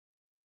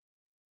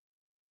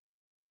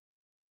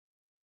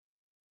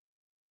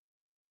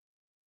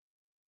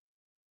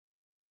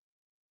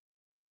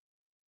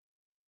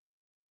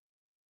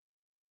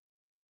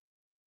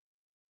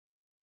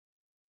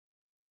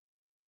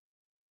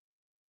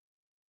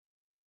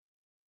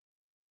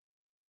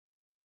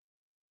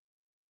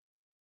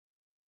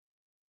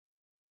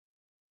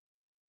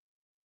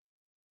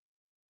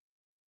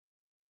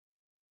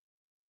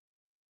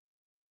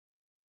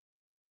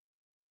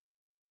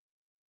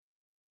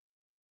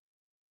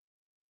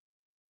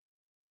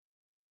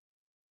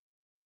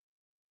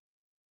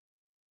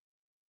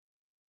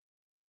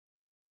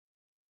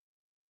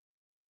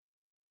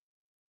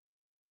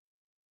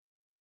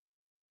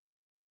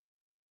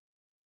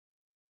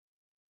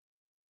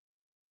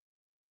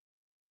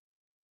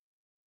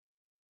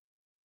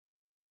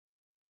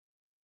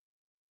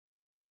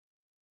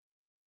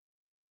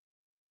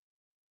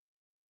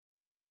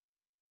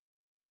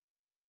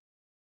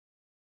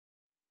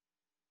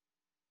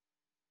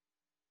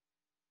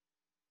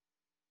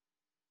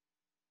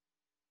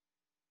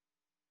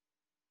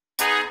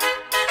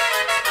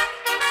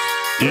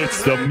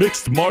It's the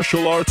Mixed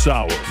Martial Arts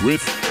Hour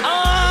with The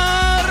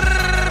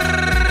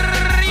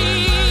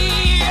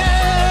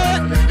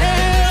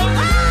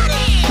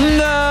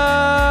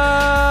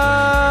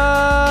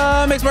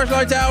Mixed Martial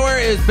Arts Hour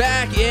is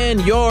back in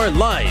your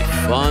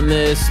life on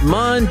this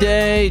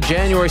Monday,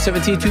 January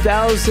 17,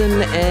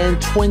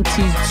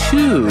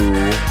 2022.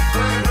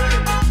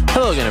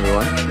 Hello again,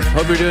 everyone.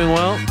 Hope you're doing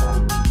well.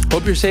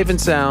 Hope you're safe and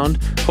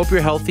sound. Hope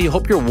you're healthy.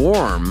 Hope you're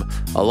warm.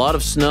 A lot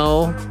of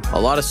snow, a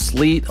lot of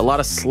sleet, a lot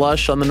of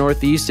slush on the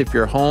Northeast if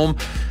you're home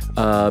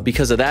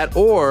because of that,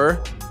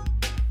 or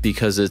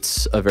because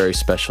it's a very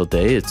special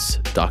day. It's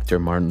Dr.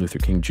 Martin Luther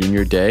King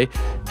Jr. Day.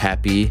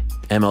 Happy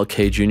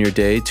MLK Jr.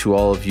 Day to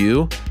all of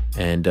you.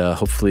 And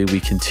hopefully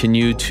we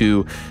continue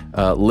to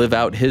live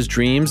out his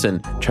dreams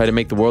and try to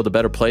make the world a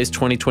better place.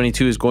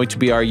 2022 is going to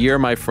be our year,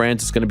 my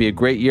friends. It's going to be a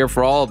great year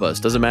for all of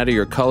us. Doesn't matter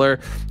your color,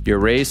 your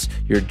race,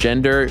 your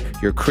gender,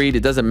 your creed.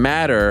 It doesn't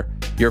matter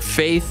your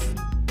faith.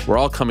 We're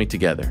all coming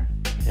together.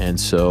 And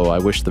so I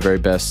wish the very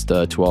best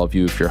to all of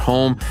you if you're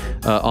home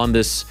on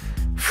this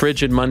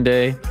frigid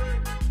Monday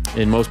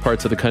in most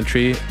parts of the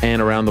country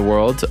and around the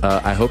world.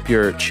 I hope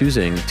you're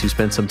choosing to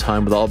spend some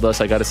time with all of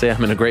us. I got to say,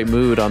 I'm in a great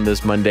mood on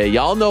this Monday.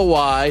 Y'all know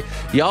why.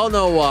 Y'all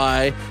know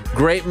why.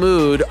 Great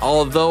mood,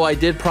 although I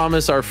did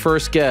promise our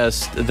first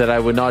guest that I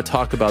would not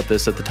talk about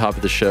this at the top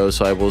of the show,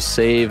 so I will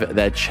save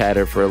that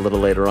chatter for a little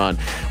later on.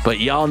 But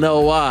y'all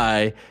know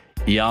why.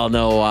 Y'all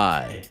know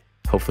why.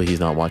 Hopefully he's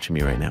not watching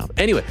me right now.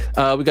 Anyway,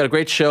 we got a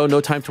great show. No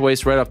time to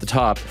waste right off the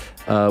top.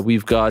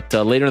 We've got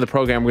later in the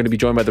program, we're going to be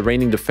joined by the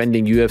reigning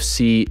defending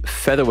UFC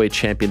featherweight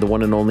champion, the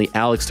one and only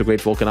Alex the Great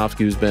Volkanovski,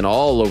 who's been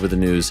all over the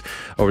news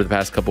over the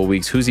past couple of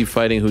weeks. Who's he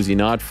fighting? Who's he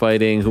not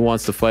fighting? Who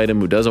wants to fight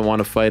him? Who doesn't want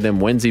to fight him?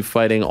 When's he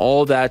fighting?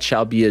 All that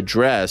shall be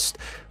addressed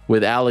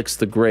with Alex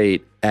the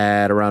Great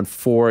at around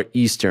 4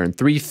 Eastern.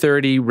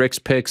 3:30, Rick's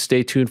Picks.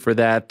 Stay tuned for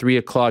that. 3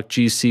 o'clock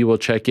GC will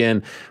check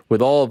in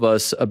with all of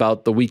us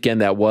about the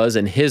weekend that was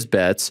and his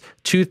bets.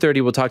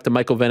 2:30, we'll talk to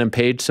Michael Venom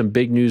Page. Some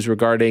big news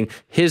regarding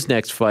his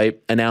next fight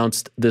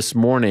announced this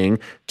morning.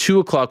 2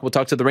 o'clock, we'll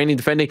talk to the reigning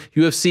defending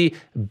UFC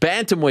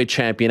bantamweight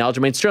champion,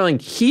 Aljamain Sterling.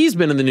 He's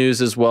been in the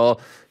news as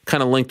well,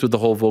 kind of linked with the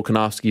whole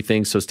Volkanovski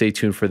thing, so stay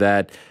tuned for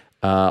that.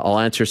 I'll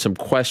answer some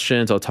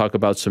questions. I'll talk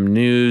about some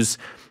news.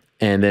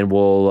 And then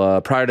we'll,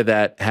 prior to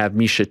that, have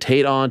Miesha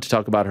Tate on to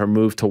talk about her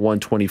move to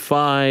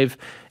 125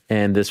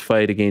 and this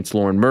fight against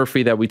Lauren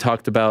Murphy that we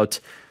talked about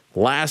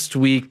last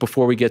week.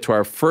 Before we get to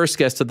our first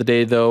guest of the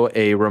day, though,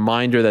 a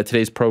reminder that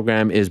today's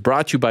program is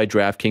brought to you by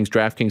DraftKings.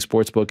 DraftKings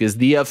Sportsbook is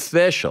the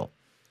official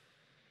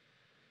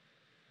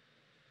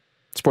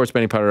sports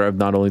betting partner of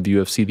not only the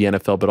UFC, the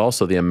NFL, but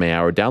also the MMA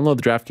Hour. Download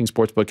the DraftKings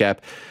Sportsbook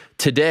app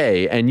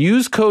today and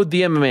use code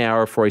the MMA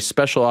Hour for a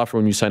special offer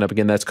when you sign up.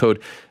 Again, that's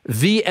code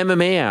the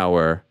MMA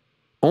Hour.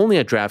 Only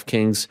at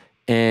DraftKings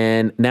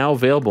and now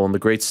available in the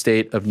great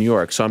state of New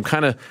York. So I'm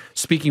kind of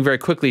speaking very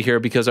quickly here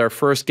because our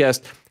first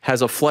guest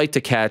has a flight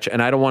to catch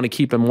and I don't want to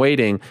keep him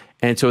waiting.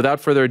 And so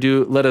without further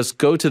ado, let us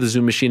go to the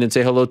Zoom machine and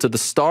say hello to the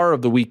star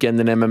of the weekend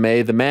in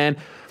MMA, the man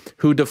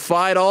who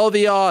defied all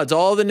the odds,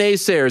 all the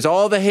naysayers,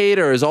 all the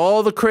haters,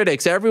 all the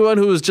critics, everyone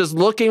who was just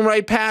looking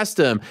right past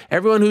him,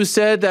 everyone who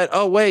said that,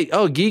 oh, wait,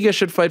 oh, Giga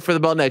should fight for the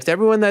belt next,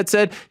 everyone that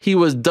said he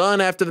was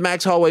done after the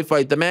Max Holloway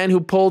fight, the man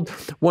who pulled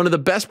one of the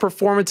best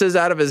performances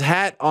out of his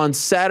hat on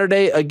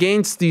Saturday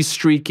against the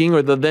streaking,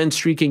 or the then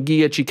streaking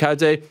Giga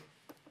Chikadze,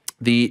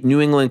 the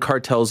New England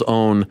Cartel's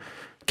own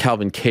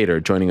Calvin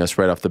Kattar, joining us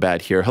right off the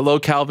bat here. Hello,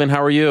 Calvin.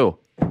 How are you?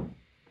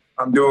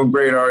 I'm doing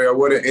great, Aria.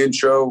 What an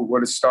intro.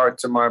 What a start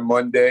to my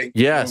Monday.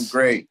 Yes. Doing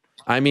great.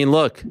 I mean,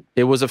 look,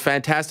 it was a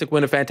fantastic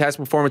win, a fantastic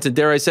performance, and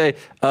dare I say,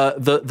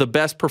 the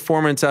best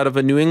performance out of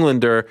a New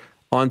Englander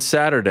on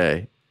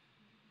Saturday.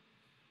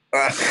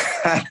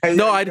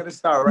 No, I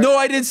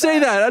didn't say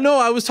that. No,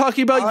 I was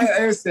talking about you.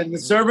 Listen, the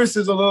service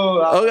is a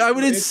little. I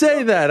didn't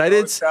say that.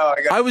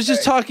 I was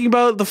just talking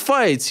about the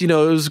fights. You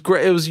know, it was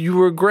great. You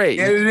were great.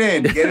 Get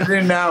it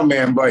in now,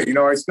 man. But you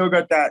know, I still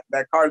got that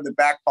card in the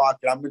back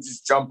pocket. I'm gonna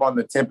just jump on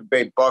the Tampa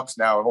Bay Bucks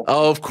now.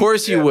 Oh, of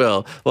course you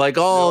will. Like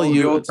all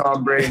the old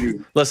Tom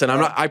Brady. Listen,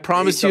 I'm not. I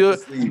promise you.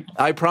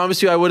 I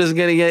wasn't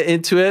gonna get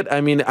into it.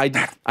 I mean,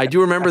 I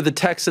do remember the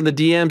texts and the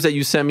DMs that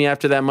you sent me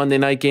after that Monday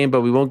night game,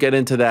 but we won't get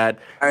into that.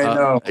 I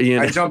know.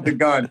 I jumped the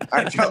gun.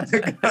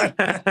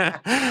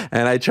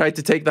 And I tried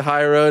to take the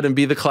high road and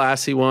be the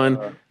classy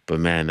one. But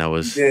man, that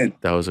was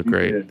a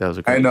great.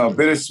 I know.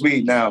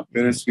 Bittersweet now.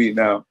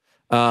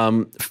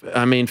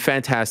 I mean,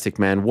 fantastic,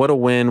 man. What a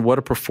win. What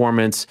a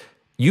performance.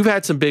 You've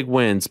had some big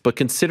wins, but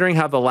considering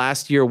how the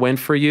last year went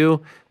for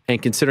you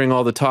and considering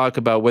all the talk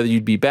about whether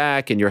you'd be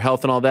back and your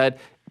health and all that,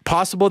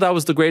 possible that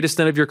was the greatest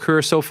end of your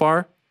career so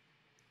far?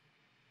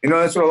 You know,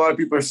 that's what a lot of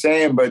people are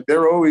saying, but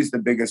they're always the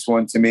biggest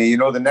one to me. You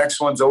know, the next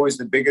one's always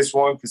the biggest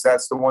one because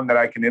that's the one that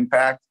I can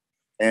impact.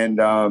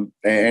 And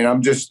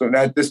I'm just,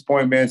 at this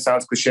point, man, it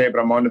sounds cliche, but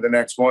I'm on to the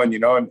next one, you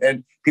know.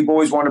 And people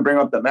always want to bring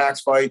up the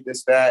Max fight,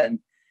 this, that. And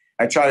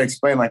I try to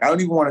explain, like, I don't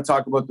even want to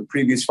talk about the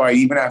previous fight,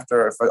 even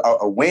after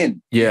a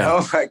win. Yeah. You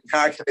know, like,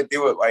 how can I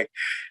do it? Like,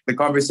 the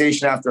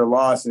conversation after a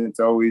loss, and it's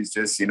always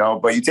just, you know,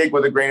 but you take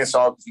with a grain of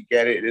salt because you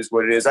get it. It is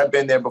what it is. I've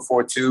been there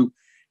before too.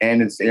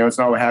 And it's, you know, it's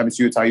not what happens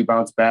to you, it's how you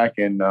bounce back.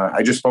 And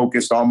I just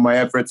focused all my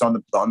efforts on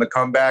the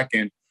comeback,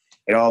 and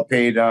it all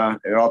paid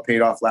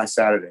off last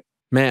Saturday.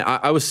 Man,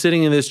 I was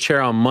sitting in this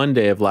chair on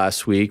Monday of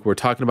last week. We're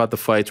talking about the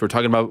fights. We're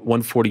talking about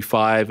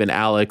 145 and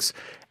Alex.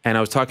 And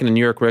I was talking to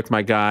New York Rick,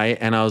 my guy,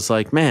 and I was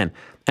like, man,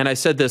 and I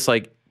said this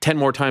like 10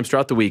 more times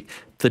throughout the week,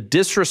 the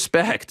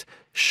disrespect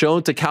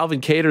shown to Calvin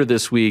Kattar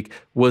this week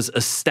was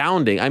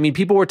astounding. I mean,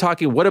 people were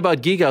talking, what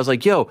about Giga? I was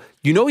like, yo,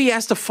 you know he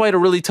has to fight a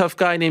really tough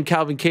guy named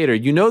Calvin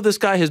Kattar. You know this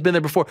guy has been there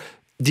before.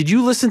 Did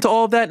you listen to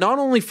all of that? Not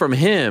only from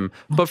him,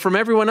 but from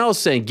everyone else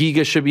saying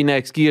Giga should be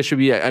next, Giga should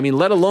be next. I mean,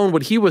 let alone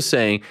what he was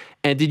saying.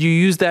 And did you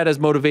use that as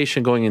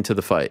motivation going into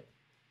the fight?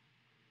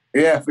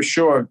 Yeah, for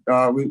sure.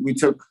 We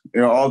took,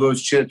 you know, all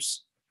those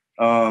chips,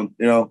 you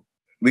know,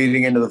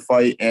 leading into the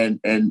fight,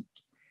 and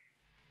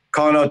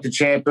calling out the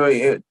champ.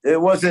 It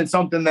wasn't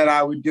something that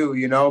I would do,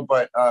 you know,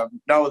 but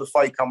now with the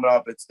fight coming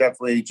up, it's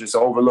definitely just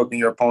overlooking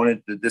your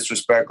opponent, the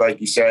disrespect, like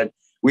you said.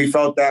 We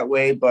felt that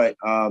way, but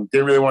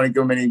didn't really want to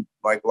give him any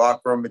like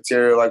locker room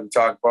material like we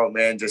talked about,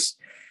 man. Just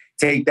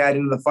take that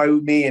into the fight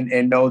with me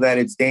and know that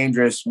it's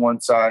dangerous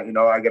once, you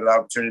know, I get an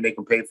opportunity to make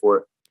him pay for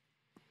it.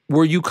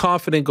 Were you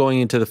confident going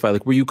into the fight?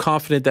 Like, were you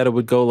confident that it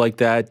would go like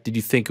that? Did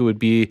you think it would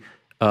be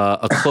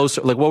a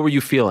closer, like, what were you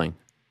feeling?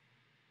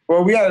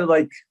 Well, we had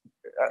like,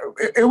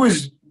 it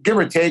was give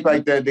or take,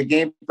 like the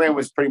game plan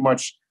was pretty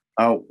much,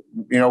 you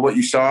know, what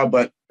you saw,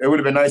 but it would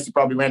have been nice to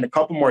probably land a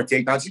couple more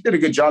takedowns. He did a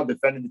good job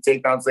defending the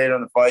takedowns later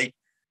in the fight.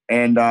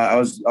 And I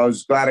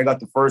was glad I got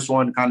the first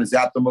one, kind of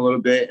zapped him a little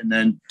bit. And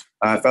then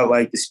I felt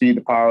like the speed,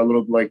 the power, a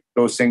little bit like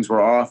those things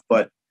were off.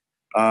 But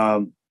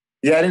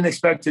yeah, I didn't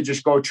expect to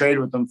just go trade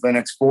with him for the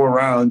next 4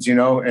 rounds, you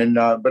know, and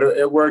but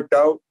it worked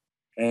out.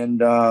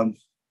 And,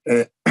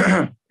 you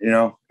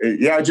know,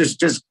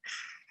 just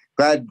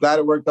glad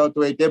it worked out the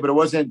way it did, but it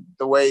wasn't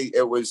the way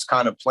it was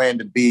kind of planned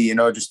to be, you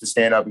know, just to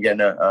stand up and get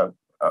a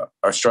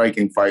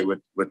striking fight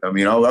with them.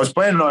 You know, I was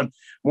planning on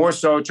more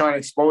so trying to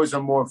expose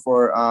them more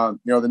for,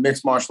 you know, the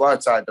mixed martial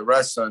arts side, the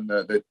wrestling,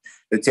 the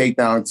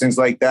takedowns, things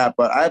like that.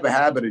 But I have a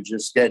habit of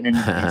just getting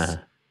into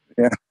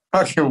these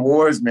fucking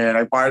wars, man.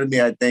 A part of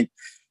me, I think,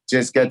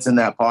 just gets in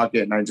that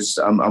pocket, and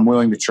I'm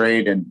willing to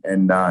trade. And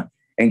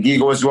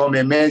Giga as well,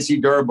 man. Man, is he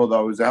durable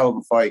though? It was a hell of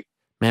a fight.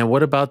 Man,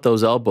 what about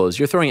those elbows?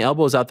 You're throwing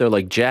elbows out there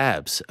like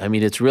jabs. I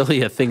mean, it's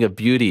really a thing of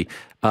beauty.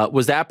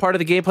 Was that part of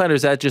the game plan, or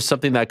is that just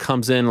something that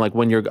comes in like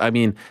when you're, I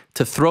mean,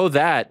 to throw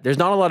that, there's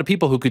not a lot of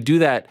people who could do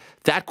that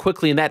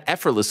quickly and that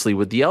effortlessly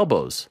with the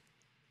elbows.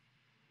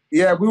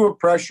 Yeah, we were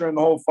pressuring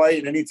the whole fight,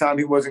 and anytime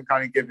he wasn't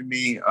kind of giving me,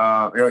 you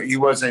know, he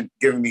wasn't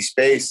giving me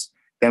space,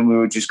 then we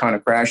were just kind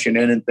of crashing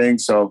in and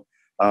things. So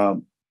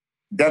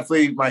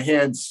definitely my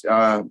hands,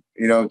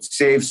 you know,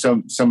 saved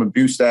some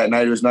abuse that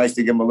night. It was nice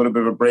to give him a little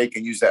bit of a break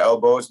and use the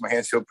elbows. My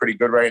hands feel pretty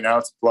good right now.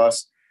 It's a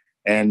plus.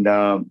 And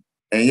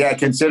yeah,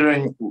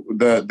 considering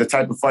the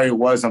type of fight it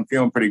was, I'm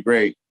feeling pretty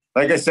great.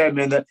 Like I said,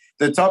 man,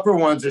 the tougher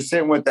ones are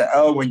sitting with the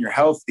L when you're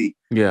healthy.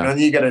 Yeah.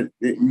 You know,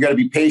 you gotta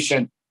be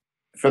patient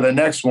for the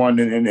next one.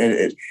 And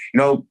it, you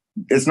know,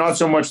 it's not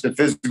so much the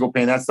physical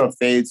pain, that stuff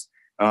fades.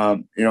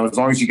 You know, as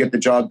long as you get the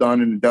job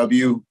done in the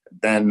W,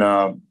 then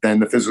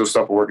the physical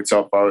stuff will work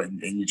itself out,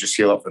 and you just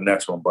heal up for the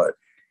next one. But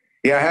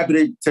yeah,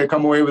 happy to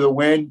come away with a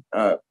win.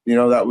 You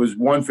know, that was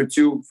 1 for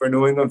 2 for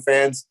New England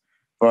fans,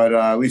 but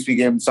at least we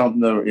gave them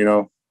something to, you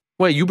know.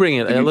 Wait, you bring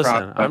it.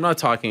 Listen, I'm not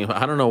talking.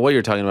 I don't know what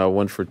you're talking about.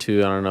 1 for 2.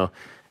 I don't know.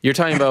 You're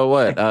talking about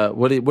what?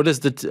 What is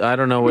the? I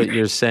don't know what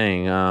you're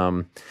saying.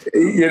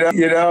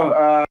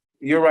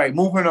 You're right.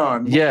 Moving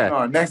on. Moving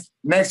on.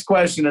 Next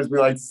question, as we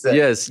like to say.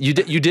 Yes, you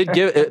did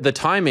give the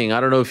timing.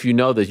 I don't know if you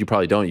know this. You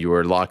probably don't. You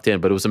were locked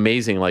in, but it was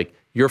amazing. Like,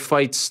 your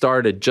fight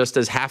started just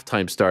as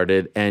halftime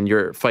started, and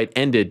your fight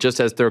ended just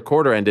as third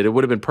quarter ended. It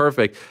would have been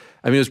perfect.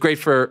 I mean, it was great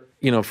for,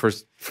 you know, for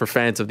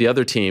fans of the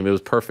other team. It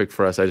was perfect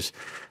for us.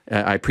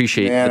 I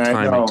appreciate the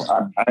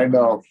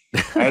timing.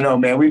 I know,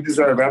 man. We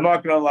deserve it. I'm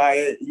not gonna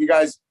lie. You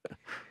guys.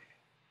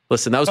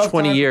 Listen, that was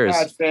 20 years.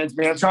 Fans,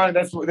 man. I'm trying.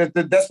 That's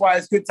why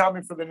it's good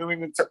timing for the New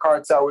England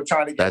cartel. We're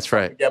trying to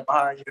get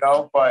behind, you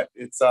know. But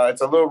it's a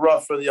little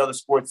rough for the other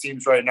sports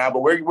teams right now. But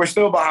we're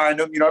still behind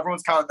them. You know,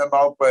 everyone's counting them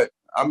out. But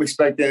I'm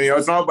expecting. You know,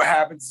 it's not what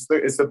happens.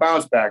 It's the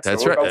bounce back. So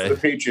that's right. For the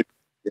Patriots.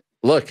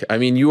 Look, I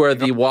mean, you are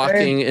the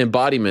walking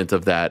embodiment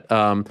of that.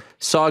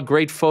 Saw a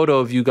great photo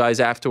of you guys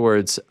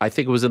afterwards. I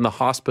think it was in the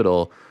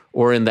hospital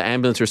or in the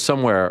ambulance or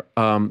somewhere.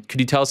 Could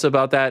you tell us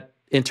about that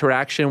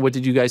interaction? What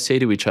did you guys say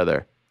to each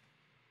other?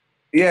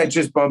 Yeah,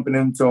 just bumping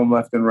into him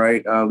left and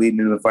right, leading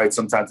into the fight.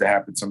 Sometimes it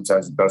happens,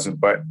 sometimes it doesn't.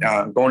 But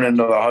going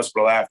into the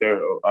hospital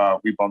after,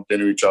 we bumped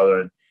into each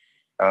other.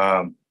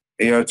 And,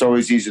 you know, it's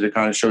always easy to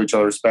kind of show each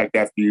other respect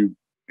after you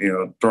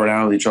throw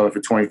down with each other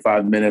for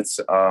 25 minutes.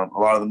 A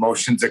lot of the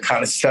emotions are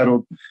kind of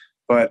settled.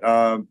 But,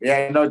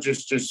 yeah, no,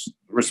 just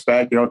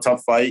respect, you know,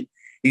 tough fight.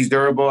 He's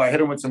durable. I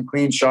hit him with some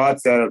clean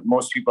shots that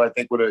most people, I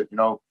think, would have, you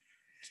know,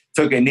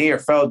 took a knee or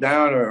fell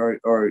down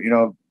or you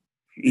know,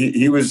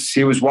 he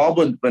was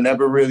wobbling, but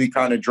never really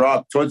kind of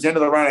dropped. Towards the end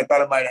of the round, I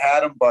thought I might have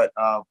had him, but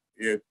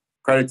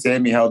credit to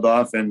him, he held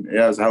off, and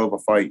yeah, it was a hell of a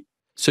fight.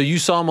 So you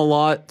saw him a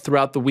lot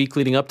throughout the week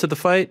leading up to the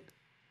fight?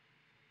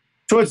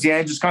 Towards the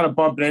end, just kind of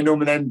bumping into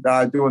him and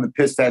then doing the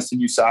piss test,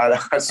 and you saw it.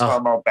 I saw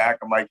him out back.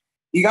 I'm like,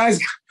 you guys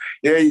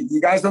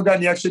don't got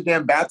any extra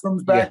damn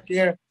bathrooms back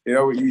here? You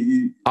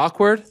know,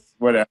 awkward?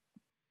 Whatever.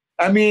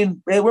 I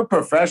mean, we're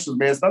professionals,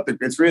 man.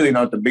 It's really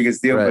not the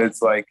biggest deal, but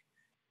it's like,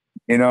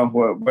 you know,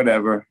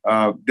 whatever.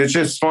 It's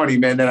just funny,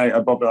 man. Then I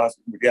bump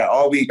into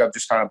all week I'm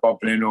just kind of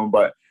bumping into him.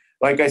 But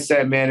like I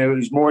said, man, it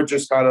was more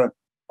just kind of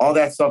all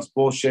that stuff's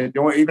bullshit.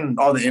 Even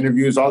all the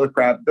interviews, all the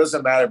crap, it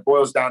doesn't matter. It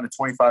boils down to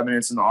 25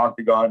 minutes in the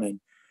octagon, and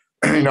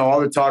you know,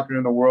 all the talking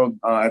in the world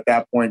at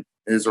that point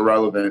is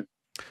irrelevant.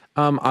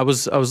 I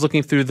was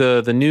looking through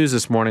the news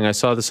this morning. I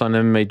saw this on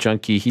MMA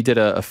Junkie. He did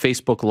a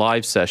Facebook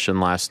Live session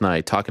last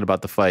night talking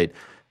about the fight.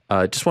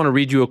 Just want to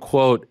read you a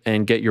quote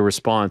and get your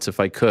response if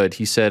I could.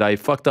 He said, "I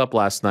fucked up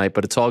last night,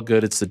 but it's all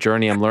good. It's the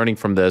journey. I'm learning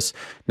from this.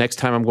 Next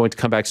time I'm going to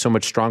come back so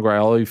much stronger. I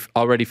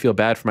already feel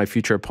bad for my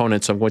future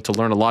opponent, so I'm going to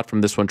learn a lot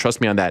from this one. Trust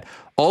me on that.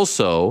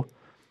 Also,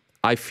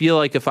 I feel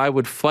like if I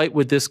would fight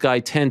with this guy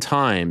 10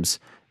 times,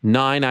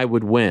 9 I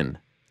would win.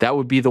 That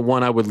would be the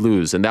one I would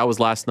lose. And that was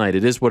last night.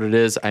 It is what it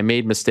is. I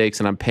made mistakes,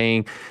 and I'm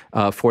paying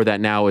for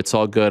that now. It's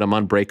all good. I'm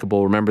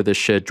unbreakable. Remember this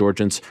shit.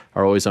 Georgians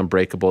are always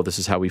unbreakable. This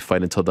is how we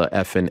fight until the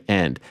effing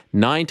end."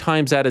 9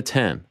 times out of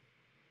 10.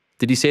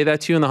 Did he say that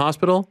to you in the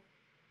hospital?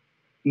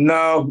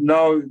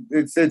 No.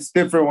 It's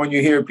different when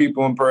you hear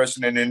people in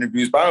person in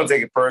interviews, but I don't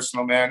take it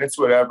personal, man. It's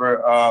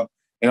whatever.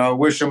 You know, I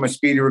wish him a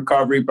speedy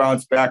recovery,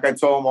 bounce back. I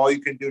told him all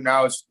you can do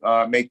now is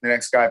make the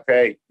next guy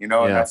pay, you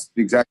know, and that's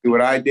exactly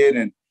what I did.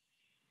 And,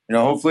 you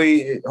know,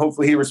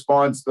 hopefully he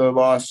responds to the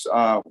loss.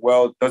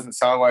 Well, it doesn't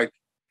sound like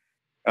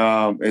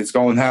it's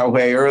going that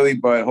way early,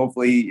 but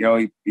hopefully, you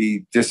know,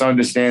 he just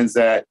understands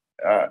that.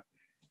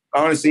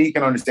 Honestly, he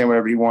can understand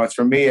whatever he wants.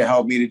 For me, it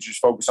helped me to just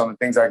focus on the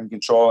things I can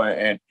control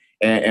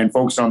and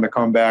focus on the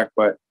comeback,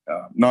 but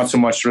not so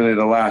much really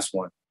the last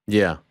one.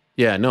 Yeah.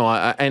 Yeah, no,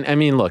 I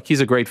mean, look,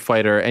 he's a great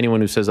fighter. Anyone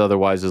who says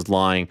otherwise is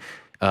lying.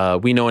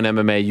 We know in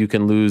MMA you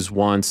can lose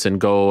once and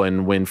go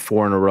and win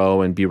 4 in a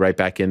row and be right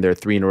back in there,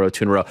 3 in a row,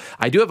 2 in a row.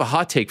 I do have a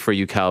hot take for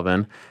you,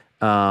 Calvin.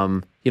 You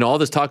know, all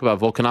this talk about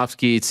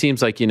Volkanovski, it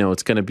seems like, you know,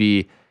 it's going to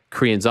be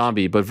Korean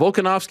Zombie. But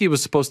Volkanovski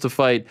was supposed to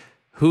fight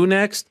who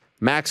next?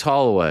 Max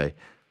Holloway.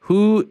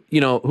 Who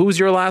was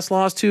your last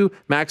loss to?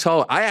 Max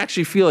Holloway. I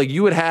actually feel like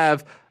you would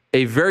have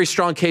a very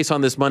strong case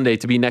on this Monday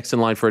to be next in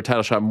line for a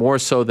title shot, more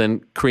so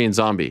than Korean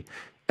Zombie.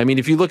 I mean,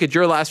 if you look at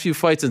your last few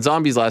fights and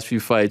Zombie's last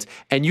few fights,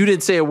 and you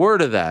didn't say a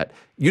word of that.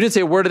 You didn't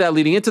say a word of that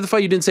leading into the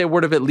fight. You didn't say a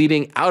word of it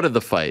leading out of the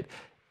fight.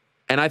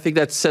 And I think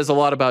that says a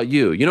lot about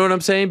you. You know what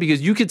I'm saying?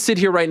 Because you could sit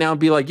here right now and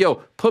be like, yo,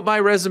 put my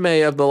resume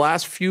of the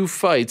last few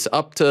fights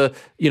up to,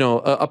 you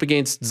know, up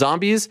against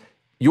Zombies.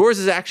 Yours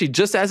is actually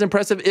just as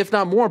impressive, if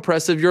not more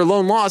impressive. Your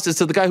lone loss is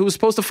to the guy who was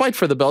supposed to fight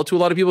for the belt, who a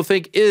lot of people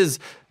think is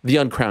the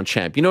uncrowned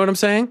champ. You know what I'm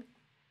saying?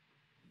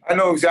 I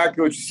know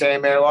exactly what you're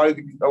saying, man. A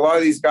lot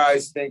of these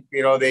guys think,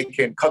 you know, they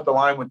can cut the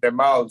line with their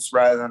mouths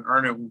rather than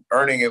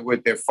earning it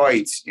with their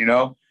fights, you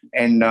know.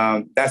 And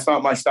that's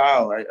not my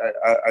style.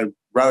 I'd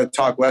rather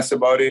talk less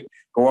about it,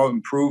 go out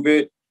and prove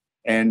it,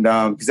 and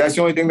because that's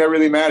the only thing that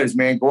really matters,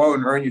 man. Go out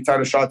and earn your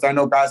title shots. I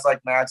know guys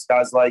like Max,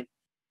 guys like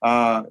you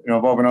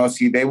know,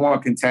 Volkanovski. They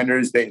want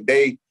contenders.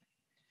 They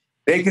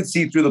can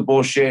see through the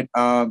bullshit,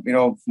 you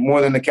know,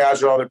 more than the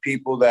casual other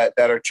people that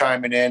are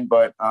chiming in.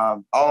 But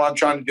all I'm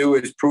trying to do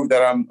is prove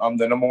that I'm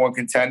the number 1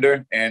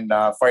 contender and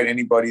fight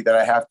anybody that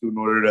I have to in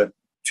order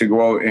to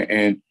go out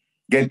and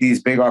get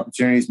these big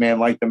opportunities, man,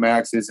 like the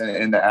Maxes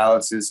and the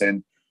Alexes.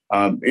 And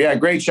yeah,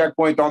 great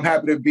checkpoint. I'm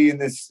happy to be in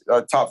this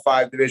top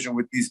 5 division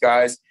with these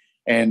guys.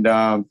 And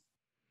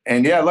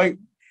yeah, like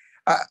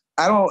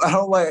I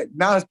don't like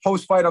now. It's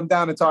post fight. I'm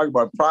down to talk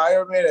about it.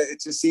 Prior, man,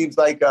 it just seems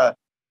like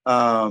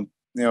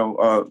you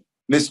know,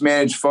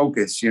 mismanaged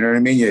focus. You know what I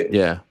mean?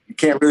 You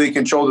can't really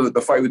control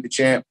the fight with the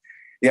champ.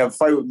 You have a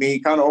fight with me,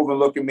 kind of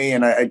overlooking me,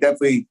 and I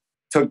definitely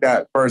took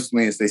that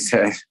personally, as they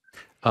say.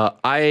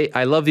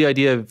 I love the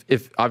idea of,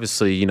 if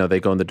obviously, you know, they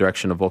go in the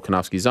direction of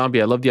Volkanovski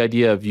Zombie, I love the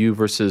idea of you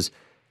versus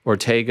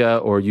Ortega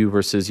or you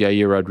versus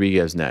Yair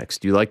Rodriguez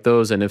next. Do you like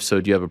those? And if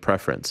so, do you have a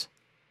preference?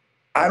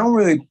 I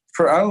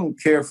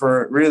don't care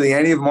for really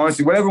any of them,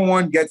 honestly. Whatever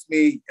one gets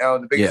me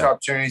the biggest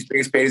opportunities,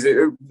 biggest pays,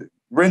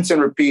 rinse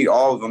and repeat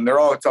all of them. They're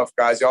all tough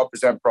guys. They all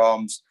present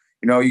problems.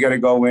 You know, you got to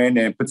go in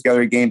and put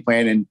together a game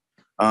plan, and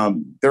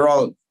they're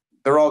all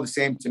the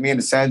same to me in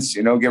a sense,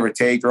 you know, give or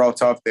take. They're all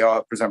tough. They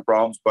all present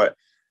problems. But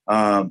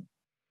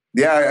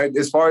yeah,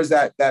 as far as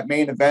that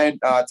main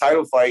event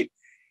title fight,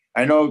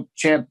 I know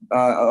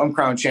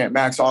uncrowned champ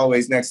Max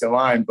Holloway's next in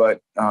line,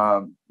 but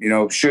you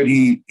know, should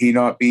he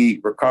not be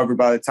recovered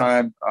by the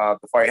time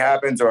the fight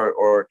happens,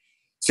 or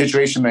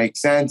situation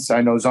makes sense.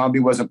 I know Zombie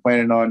wasn't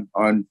planning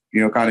on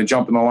you know, kind of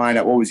jumping the line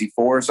at, what was he,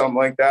 4 or something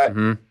like that.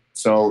 Mm-hmm.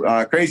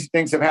 So crazy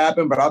things have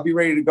happened, but I'll be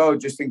ready to go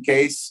just in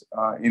case.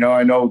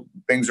 I know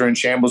things are in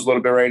shambles a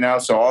little bit right now.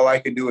 So all I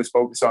can do is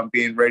focus on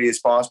being ready as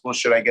possible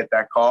should I get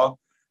that call.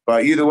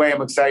 But either way,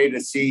 I'm excited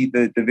to see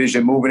the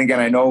division moving again.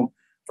 I know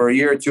for a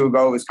year or two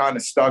ago, it was kind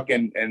of stuck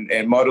in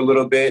mud a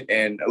little bit.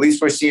 And at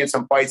least we're seeing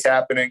some fights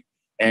happening.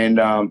 And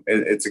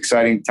it's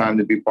exciting time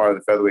to be part of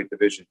the featherweight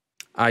division.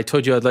 I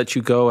told you I'd let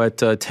you go at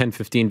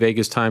 10:15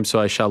 Vegas time, so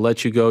I shall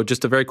let you go.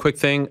 Just a very quick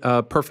thing.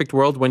 Perfect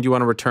world, when do you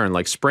want to return?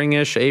 Like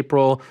springish,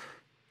 April,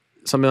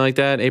 something like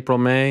that? April,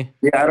 May?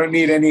 Yeah, I don't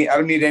need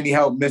any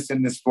help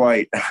missing this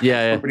flight.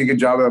 Yeah. Pretty good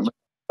job of it.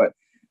 But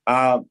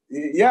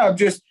yeah,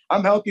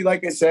 I'm healthy,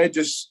 like I said,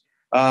 just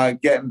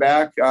getting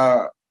back.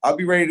 I'll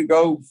be ready to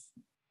go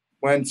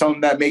when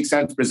something that makes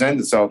sense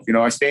presents itself.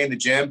 I stay in the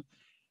gym.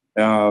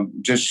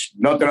 Just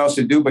nothing else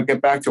to do but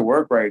get back to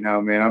work right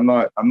now, man.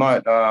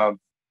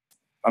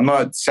 I'm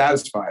not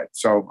satisfied.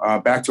 So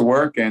back to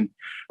work and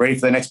ready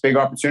for the next big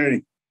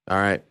opportunity. All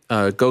right.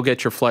 Go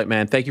get your flight,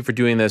 man. Thank you for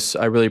doing this.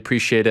 I really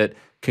appreciate it.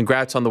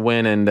 Congrats on the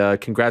win, and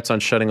congrats on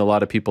shutting a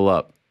lot of people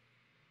up.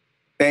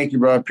 Thank you,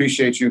 bro. I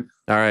appreciate you.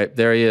 All right.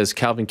 There he is,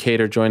 Calvin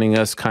Kattar, joining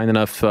us, kind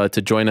enough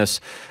to join us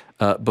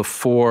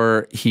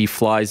before he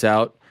flies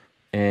out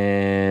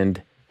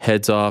and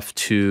heads off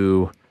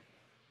to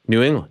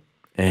New England.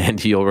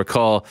 And you'll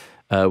recall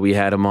we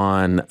had him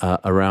on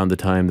around the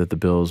time that the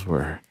Bills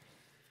were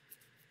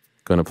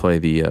going to play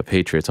the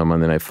Patriots on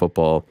Monday Night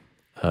Football.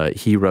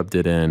 He rubbed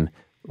it in.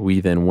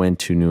 We then went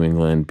to New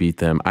England, beat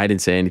them. I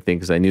didn't say anything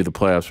because I knew the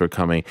playoffs were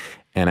coming,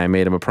 and I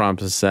made him a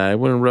promise to say I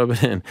wouldn't rub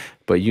it in.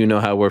 But you know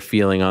how we're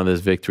feeling on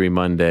this Victory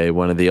Monday,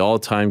 one of the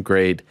all-time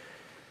great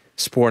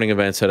sporting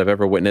events that I've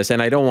ever witnessed.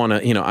 And I don't want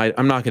to,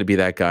 I'm not going to be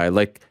that guy.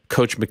 Like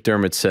Coach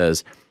McDermott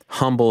says,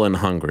 humble and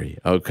hungry,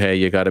 okay?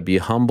 You got to be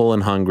humble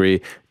and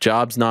hungry.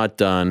 Job's not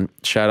done.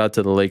 Shout out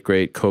to the late,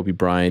 great Kobe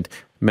Bryant.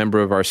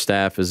 Member of our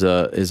staff is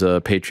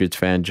a Patriots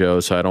fan, Joe,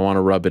 so I don't want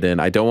to rub it in.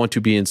 I don't want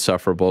to be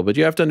insufferable, but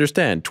you have to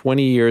understand,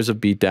 20 years of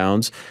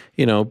beatdowns,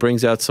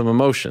 brings out some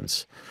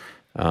emotions.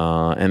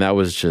 And that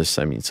was just,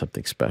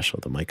 something special.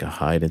 The Micah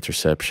Hyde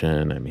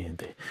interception.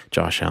 The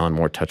Josh Allen,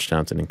 more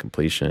touchdowns than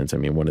incompletions.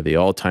 one of the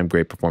all-time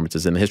great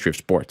performances in the history of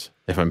sports,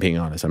 if I'm being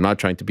honest. I'm not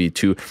trying to be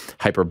too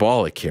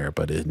hyperbolic here,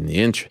 but in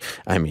the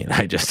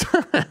I just,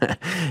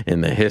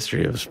 in the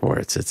history of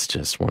sports, it's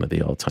just one of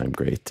the all-time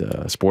great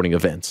sporting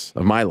events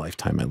of my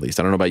lifetime, at least.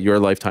 I don't know about your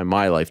lifetime,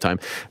 my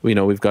lifetime.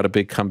 We've got a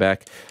big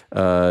comeback,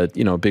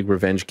 big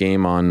revenge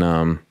game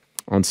on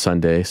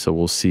Sunday, so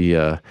we'll see.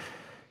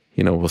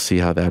 We'll see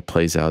how that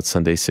plays out.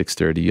 Sunday,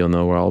 6:30. You'll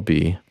know where I'll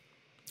be.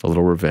 A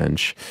little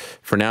revenge.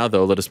 For now,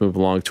 though, let us move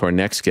along to our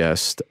next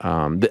guest.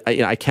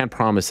 I can't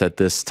promise that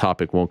this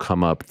topic won't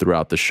come up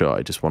throughout the show.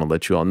 I just want to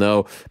let you all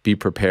know. Be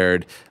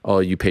prepared,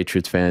 all you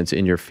Patriots fans,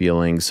 in your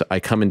feelings.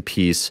 I come in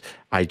peace.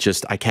 I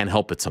can't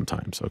help it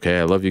sometimes, okay?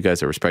 I love you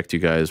guys. I respect you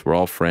guys. We're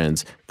all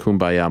friends.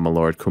 Kumbaya, my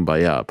lord.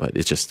 Kumbaya. But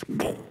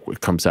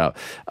it comes out.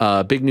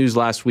 Big news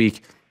last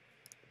week.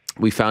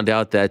 We found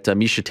out that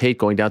Miesha Tate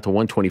going down to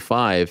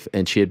 125,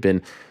 and she had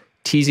been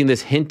teasing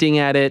this, hinting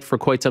at it for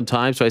quite some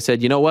time. So I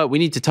said, you know what? We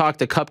need to talk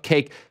to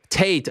Cupcake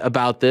Tate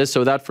about this.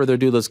 So without further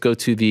ado, let's go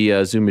to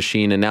the Zoom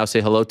machine and now say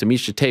hello to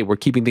Miesha Tate. We're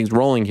keeping things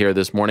rolling here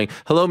this morning.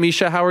 Hello,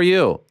 Miesha. How are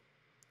you?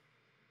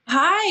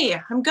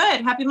 Hi, I'm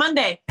good. Happy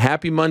Monday.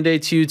 Happy Monday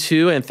to you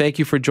too, and thank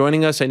you for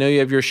joining us. I know you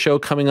have your show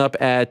coming up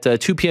at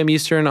 2 p.m.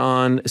 Eastern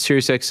on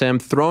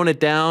SiriusXM, Throwing It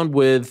Down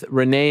with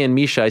Renee and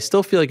Miesha. I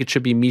still feel like it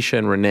should be Miesha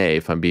and Renee,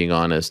 if I'm being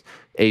honest.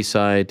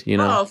 A-side,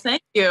 Oh,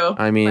 thank you.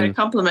 For a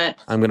compliment.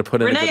 I'm going to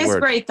put in Renee a good word.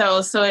 is great,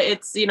 though, so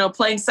it's,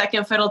 playing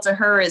second fiddle to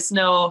her is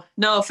no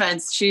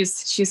offense.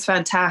 She's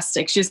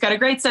fantastic. She's got a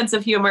great sense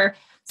of humor.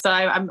 So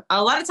I'm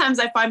a lot of times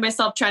I find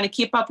myself trying to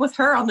keep up with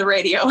her on the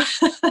radio.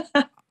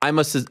 I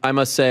must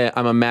say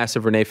I'm a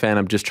massive Renee fan.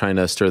 I'm just trying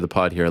to stir the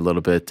pot here a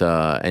little bit,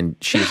 and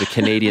she's a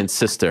Canadian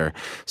sister,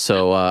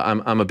 so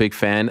I'm a big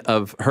fan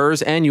of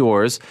hers and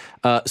yours.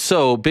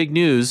 So big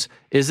news: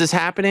 is this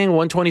happening?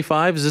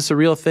 125? Is this a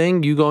real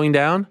thing? You going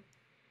down?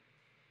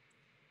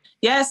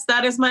 Yes,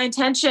 that is my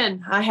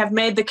intention. I have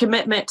made the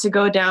commitment to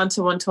go down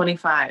to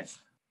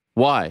 125.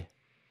 Why?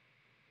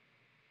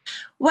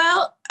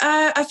 Well,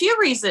 a few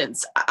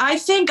reasons. I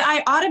think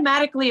I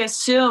automatically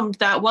assumed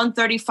that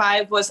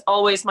 135 was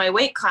always my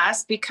weight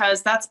class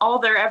because that's all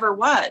there ever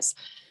was.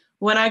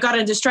 When I got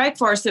into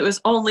Strikeforce, it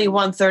was only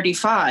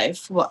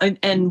 135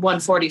 and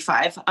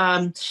 145.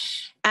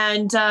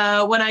 And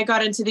when I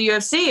got into the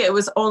UFC, it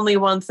was only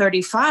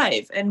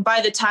 135. And by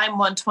the time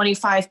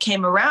 125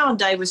 came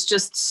around, I was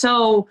just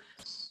so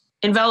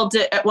enveloped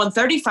at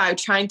 135,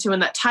 trying to win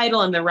that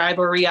title and the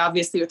rivalry,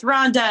 obviously, with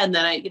Ronda. And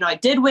then I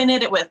did win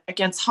it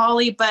against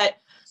Holly. But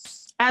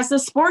as the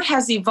sport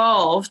has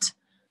evolved,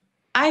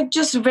 I've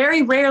just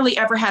very rarely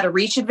ever had a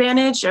reach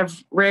advantage.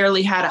 I've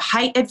rarely had a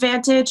height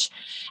advantage.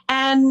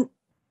 And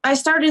I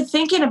started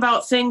thinking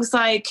about things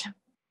like,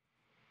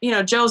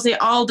 Jose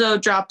Aldo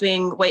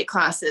dropping weight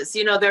classes.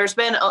 There's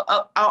been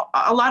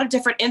a lot of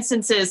different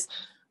instances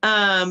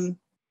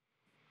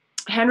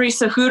Henry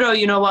Cejudo,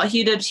 you know, what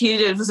he did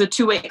was a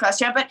 2-weight class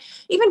champ. But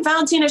even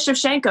Valentina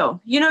Shevchenko,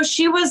 you know,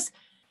 she was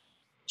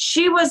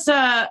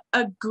a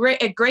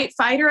great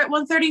fighter at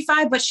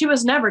 135, but she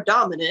was never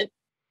dominant.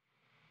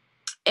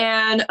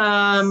 And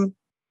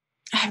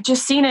I've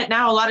just seen it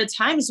now a lot of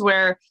times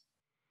where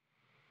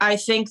I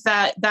think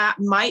that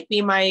might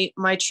be my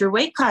true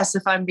weight class,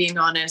 if I'm being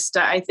honest.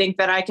 I think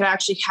that I could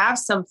actually have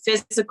some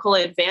physical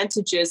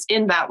advantages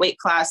in that weight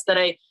class that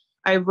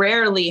I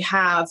rarely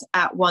have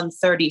at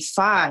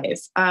 135.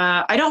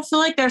 I don't feel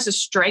like there's a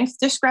strength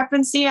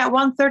discrepancy at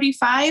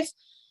 135,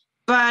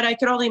 but I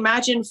could only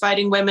imagine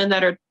fighting women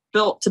that are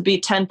built to be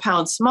 10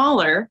 pounds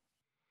smaller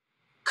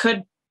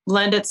could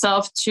lend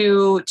itself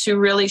to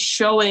really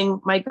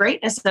showing my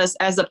greatness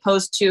as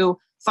opposed to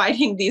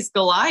fighting these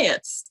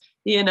Goliaths,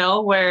 you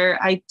know, where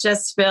I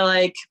just feel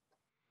like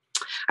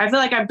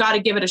I've got to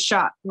give it a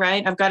shot,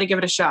 right? I've got to give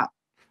it a shot.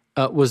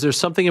 Was there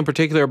something in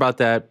particular about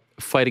that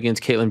fight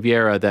against Caitlin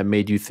Vieira that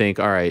made you think,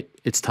 all right,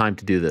 it's time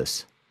to do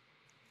this?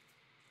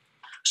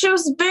 She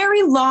was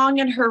very long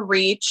in her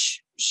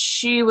reach.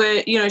 She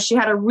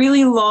had a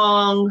really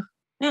long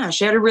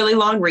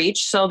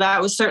reach. So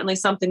that was certainly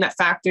something that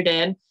factored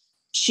in.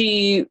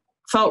 She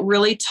felt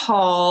really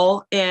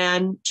tall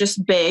and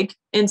just big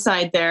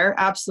inside there.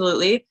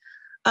 Absolutely.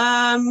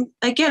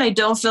 Again, I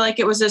don't feel like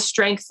it was a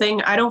strength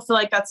thing. I don't feel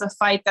like that's a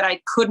fight that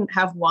I couldn't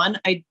have won.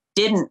 I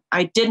didn't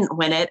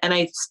win it. And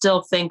I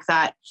still think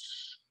that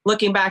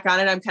looking back on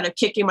it, I'm kind of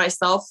kicking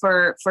myself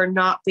for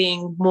not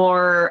being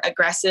more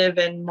aggressive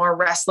and more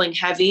wrestling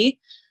heavy.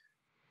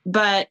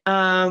 But,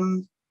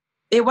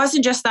 it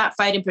wasn't just that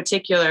fight in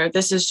particular.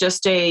 This is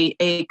just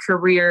a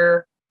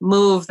career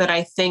move that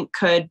I think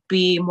could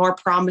be more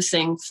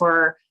promising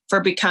for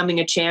becoming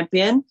a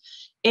champion.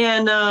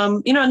 And,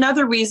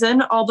 another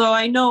reason, although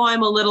I know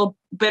I'm a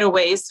bit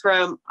away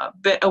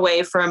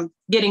from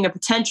getting a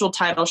potential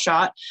title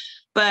shot,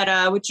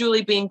 but with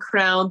Julie being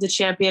crowned the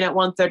champion at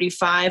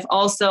 135,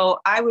 also,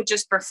 I would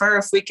just prefer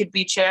if we could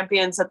be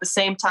champions at the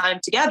same time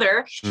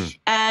together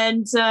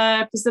and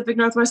Pacific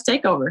Northwest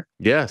Takeover.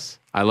 Yes,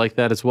 I like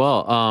that as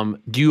well.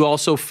 Do you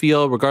also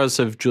feel, regardless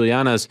of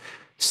Juliana's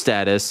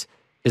status,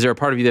 is there a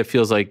part of you that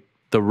feels like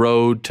the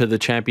road to the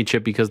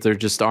championship, because there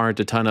just aren't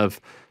a ton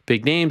of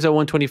big names at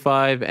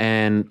 125,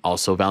 and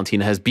also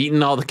Valentina has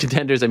beaten all the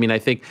contenders? I mean, I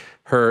think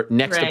her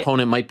next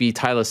opponent might be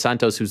Tyler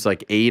Santos, who's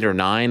like 8 or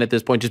 9 at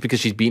this point, just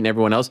because she's beaten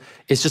everyone else.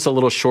 It's just a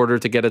little shorter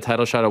to get a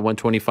title shot at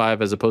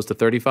 125 as opposed to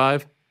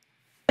 35.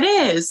 It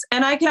is.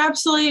 And I could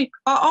absolutely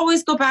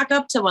always go back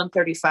up to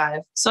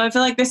 135. So I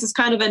feel like this is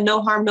kind of a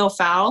no harm, no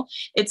foul.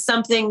 It's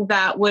something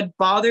that would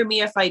bother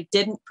me if I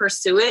didn't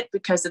pursue it,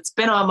 because it's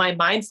been on my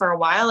mind for a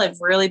while. I've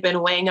really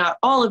been weighing out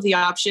all of the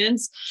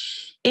options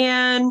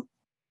and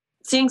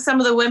seeing some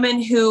of the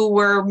women who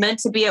were meant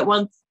to be at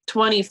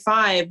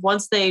 125,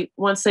 once they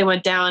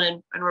went down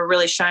and were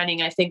really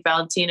shining. I think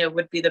Valentina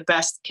would be the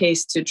best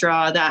case to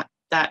draw that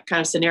kind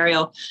of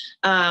scenario.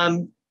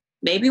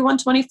 Maybe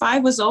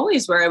 125 was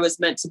always where I was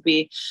meant to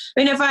be.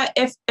 I mean,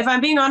 if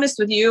I'm being honest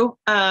with you,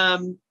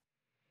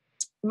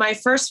 my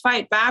first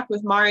fight back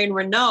with Marion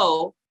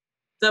Renault,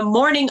 the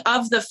morning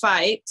of the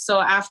fight,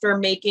 so after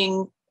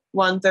making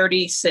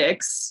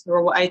 136,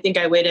 or I think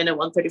I weighed in at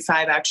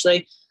 135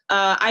 actually,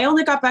 I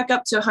only got back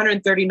up to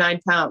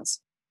 139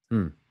 pounds.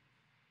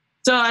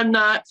 So I'm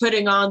not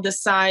putting on the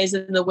size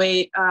and the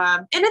weight.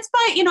 And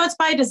it's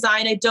by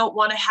design. I don't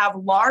want to have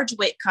large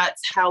weight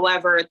cuts.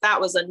 However,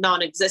 that was a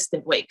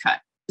non-existent weight cut.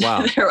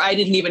 Wow. I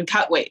didn't even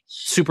cut weight.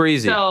 Super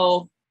easy.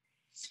 So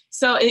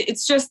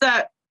it's just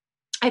that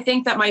I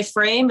think that my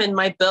frame and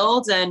my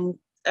build and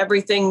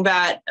everything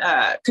that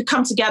could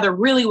come together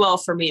really well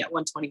for me at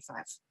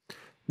 125.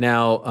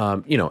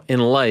 Now, in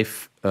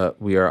life,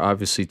 we are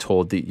obviously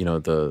told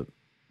that,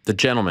 the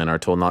gentlemen are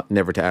told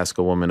never to ask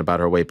a woman about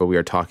her weight, but we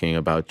are talking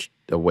about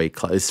a weight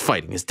class.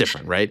 Fighting is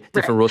different, right?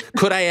 Different rules.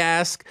 Could I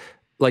ask,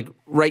 like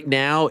right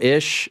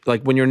now-ish,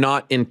 like when you're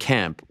not in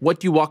camp,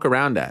 what do you walk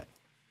around at?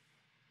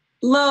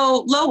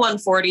 Low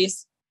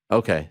 140s.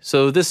 Okay.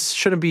 So this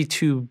shouldn't be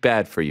too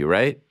bad for you,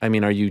 right? I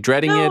mean, are you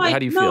dreading it? How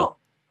do you feel?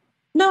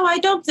 No, I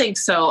don't think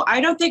so. I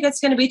don't think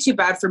it's going to be too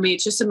bad for me.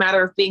 It's just a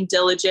matter of being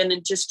diligent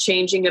and just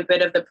changing a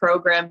bit of the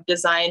program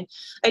design.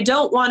 I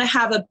don't want to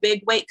have a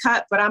big weight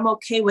cut, but I'm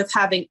okay with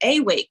having a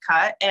weight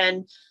cut.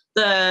 And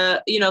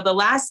the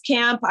last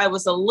camp, I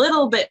was a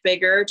little bit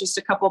bigger, just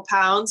a couple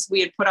pounds. We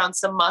had put on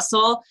some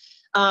muscle.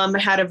 I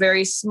had a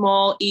very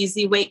small,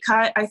 easy weight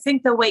cut. I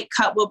think the weight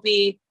cut will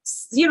be,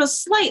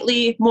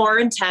 slightly more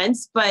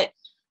intense, but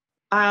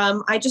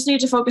I just need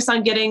to focus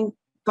on getting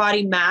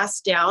body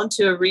mass down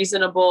to a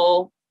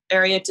reasonable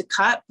area to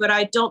cut, but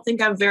I don't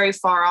think I'm very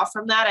far off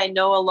from that. I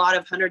know a lot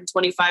of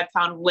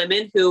 125-pound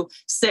women who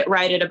sit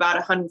right at about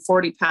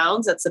 140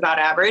 pounds. That's about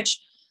average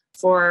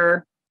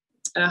for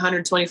a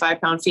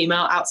 125-pound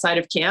female outside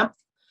of camp.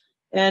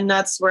 And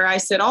that's where I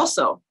sit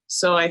also.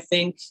 So I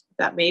think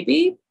that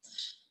maybe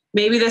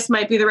this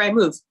might be the right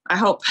move. I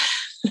hope.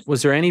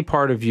 Was there any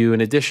part of you,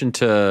 in addition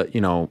to,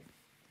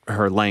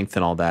 her length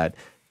and all that,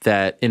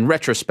 that in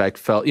retrospect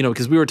felt, you know,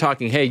 because we were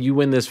talking, hey, you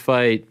win this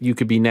fight, you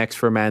could be next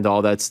for Amanda,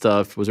 all that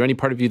stuff. Was there any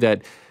part of you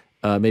that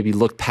maybe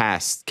looked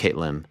past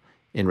Caitlin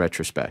in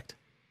retrospect?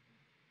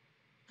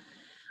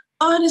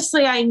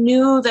 Honestly, I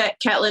knew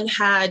that Caitlin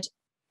had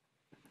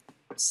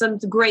some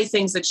great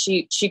things that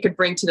she could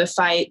bring to the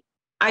fight.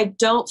 I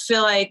don't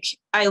feel like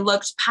I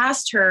looked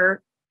past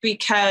her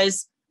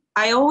because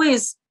I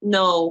always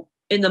know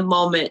in the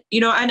moment,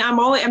 you know, and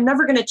I'm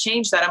never going to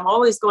change that. I'm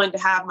always going to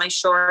have my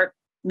short,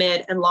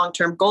 mid, and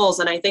long-term goals.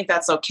 And I think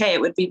that's okay.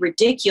 It would be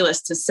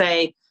ridiculous to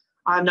say,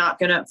 I'm not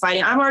going to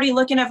fight. I'm already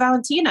looking at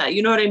Valentina.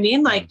 You know what I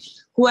mean? Like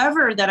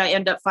whoever that I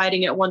end up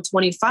fighting at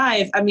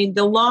 125, I mean,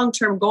 the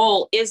long-term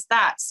goal is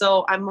that.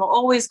 So I'm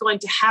always going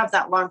to have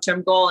that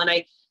long-term goal. And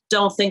I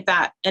don't think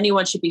that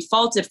anyone should be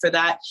faulted for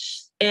that.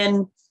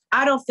 And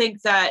I don't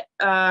think that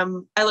I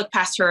look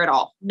past her at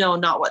all. No,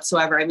 not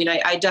whatsoever. I mean,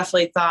 I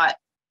definitely thought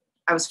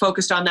I was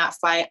focused on that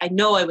fight. I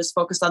know I was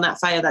focused on that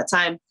fight at that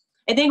time.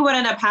 I think what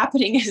ended up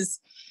happening is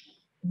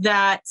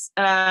that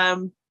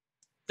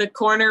the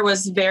corner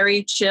was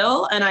very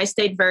chill and I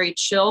stayed very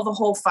chill the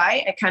whole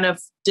fight. I kind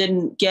of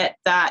didn't get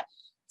that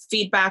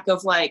feedback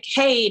of like,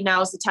 hey,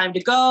 now's the time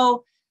to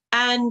go.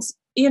 And,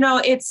 you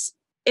know, it's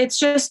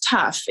just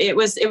tough. It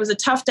was a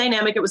tough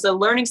dynamic. It was a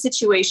learning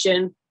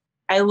situation.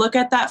 I look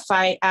at that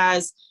fight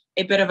as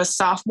a bit of a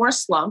sophomore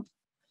slump.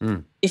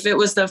 If it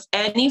was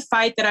any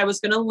fight that I was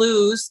going to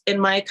lose in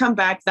my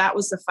comeback, that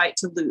was the fight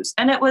to lose.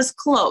 And it was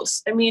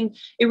close. I mean,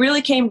 it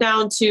really came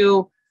down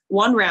to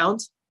one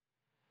round.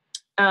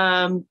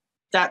 I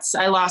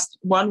lost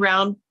one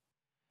round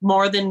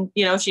more than,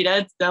 you know, she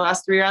did. I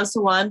lost 3 rounds to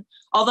 1.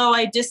 Although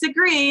I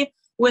disagree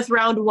with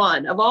round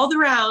 1. Of all the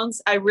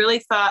rounds, I really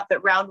thought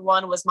that round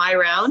 1 was my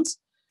round.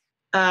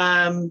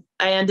 I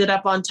ended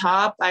up on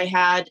top. I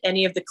had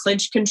any of the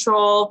clinch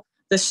control.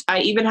 I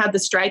even had the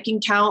striking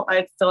count.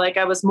 I feel like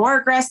I was more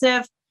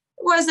aggressive.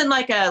 It wasn't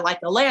like a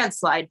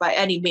landslide by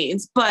any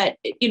means, but,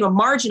 you know,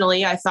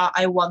 marginally, I thought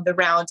I won the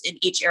round in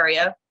each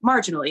area,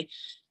 marginally.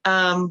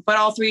 But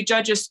all 3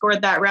 judges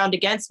scored that round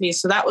against me.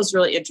 So that was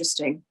really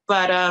interesting.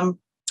 But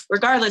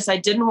regardless, I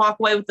didn't walk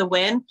away with the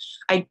win.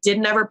 I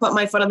didn't ever put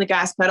my foot on the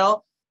gas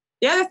pedal.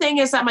 The other thing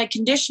is that my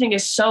conditioning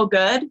is so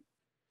good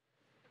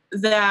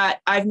that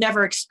I've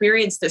never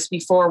experienced this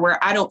before,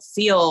 where I don't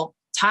feel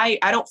tight.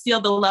 I don't feel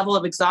the level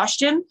of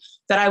exhaustion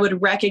that I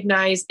would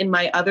recognize in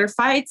my other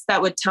fights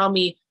that would tell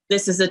me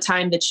this is the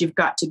time that you've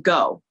got to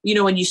go. You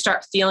know, when you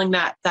start feeling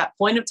that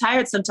point of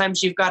tired,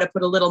 sometimes you've got to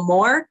put a little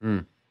more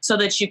so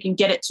that you can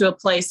get it to a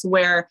place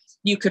where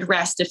you could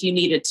rest if you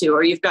needed to,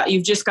 or you've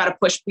just got to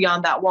push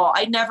beyond that wall.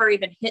 I never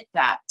even hit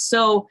that.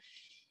 So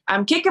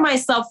I'm kicking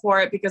myself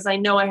for it because I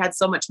know I had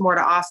so much more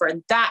to offer.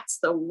 And that's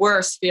the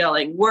worst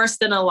feeling, worse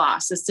than a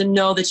loss, is to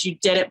know that you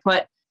didn't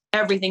put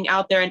everything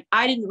out there. And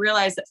I didn't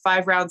realize that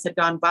 5 rounds had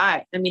gone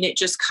by. I mean, it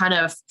just kind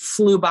of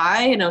flew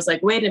by and I was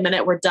like, wait a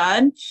minute, we're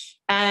done.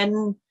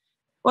 And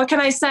what can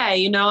I say?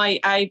 You know,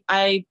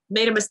 I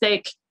made a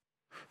mistake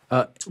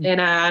and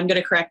I'm going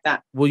to correct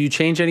that. Will you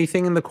change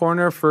anything in the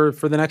corner for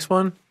the next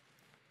one?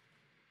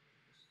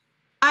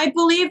 I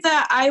believe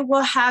that I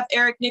will have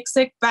Eric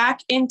Nixick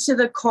back into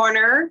the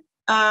corner.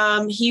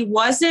 He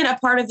wasn't a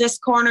part of this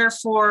corner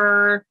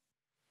for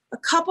a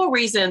couple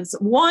reasons.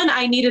 One,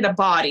 I needed a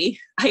body.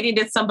 I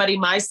needed somebody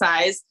my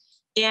size.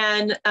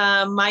 And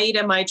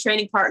Maida, my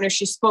training partner,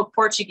 she spoke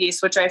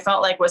Portuguese, which I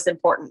felt like was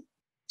important.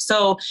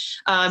 So,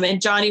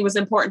 and Johnny was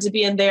important to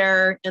be in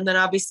there. And then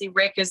obviously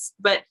Rick is,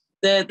 but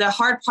the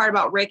hard part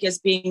about Rick is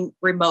being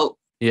remote.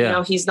 Yeah. You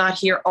know, he's not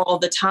here all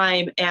the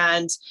time.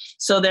 And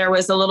so there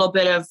was a little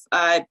bit of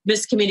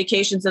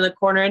miscommunications in the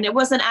corner, and it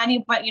wasn't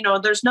but you know,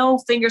 there's no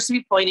fingers to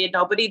be pointed.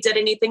 Nobody did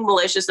anything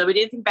malicious. Nobody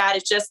did anything bad.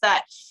 It's just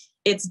that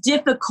it's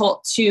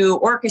difficult to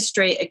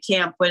orchestrate a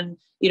camp when,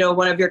 you know,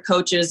 one of your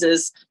coaches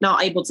is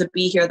not able to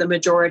be here the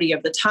majority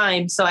of the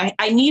time. So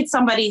I need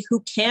somebody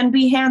who can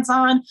be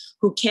hands-on,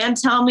 who can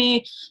tell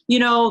me, you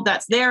know,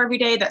 that's there every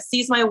day, that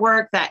sees my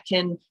work, that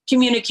can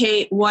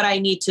communicate what I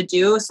need to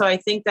do. So I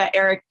think that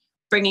Eric,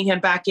 bringing him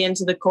back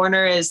into the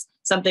corner is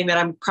something that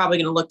I'm probably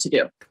going to look to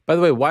do. By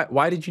the way,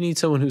 why did you need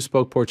someone who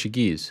spoke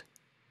Portuguese?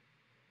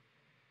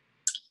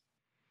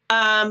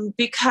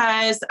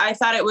 Because I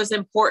thought it was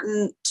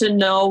important to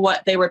know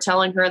what they were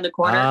telling her in the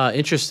corner. Ah,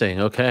 interesting.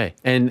 Okay.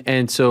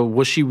 And so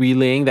was she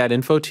relaying that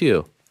info to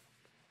you?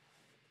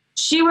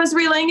 She was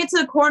relaying it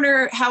to the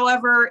corner.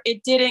 However,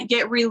 it didn't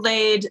get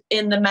relayed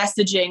in the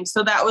messaging.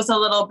 So that was a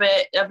little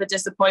bit of a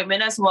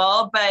disappointment as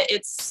well, but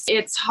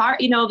it's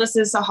hard. You know, this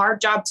is a hard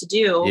job to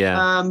do.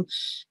 Yeah.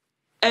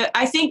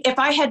 I think if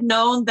I had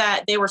known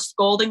that they were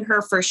scolding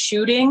her for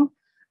shooting,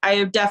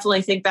 I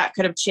definitely think that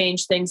could have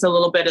changed things a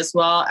little bit as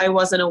well. I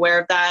wasn't aware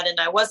of that. And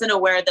I wasn't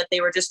aware that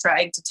they were just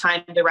trying to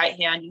time the right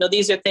hand. You know,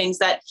 these are things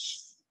that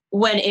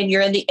when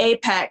you're in the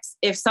apex,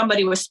 if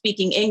somebody was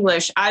speaking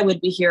English, I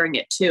would be hearing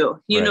it too.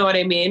 You know what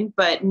I mean?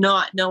 But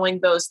not knowing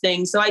those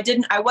things. So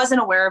I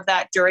wasn't aware of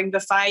that during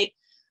the fight.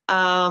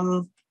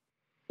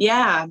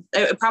 Yeah,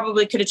 it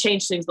probably could have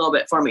changed things a little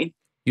bit for me.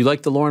 You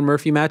like the Lauren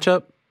Murphy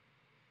matchup?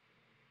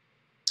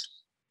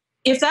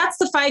 If that's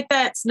the fight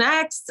that's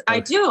next, okay. I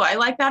do. I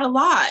like that a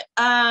lot.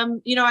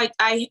 You know,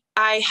 I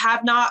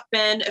have not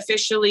been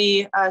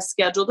officially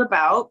scheduled a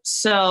bout,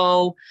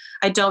 so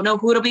I don't know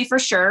who it'll be for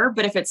sure.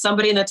 But if it's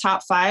somebody in the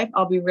top 5,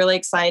 I'll be really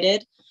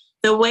excited.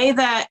 The way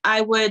that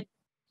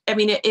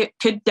it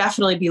could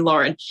definitely be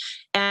Lauren.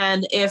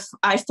 And if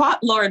I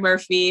fought Lauren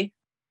Murphy,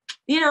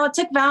 you know, it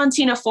took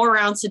Valentina 4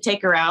 rounds to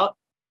take her out.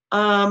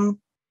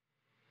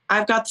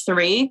 I've got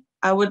 3.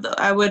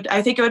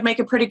 I think it would make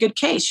a pretty good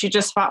case. She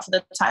just fought for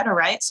the title,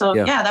 right? So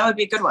yeah, that would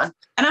be a good one.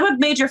 And I'm a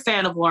major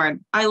fan of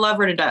Lauren. I love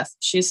her to death.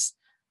 She's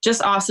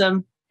just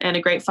awesome and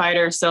a great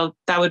fighter. So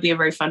that would be a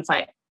very fun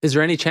fight. Is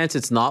there any chance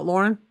it's not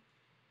Lauren?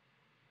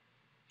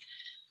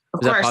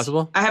 Of course. That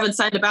possible? I haven't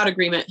signed a bout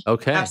agreement.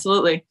 Okay.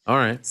 Absolutely. All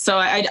right. So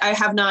I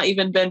have not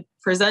even been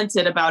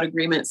presented a bout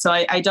agreement. So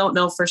I don't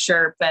know for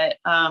sure. But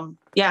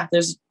yeah,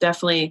 there's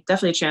definitely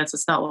a chance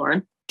it's not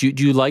Lauren. Do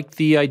you like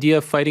the idea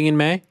of fighting in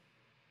May?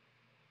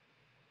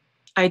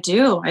 I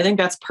do. I think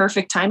that's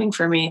perfect timing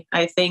for me.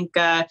 I think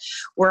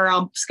we're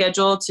on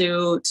schedule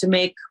to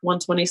make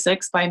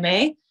 126 by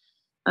May.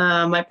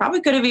 I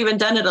probably could have even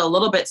done it a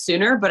little bit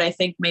sooner, but I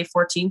think May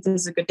 14th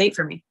is a good date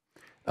for me.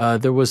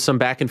 There was some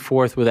back and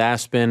forth with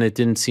Aspen. It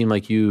didn't seem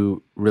like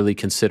you really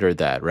considered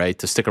that, right?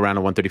 To stick around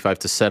at 135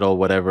 to settle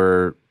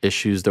whatever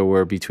issues there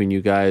were between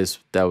you guys.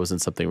 That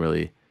wasn't something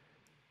really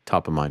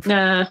top of mind for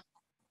you.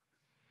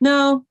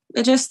 No,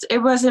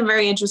 it wasn't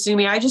very interesting to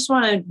me. I just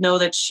want to know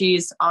that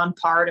she's on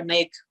par to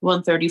make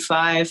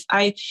 135.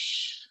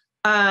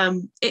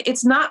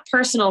 It's not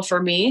personal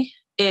for me.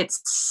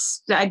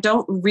 I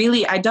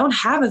don't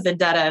have a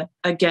vendetta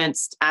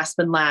against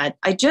Aspen Ladd.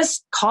 I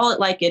just call it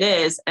like it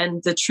is.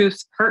 And the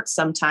truth hurts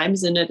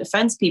sometimes and it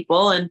offends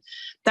people. And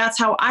that's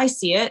how I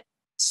see it.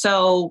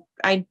 So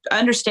I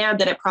understand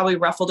that it probably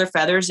ruffled her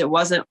feathers. It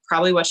wasn't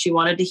probably what she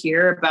wanted to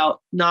hear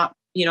about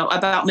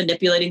about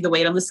manipulating the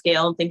weight on the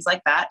scale and things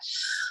like that.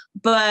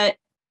 But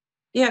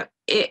yeah,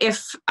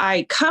 if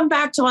I come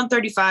back to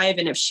 135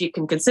 and if she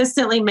can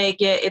consistently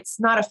make it, it's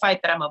not a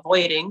fight that I'm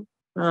avoiding.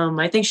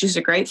 I think she's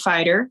a great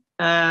fighter.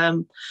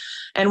 And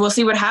we'll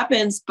see what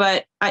happens.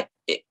 But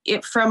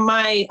from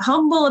my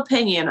humble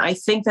opinion, I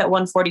think that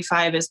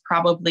 145 is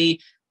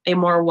probably a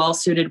more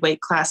well-suited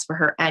weight class for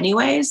her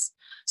anyways.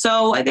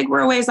 So I think we're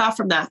a ways off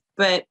from that.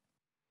 But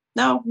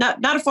no,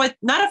 not a fight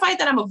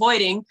that I'm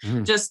avoiding,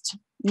 just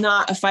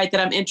not a fight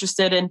that I'm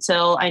interested in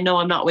until I know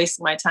I'm not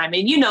wasting my time.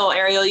 And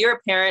Ariel, you're a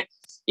parent,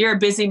 you're a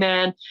busy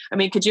man. I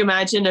mean, could you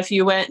imagine if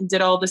you went and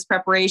did all this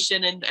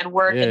preparation and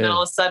work and then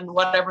all of a sudden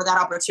whatever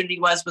that opportunity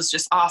was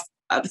just off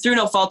through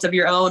no fault of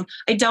your own?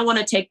 I don't want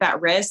to take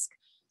that risk.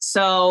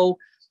 So,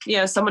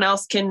 someone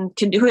else can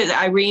do it.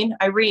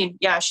 Irene.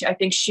 Yeah, I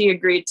think she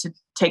agreed to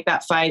take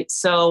that fight.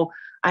 So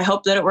I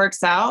hope that it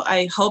works out.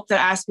 I hope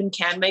that Aspen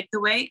can make the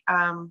weight.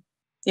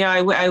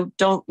 I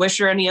don't wish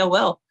her any ill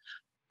will.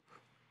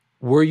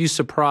 Were you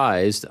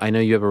surprised? I know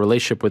you have a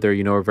relationship with her,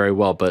 you know her very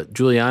well, but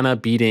Juliana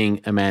beating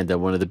Amanda,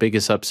 one of the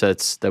biggest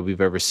upsets that we've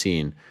ever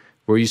seen.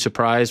 Were you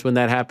surprised when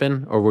that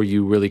happened, or were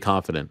you really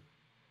confident?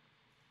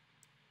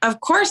 Of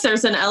course,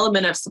 there's an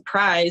element of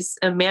surprise.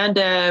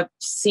 Amanda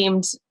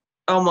seemed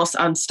almost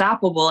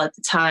unstoppable at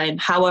the time.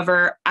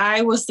 However,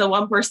 I was the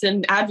one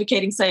person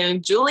advocating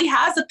saying, Julie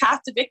has a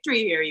path to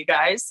victory here, you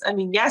guys. I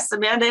mean, yes,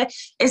 Amanda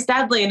is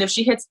deadly, and if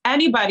she hits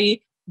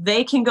anybody,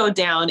 they can go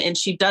down, and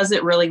she does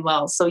it really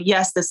well. So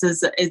yes, this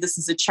is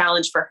a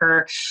challenge for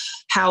her.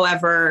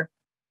 However,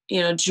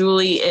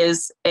 Julie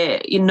is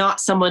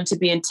not someone to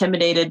be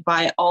intimidated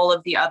by all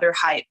of the other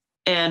hype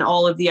and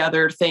all of the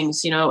other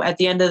things. At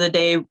the end of the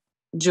day,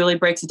 Julie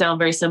breaks it down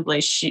very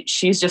simply.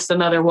 She's just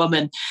another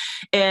woman.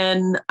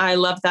 And I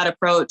love that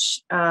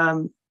approach.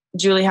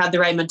 Julie had the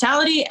right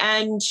mentality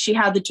and she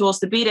had the tools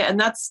to beat it. And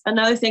that's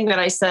another thing that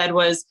I said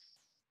was,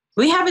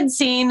 we haven't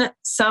seen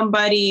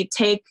somebody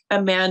take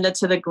Amanda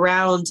to the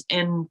ground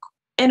in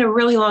a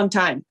really long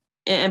time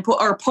and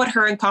put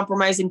her in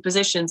compromising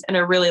positions in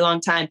a really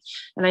long time.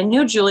 And I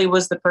knew Julie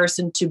was the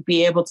person to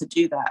be able to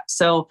do that.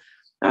 So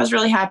I was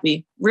really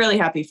happy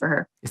for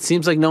her. It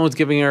seems like no one's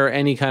giving her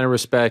any kind of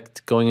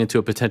respect going into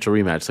a potential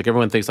rematch. Like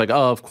everyone thinks like,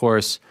 oh, of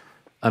course,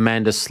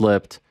 Amanda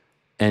slipped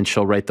and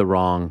she'll right the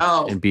wrong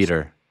and beat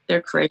her.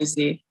 They're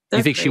crazy.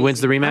 You think she wins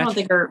the rematch? I don't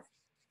think her.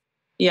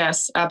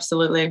 Yes,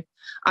 absolutely.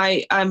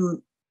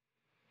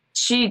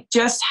 She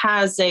just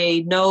has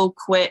a no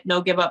quit,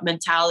 no give up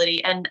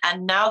mentality. And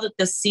now that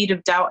the seed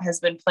of doubt has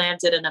been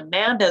planted in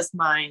Amanda's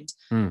mind,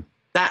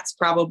 that's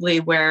probably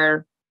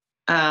where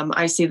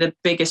I see the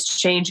biggest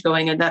change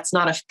going. And that's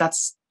not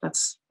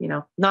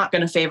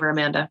going to favor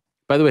Amanda.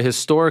 By the way,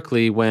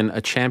 historically, when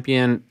a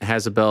champion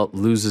has a belt,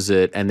 loses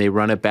it, and they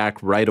run it back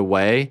right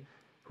away,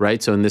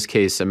 right? So in this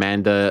case,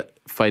 Amanda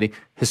fighting,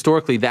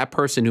 historically, that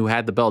person who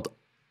had the belt,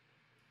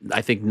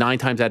 I think 9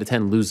 times out of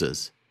 10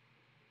 loses.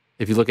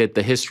 If you look at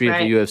the history of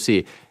the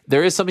UFC,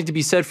 there is something to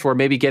be said for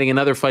maybe getting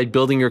another fight,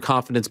 building your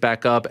confidence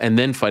back up, and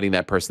then fighting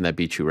that person that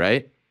beat you,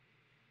 right?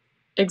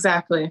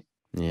 Exactly.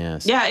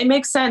 Yes. Yeah, it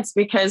makes sense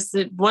because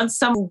once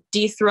someone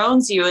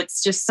dethrones you,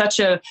 it's just such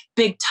a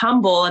big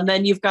tumble. And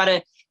then you've got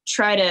to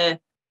try to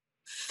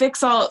fix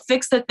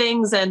the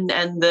things and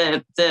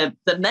the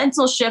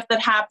mental shift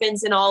that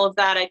happens in all of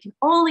that. I can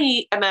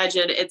only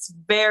imagine it's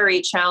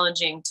very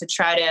challenging to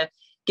try to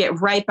get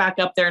right back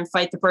up there and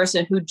fight the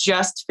person who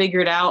just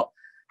figured out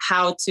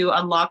how to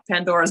unlock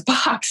Pandora's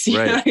box. You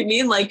know what I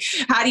mean? Like,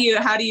 how do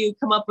you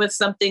come up with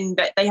something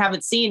that they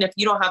haven't seen if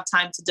you don't have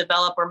time to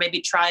develop or maybe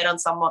try it on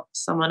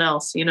someone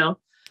else, you know?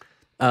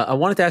 I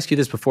wanted to ask you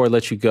this before I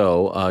let you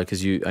go,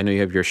 because I know you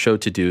have your show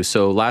to do.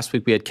 So last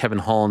week we had Kevin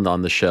Holland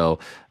on the show,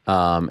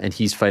 and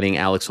he's fighting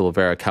Alex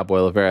Oliveira, Cowboy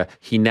Oliveira.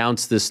 He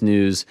announced this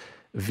news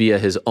via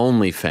his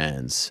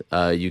OnlyFans.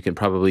 You can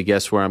probably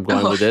guess where I'm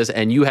going with this.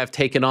 And you have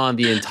taken on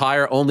the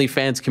entire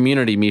OnlyFans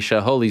community,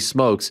 Miesha. Holy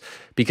smokes.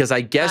 Because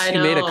I guess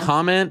you made a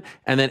comment,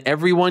 and then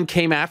everyone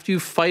came after you,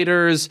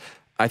 fighters,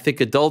 I think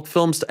adult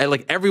films,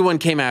 like everyone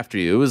came after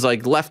you. It was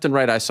like left and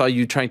right. I saw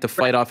you trying to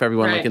fight off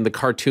everyone, like in the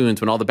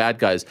cartoons when all the bad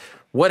guys.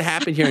 What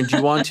happened here? And do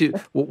you want to,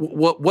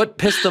 what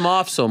pissed them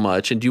off so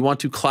much? And do you want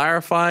to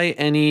clarify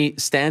any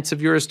stance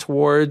of yours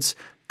towards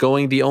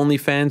going the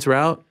OnlyFans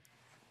route?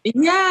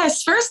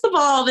 Yes. First of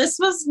all, this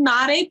was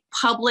not a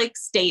public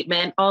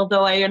statement,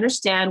 although I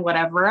understand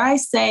whatever I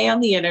say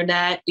on the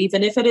internet,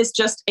 even if it is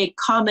just a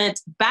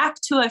comment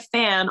back to a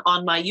fan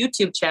on my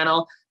YouTube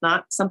channel,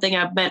 not something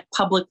I've meant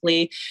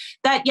publicly,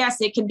 that yes,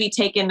 it can be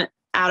taken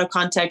out of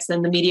context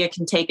and the media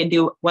can take and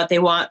do what they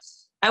want.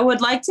 I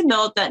would like to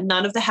note that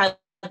none of the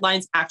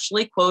headlines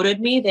actually quoted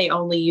me. They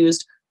only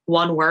used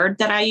one word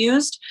that I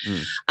used.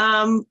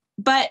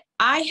 But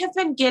I have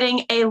been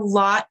getting a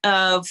lot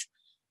of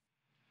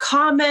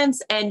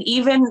comments, and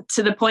even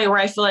to the point where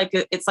I feel like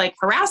it's like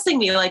harassing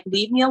me, like,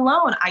 leave me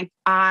alone.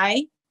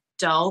 I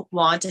don't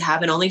want to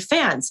have an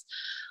OnlyFans.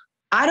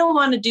 I don't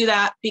want to do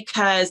that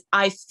because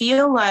I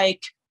feel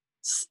like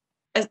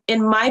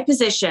in my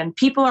position,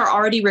 people are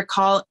already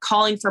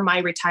calling for my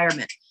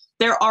retirement.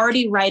 They're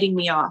already writing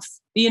me off,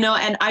 you know,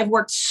 and I've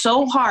worked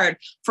so hard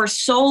for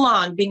so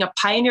long being a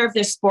pioneer of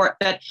this sport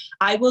that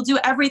I will do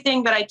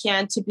everything that I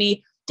can to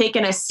be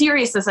taken as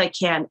serious as I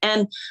can.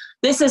 And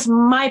this is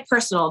my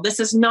personal, this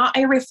is not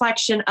a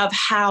reflection of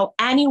how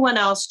anyone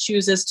else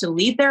chooses to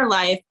lead their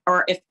life,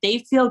 or if they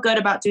feel good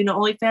about doing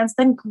OnlyFans,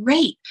 then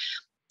great,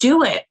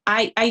 do it.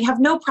 I have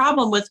no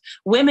problem with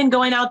women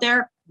going out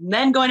there,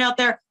 men going out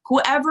there,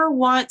 whoever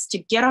wants to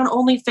get on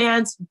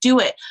OnlyFans, do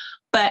it.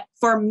 But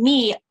for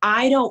me,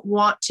 I don't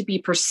want to be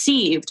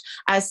perceived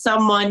as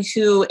someone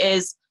who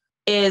is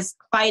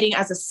fighting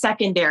as a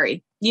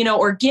secondary, you know,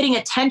 or getting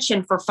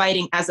attention for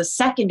fighting as a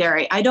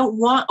secondary. I don't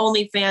want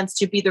OnlyFans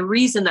to be the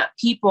reason that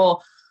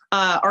people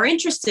are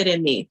interested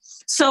in me.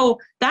 So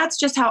that's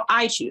just how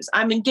I choose.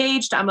 I'm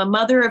engaged. I'm a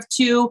mother of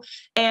two,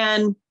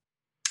 and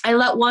I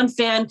let one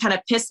fan kind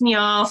of piss me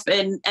off,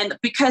 and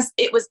because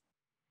it was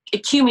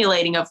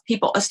accumulating of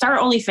people, start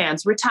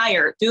OnlyFans,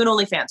 retire, do an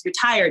OnlyFans,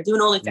 retire, do an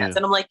OnlyFans. Yeah.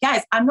 And I'm like,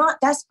 guys, I'm not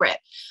desperate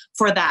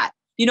for that.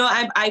 You know,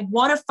 I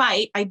want to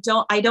fight. I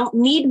don't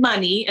need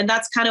money. And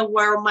that's kind of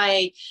where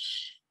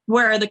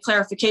the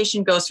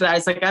clarification goes for that.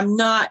 It's like,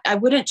 I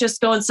wouldn't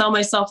just go and sell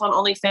myself on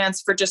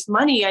OnlyFans for just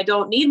money. I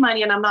don't need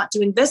money, and I'm not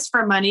doing this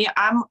for money.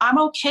 I'm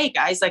okay,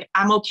 guys. Like,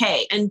 I'm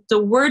okay. And the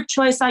word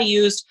choice I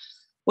used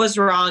was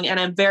wrong. And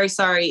I'm very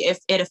sorry if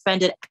it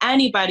offended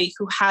anybody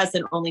who has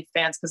an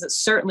OnlyFans, because it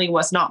certainly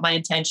was not my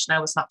intention. I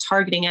was not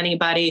targeting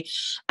anybody.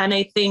 And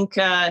I think,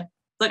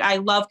 look, I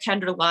love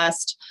Kendra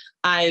Lust.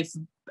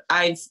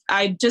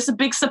 I'm just a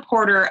big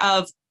supporter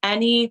of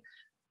any,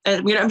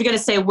 I'm going to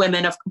say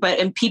women,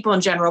 and people in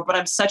general, but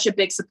I'm such a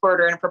big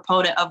supporter and a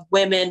proponent of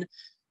women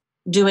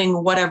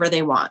doing whatever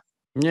they want.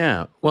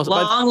 Yeah. Well,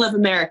 long live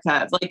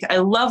America. Like, I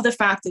love the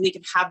fact that we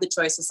can have the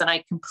choices, and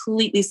I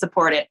completely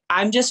support it.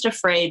 I'm just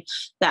afraid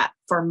that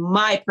for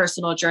my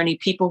personal journey,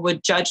 people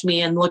would judge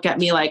me and look at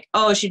me like,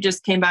 oh, she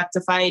just came back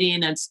to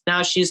fighting and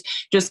now she's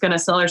just going to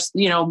sell her,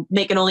 you know,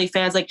 make an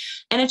OnlyFans. Like,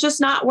 and it's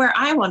just not where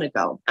I want to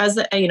go as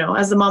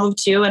a mom of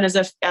two and as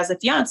a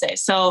fiance.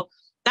 So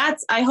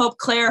that's, I hope,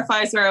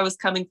 clarifies where I was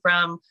coming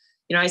from.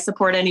 You know, I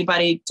support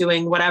anybody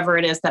doing whatever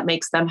it is that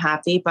makes them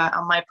happy. But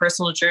on my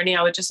personal journey,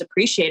 I would just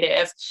appreciate it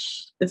if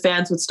the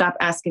fans would stop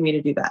asking me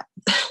to do that.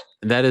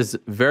 That is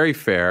very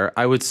fair.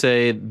 I would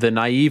say the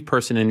naive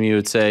person in me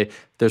would say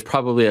there's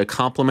probably a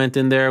compliment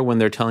in there when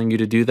they're telling you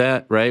to do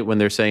that, right? When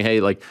they're saying,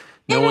 hey, like,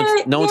 no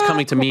one's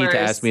coming to me to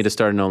ask me to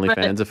start an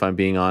OnlyFans, if I'm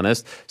being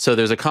honest. So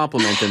there's a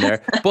compliment in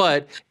there.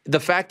 But the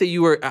fact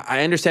that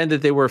I understand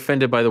that they were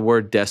offended by the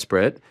word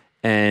desperate,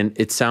 and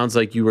it sounds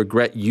like you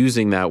regret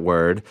using that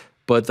word.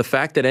 But the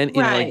fact that, you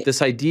know, like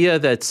this idea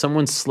that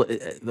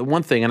the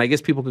one thing, and I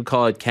guess people could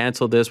call it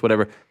cancel this,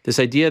 whatever, this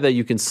idea that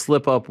you can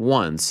slip up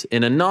once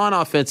in a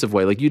non-offensive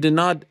way. Like, you did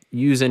not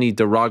use any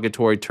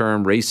derogatory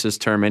term,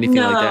 racist term, anything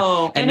like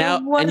that.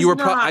 And you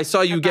were, I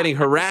saw you getting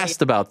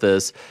harassed about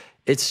this.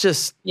 It's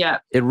just,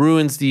 it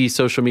ruins the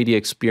social media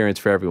experience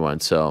for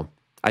everyone. So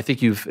I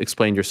think you've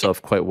explained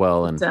yourself quite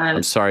well, and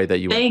I'm sorry that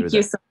you went through that. Thank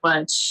you so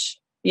much.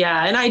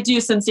 Yeah. And I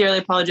do sincerely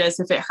apologize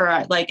if it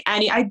hurt. Like,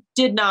 I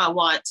did not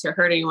want to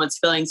hurt anyone's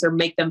feelings or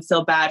make them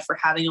feel bad for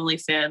having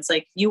OnlyFans.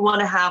 Like, you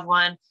want to have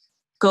one,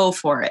 go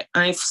for it.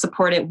 I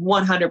support it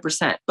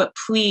 100%. But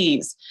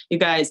please, you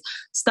guys,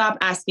 stop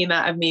asking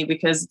that of me,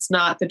 because it's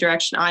not the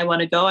direction I want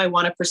to go. I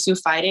want to pursue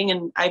fighting,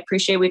 and I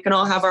appreciate we can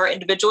all have our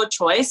individual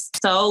choice.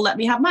 So let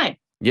me have mine.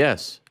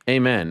 Yes.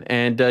 Amen.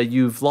 And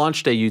you've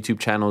launched a YouTube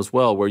channel as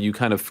well, where you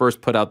kind of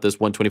first put out this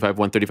 125,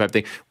 135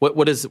 thing.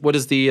 What is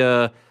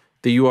the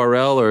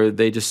URL, or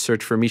they just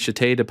search for Miesha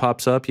Tate, it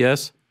pops up?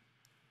 Yes.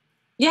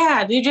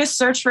 Yeah, you just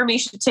search for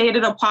Miesha Tate,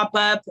 it'll pop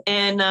up.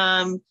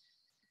 And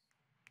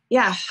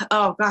yeah,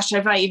 oh gosh,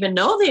 if I even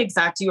know the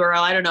exact URL,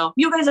 I don't know.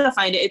 You guys will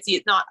find it.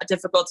 It's not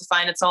difficult to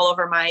find. It's all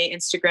over my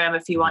Instagram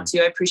if you want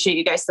to. I appreciate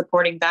you guys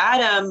supporting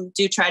that.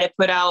 Do try to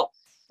put out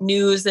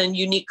news and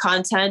unique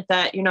content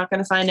that you're not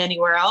going to find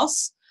anywhere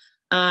else.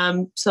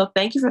 So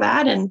thank you for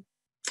that.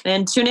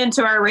 And tune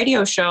into our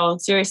radio show on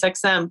Sirius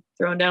XM,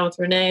 Throwing Down with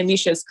Renee and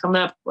Miesha, is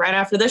coming up right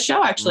after this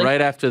show, actually. Right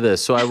after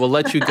this. So I will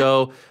let you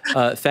go.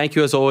 Thank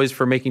you, as always,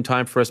 for making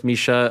time for us,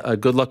 Miesha.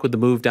 Good luck with the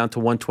move down to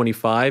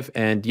 125.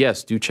 And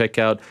yes, do check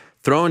out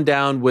Throwing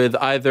Down with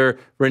either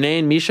Renee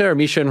and Miesha, or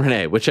Miesha and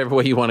Renee, whichever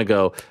way you want to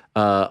go,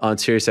 on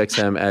Sirius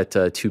XM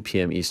at 2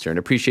 p.m. Eastern.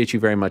 Appreciate you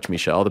very much,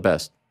 Miesha. All the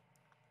best.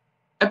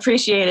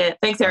 Appreciate it.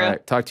 Thanks, Aaron. All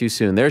right, talk to you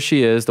soon. There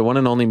she is, the one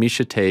and only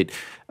Miesha Tate.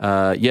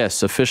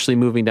 Yes, officially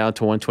moving down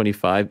to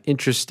 125.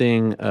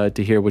 Interesting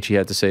to hear what she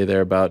had to say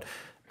there about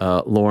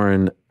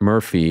Lauren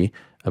Murphy,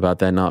 about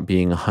that not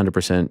being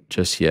 100%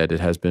 just yet. It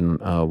has been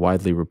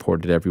widely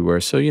reported everywhere.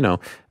 So, you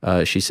know,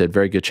 she said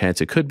very good chance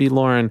it could be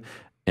Lauren,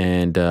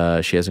 and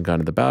she hasn't gone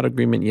to the bout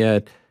agreement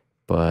yet.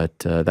 But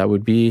that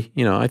would be,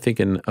 you know, I think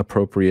an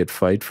appropriate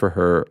fight for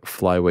her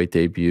flyweight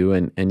debut.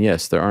 And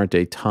yes, there aren't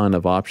a ton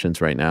of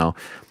options right now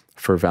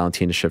for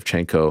Valentina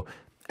Shevchenko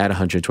at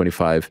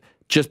 125,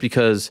 just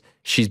because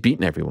she's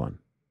beaten everyone.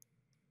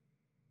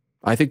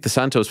 I think the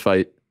Santos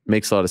fight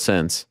makes a lot of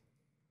sense,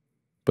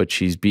 but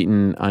she's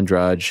beaten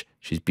Andrade,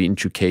 she's beaten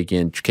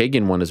Chookagian.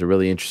 Chookagian one is a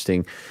really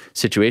interesting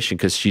situation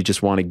because she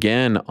just won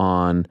again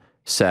on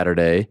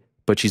Saturday,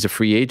 but she's a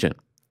free agent.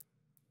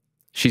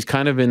 She's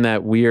kind of in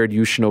that weird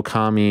Yushin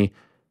Okami,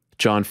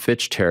 John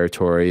Fitch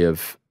territory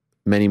of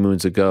many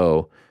moons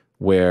ago,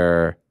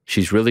 where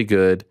she's really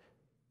good.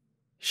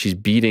 She's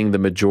beating the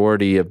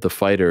majority of the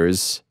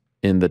fighters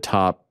in the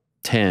top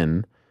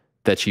 10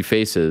 that she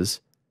faces,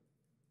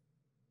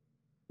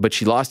 but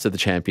she lost to the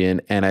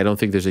champion, and I don't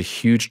think there's a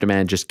huge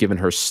demand, just given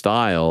her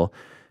style,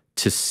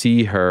 to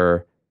see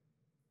her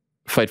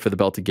fight for the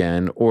belt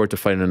again or to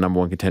fight in a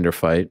 #1 contender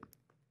fight.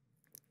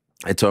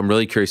 And so I'm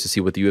really curious to see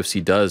what the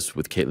UFC does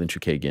with Caitlin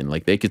Chookagian.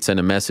 Like, they could send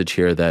a message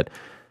here that,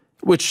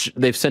 which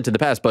they've sent in the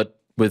past, but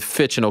with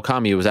Fitch and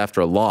Okami, it was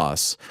after a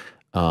loss.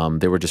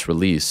 They were just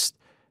released.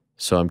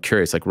 So I'm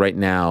curious, like right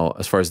now,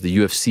 as far as the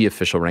UFC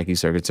official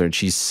rankings are concerned,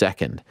 she's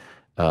second.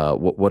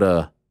 What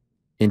a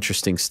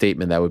interesting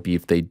statement that would be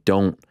if they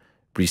don't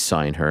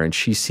re-sign her. And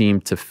she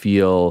seemed to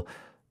feel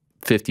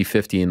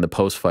 50-50 in the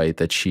post-fight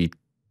that she'd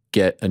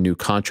get a new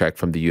contract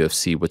from the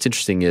UFC. What's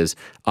interesting is,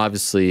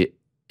 obviously,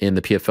 in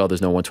the PFL,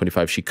 there's no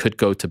 125. She could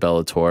go to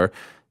Bellator.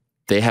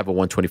 They have a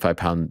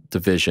 125-pound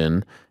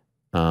division.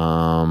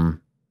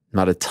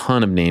 Not a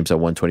ton of names at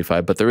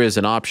 125, but there is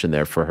an option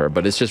there for her.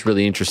 But it's just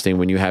really interesting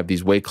when you have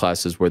these weight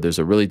classes where there's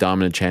a really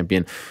dominant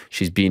champion.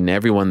 She's beaten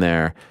everyone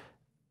there,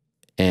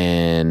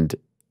 and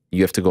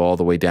you have to go all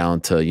the way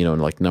down to, you know,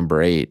 like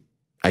 #8.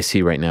 I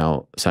see right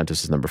now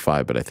Santos is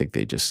 #5, but I think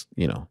they just,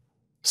 you know,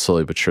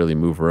 slowly but surely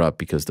move her up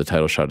because the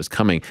title shot is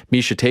coming.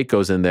 Miesha Tate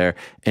goes in there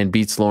and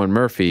beats Lauren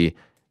Murphy.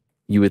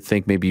 You would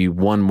think maybe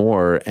one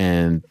more,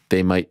 and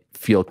they might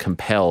feel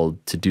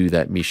compelled to do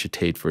that Miesha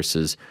Tate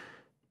versus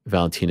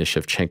Valentina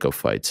Shevchenko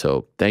fight.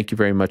 So thank you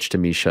very much to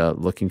Miesha.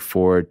 Looking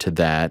forward to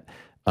that.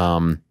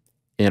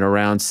 In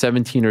around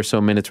 17 or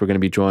so minutes, we're going to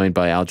be joined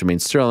by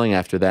Aljamain Sterling.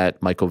 After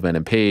that, Michael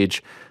Venom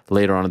Page.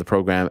 Later on in the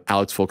program,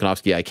 Alex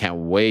Volkanovski. I can't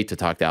wait to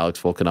talk to Alex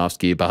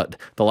Volkanovski about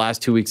the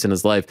last 2 weeks in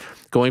his life,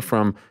 going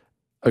from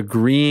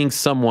agreeing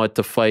somewhat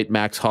to fight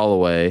Max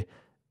Holloway,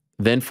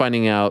 then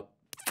finding out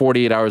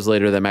 48 hours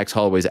later that Max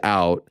Holloway's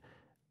out,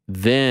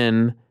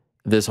 then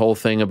this whole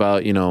thing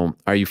about, you know,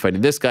 are you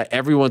fighting this guy?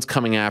 Everyone's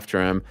coming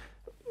after him.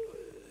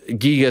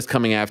 Giga's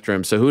coming after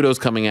him. Cejudo's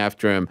coming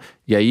after him.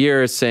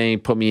 Yair is saying,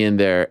 put me in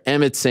there.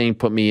 Emmett's saying,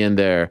 put me in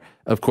there.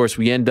 Of course,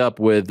 we end up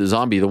with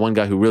Zombie, the one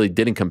guy who really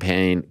didn't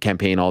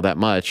campaign all that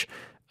much.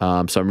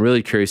 So I'm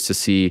really curious to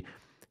see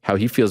how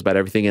he feels about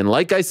everything. And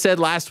like I said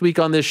last week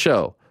on this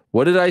show,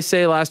 what did I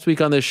say last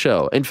week on this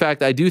show? In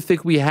fact, I do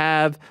think we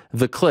have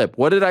the clip.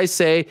 What did I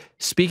say,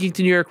 speaking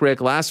to New York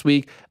Rick last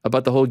week,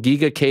 about the whole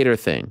Giga Cater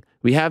thing?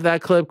 We have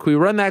that clip. Can we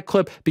run that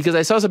clip? Because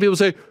I saw some people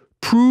say,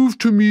 prove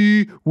to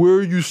me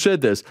where you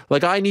said this.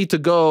 Like, I need to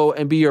go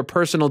and be your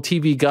personal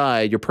TV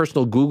guide, your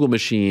personal Google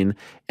machine,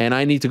 and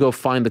I need to go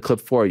find the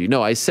clip for you.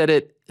 No, I said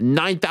it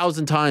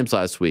 9,000 times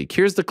last week.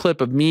 Here's the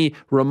clip of me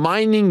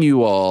reminding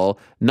you all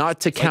not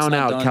to count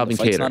out Calvin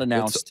Kattar. It's not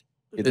announced.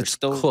 It's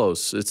still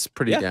close. It's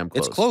pretty damn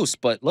close. It's close,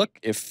 but look,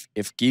 if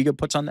Giga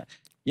puts on that,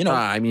 you know.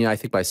 I mean, I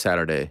think by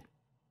Saturday.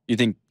 You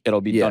think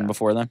it'll be done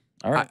before then?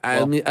 All right.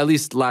 I mean, at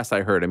least last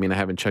I heard. I mean, I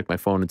haven't checked my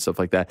phone and stuff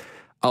like that.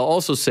 I'll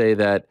also say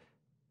that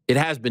it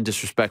has been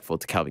disrespectful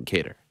to Calvin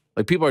Kattar.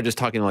 Like, people are just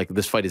talking like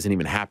this fight isn't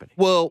even happening.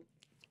 Well,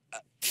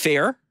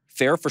 fair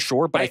for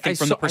sure. But I think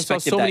from the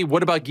perspective I saw so many,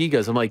 what about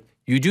Gigas? I'm like,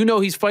 you do know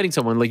he's fighting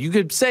someone. Like, you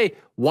could say,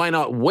 why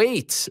not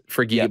wait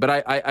for Giga?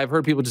 But I've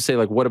heard people just say,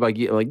 like, what about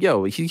Giga? Like,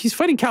 yo, he's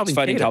fighting Calvin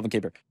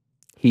Kattar.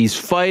 He's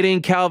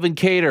fighting Calvin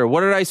Kattar.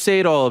 What did I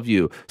say to all of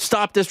you?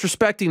 Stop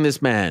disrespecting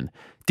this man.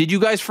 Did you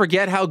guys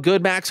forget how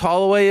good Max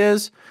Holloway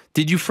is?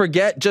 Did you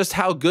forget just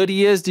how good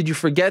he is? Did you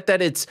forget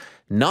that it's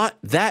not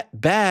that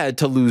bad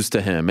to lose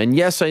to him? And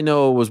yes, I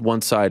know it was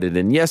one-sided.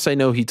 And yes, I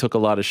know he took a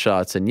lot of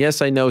shots. And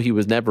yes, I know he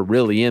was never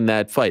really in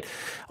that fight.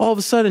 All of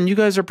a sudden, you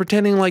guys are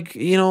pretending like,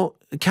 you know,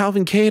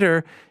 Calvin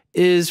Kattar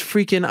is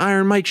freaking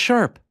Iron Mike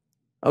Sharp.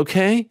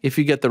 Okay? If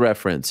you get the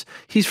reference.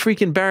 He's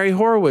freaking Barry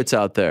Horowitz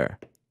out there.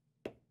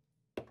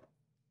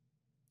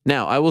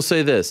 Now, I will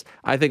say this.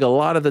 I think a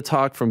lot of the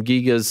talk from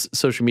Giga's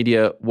social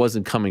media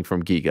wasn't coming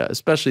from Giga,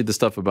 especially the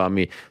stuff about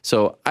me.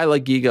 So I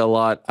like Giga a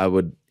lot. I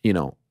would, you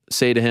know,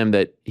 say to him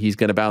that he's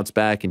going to bounce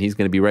back and he's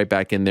going to be right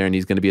back in there and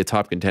he's going to be a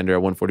top contender at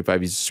 145.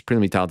 He's a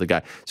supremely talented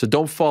guy. So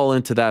don't fall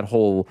into that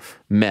whole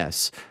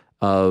mess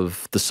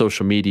of the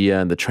social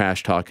media and the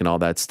trash talk and all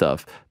that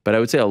stuff. But I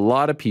would say a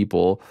lot of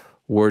people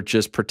were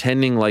just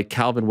pretending like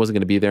Calvin wasn't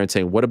going to be there and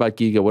saying, what about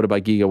Giga? What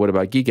about Giga? What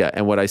about Giga?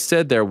 And what I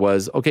said there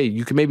was, okay,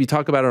 you can maybe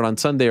talk about it on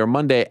Sunday or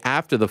Monday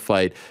after the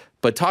fight,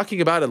 but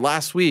talking about it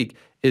last week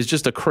is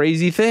just a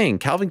crazy thing.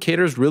 Calvin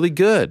Kattar is really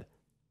good.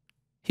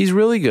 He's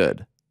really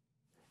good.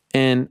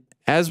 And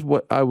as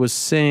what I was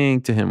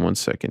saying to him, one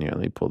second here, let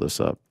me pull this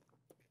up.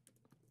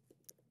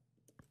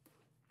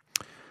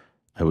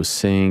 I was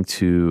saying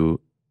to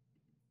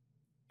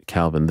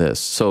Calvin this.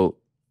 So,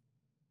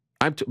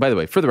 by the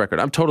way, for the record,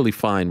 I'm totally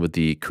fine with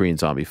the Korean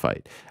Zombie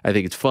fight. I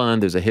think it's fun.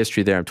 There's a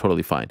history there. I'm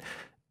totally fine.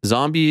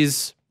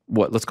 Zombies,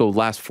 let's go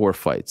last 4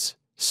 fights.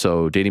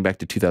 So dating back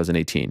to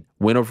 2018.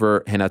 Win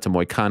over Renato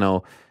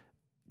Moicano,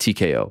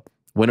 TKO.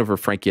 Win over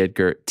Frankie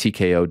Edgar,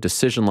 TKO.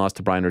 Decision loss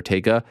to Brian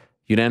Ortega.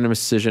 Unanimous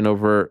decision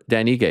over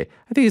Dan Ige.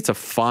 I think it's a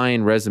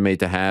fine resume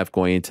to have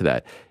going into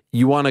that.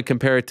 You want to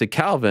compare it to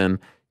Calvin.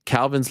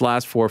 Calvin's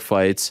last 4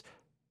 fights,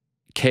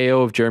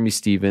 KO of Jeremy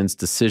Stevens,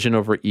 decision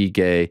over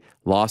Ige,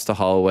 lost to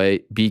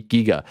Holloway, beat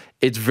Giga.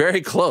 It's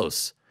very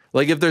close.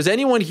 Like, if there's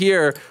anyone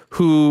here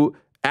who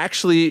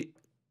actually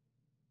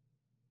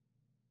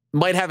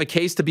might have a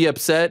case to be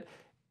upset,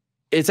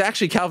 it's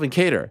actually Calvin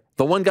Kattar,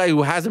 the one guy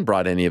who hasn't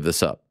brought any of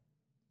this up.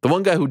 The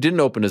one guy who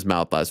didn't open his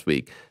mouth last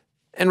week.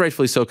 And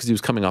rightfully so, because he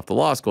was coming off the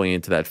loss going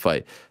into that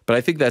fight. But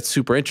I think that's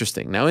super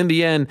interesting. Now, in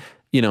the end,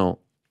 you know,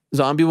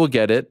 Zombie will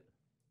get it.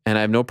 And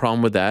I have no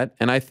problem with that.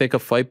 And I think a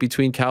fight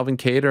between Calvin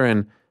Kattar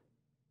and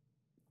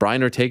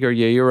Brian Ortega or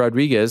Yair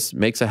Rodriguez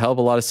makes a hell of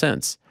a lot of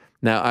sense.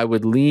 Now, I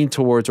would lean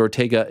towards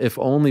Ortega, if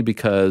only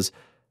because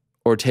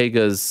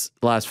Ortega's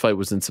last fight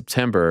was in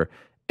September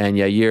and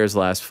Yair's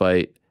last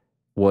fight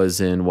was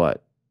in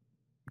what?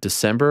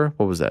 December?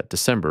 What was that?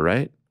 December,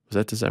 right? Was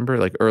that December?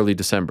 Like early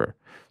December.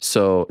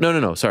 So,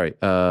 no, sorry.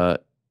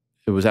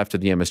 It was after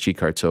the MSG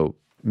card. So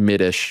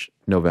mid-ish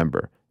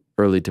November,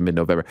 early to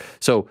mid-November.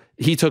 So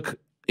he took,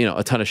 you know,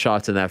 a ton of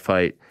shots in that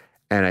fight,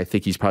 and I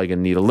think he's probably going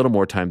to need a little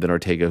more time than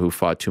Ortega, who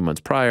fought 2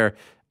 months prior.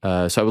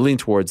 So I would lean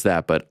towards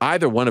that, but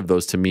either one of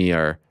those to me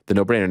are the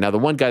no-brainer. Now, the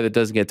one guy that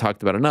doesn't get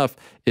talked about enough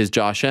is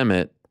Josh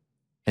Emmett,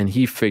 and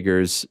he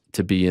figures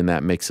to be in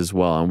that mix as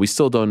well. And we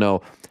still don't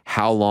know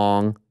how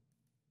long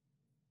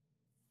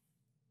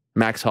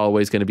Max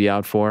Holloway is going to be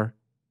out for.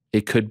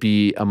 It could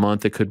be a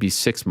month, it could be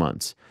 6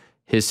 months.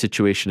 His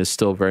situation is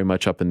still very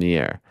much up in the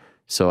air.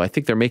 So I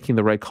think they're making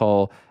the right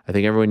call. I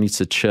think everyone needs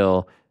to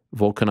chill.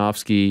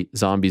 Volkanovski,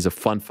 Zombie's a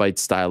fun fight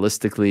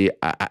stylistically.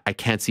 I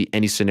can't see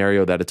any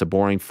scenario that it's a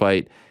boring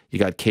fight. You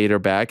got Kattar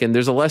back, and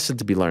there's a lesson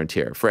to be learned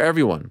here for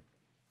everyone.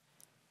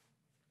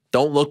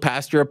 Don't look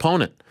past your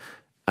opponent.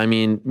 I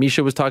mean,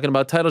 Miesha was talking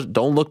about titles.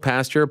 Don't look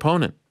past your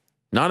opponent.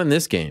 Not in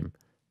this game.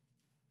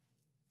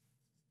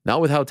 Not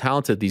with how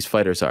talented these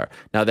fighters are.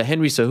 Now, the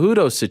Henry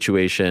Cejudo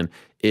situation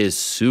is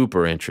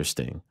super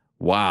interesting.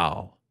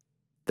 Wow.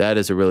 That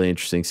is a really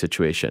interesting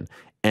situation.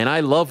 And I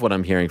love what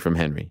I'm hearing from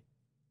Henry.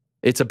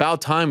 It's about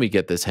time we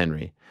get this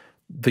Henry.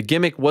 The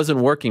gimmick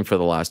wasn't working for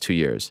the last 2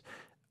 years.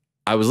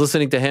 I was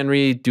listening to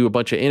Henry do a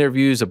bunch of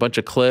interviews, a bunch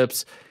of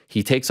clips.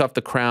 He takes off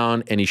the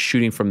crown and he's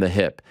shooting from the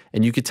hip.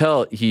 And you could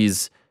tell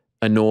he's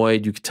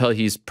annoyed. You could tell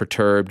he's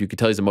perturbed. You could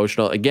tell he's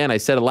emotional. Again, I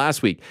said it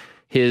last week.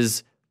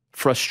 His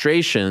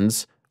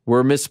frustrations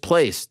were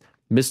misplaced,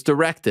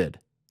 misdirected.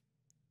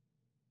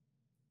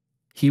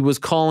 He was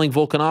calling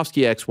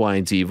Volkanovski X, Y,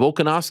 and Z.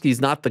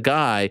 Volkanovski's not the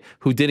guy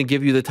who didn't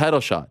give you the title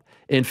shot.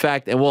 In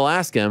fact, and we'll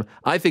ask him,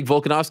 I think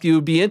Volkanovski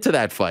would be into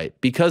that fight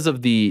because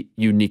of the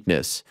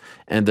uniqueness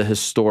and the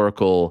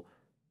historical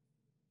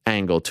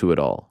angle to it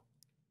all.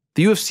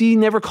 The UFC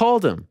never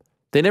called him.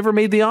 They never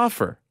made the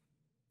offer.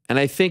 And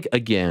I think,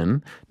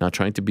 again, not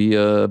trying to be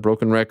a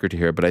broken record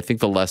here, but I think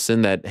the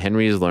lesson that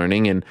Henry is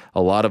learning and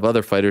a lot of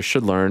other fighters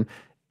should learn,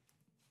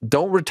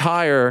 don't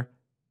retire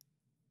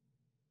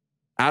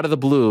out of the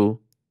blue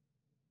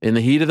in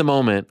the heat of the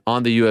moment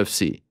on the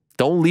UFC.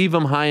 Don't leave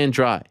them high and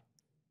dry.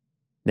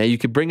 Now, you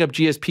could bring up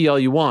GSP all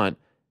you want.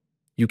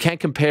 You can't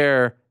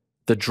compare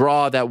the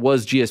draw that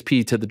was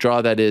GSP to the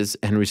draw that is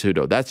Henry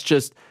Cejudo. That's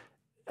just,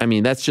 I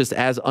mean, that's just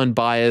as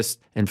unbiased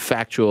and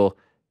factual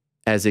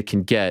as it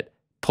can get.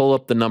 Pull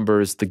up the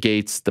numbers, the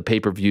gates, the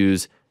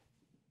pay-per-views,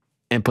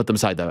 and put them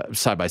side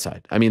by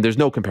side. I mean, there's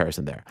no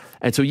comparison there.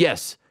 And so,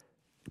 yes,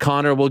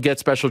 Conor will get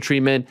special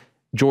treatment.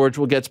 George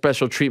will get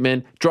special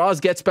treatment. Draws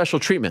get special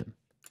treatment.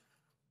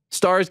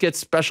 Stars get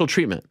special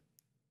treatment.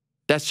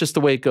 That's just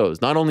the way it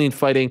goes, not only in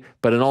fighting,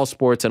 but in all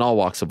sports and all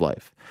walks of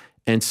life.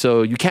 And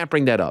so you can't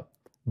bring that up.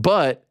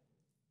 But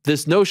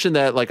this notion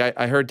that, like,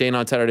 I heard Dana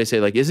on Saturday say,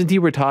 like, isn't he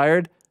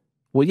retired?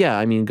 Well, yeah,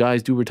 I mean,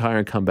 guys do retire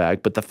and come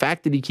back. But the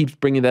fact that he keeps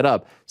bringing that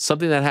up,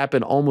 something that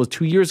happened almost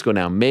 2 years ago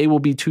now, May will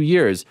be 2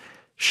 years,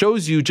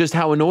 shows you just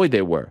how annoyed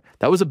they were.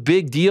 That was a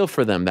big deal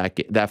for them,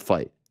 that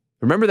fight.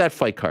 Remember that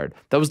fight card?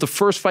 That was the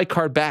first fight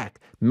card back.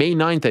 May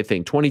 9th, I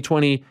think,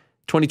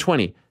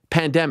 2020,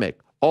 pandemic,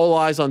 all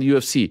eyes on the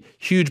UFC,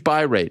 huge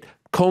buy rate,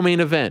 co-main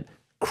event,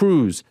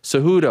 Cruz,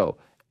 Cejudo.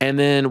 And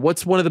then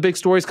what's one of the big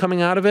stories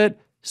coming out of it?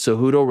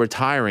 Cejudo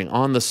retiring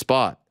on the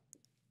spot.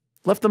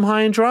 Left them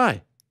high and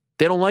dry.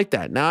 They don't like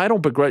that. Now, I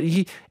don't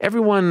begrudge.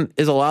 Everyone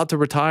is allowed to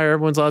retire.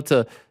 Everyone's allowed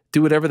to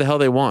do whatever the hell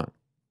they want.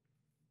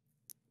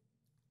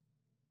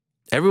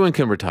 Everyone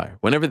can retire.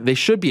 Whenever they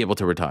should be able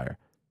to retire.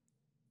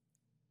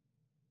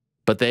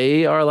 But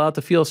they are allowed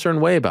to feel a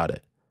certain way about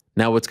it.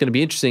 Now, what's going to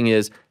be interesting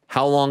is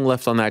how long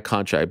left on that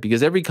contract?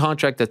 Because every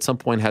contract at some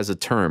point has a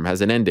term,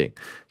 has an ending.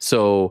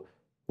 So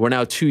we're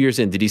now 2 years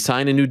in. Did he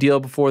sign a new deal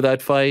before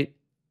that fight?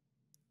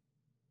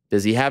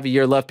 Does he have a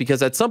year left?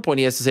 Because at some point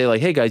he has to say,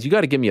 like, hey, guys, you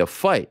got to give me a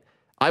fight.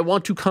 I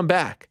want to come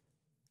back.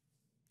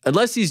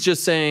 Unless he's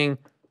just saying,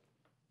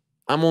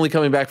 I'm only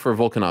coming back for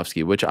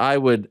Volkanovski, which I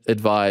would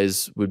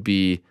advise would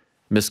be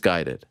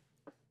misguided.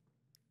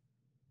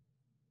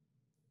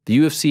 The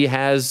UFC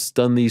has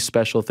done these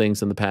special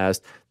things in the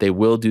past. They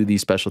will do these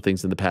special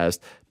things in the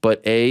past.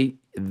 But A,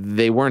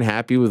 they weren't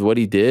happy with what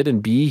he did.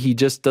 And B, he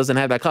just doesn't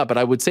have that cut. But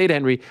I would say to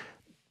Henry,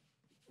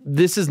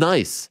 this is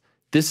nice.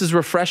 This is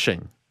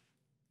refreshing.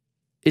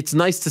 It's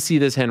nice to see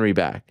this Henry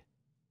back.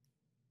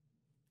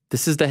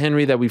 This is the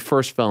Henry that we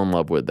first fell in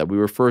love with, that we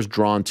were first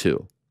drawn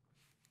to.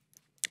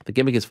 The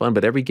gimmick is fun,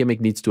 but every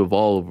gimmick needs to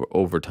evolve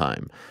over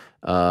time.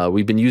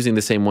 We've been using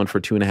the same one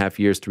for 2.5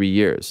 years, 3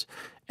 years.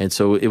 And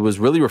so it was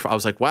really, I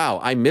was like, wow,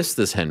 I miss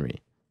this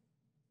Henry.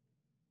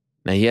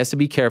 Now, he has to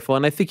be careful,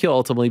 and I think he'll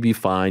ultimately be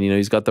fine. You know,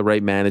 he's got the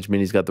right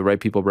management. He's got the right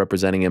people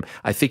representing him.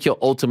 I think he'll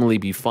ultimately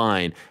be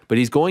fine. But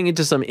he's going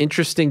into some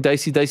interesting,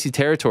 dicey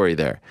territory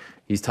there.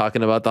 He's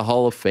talking about the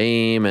Hall of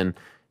Fame and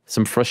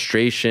some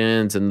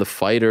frustrations and the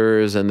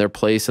fighters and their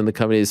place in the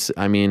companies.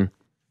 I mean,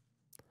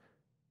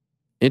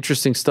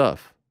 interesting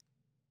stuff.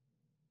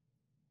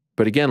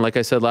 But again, like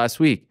I said last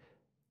week,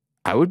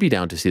 I would be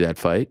down to see that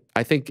fight.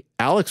 I think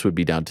Alex would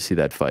be down to see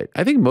that fight.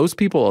 I think most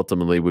people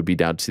ultimately would be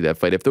down to see that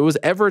fight. If there was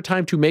ever a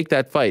time to make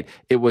that fight,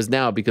 it was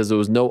now, because there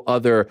was no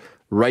other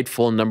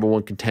rightful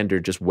 #1 contender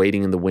just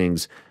waiting in the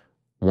wings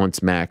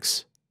once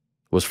Max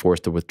was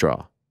forced to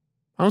withdraw.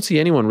 I don't see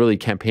anyone really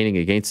campaigning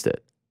against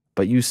it.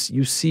 But you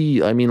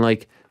see, I mean,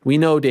 like, we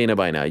know Dana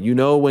by now. You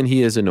know when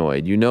he is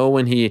annoyed. You know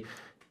when he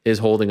is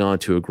holding on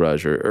to a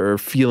grudge or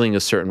feeling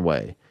a certain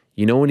way.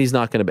 You know when he's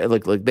not going to,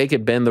 like they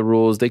could bend the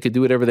rules. They could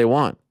do whatever they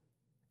want.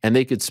 And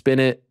they could spin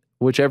it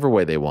whichever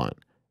way they want.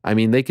 I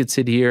mean, they could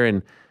sit here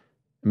and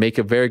make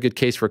a very good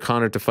case for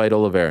Conor to fight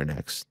Oliveira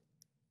next.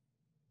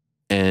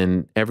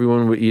 And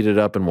everyone would eat it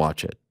up and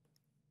watch it.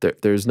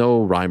 There's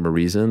no rhyme or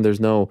reason.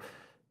 There's no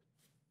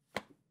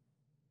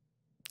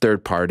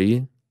third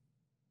party.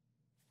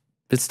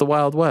 It's the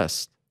Wild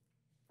West.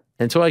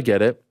 And so I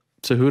get it.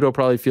 Cejudo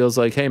probably feels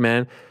like, hey,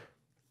 man,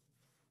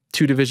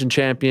 2-division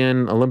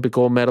champion, Olympic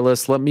gold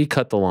medalist, let me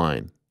cut the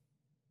line.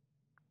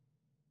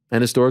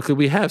 And historically,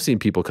 we have seen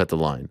people cut the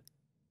line.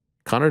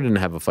 Conor didn't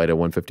have a fight at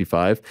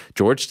 155.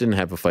 George didn't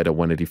have a fight at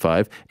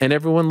 185. And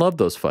everyone loved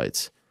those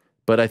fights.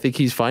 But I think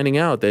he's finding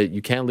out that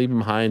you can't leave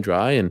him high and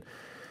dry. And,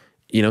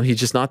 you know, he's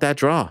just not that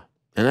draw.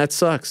 And that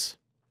sucks.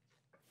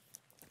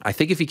 I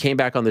think if he came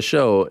back on the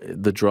show,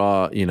 the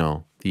draw, you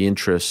know, the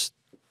interest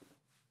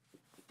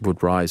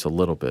would rise a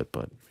little bit.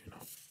 But, you know,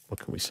 what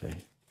can we say?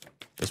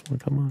 This one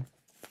come on?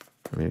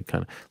 I mean,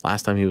 kind of,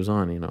 last time he was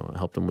on, you know, I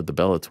helped him with the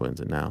Bella twins.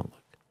 And now, look.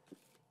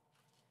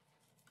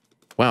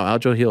 Wow,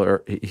 Aljo Heel,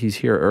 he's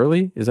here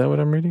early? Is that what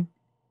I'm reading?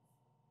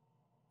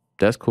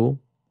 That's cool.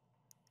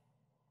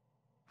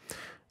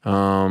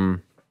 So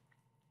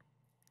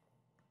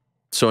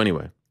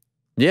anyway.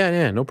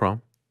 Yeah, no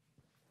problem.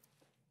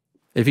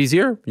 If he's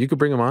here, you could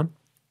bring him on.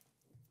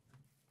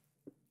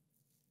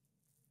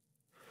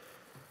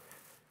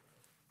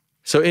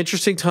 So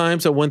interesting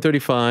times at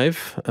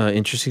 135,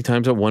 interesting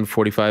times at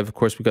 145. Of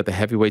course, we got the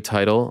heavyweight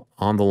title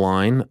on the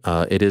line.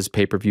 It is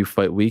pay-per-view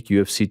fight week,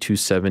 UFC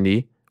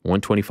 270.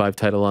 125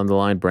 title on the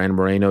line. Brandon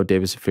Moreno,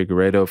 Davis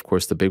Figueiredo, of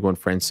course, the big one,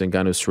 Francis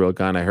Ngannou, Ciryl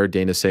Gane. I heard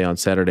Dana say on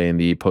Saturday in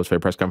the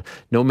post-fight press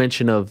conference, no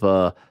mention of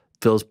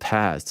Phil's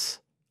past.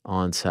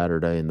 on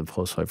Saturday in the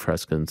post-fight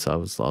press conference. I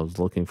was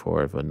looking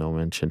for it, but no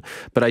mention.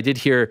 But I did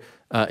hear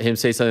him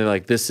say something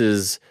like, "This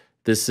is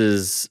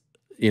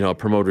a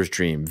promoter's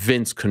dream.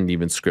 Vince couldn't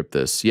even script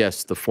this."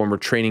 Yes, the former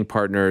training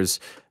partners,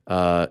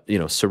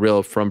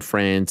 Cyril from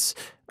France,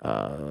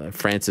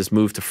 Francis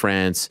moved to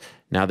France.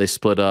 Now they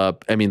split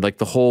up. I mean, like,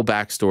 the whole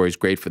backstory is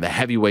great for the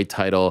heavyweight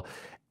title.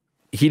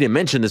 He didn't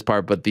mention this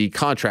part, but the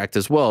contract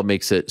as well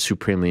makes it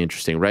supremely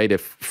interesting, right?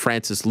 If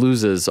Francis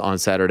loses on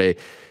Saturday,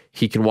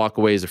 he can walk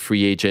away as a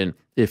free agent.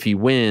 If he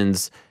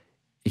wins,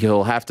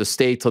 he'll have to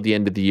stay till the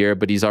end of the year,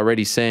 but he's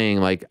already saying,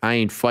 like, I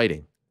ain't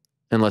fighting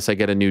unless I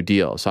get a new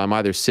deal. So I'm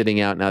either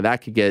sitting out. Now,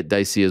 that could get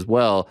dicey as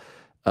well,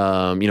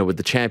 with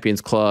the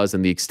champions clause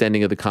and the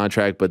extending of the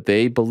contract, but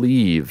they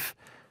believe,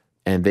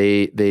 and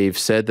they've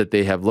said that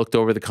they have looked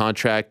over the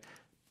contract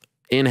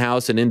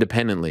in-house and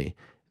independently,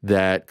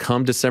 that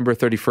come December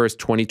 31st,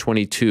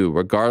 2022,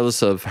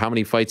 regardless of how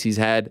many fights he's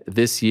had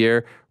this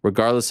year,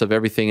 regardless of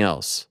everything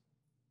else,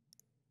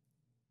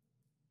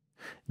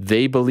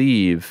 they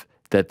believe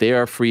that they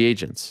are free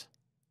agents.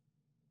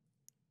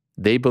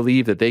 They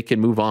believe that they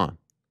can move on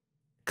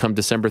come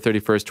December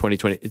 31st,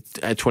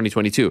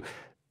 2022.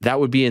 That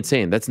would be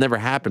insane. That's never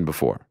happened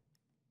before.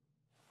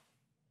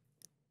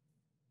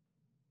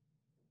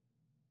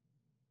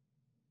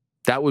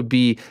 That would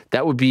be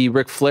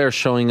Ric Flair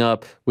showing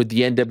up with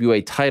the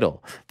NWA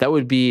title. That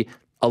would be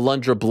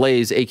Alundra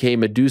Blaze, aka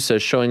Medusa,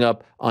 showing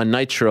up on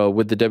Nitro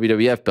with the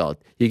WWF belt.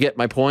 You get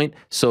my point?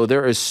 So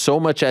there is so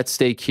much at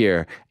stake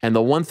here. And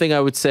the one thing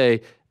I would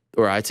say,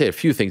 or I'd say a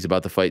few things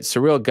about the fight,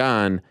 Cyril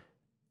Gane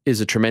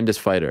is a tremendous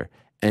fighter.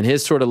 And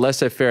his sort of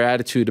laissez-faire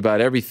attitude about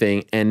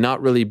everything and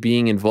not really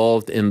being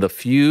involved in the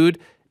feud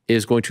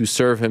is going to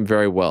serve him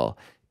very well.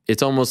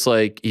 It's almost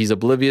like he's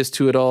oblivious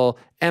to it all.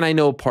 And I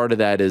know part of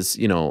that is,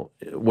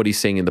 what he's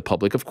saying in the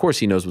public. Of course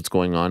he knows what's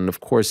going on. And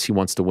of course he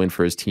wants to win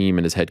for his team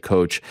and his head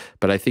coach.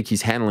 But I think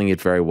he's handling it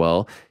very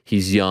well.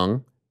 He's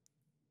young.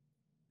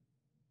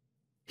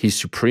 He's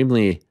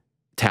supremely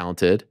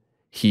talented.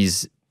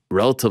 He's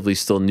relatively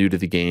still new to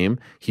the game.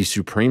 He's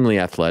supremely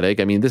athletic.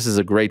 I mean, this is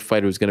a great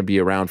fighter who's going to be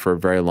around for a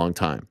very long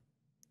time.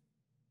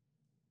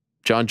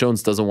 John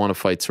Jones doesn't want to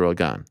fight Cyril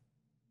Gane.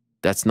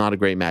 That's not a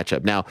great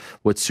matchup. Now,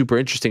 what's super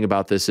interesting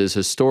about this is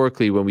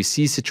historically when we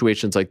see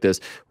situations like this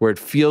where it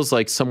feels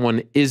like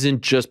someone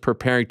isn't just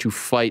preparing to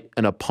fight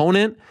an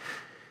opponent,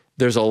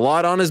 there's a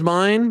lot on his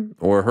mind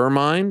or her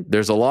mind,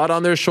 there's a lot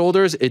on their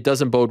shoulders, it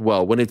doesn't bode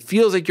well. When it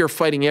feels like you're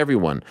fighting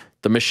everyone,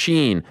 the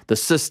machine, the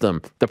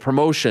system, the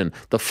promotion,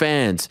 the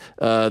fans,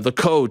 the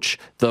coach,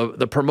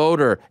 the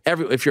promoter,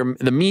 if you're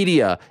the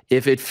media,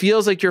 if it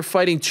feels like you're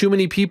fighting too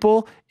many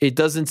people, it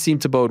doesn't seem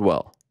to bode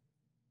well.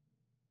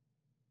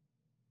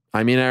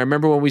 I mean, I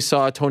remember when we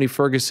saw Tony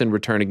Ferguson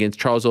return against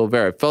Charles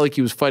Oliveira. It felt like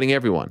he was fighting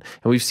everyone.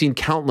 And we've seen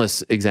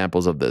countless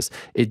examples of this.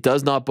 It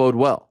does not bode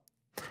well.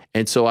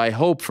 And so I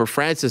hope for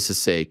Francis's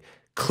sake,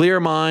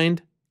 clear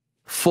mind,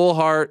 full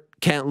heart,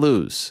 can't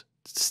lose.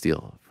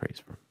 Steal a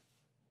phrase from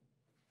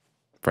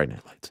Friday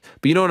Night Lights.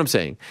 But you know what I'm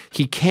saying?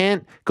 He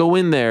can't go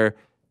in there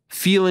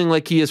feeling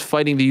like he is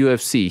fighting the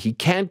UFC. He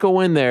can't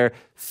go in there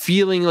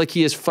feeling like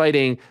he is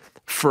fighting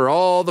for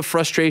all the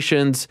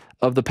frustrations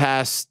of the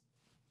past,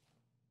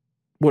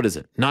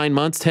 9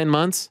 months, 10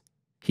 months?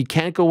 He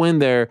can't go in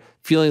there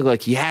feeling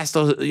like he has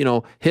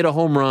to, hit a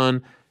home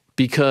run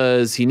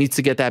because he needs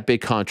to get that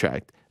big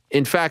contract.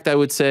 In fact, I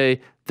would say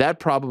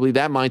that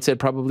mindset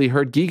probably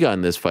hurt Giga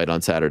in this fight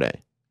on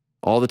Saturday.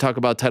 All the talk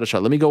about title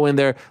shot. Let me go in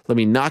there. Let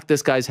me knock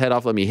this guy's head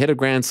off. Let me hit a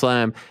grand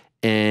slam.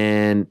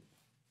 And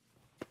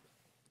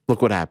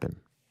look what happened.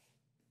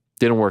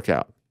 Didn't work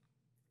out.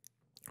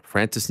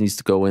 Francis needs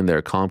to go in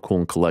there calm, cool,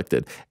 and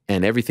collected.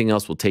 And everything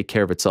else will take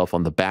care of itself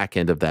on the back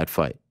end of that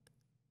fight.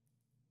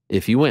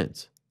 If he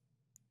wins.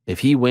 If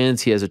he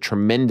wins, he has a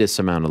tremendous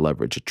amount of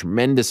leverage, a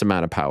tremendous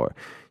amount of power.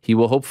 He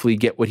will hopefully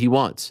get what he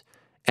wants.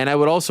 And I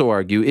would also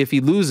argue, if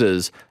he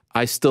loses,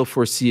 I still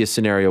foresee a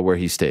scenario where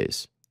he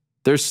stays.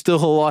 There's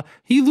still a lot.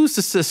 He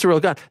loses to Cyril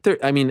Gane.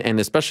 And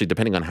especially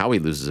depending on how he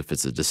loses, if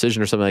it's a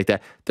decision or something like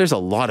that, there's a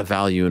lot of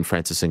value in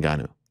Francis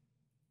Ngannou.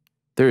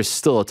 There is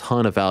still a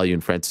ton of value in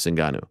Francis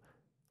Ngannou.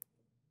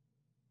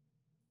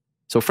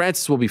 So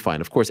Francis will be fine.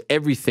 Of course,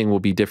 everything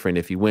will be different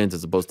if he wins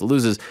as opposed to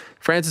loses.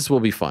 Francis will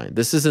be fine.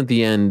 This isn't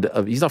the end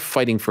of, he's not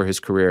fighting for his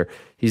career.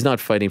 He's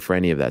not fighting for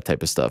any of that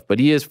type of stuff, but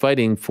he is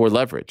fighting for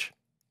leverage.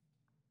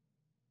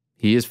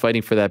 He is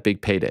fighting for that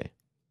big payday.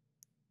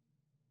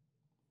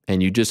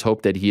 And you just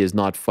hope that he is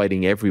not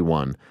fighting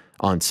everyone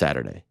on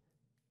Saturday.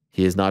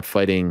 He is not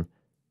fighting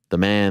the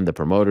man, the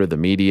promoter, the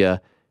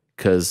media,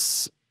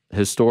 because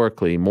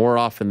historically, more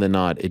often than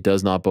not, it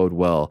does not bode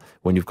well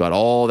when you've got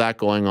all that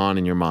going on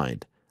in your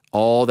mind.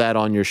 All that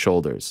on your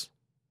shoulders,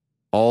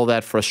 all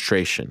that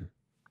frustration.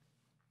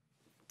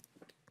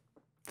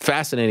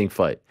 Fascinating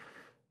fight.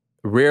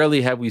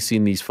 Rarely have we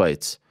seen these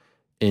fights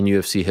in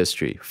UFC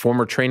history.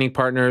 Former training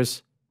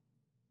partners,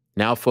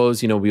 now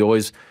foes. We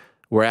always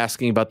were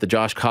asking about the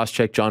Josh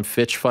Koscheck, John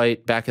Fitch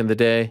fight back in the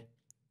day.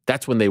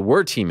 That's when they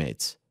were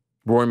teammates.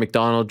 Rory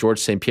McDonald, George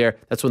St. Pierre,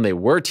 that's when they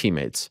were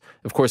teammates.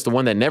 Of course, the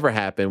one that never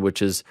happened,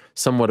 which is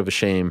somewhat of a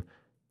shame,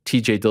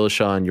 TJ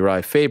Dillashaw and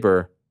Uriah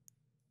Faber,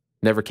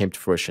 never came to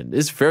fruition.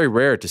 It's very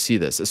rare to see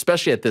this,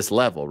 especially at this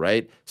level,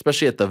 right?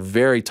 Especially at the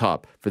very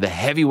top for the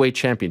heavyweight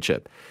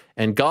championship.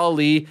 And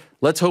golly,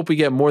 let's hope we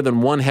get more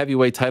than one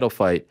heavyweight title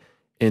fight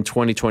in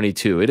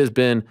 2022. It has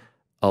been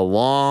a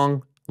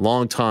long,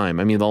 long time.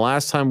 I mean, the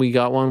last time we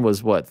got one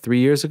was what, 3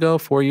 years ago,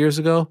 4 years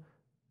ago?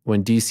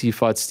 When DC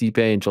fought Stipe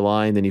in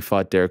July, and then he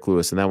fought Derek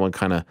Lewis, and that one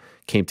kind of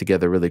came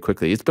together really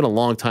quickly. It's been a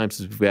long time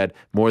since we've had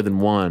more than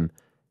one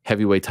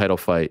heavyweight title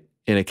fight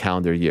in a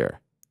calendar year.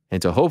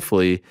 And so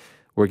hopefully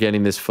we're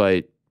getting this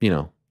fight, you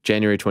know,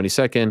 January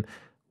 22nd.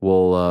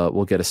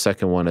 We'll get a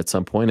second one at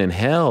some point, and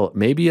hell,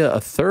 maybe a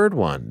third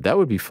one. That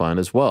would be fun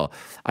as well.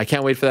 I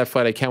can't wait for that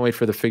fight. I can't wait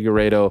for the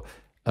Figueiredo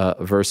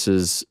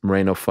versus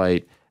Moreno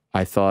fight.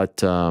 I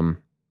thought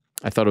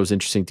it was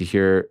interesting to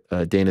hear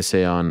Dana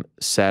say on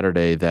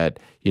Saturday that,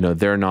 you know,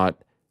 they're not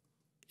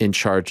in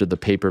charge of the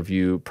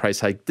pay-per-view price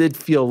hike. Did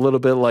feel a little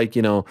bit like,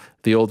 you know,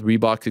 the old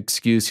Reebok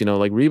excuse, you know,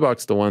 like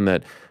Reebok's the one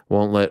that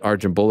won't let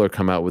Arjun Buller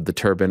come out with the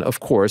turban,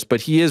 of course,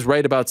 but he is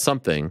right about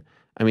something.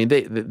 I mean,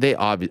 they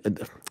obviously,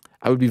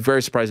 I would be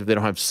very surprised if they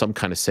don't have some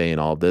kind of say in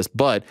all of this,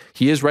 but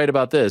he is right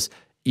about this.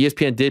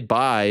 ESPN did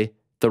buy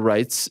the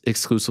rights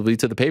exclusively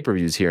to the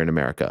pay-per-views here in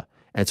America.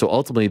 And so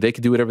ultimately they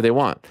could do whatever they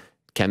want.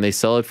 Can they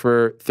sell it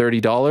for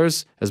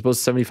 $30 as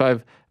opposed to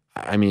 $75?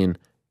 I mean,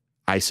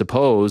 I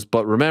suppose,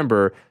 but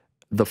remember,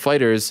 the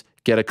fighters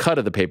get a cut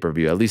of the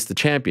pay-per-view, at least the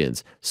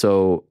champions.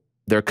 So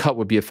their cut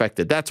would be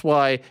affected. That's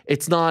why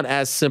it's not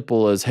as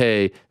simple as,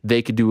 hey,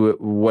 they could do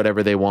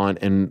whatever they want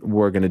and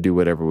we're going to do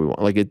whatever we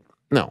want. Like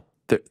no,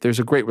 there's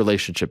a great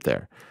relationship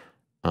there.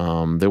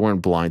 They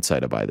weren't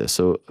blindsided by this.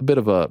 So a bit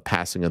of a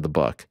passing of the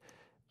buck.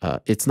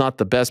 It's not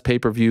the best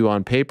pay-per-view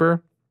on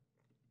paper.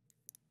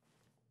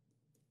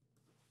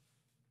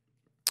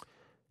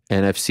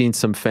 And I've seen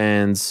some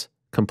fans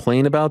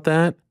complain about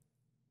that.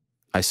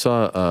 I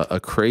saw a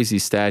crazy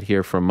stat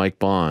here from Mike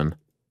Bond.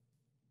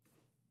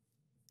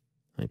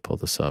 Let me pull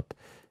this up,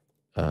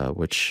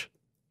 which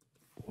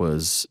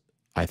was,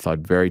 I thought,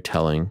 very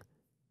telling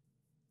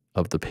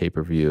of the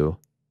pay-per-view.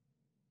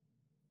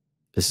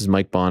 This is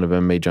Mike Bond of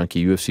MMA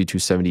Junkie. UFC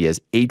 270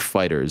 has 8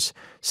 fighters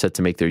set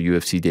to make their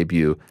UFC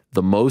debut,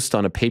 the most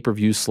on a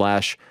pay-per-view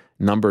 /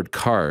 numbered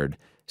card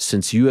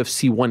since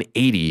UFC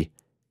 180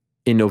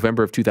 in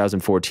November of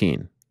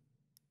 2014.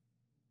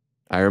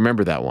 I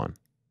remember that one.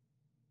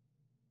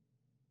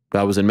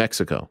 That was in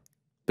Mexico.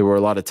 There were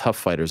a lot of tough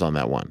fighters on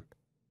that one.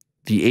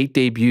 The 8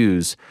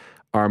 debuts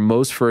are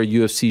most for a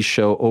UFC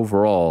show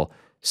overall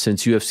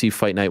since UFC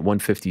Fight Night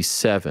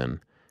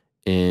 157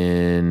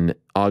 in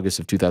August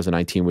of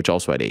 2019, which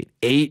also had 8.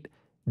 8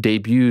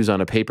 debuts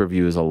on a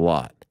pay-per-view is a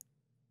lot.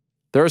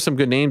 There are some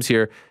good names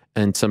here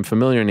and some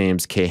familiar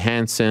names. Kay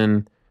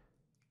Hansen,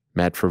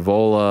 Matt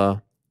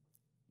Frivola,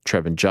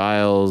 Trevin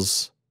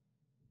Giles,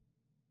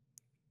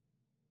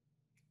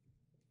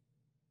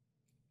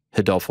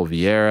 Hidalgo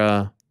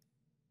Vieira,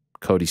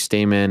 Cody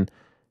Stamann,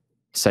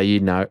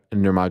 Saeed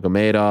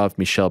Nurmagomedov,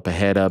 Michel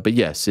Pereira. But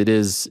yes, it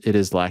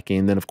is lacking.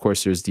 And then, of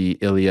course, there's the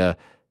Ilya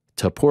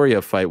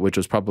Topuria fight, which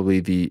was probably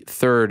the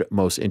third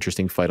most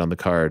interesting fight on the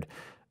card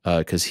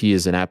because he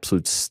is an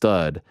absolute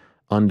stud,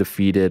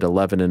 undefeated,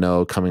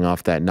 11-0, coming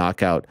off that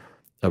knockout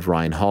of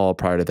Ryan Hall.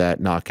 Prior to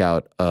that,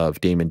 knockout of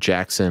Damon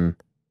Jackson.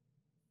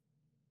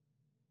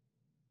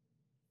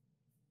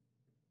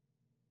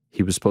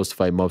 He was supposed to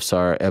fight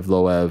Movsar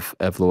Evloev.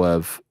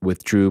 Evloev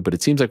withdrew, but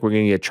it seems like we're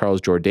going to get Charles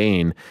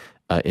Jourdain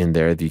in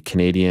there, the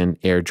Canadian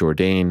Air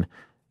Jourdain.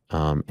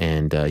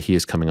 And he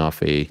is coming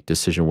off a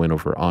decision win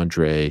over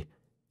Andre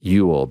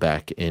Ewell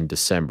back in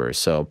December.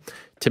 So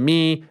to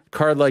me,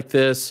 card like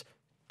this,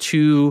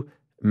 2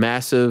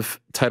 massive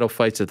title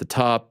fights at the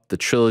top, the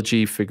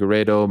trilogy,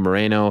 Figueiredo,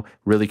 Moreno.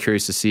 Really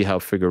curious to see how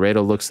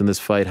Figueiredo looks in this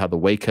fight, how the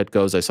weight cut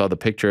goes. I saw the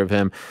picture of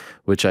him,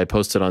 which I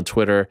posted on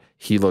Twitter.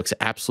 He looks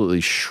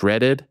absolutely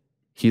shredded.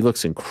 He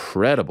looks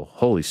incredible.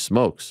 Holy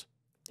smokes.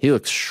 He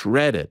looks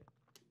shredded.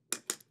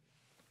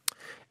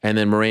 And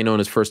then Moreno in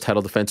his first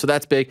title defense. So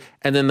that's big.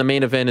 And then the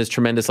main event is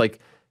tremendous. Like,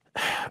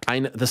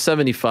 the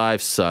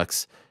 75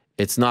 sucks.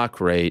 It's not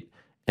great.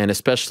 And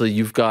especially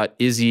you've got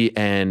Izzy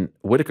and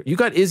Whitaker. You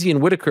got Izzy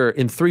and Whitaker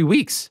in 3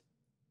 weeks.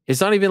 It's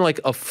not even like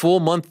a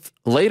full month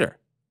later,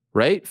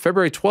 right?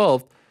 February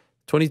 12th,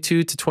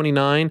 22 to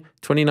 29,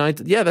 29.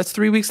 Yeah, that's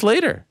 3 weeks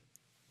later.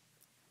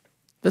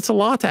 That's a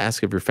lot to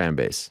ask of your fan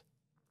base.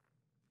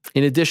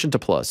 In addition to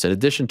Plus, in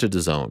addition to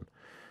DAZN,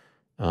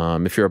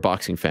 if you're a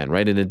boxing fan,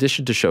 right? In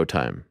addition to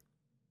Showtime.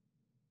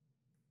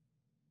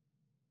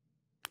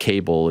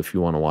 Cable, if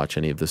you want to watch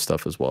any of this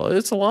stuff as well.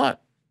 It's a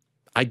lot.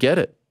 I get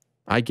it.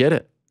 I get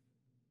it.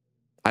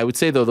 I would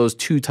say, though, those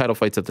 2 title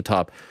fights at the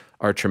top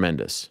are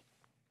tremendous.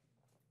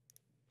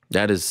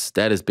 That is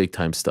big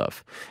time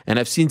stuff. And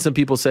I've seen some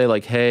people say,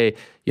 like, hey,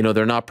 you know,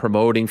 they're not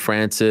promoting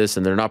Francis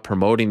and they're not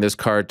promoting this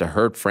card to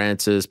hurt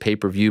Francis,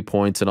 pay-per-view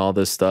points and all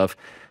this stuff.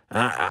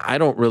 I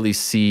don't really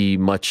see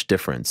much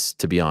difference,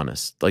 to be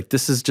honest. Like,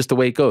 this is just the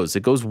way it goes.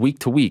 It goes week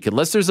to week.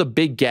 Unless there's a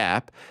big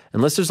gap,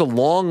 unless there's a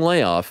long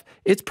layoff,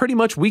 it's pretty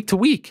much week to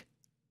week.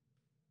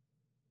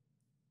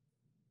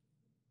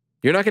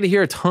 You're not going to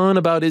hear a ton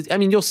about it. I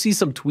mean, you'll see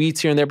some tweets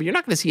here and there, but you're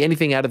not going to see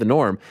anything out of the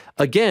norm.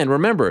 Again,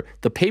 remember,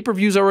 the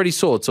pay-per-view's already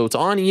sold, so it's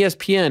on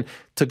ESPN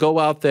to go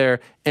out there.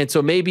 And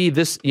so maybe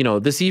this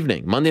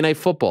evening, Monday Night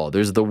Football,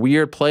 there's the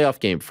weird playoff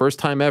game, first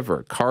time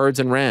ever, Cards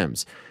and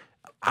Rams.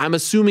 I'm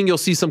assuming you'll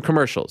see some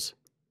commercials.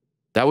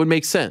 That would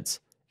make sense.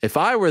 If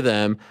I were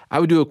them, I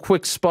would do a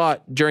quick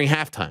spot during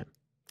halftime.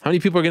 How many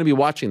people are going to be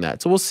watching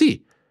that? So we'll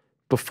see.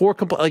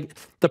 Like,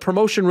 the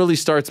promotion really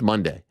starts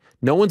Monday.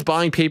 No one's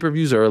buying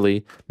pay-per-views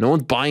early. No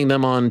one's buying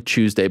them on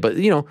Tuesday. But,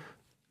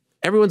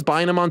 everyone's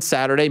buying them on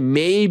Saturday,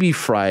 maybe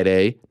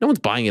Friday. No one's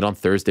buying it on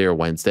Thursday or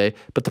Wednesday.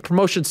 But the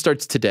promotion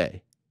starts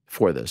today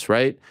for this,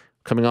 right?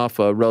 Coming off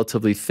a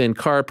relatively thin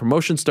card.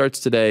 Promotion starts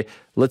today.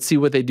 Let's see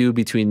what they do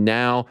between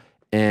now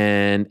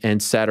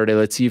and Saturday.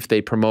 Let's see if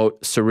they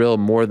promote Cyril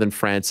more than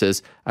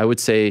Francis. I would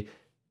say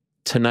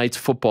tonight's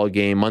football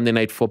game, Monday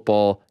Night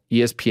Football,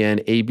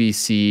 ESPN,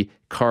 ABC,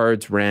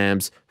 Cards,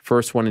 Rams,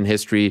 first one in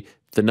history.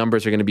 The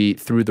numbers are going to be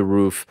through the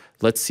roof.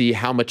 Let's see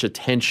how much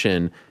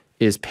attention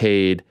is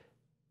paid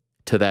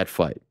to that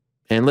fight.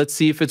 And let's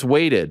see if it's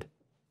weighted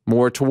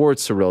more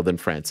towards Cyril than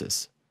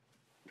Francis.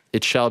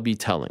 It shall be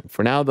telling.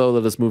 For now, though,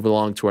 let us move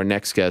along to our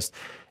next guest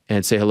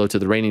and say hello to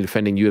the reigning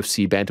defending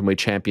UFC bantamweight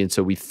champion.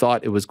 So we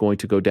thought it was going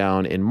to go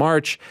down in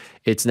March.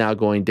 It's now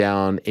going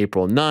down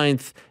April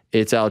 9th.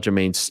 It's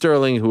Aljamain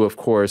Sterling, who, of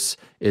course,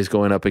 is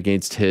going up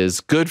against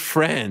his good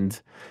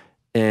friend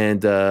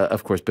and,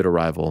 of course, bitter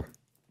rival,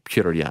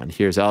 Petr Yan.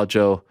 Here's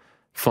Aljo,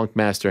 Funk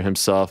Master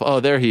himself. Oh,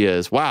 there he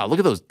is. Wow, look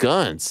at those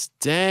guns.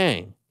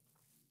 Dang.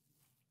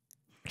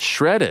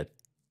 Shredded.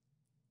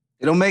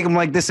 They don't make them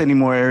like this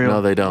anymore, Ariel.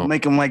 No, they don't.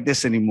 Make them like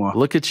this anymore.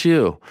 Look at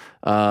you.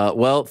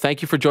 Well,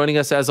 thank you for joining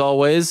us as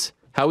always.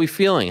 How are we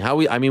feeling?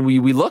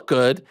 We look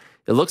good.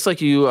 It looks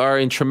like you are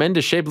in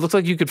tremendous shape. It looks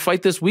like you could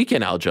fight this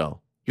weekend, Aljo.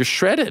 You're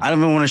shredded. I don't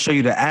even want to show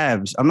you the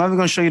abs. I'm not even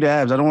going to show you the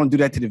abs. I don't want to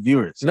do that to the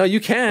viewers. No,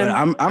 you can.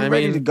 But I'm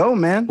ready to go,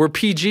 man. We're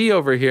PG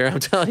over here. I'm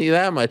telling you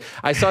that much.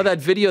 I saw that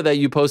video that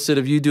you posted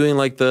of you doing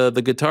like the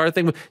guitar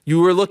thing. You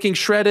were looking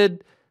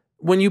shredded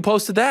when you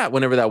posted that,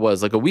 whenever that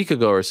was, like a week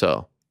ago or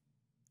so.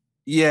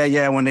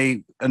 Yeah. When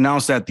they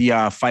announced that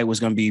the fight was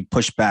going to be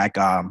pushed back,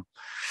 I'm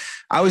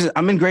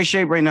in great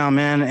shape right now,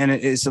 man. And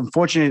it's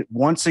unfortunate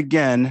once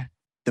again.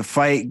 The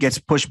fight gets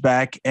pushed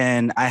back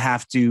and I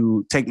have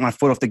to take my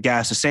foot off the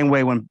gas. The same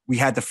way when we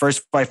had the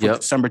first fight for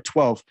December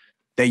 12th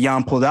that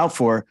Yan pulled out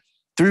for.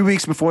 3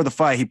 weeks before the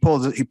fight, he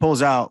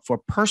pulls out for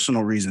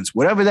personal reasons,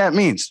 whatever that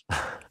means.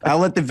 I'll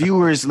let the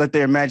viewers let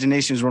their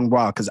imaginations run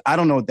wild because I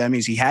don't know what that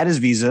means. He had his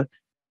visa.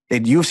 The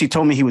UFC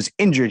told me he was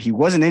injured. He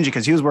wasn't injured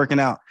because he was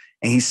working out.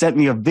 And he sent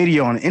me a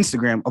video on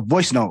Instagram, a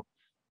voice note,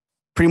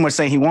 pretty much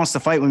saying he wants to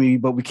fight with me,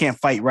 but we can't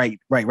fight right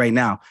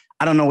now.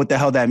 I don't know what the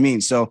hell that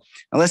means. So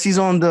unless he's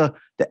on the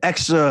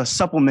extra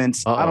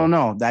supplements, I don't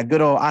know, that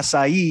good old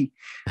acai.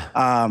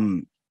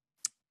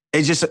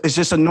 It's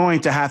just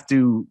annoying to have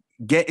to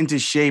get into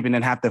shape and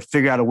then have to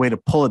figure out a way to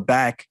pull it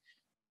back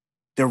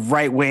the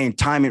right way and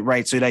time it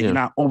right so that you're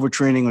not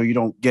overtraining or you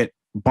don't get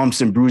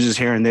bumps and bruises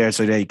here and there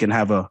so that you can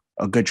have a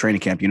good training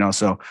camp,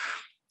 So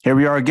here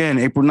we are again,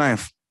 April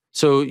 9th.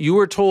 So you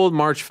were told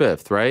March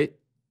 5th, right?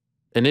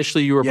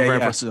 Initially you were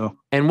prepared for. So.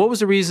 And what was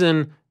the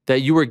reason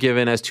that you were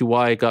given as to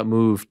why it got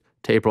moved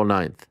to April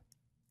 9th?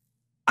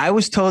 I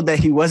was told that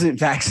he wasn't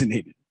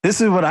vaccinated.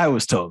 This is what I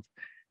was told.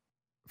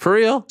 For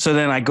real? So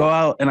then I go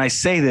out and I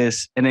say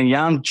this, and then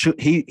Yan,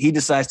 he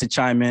decides to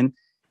chime in.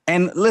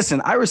 And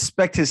listen, I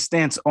respect his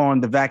stance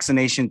on the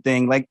vaccination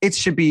thing. Like, it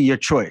should be your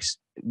choice.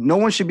 No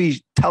one should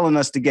be telling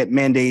us to get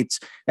mandates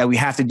that we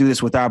have to do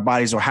this with our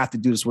bodies or have to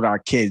do this with our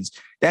kids.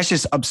 That's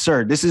just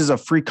absurd. This is a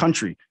free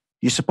country.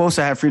 You're supposed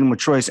to have freedom of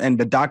choice, and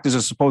the doctors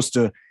are supposed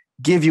to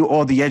give you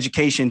all the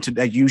education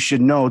that you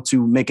should know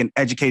to make an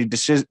educated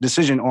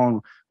decision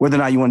on whether or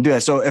not you want to do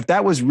that. So if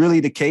that was really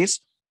the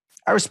case,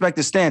 I respect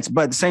the stance.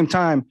 But at the same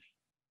time,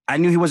 I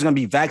knew he wasn't going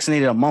to be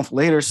vaccinated a month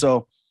later.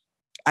 So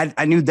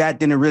I knew that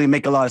didn't really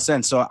make a lot of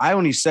sense. So I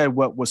only said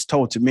what was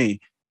told to me.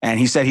 And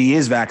he said he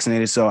is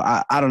vaccinated. So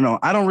I don't know.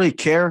 I don't really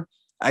care.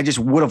 I just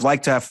would have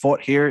liked to have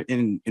fought here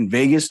in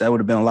Vegas. That would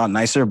have been a lot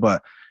nicer.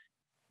 But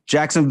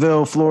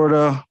Jacksonville,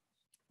 Florida,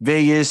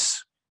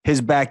 Vegas,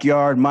 his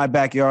backyard, my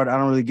backyard, I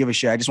don't really give a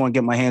shit. I just want to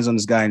get my hands on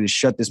this guy and just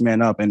shut this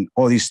man up and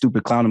all these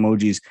stupid clown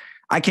emojis.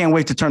 I can't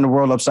wait to turn the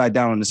world upside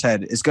down on his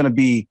head. It's going to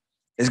be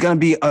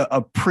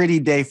a pretty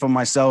day for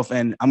myself,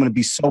 and I'm going to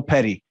be so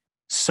petty.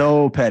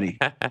 So petty.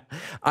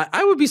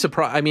 I would be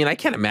surprised. I mean, I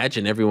can't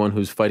imagine everyone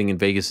who's fighting in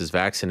Vegas is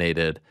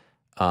vaccinated.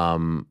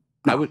 No,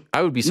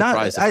 I would be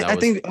surprised. I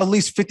think at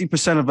least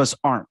 50% of us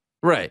aren't.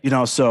 Right.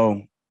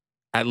 So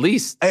at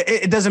least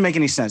it doesn't make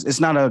any sense. It's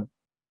not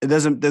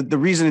the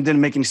reason it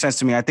didn't make any sense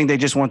to me. I think they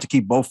just want to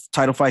keep both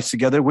title fights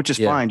together, which is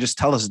fine. Just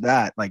tell us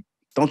that. Like,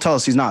 don't tell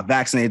us he's not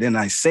vaccinated. And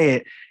I say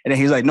it, and then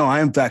he's like, "No, I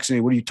am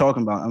vaccinated. What are you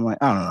talking about?" I'm like,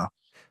 I don't know.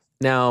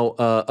 Now,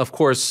 of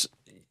course,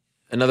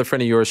 another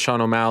friend of yours,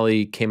 Sean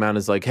O'Malley, came out and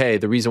is like, hey,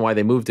 the reason why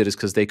they moved it is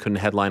because they couldn't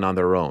headline on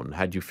their own.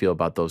 How do you feel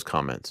about those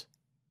comments?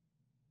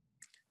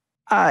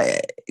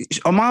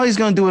 O'Malley's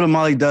going to do what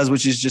O'Malley does,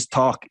 which is just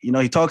talk. You know,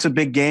 he talks a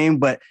big game,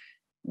 but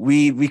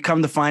we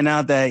come to find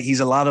out that he's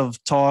a lot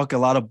of talk, a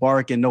lot of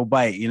bark, and no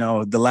bite. You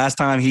know, the last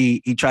time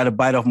he tried to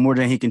bite off more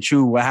than he can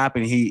chew, what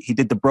happened? He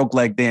did the broke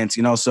leg dance.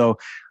 You know, so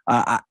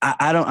I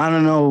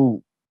don't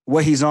know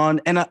what he's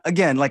on. And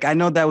again, like, I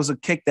know that was a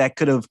kick that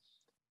could have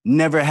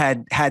never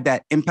had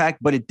that impact,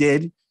 but it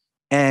did.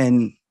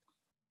 And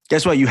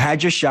guess what? You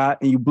had your shot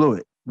and you blew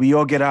it. We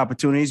all get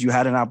opportunities. You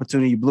had an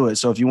opportunity, you blew it.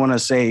 So if you want to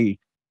say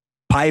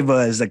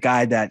Paiva is a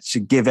guy that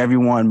should give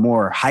everyone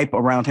more hype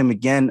around him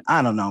again,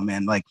 I don't know,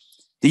 man. Like,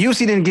 the UFC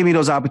didn't give me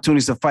those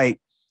opportunities to fight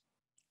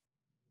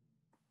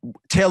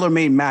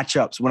tailor-made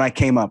matchups when I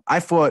came up. I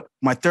fought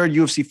my third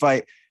UFC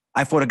fight.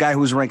 I fought a guy who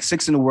was ranked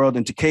 6th in the world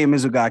in Takeya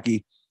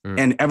Mizugaki.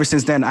 And ever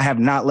since then, I have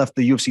not left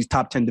the UFC's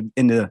top 10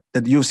 in the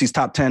UFC's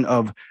top 10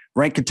 of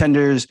ranked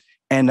contenders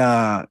and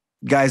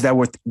guys that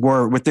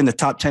were within the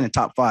top 10 and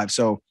top 5.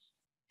 So,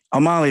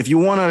 O'Malley, if you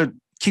want to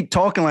keep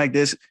talking like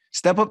this,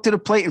 step up to the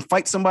plate and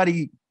fight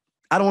somebody.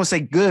 I don't want to say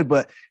good,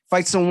 but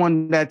fight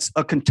someone that's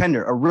a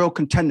contender, a real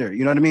contender.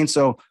 You know what I mean?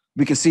 So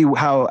we can see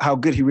how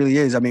good he really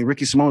is. I mean,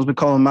 Ricky Simone's been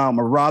calling him out.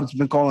 Marab's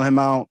been calling him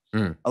out.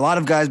 A lot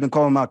of guys been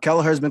calling him out.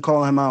 Kelleher's been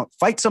calling him out.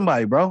 Fight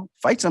somebody, bro.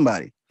 Fight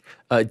somebody.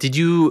 Did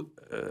you,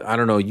 I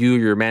don't know, you or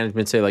your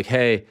management say like,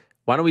 hey,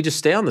 why don't we just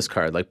stay on this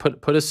card? Like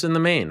put us in the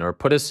main, or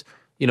put us,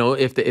 you know,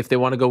 if they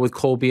want to go with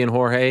Colby and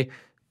Jorge,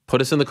 put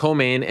us in the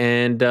co-main,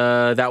 and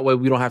that way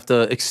we don't have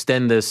to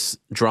extend this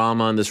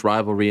drama and this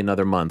rivalry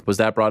another month. Was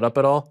that brought up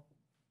at all?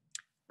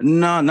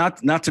 No,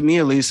 not to me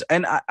at least.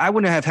 And I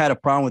wouldn't have had a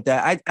problem with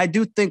that. I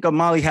do think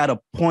O'Malley had a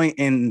point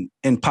in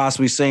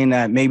possibly saying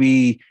that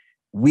maybe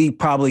we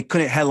probably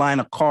couldn't headline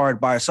a card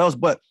by ourselves,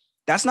 but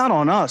that's not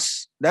on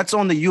us. That's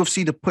on the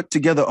UFC to put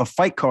together a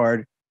fight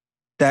card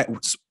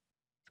that's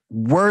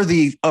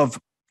worthy of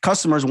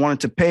customers wanting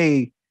to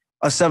pay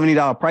a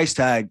 $70 price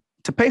tag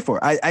to pay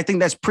for. I think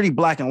that's pretty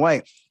black and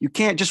white. You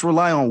can't just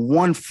rely on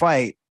one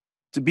fight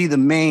to be the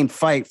main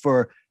fight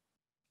for.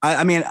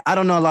 I mean, I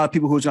don't know a lot of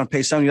people who's going to pay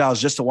 $70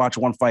 just to watch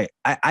one fight.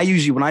 I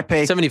usually, when I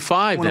pay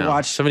 75 now,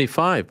 watch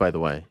 75, by the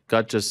way,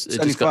 got just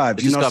 75.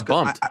 It just got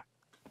bumped.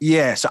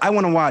 Yeah, so I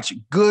want to watch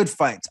good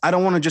fights. I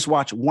don't want to just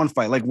watch one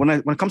fight. Like when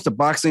it comes to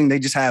boxing, they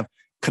just have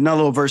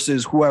Canelo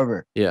versus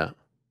whoever. Yeah,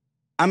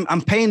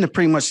 I'm paying to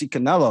pretty much see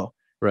Canelo,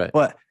 right?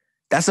 But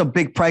that's a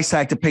big price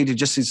tag to pay to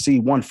just to see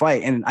one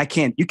fight, and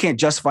you can't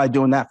justify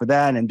doing that for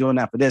that and doing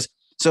that for this.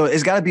 So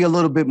it's got to be a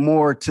little bit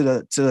more to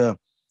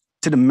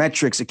the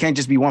metrics. It can't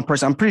just be one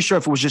person. I'm pretty sure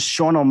if it was just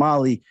Sean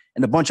O'Malley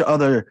and a bunch of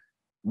other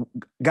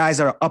guys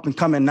that are up and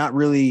coming, not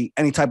really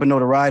any type of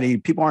notoriety,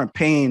 people aren't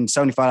paying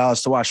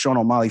 $75 to watch Sean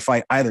O'Malley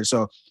fight either.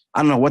 So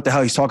I don't know what the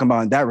hell he's talking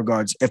about in that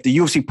regards. If the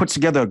UFC puts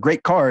together a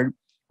great card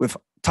with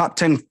top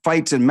 10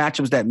 fights and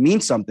matchups that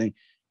mean something,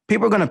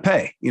 people are going to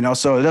pay, you know?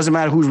 So it doesn't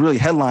matter who's really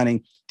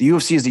headlining. The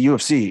UFC is the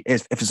UFC.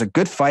 If it's a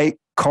good fight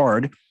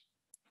card,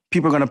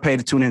 people are going to pay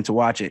to tune in to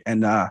watch it.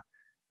 And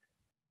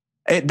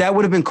that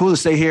would have been cool to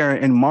stay here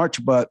in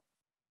March, but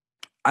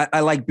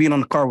I like being on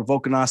the card with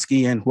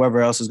Volkanovski and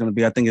whoever else is going to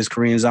be. I think it's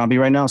Korean Zombie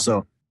right now.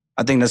 So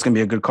I think that's going to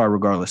be a good card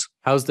regardless.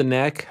 How's the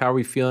neck? How are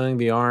we feeling?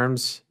 The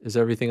arms? Is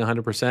everything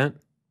 100%?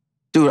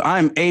 Dude,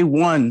 I'm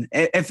A1.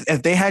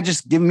 If they had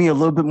just given me a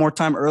little bit more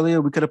time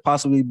earlier, we could have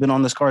possibly been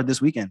on this card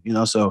this weekend, you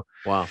know? So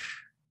wow,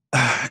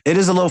 it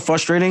is a little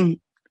frustrating.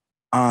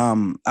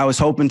 I was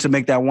hoping to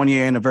make that 1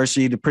 year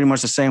anniversary to pretty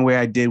much the same way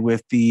I did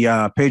with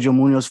the Pedro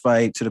Munoz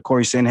fight to the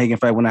Corey Sandhagen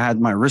fight when I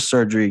had my wrist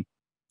surgery.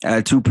 I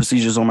had 2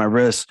 procedures on my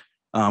wrist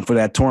for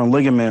that torn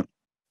ligament.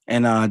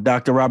 And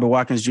Dr. Robert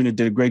Watkins Jr.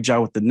 did a great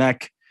job with the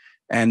neck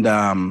and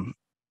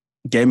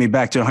gave me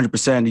back to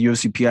 100% the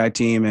UFC PI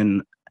team.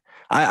 And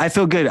I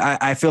feel good.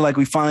 I feel like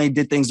we finally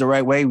did things the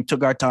right way. We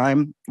took our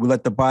time. We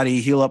let the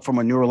body heal up from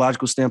a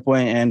neurological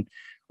standpoint, and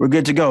we're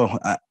good to go.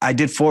 I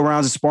did 4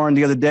 rounds of sparring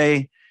the other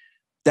day.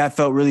 That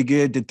felt really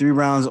good. Did 3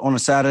 rounds on a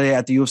Saturday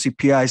at the UFC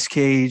PI's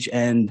cage.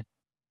 And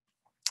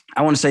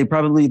I want to say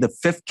probably the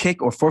 5th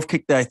kick or 4th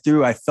kick that I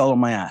threw, I fell on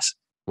my ass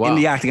in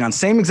the octagon.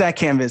 Same exact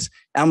canvas.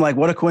 And I'm like,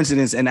 what a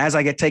coincidence. And as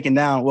I get taken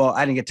down, well,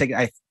 I didn't get taken.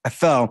 I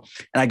fell.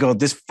 And I go,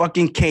 this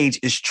fucking cage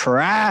is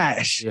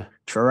trash. Yeah.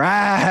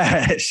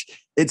 Trash.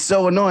 It's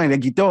so annoying.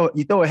 Like you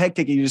throw a head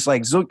kick and you just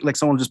like zook, like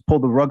someone just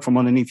pulled the rug from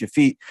underneath your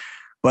feet.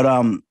 But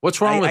what's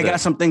wrong with it? I got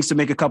some things to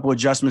make a couple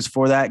adjustments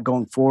for that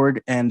going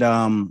forward.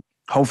 And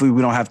hopefully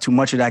we don't have too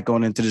much of that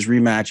going into this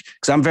rematch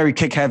because I'm very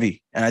kick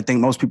heavy. And I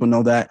think most people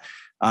know that.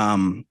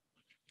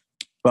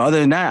 But other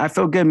than that, I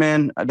feel good,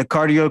 man. The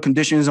cardio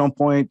condition is on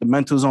point. The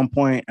mental is on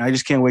point. I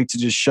just can't wait to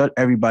just shut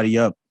everybody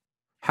up.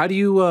 How do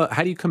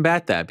you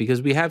combat that?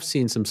 Because we have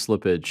seen some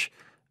slippage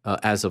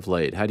as of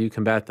late. How do you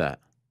combat that?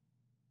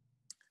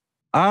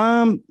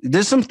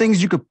 There's some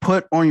things you could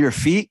put on your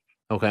feet.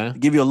 Okay. To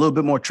give you a little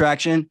bit more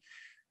traction.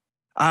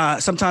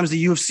 Sometimes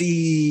the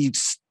UFC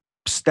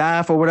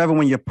staff or whatever,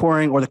 when you're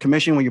pouring, or the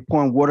commission, when you're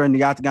pouring water in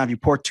the octagon, if you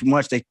pour too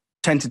much, they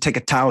tend to take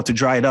a towel to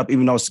dry it up,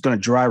 even though it's going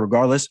to dry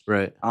regardless.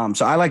 Right.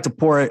 So I like to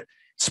pour it,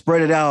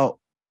 spread it out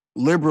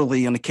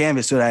liberally on the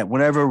canvas so that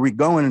whenever we're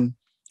going,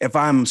 if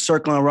I'm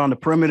circling around the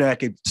perimeter, I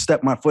could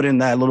step my foot in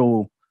that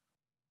little,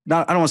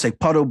 I don't want to say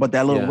puddle, but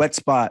that little wet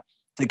spot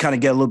to kind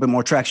of get a little bit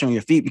more traction on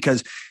your feet,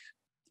 because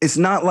it's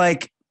not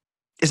like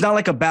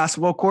a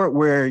basketball court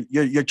where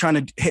you're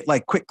trying to hit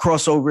like quick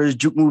crossovers,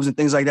 juke moves and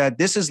things like that.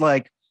 This is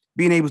like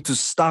being able to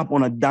stop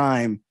on a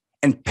dime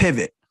and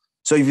pivot.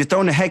 So if you're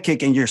throwing a head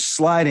kick and you're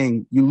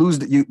sliding, you lose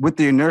with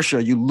the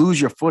inertia, you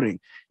lose your footing.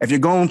 If you're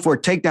going for a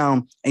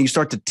takedown and you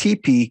start to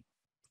TP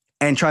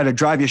and try to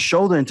drive your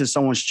shoulder into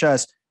someone's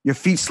chest, your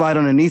feet slide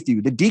underneath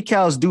you. The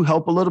decals do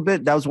help a little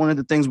bit. That was one of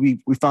the things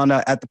we found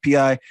out at the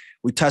PI.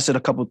 We tested a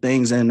couple of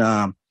things, and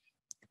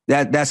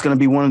that's going to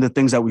be one of the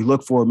things that we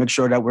look for. Make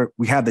sure that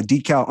we have the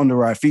decal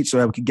under our feet so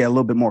that we can get a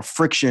little bit more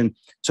friction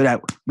so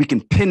that we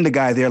can pin the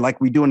guy there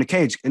like we do in the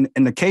cage.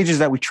 In the cages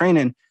that we train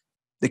in,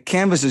 the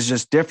canvas is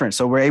just different.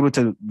 So we're able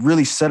to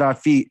really set our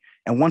feet.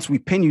 And once we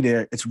pin you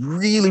there, it's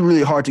really,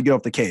 really hard to get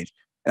off the cage.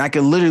 And I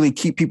can literally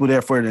keep people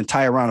there for an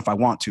entire round if I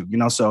want to,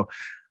 So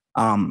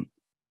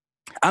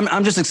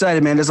I'm just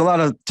excited, man. There's a lot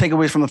of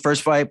takeaways from the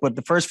first fight, but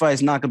the first fight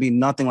is not going to be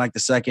nothing like the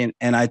second.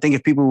 And I think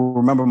if people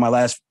remember my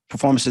last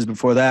performances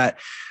before that,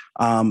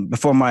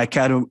 before my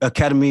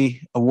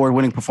Academy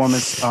Award-winning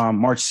performance,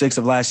 March 6th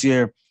of last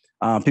year,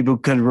 people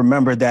can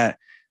remember that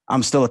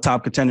I'm still a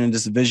top contender in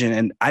this division,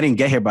 and I didn't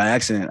get here by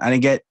accident. I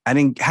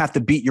didn't have to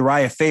beat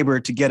Uriah Faber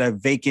to get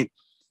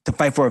to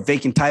fight for a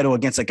vacant title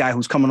against a guy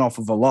who's coming off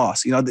of a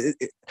loss. The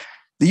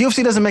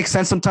UFC doesn't make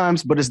sense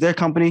sometimes, but it's their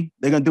company.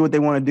 They're gonna do what they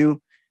want to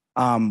do.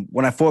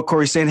 When I fought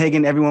Corey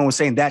Sandhagen, everyone was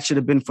saying that should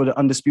have been for the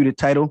undisputed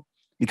title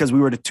because we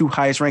were the two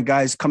highest ranked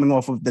guys coming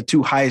off of the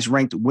two highest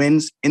ranked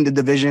wins in the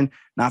division,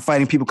 not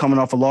fighting people coming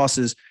off of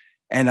losses.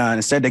 And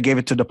instead they gave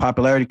it to the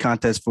popularity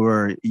contest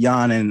for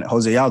Yan and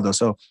Jose Aldo.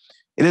 So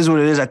it is what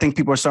it is. I think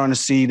people are starting to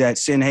see that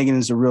Sandhagen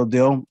is the real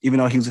deal, even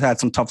though he's had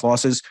some tough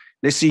losses.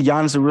 They see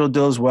Yan as the real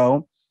deal as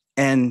well.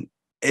 And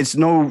there's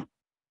no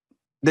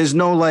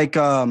like,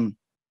 what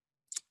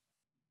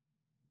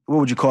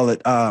would you call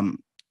it?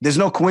 There's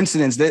no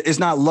coincidence. It's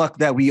not luck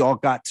that we all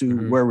got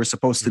to where we're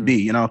supposed to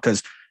be,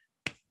 because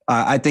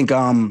I think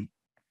the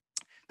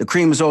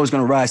cream is always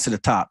going to rise to the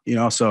top,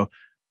 so,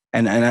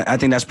 and I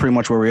think that's pretty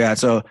much where we're at.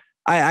 So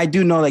I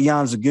do know that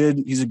Jan's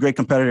he's a great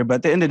competitor, but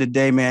at the end of the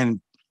day,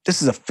 man,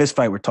 this is a fist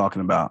fight we're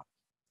talking about.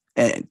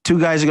 And two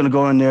guys are going to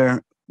go in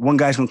there. One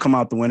guy's going to come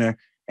out the winner,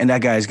 and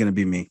that guy is going to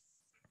be me.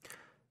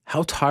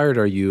 How tired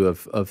are you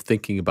of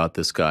thinking about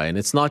this guy? And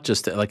it's not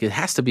just like, it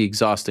has to be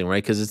exhausting,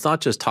 right? Because it's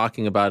not just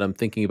talking about him,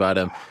 thinking about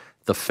him,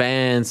 the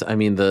fans, I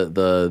mean,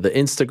 the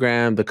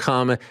Instagram, the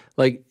comment,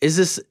 like,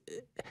 isn't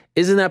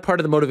that part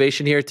of the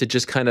motivation here to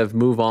just kind of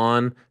move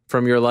on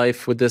from your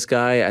life with this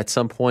guy? At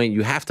some point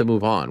you have to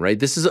move on, right?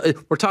 This is,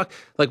 we're talking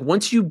like,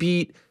 once you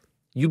beat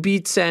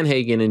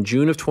Sandhagen in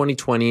June of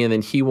 2020, and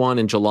then he won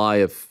in July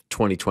of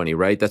 2020,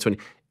 right? That's when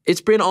it's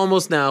been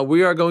almost now,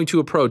 we are going to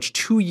approach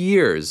 2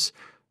 years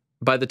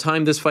by the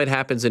time this fight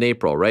happens in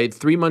April, right?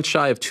 3 months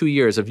shy of 2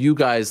 years of you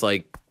guys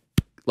like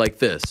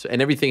this,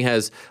 and everything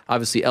has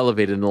obviously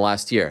elevated in the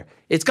last year.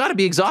 It's got to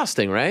be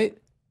exhausting, right?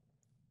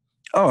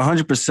 Oh,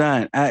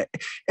 100%.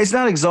 It's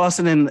not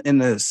exhausting in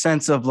the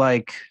sense of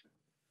like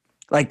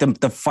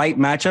the fight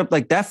matchup.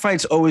 Like, that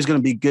fight's always going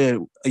to be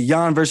good.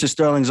 Yan versus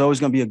Sterling is always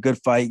going to be a good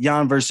fight.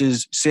 Yan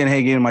versus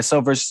Sandhagen,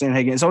 myself versus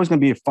Sandhagen, it's always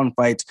going to be a fun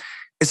fight.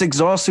 It's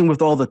exhausting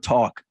with all the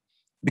talk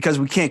because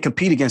we can't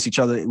compete against each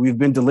other. We've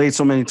been delayed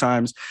so many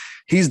times.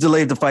 He's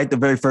delayed the fight the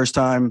very first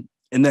time.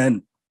 And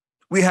then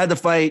we had the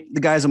fight.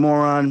 The guy's a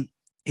moron.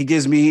 He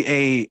gives me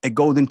a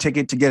golden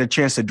ticket to get a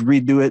chance to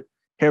redo it.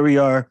 Here we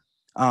are.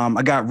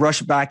 I got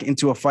rushed back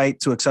into a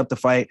fight to accept the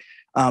fight.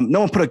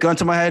 No one put a gun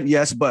to my head,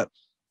 yes, but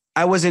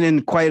I wasn't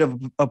in quite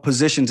a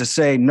position to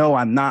say, no,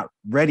 I'm not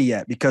ready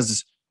yet,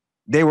 because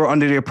they were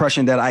under the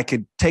impression that I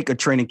could take a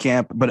training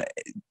camp. But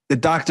the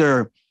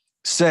doctor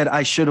said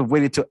I should have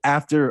waited till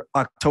after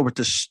October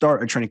to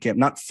start a training camp,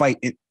 not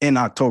fight in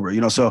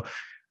October. So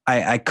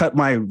I cut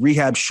my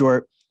rehab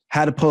short,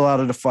 had to pull out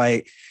of the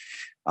fight.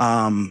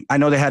 I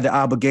know they had the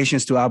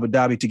obligations to Abu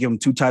Dhabi to give them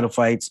 2 title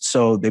fights,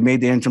 so they made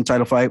the interim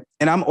title fight.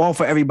 And I'm all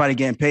for everybody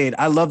getting paid.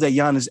 I love that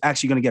Yan is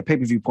actually going to get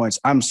pay-per-view points.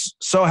 I'm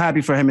so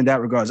happy for him in that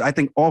regards. I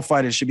think all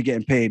fighters should be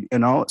getting paid,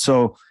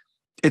 So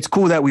it's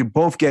cool that we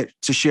both get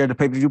to share the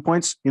pay-per-view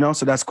points,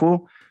 so that's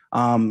cool.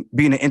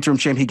 Being an interim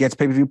champ, he gets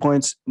pay-per-view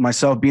points.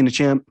 Myself being the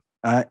champ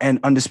and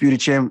undisputed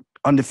champ,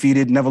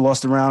 undefeated, never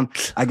lost a round,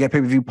 I get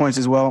pay-per-view points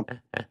as well.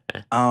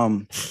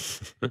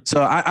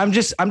 So I'm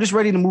just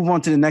ready to move on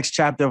to the next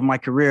chapter of my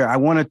career. I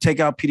want to take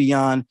out Petr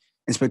Yan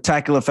in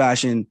spectacular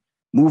fashion,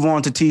 move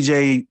on to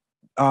TJ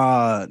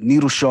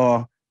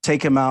Needleshaw,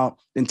 take him out,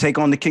 then take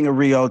on the King of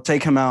Rio,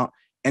 take him out,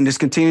 and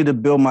just continue to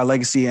build my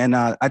legacy. And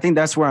I think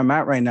that's where I'm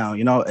at right now.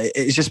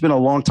 It's just been a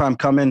long time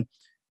coming.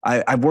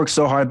 I've worked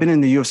so hard. I've been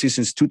in the UFC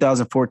since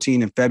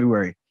 2014 in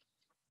February.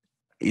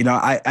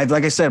 I've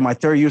like I said, my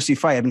third UFC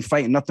fight, I've been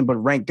fighting nothing but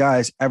ranked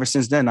guys ever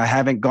since then. I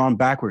haven't gone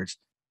backwards.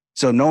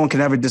 So no one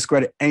can ever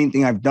discredit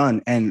anything I've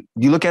done. And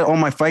you look at all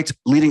my fights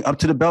leading up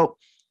to the belt,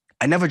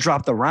 I never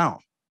dropped a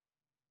round.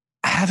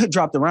 I haven't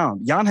dropped a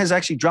round. Yan has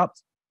actually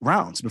dropped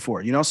rounds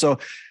before, you know? So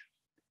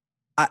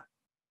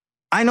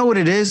I know what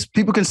it is.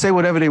 People can say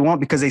whatever they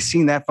want because they've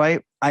seen that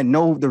fight. I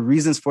know the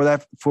reasons for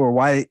that, for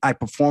why I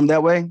performed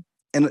that way.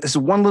 And it's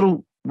one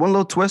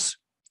little twist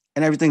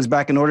and everything's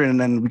back in order.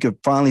 And then we could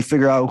finally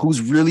figure out who's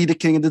really the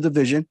king of the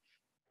division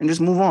and just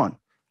move on.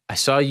 I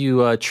saw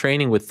you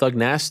training with Thug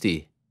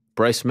Nasty,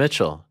 Bryce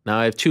Mitchell. Now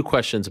I have two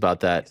questions about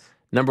that.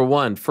 Number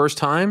one, first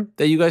time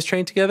that you guys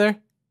trained together?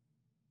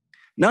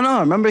 No.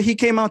 Remember, he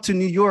came out to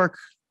New York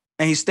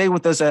and he stayed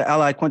with us at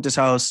Ali Quinta's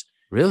house.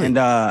 Really? And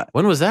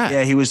when was that?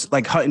 Yeah, he was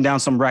like hunting down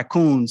some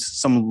raccoons,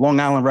 some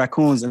Long Island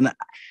raccoons. And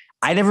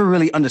I never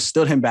really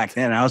understood him back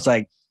then. I was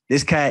like,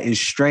 this cat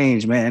is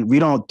strange, man. We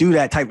don't do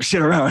that type of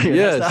shit around here.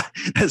 Yes.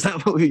 That's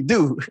not what we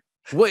do.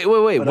 Wait.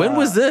 But, when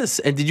was this?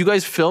 And did you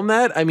guys film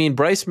that? I mean,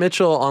 Bryce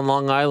Mitchell on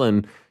Long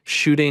Island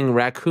shooting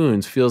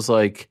raccoons feels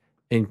like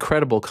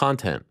incredible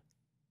content.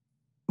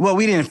 Well,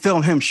 we didn't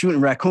film him shooting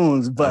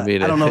raccoons, but I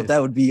don't know if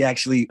that would be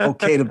actually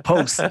okay to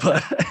post.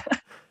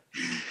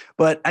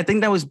 But I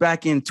think that was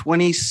back in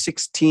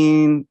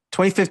 2015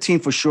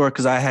 for sure,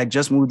 because I had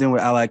just moved in with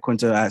Ali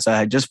Quinta. So I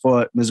had just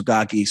fought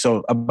Mizugaki.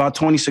 So about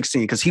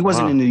 2016, because he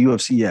wasn't in the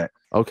UFC yet.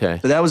 Okay.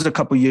 So that was a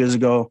couple years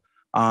ago.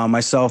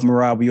 Myself,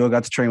 Murad, we all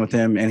got to train with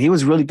him. And he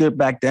was really good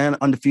back then,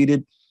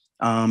 undefeated.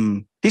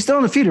 He's still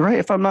undefeated, right?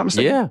 If I'm not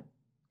mistaken. Yeah.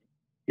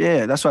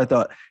 Yeah, that's what I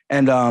thought.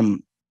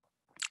 And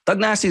Thug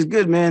Nasty is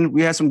good, man.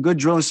 We had some good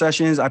drilling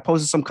sessions. I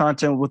posted some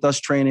content with us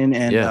training,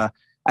 and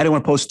I didn't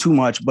want to post too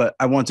much, but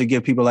I wanted to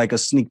give people like a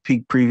sneak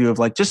peek preview of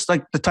like just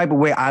like the type of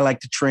way I like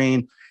to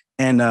train.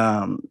 And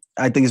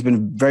I think it's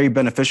been very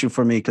beneficial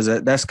for me because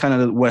that's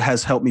kind of what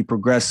has helped me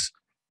progress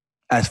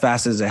as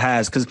fast as it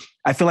has. Because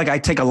I feel like I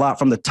take a lot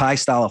from the Thai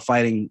style of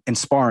fighting and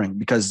sparring,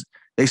 because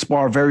they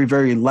spar very,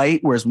 very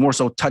light, whereas more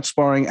so touch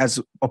sparring as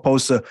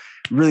opposed to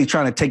really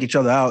trying to take each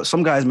other out.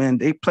 Some guys, man,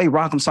 they play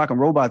rock'em sock'em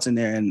robots in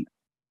there, and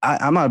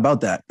I'm not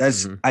about that.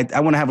 That's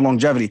I want to have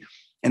longevity.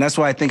 And that's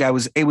why I think I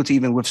was able to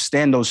even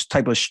withstand those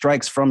type of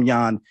strikes from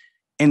Yan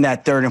in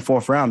that third and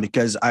fourth round,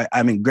 because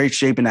I'm in great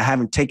shape and I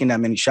haven't taken that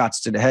many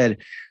shots to the head.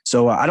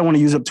 So I don't want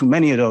to use up too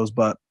many of those,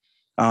 but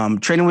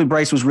training with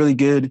Bryce was really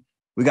good.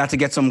 We got to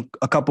get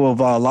a couple of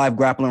live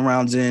grappling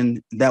rounds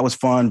in. That was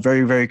fun,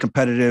 very, very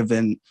competitive,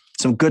 and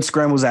some good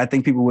scrambles that I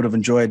think people would have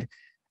enjoyed.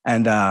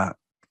 And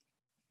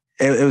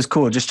it was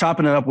cool. Just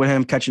chopping it up with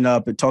him, catching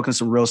up and talking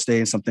some real estate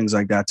and some things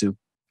like that too.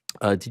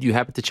 Did you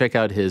happen to check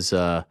out his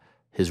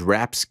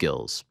rap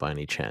skills by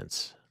any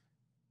chance?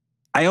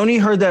 I only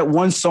heard that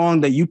one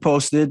song that you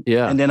posted.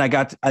 Yeah. And then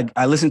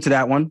I listened to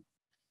that one.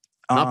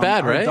 Not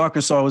bad, right?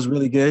 Arkansas was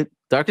really good.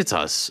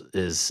 Arkansas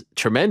is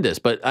tremendous.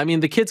 But I mean,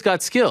 the kid's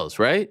got skills,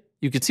 right?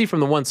 You could see from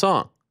the one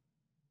song.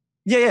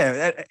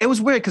 Yeah. It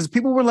was weird because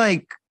people were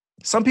like,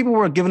 some people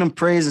were giving him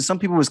praise and some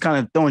people was kind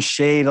of throwing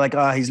shade, like,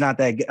 oh, he's not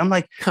that good. I'm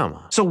like, come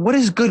on. So what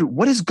is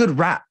good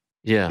rap?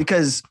 Yeah.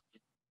 Because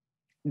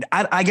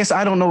I guess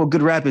I don't know what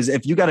good rap is.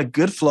 If you got a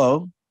good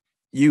flow,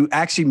 you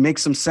actually make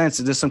some sense.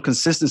 There's some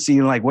consistency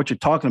in like what you're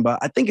talking about.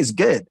 I think it's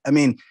good. I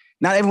mean,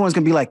 not everyone's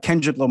gonna be like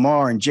Kendrick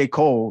Lamar and J.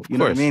 Cole, you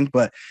know what I mean?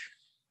 But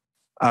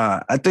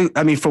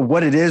I mean, for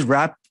what it is,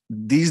 rap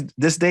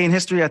this day in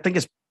history, I think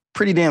it's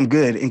pretty damn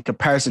good in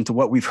comparison to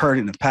what we've heard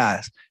in the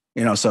past.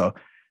 You know, so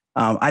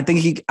I think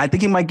he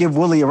might give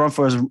Willie a run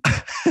for his.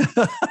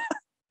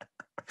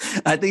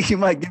 I think he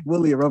might give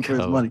Willie a run for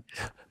his money.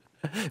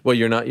 Well,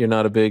 you're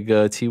not a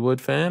big T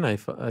Wood fan. I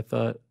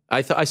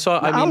saw.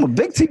 I mean, I'm a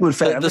big T Wood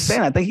fan. I'm just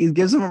saying. I think he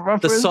gives him a run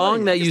for his money. The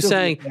song that you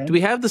sang. Do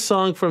we have the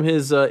song from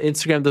his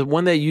Instagram? The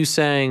one that you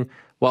sang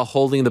while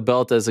holding the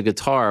belt as a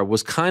guitar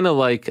was kind of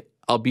like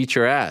 "I'll Beat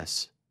Your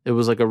Ass." It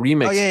was like a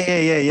remix. Oh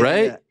yeah.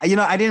 Right? Yeah. You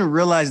know, I didn't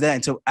realize that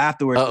until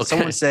afterwards. Okay.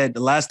 Someone said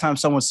the last time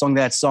someone sung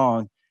that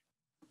song,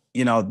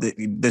 you know,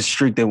 the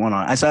streak they went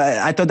on. I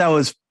thought that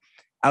was.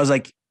 I was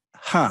like,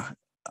 huh,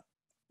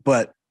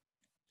 but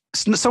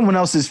someone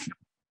else's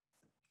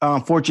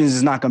fortunes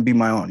is not going to be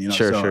my own, you know.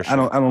 Sure. I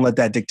don't let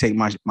that dictate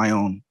my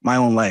own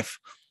life.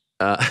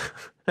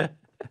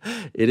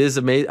 It is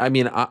amazing. I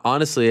mean,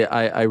 honestly,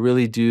 I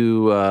really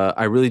do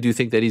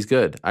think that he's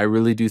good. I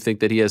really do think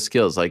that he has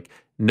skills. Like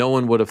no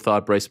one would have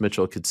thought Bryce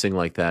Mitchell could sing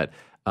like that.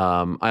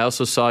 I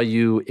also saw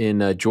you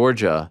in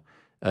Georgia.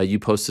 You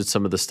posted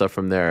some of the stuff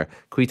from there.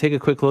 Can we take a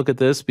quick look at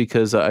this?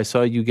 Because I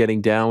saw you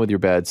getting down with your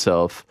bad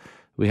self.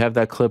 We have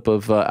that clip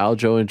of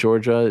Aljo in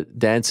Georgia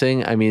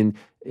dancing. I mean,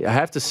 I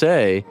have to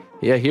say,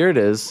 yeah, here it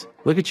is.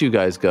 Look at you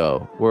guys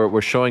go. We're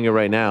showing it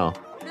right now.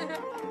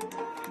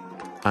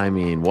 I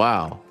mean,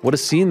 wow. What a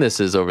scene this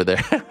is over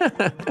there.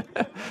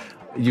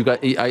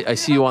 I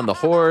see you on the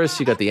horse.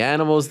 You got the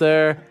animals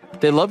there.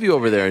 They love you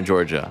over there in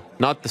Georgia.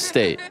 Not the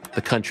state,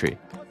 the country.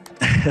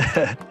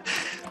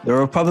 The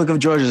Republic of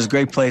Georgia is a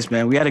great place,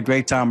 man. We had a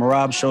great time.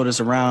 Marab showed us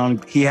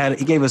around. He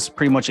gave us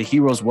pretty much a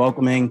hero's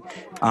welcoming.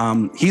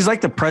 He's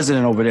like the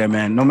president over there,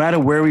 man. No matter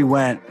where we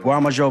went,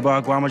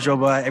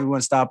 Guamajoba,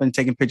 everyone stopping,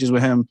 taking pictures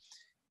with him.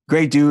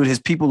 Great dude. His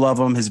people love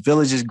him. His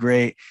village is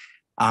great.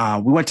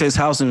 We went to his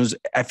house and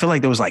I feel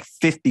like there was like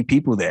 50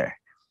 people there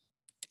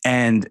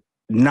and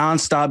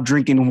nonstop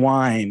drinking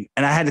wine.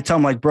 And I had to tell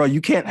him, like, bro, you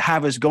can't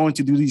have us going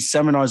to do these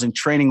seminars and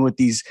training with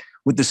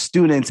the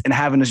students and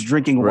having us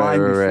drinking wine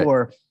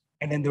before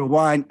and then the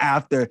wine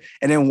after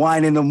and then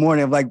wine in the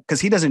morning. Like,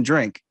 because he doesn't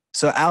drink.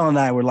 So Al and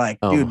I were like,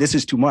 dude, this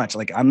is too much.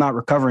 Like, I'm not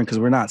recovering because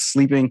we're not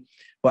sleeping.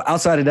 But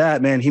outside of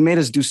that, man, he made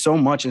us do so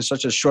much in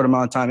such a short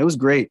amount of time. It was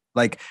great.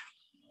 Like,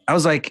 I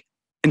was like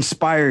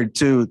inspired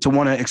to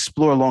want to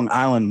explore Long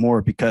Island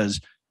more because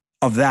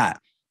of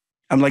that.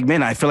 I'm like,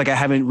 man, I feel like I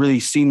haven't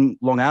really seen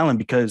Long Island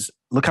because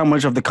look how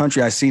much of the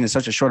country I've seen in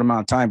such a short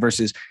amount of time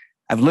versus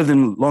I've lived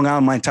in Long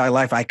Island my entire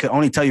life. I could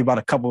only tell you about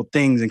a couple of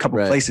things and a couple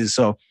of places.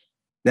 So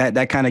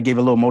that kind of gave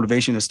a little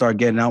motivation to start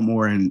getting out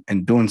more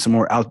and doing some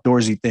more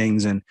outdoorsy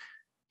things and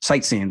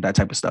sightseeing, that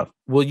type of stuff.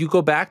 Will you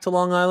go back to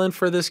Long Island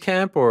for this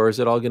camp, or is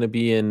it all going to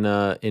be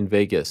in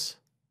Vegas?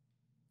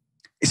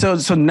 So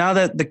now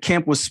that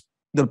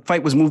the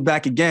fight was moved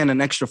back again an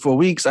extra 4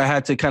 weeks, I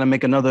had to kind of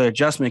make another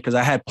adjustment because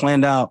I had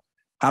planned out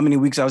how many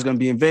weeks I was going to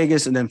be in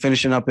Vegas and then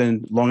finishing up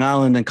in Long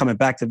Island and coming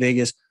back to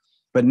Vegas.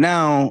 But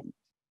now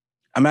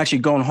I'm actually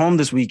going home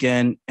this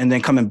weekend and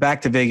then coming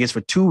back to Vegas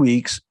for 2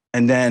 weeks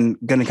and then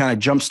going to kind of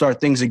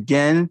jumpstart things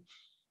again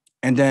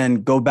and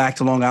then go back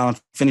to Long Island,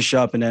 finish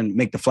up, and then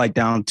make the flight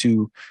down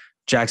to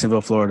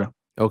Jacksonville, Florida.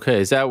 Okay.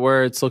 Is that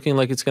where it's looking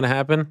like it's going to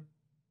happen?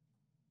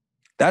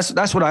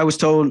 That's what I was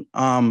told.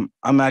 I'm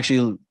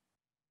actually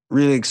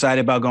really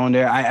excited about going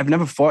there. I've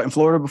never fought in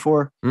Florida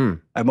before.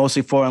 I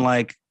mostly fought in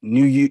like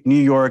New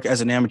York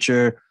as an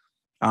amateur,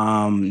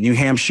 New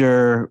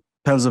Hampshire,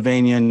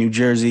 Pennsylvania, New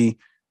Jersey,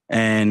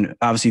 and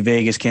obviously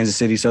Vegas, Kansas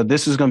City. So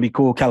this is going to be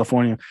cool.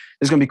 California.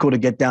 It's going to be cool to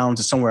get down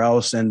to somewhere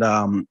else. And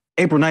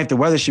April 9th, the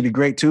weather should be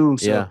great too.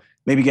 So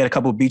maybe get a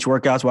couple of beach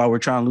workouts while we're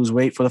trying to lose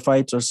weight for the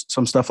fights or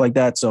some stuff like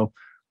that. So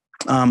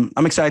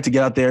I'm excited to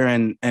get out there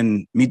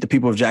and meet the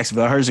people of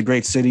Jacksonville. I heard it's a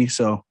great city,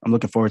 so I'm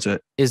looking forward to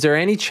it. Is there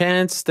any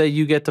chance that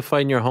you get to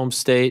fight in your home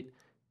state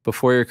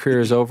before your career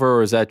is over,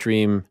 or is that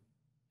dream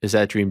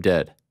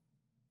dead?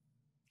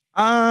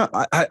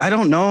 I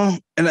don't know.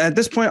 And at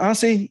this point,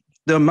 honestly,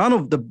 the amount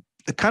of the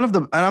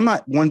and I'm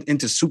not one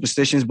into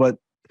superstitions, but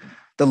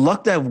the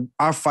luck that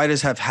our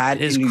fighters have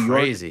had in New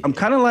crazy. York, I'm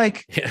kind of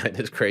like, yeah, it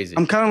is crazy.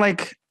 I'm kind of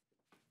like,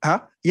 huh?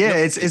 Yeah, no.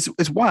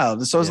 It's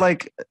wild. So it's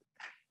like,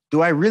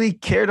 do I really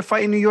care to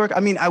fight in New York?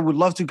 I mean, I would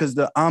love to because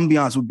the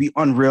ambiance would be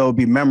unreal, would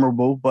be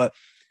memorable. But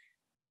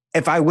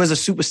if I was a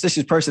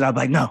superstitious person, I'd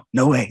be like,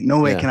 no way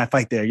can I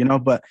fight there, you know?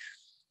 But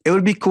it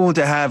would be cool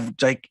to have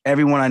like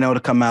everyone I know to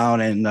come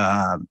out and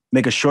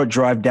make a short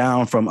drive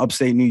down from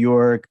upstate New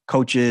York,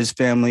 coaches,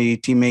 family,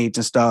 teammates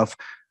and stuff.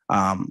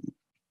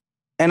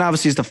 And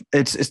obviously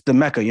it's the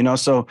Mecca, you know?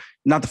 So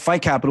not the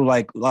fight capital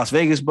like Las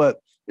Vegas,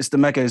 but it's the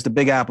Mecca, it's the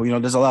Big Apple. You know,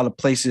 there's a lot of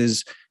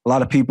places, a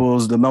lot of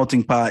people's, the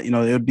melting pot. You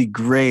know, it would be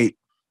great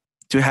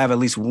to have at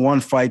least one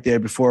fight there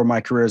before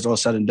my career is all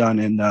said and done.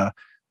 And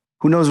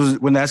who knows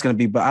when that's going to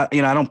be. But,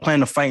 I don't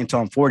plan to fight until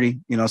I'm 40,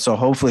 you know, so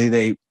hopefully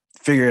they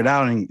figure it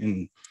out.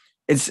 And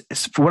it's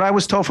what I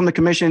was told from the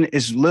commission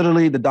is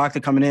literally the doctor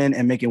coming in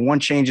and making one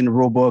change in the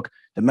rule book,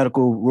 the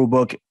medical rule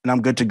book, and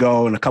I'm good to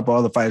go. And a couple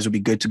other fighters will be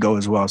good to go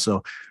as well.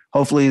 So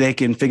hopefully they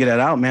can figure that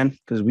out, man,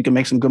 because we can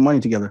make some good money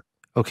together.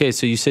 Okay,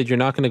 so you said you're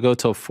not going to go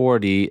till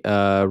 40.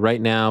 Right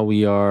now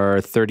we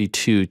are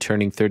 32,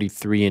 turning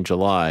 33 in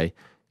July.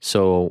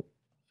 So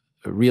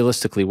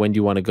realistically, when do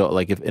you want to go?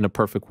 Like if in a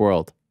perfect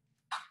world?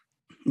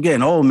 I'm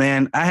getting old,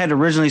 man. I had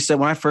originally said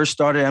when I first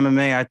started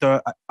MMA, I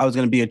thought I was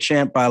going to be a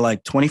champ by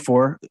like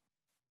 24,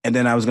 and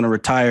then I was going to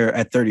retire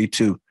at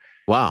 32.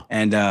 Wow.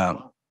 And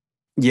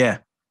yeah.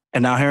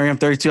 And now here I am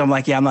 32. I'm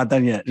like, yeah, I'm not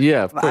done yet.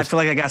 Yeah, of course. I feel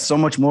like I got so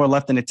much more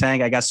left in the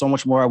tank. I got so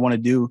much more I want to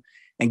do.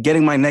 And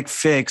getting my neck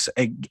fixed,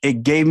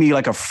 it gave me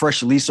like a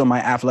fresh lease on my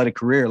athletic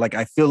career. Like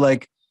I feel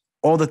like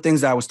all the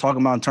things that I was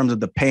talking about in terms of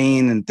the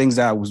pain and things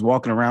that I was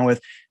walking around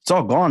with, it's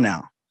all gone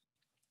now.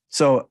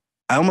 So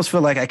I almost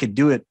feel like I could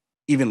do it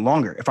even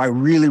longer if I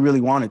really,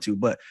 really wanted to.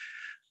 But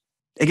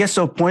it gets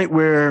to a point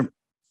where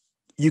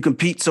you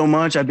compete so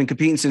much. I've been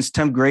competing since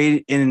 10th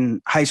grade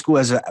in high school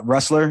as a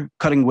wrestler,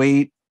 cutting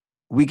weight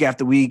week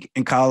after week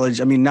in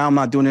college. I mean, now I'm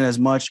not doing it as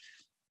much.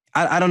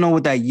 I don't know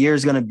what that year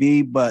is going to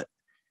be, but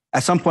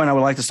at some point I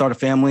would like to start a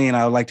family and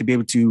I would like to be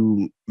able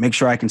to make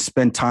sure I can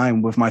spend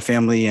time with my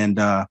family. And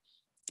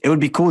it would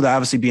be cool to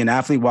obviously be an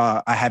athlete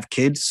while I have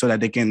kids so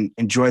that they can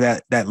enjoy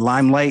that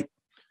limelight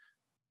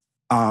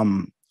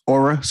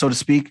aura, so to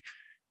speak.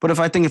 But if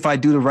I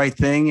do the right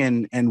thing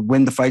and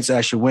win the fights that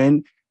I should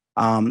win,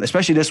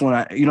 especially this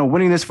one,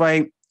 winning this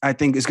fight, I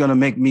think is going to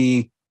make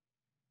me,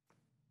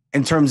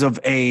 in terms of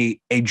a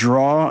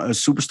draw, a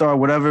superstar,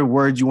 whatever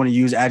words you want to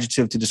use,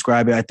 adjective to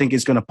describe it, I think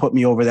it's going to put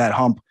me over that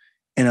hump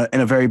in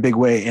a very big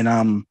way. And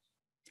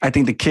I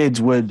think the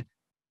kids would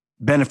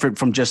benefit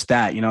from just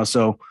that,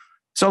 so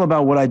it's all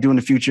about what I do in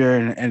the future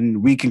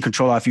and we can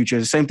control our future.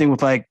 The same thing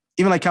with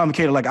even like Calvin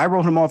Kattar, like I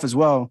wrote him off as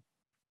well.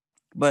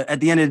 But at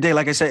the end of the day,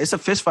 like I said, it's a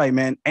fist fight,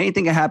 man.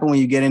 Anything can happen when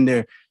you get in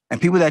there.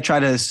 And people that try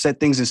to set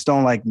things in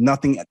stone, like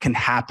nothing can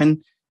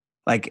happen.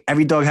 Like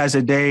every dog has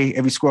a day,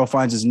 every squirrel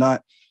finds his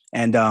nut.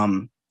 And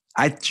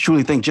I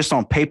truly think just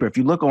on paper, if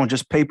you look on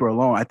just paper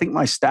alone, I think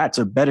my stats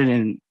are better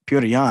than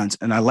Petr Yan's.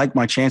 And I like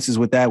my chances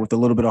with that, with a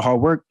little bit of hard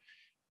work,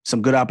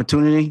 some good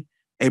opportunity.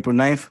 April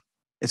 9th,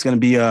 it's gonna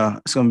be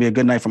a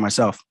good night for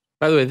myself.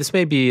 By the way, this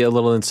may be a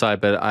little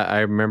inside, but I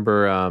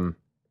remember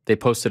they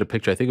posted a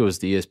picture. I think it was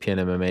the ESPN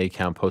MMA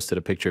account posted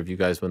a picture of you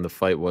guys when the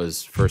fight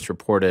was first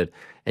reported,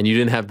 and you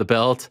didn't have the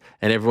belt,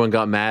 and everyone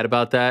got mad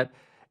about that.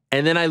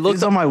 And then I looked.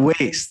 It's on my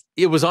waist.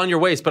 It was on your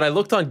waist, but I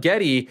looked on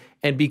Getty,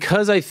 and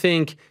because I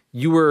think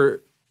you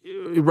were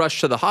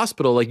rushed to the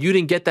hospital, like you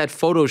didn't get that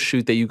photo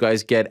shoot that you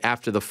guys get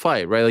after the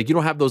fight, right? Like you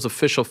don't have those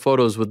official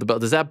photos with the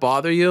belt. Does that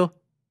bother you?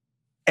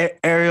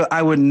 Ariel,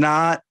 I would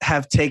not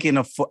have done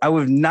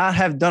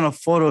a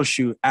photo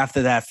shoot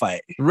after that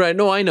fight. Right.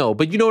 No, I know.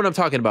 But you know what I'm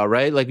talking about,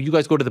 right? Like you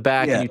guys go to the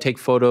back and you take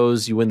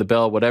photos, you win the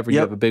belt, whatever, you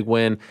have a big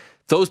win.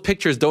 Those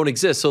pictures don't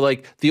exist. So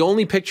like the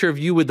only picture of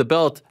you with the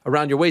belt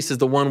around your waist is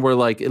the one where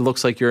like it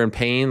looks like you're in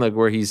pain, like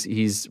where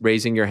he's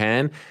raising your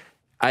hand.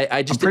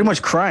 I'm pretty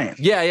much crying.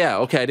 Yeah.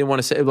 Okay. I didn't want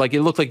to say like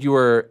it looked like you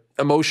were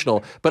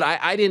emotional, but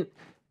I didn't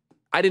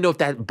know if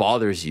that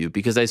bothers you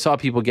because I saw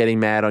people getting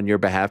mad on your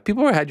behalf.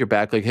 People had your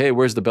back like, hey,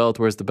 where's the belt?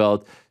 Where's the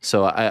belt?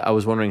 So I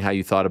was wondering how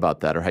you thought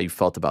about that or how you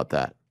felt about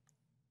that.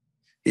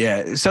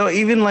 Yeah. So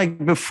even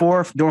like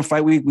before, during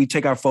fight week, we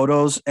take our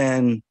photos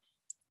and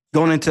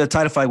going into the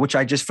title fight, which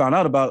I just found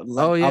out about.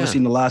 Obviously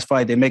in the last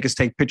fight, they make us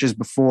take pictures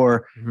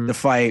before the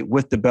fight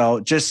with the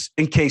belt, just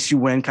in case you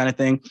win kind of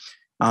thing.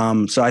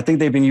 So I think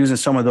they've been using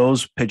some of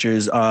those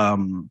pictures.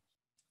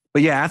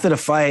 But yeah, after the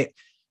fight,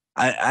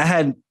 I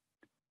had,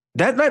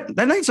 That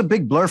night's a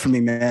big blur for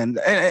me, man.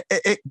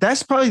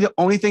 That's probably the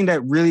only thing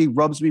that really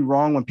rubs me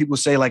wrong when people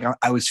say like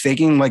I was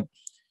faking. Like,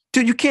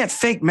 dude, you can't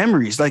fake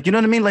memories. Like, you know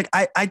what I mean? Like,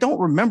 I don't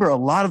remember a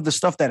lot of the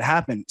stuff that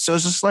happened. So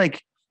it's just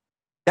like,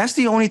 that's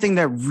the only thing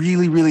that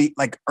really, really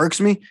like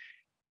irks me.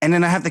 And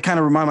then I have to kind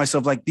of remind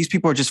myself, like, these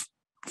people are just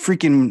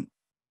freaking.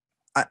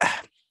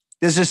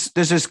 There's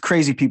just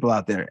crazy people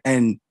out there,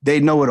 and they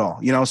know it all,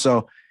 you know.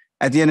 So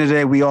at the end of the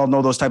day, we all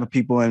know those type of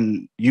people,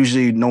 and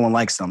usually no one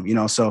likes them, you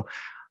know. So.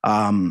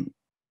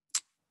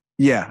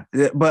 Yeah,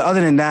 but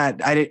other than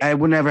that, I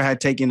would never have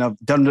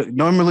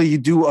normally you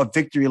do a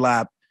victory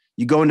lap.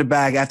 You go in the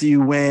bag after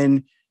you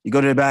win, you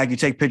go to the bag, you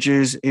take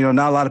pictures. You know,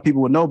 not a lot of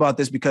people would know about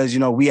this because, you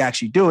know, we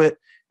actually do it.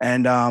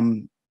 And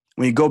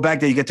when you go back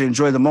there, you get to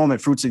enjoy the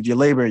moment, fruits of your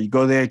labor. You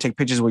go there, take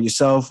pictures with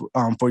yourself,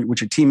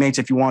 with your teammates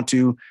if you want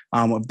to.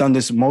 I've done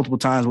this multiple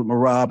times with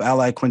Marab,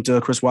 Ally,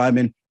 Quinta, Chris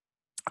Weidman,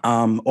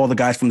 all the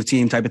guys from the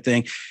team type of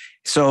thing.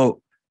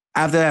 So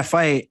after that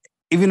fight,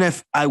 even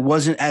if I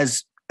wasn't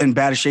as in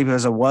bad a shape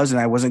as I was and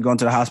I wasn't going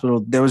to the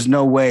hospital, there was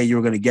no way you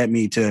were going to get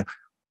me to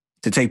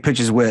take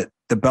pictures with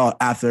the belt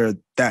after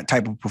that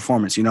type of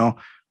performance, you know?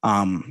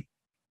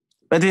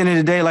 At the end of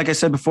the day, like I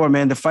said before,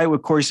 man, the fight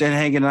with Corey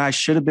Sandhagen and I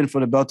should have been for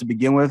the belt to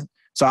begin with.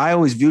 So I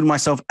always viewed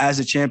myself as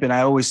a champion.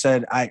 I always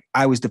said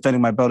I was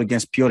defending my belt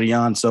against Petr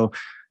Yan. So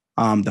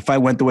the fight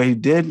went the way he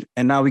did,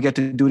 and now we get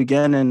to do it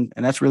again, and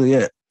that's really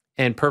it.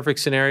 And perfect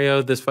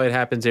scenario, this fight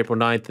happens April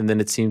 9th, and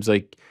then it seems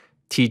like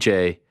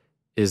TJ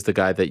is the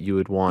guy that you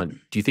would want.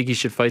 Do you think he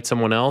should fight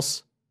someone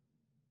else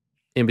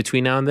in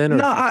between now and then? Or?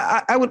 No,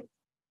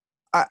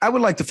 I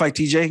would like to fight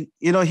TJ.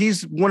 You know,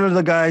 he's one of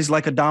the guys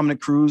like a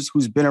Dominic Cruz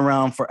who's been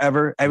around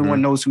forever.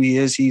 Everyone knows who he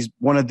is. He's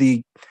one of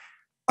the,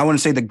 I want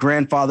to say the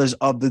grandfathers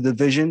of the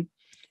division.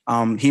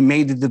 He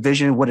made the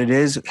division what it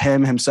is.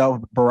 Himself,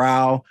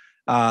 Barao.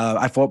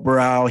 I fought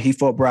Barao. He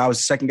fought Barao. I was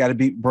the second guy to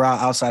beat Barao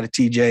outside of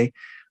TJ.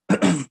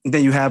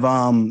 Then you have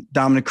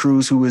Dominic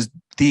Cruz, who was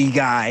the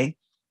guy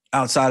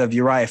outside of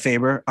Uriah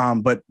Faber.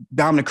 But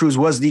Dominic Cruz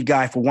was the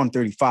guy for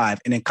 135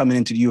 and then coming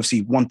into the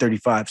UFC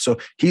 135. So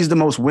he's the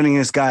most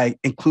winningest guy,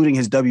 including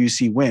his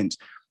WC wins.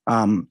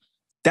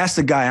 That's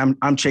the guy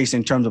I'm chasing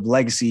in terms of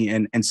legacy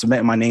and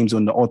cementing my names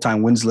on the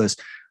all-time wins list.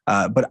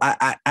 But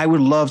I would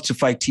love to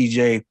fight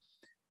TJ.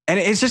 And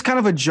it's just kind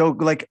of a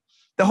joke. Like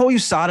the whole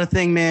USADA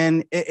thing,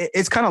 man,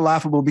 it's kind of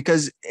laughable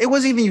because it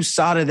wasn't even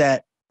USADA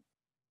that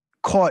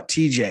caught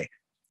TJ.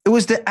 It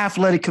was the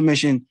Athletic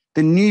Commission,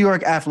 the New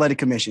York Athletic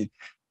Commission.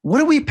 What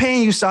are we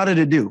paying USADA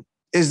to do?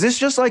 Is this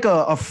just like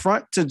a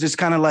front to just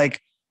kind of like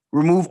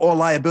remove all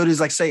liabilities?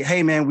 Like say,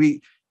 hey man,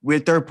 we're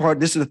third party.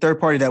 This is the third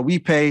party that we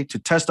pay to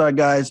test our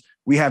guys.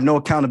 We have no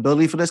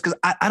accountability for this. Cause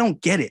I don't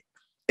get it.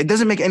 It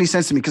doesn't make any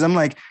sense to me. Cause I'm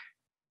like,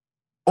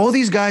 all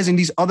these guys in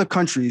these other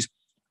countries,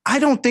 I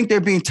don't think they're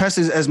being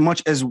tested as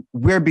much as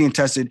we're being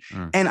tested.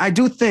 And I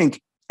do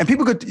think, and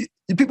people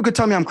could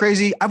tell me I'm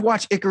crazy. I've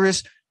watched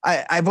Icarus.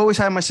 I've always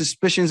had my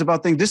suspicions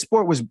about things. This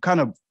sport was kind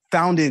of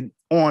founded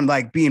on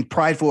like being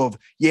prideful of,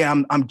 yeah,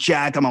 I'm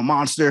jacked, I'm a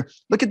monster.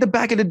 Look at the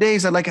back of the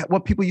days, I like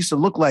what people used to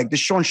look like. The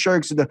Sean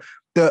Sherks,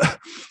 I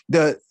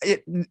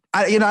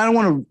don't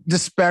want to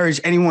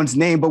disparage anyone's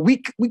name, but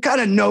we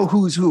gotta know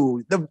who's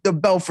who. The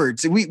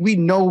Belfords, we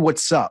know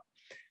what's up.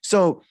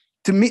 So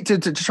to me, to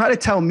try to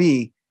tell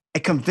me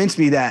and convince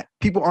me that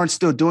people aren't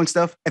still doing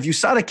stuff. If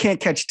USADA can't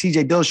catch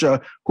TJ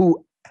Dillashaw,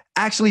 who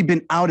actually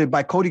been outed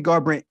by Cody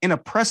Garbrandt in a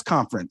press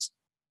conference.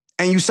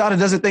 And USADA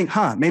doesn't think,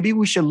 maybe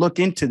we should look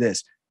into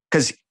this.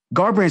 Because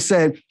Garbrandt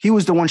said he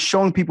was the one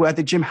showing people at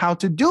the gym how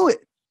to do it.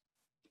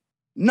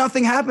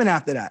 Nothing happened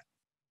after that.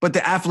 But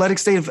the athletic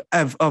state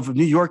of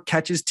New York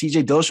catches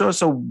TJ Dillashaw.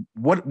 So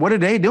what are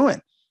they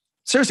doing?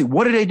 Seriously,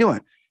 what are they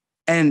doing?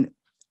 And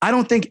I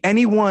don't think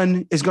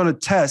anyone is going to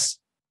test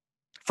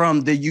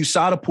from the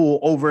USADA pool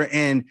over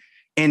in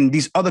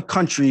these other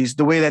countries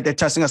the way that they're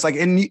testing us. Like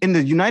in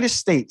the United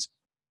States,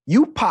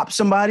 you pop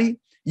somebody,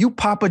 you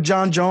pop a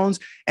John Jones,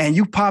 and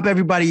you pop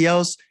everybody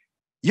else.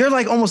 You're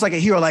like almost like a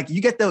hero. Like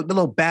you get the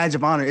little badge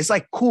of honor. It's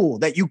like cool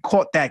that you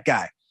caught that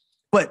guy.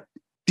 But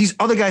these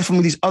other guys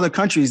from these other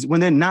countries, when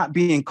they're not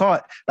being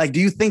caught, like, do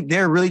you think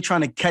they're really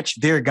trying to catch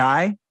their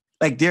guy?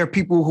 Like they're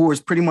people who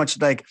is pretty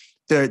much like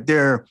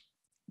they're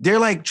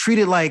like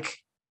treated like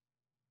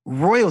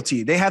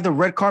royalty. They have the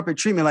red carpet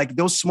treatment. Like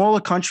those smaller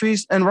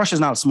countries, and Russia's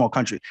not a small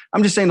country.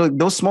 I'm just saying like,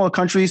 those smaller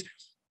countries,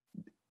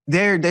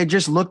 they're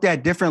just looked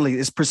at differently.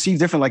 It's perceived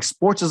different. Like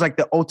sports is like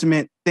the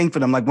ultimate thing for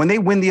them. Like when they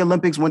win the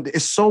Olympics, when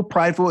it's so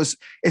prideful,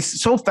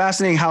 it's so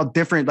fascinating how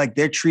different like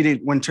they're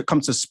treated when it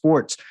comes to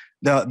sports,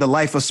 the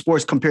life of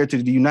sports compared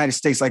to the United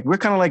States. Like we're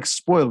kind of like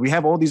spoiled. We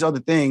have all these other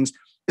things.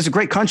 It's a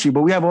great country,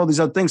 but we have all these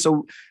other things.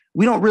 So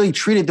we don't really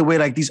treat it the way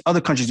like these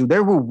other countries do.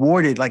 They're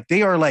rewarded. Like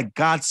they are like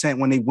God sent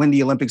when they win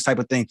the Olympics type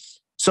of thing.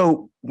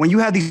 So when you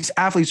have these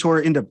athletes who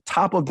are in the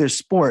top of their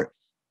sport,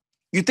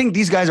 you think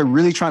these guys are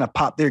really trying to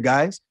pop their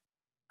guys?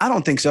 I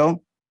don't think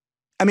so.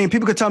 I mean,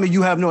 people could tell me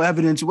you have no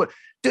evidence. What?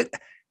 Dude,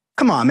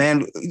 come on,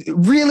 man.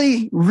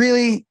 Really,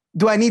 really?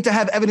 Do I need to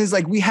have evidence?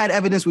 Like we had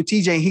evidence with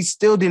TJ and he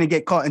still didn't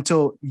get caught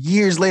until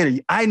years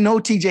later. I know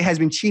TJ has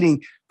been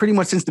cheating pretty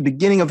much since the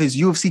beginning of his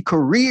UFC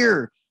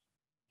career.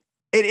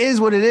 It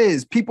is what it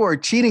is. People are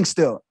cheating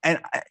still. And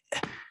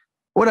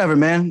whatever,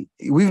 man.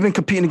 We've been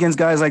competing against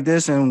guys like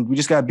this and we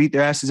just got to beat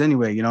their asses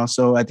anyway, you know?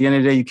 So at the end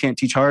of the day, you can't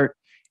teach heart.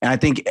 And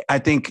I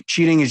think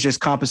cheating is just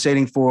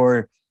compensating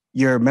for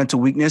your mental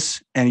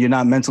weakness and you're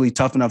not mentally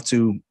tough enough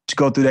to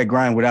go through that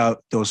grind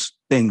without those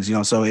things, you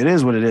know? So it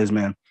is what it is,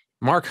 man.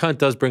 Mark Hunt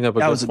does bring up a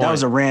good point. That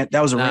was a rant.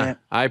 That was a rant.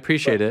 I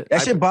appreciate it.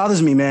 That shit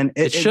bothers me, man.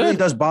 It really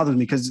does bother me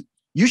because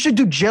you should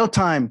do jail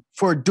time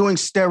for doing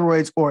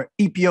steroids or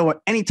EPO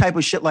or any type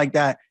of shit like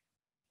that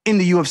in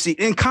the UFC,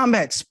 in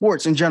combat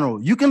sports in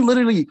general. You can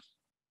literally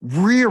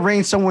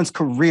rearrange someone's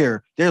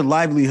career, their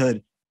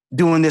livelihood,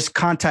 doing this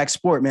contact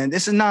sport, man.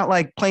 This is not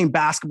like playing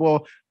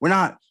basketball. We're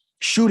not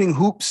shooting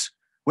hoops.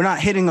 We're not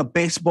hitting a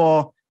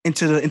baseball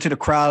into the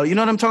crowd. You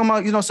know what I'm talking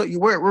about? You know, so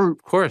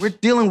we're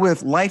dealing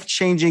with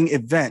life-changing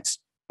events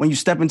when you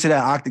step into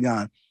that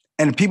octagon.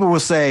 And people will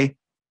say,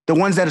 the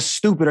ones that are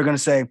stupid are going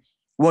to say,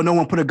 well, no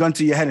one put a gun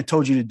to your head and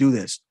told you to do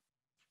this.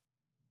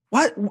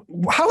 What?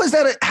 How is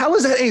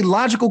that a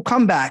logical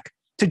comeback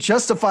to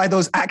justify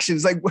those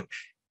actions? Like,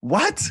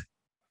 what?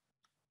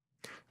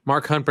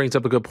 Mark Hunt brings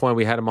up a good point.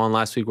 We had him on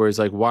last week where he's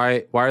like,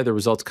 why are the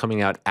results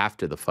coming out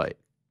after the fight?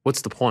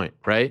 What's the point,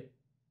 right?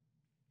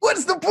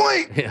 What's the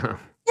point? Yeah.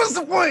 What's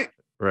the point?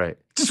 Right.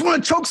 Just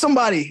want to choke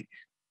somebody.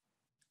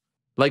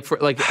 Like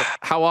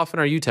how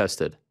often are you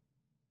tested?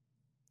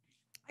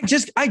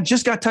 I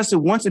just got tested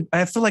once.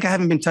 I feel like I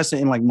haven't been tested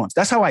in like months.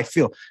 That's how I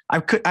feel. I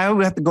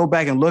would have to go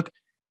back and look.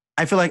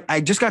 I feel like I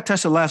just got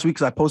tested last week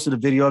because I posted a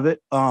video of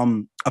it,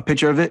 a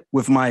picture of it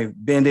with my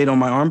Band-Aid on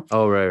my arm.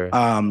 Oh,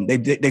 right.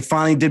 They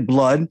finally did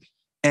blood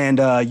and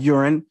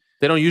urine.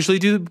 They don't usually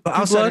do but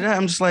outside blood? of that,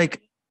 I'm just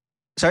like,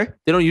 sorry?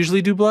 They don't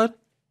usually do blood?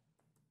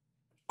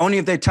 Only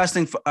if they're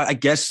testing for, I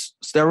guess,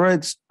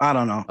 steroids. I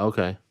don't know.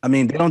 Okay. I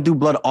mean, they don't do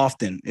blood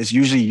often. It's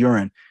usually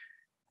urine.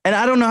 And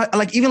I don't know,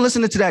 like even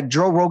listening to that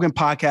Joe Rogan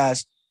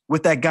podcast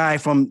with that guy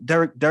from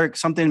Derek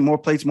something, More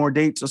Plates, More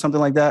Dates or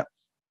something like that.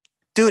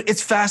 Dude,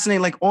 it's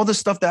fascinating. Like all the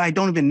stuff that I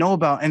don't even know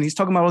about. And he's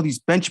talking about all these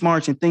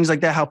benchmarks and things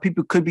like that, how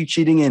people could be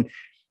cheating and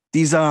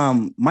these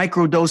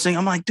micro dosing.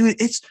 I'm like, dude,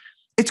 it's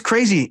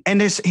crazy.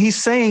 And he's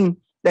saying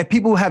that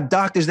people have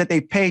doctors that they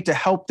pay to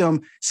help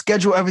them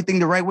schedule everything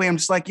the right way. I'm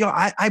just like, yo,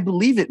 I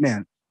believe it,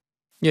 man.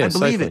 Yeah, I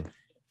believe it.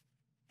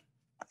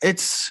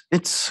 It's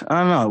I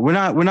don't know.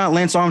 We're not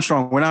Lance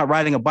Armstrong. We're not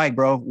riding a bike,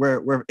 bro.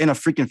 We're in a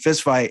freaking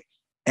fist fight.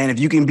 And if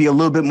you can be a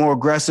little bit more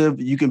aggressive,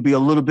 you can be a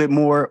little bit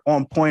more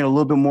on point, a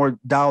little bit more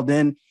dialed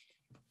in.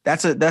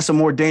 That's a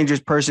more dangerous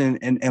person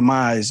in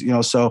my eyes, you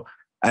know. So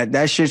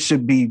that shit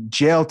should be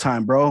jail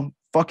time, bro.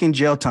 Fucking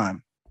jail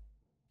time.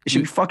 It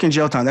should be fucking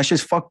jail time. That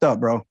shit's fucked up,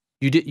 bro.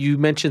 You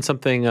mentioned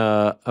something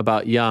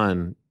about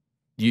Yan.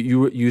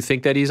 You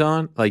think that he's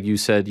on? Like you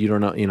said, you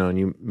don't know, you know, and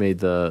you made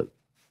the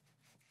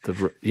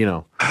you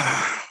know.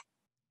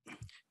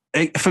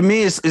 For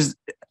me, is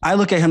I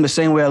look at him the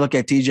same way I look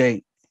at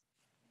TJ.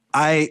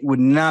 I would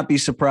not be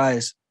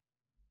surprised.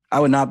 I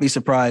would not be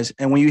surprised.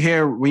 And when you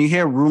hear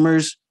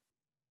rumors,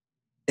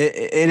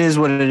 it is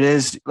what it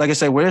is. Like I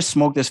said, where there's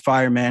smoke, there's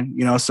fire, man.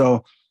 You know,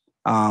 so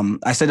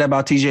I said that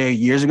about TJ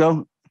years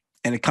ago,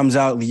 and it comes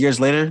out years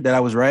later that I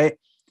was right.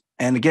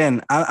 And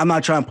again, I'm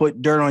not trying to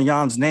put dirt on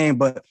Jan's name,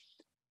 but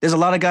there's a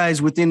lot of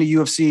guys within the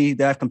UFC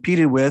that I've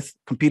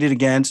competed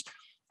against,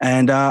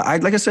 And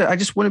like I said, I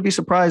just wouldn't be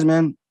surprised,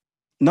 man.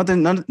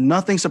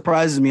 Nothing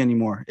surprises me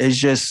anymore. It's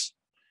just,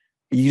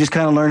 you just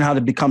kind of learn how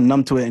to become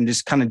numb to it and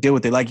just kind of deal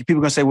with it. Like people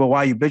are gonna say, well, why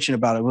are you bitching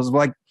about it? It was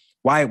like,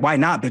 why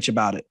not bitch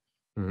about it?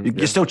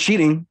 You're still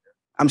cheating.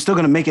 I'm still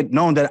gonna make it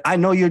known that I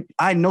know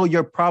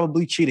you're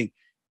probably cheating.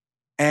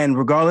 And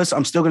regardless,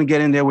 I'm still gonna get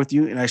in there with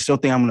you, and I still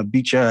think I'm gonna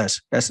beat your ass.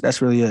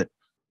 That's really it.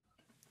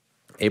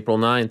 April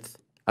 9th.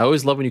 I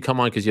always love when you come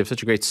on because you have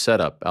such a great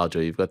setup,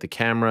 Aljo. You've got the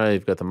camera,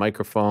 you've got the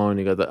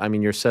microphone, I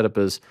mean, your setup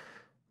is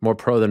more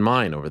pro than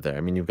mine over there.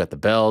 I mean, you've got the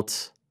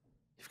belt,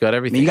 you've got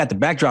everything. I mean, you got the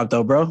backdrop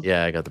though, bro.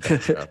 Yeah, I got the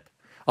backdrop.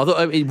 Although,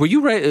 I mean, were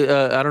you right?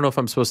 I don't know if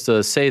I'm supposed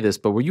to say this,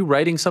 but were you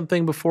writing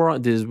something before?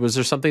 Was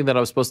there something that I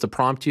was supposed to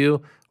prompt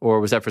you, or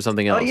was that for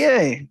something else? Oh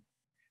yeah,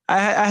 I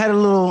had a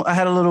little.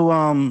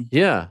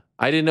 Yeah.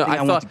 I didn't know.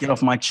 I thought to get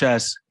off my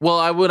chest.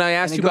 Well, when I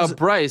asked you about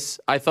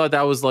Bryce, I thought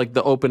that was like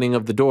the opening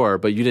of the door,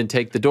 but you didn't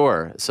take the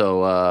door.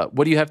 So,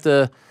 what do you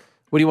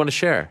want to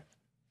share?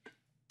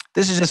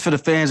 This is just for the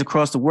fans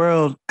across the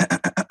world.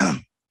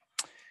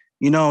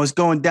 You know, it's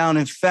going down,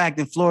 in fact,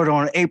 in Florida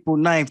on April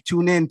 9th.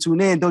 Tune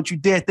in. Don't you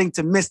dare think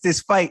to miss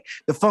this fight.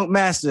 The Funk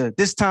Master,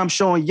 this time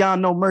showing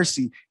Yan no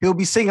mercy. He'll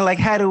be singing like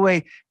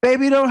Hathaway,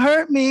 baby, don't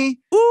hurt me.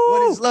 Ooh.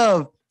 What is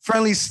love?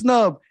 Friendly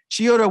snub.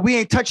 Chioda, we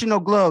ain't touching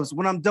no gloves.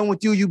 When I'm done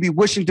with you, be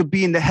wishing to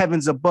be in the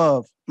heavens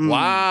above.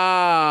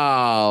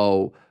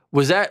 Wow.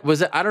 Was that,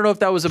 I don't know if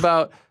that was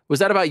about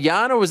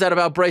Yan or was that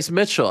about Bryce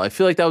Mitchell? I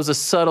feel like that was a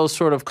subtle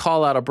sort of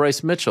call out of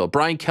Bryce Mitchell.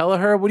 Brian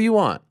Kelleher, what do you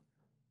want?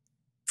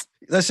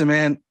 Listen,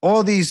 man,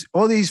 all these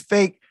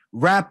fake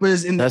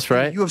rappers in the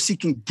UFC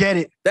can get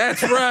it.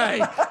 That's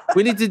right.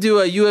 We need to do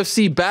a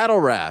UFC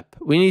battle rap.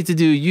 We need to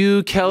do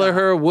you,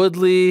 Kelleher,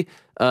 Woodley,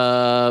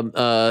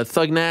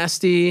 Thug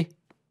Nasty.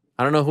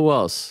 I don't know who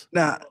else.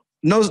 Nah,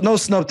 no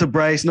snub to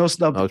Bryce, no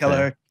snub to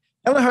Kelleher.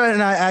 Kelleher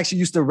and I actually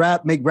used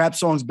to make rap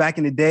songs back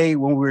in the day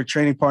when we were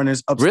training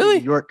partners upstate New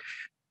York.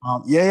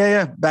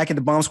 Yeah. Back in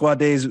the Bomb Squad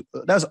days.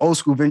 That was old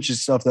school vintage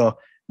stuff though.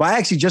 But I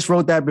actually just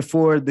wrote that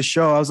before the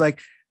show. I was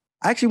like,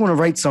 I actually want to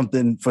write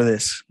something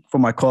for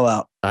my call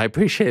out. I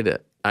appreciate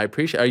it. Are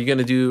you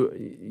gonna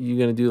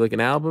do like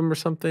an album or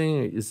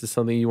something? Is this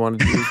something you want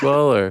to do as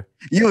well? Or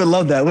you would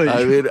love that, wouldn't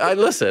you? I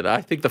mean, listen. I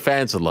think the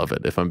fans would love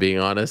it. If I'm being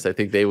honest, I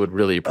think they would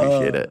really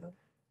appreciate it.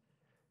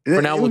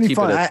 For now, we'll keep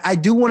it. I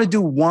do want to do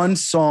one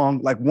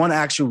song, like one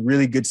actual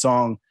really good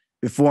song,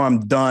 before I'm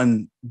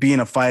done being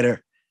a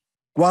fighter,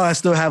 while I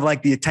still have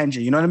like the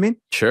attention. You know what I mean?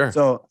 Sure.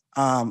 So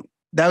that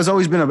has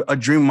always been a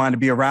dream of mine, to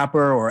be a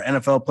rapper or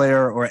an NFL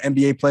player or an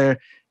NBA player.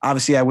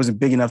 Obviously, I wasn't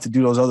big enough to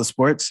do those other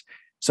sports.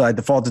 So I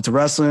defaulted to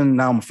wrestling.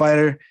 Now I'm a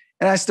fighter.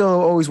 And I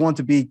still always want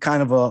to be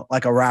kind of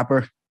a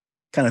rapper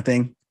kind of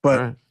thing. But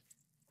I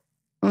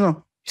don't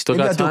know. You still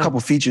maybe got I'll do a couple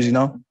features, you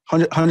know?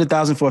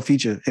 100,000 for a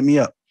feature. Hit me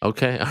up.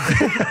 Okay.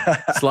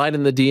 Slide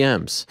in the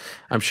DMs.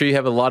 I'm sure you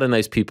have a lot of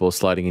nice people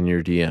sliding in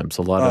your DMs.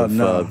 A lot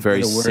of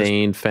very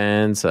sane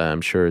fans. I'm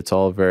sure it's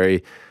all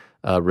very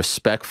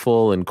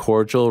respectful and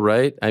cordial,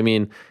 right? I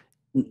mean,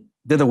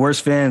 they're the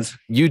worst fans.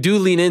 You do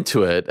lean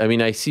into it. I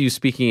mean, I see you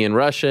speaking in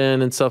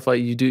Russian and stuff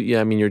like you do. Yeah,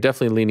 I mean, you're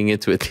definitely leaning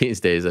into it these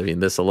days. I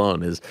mean, this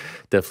alone is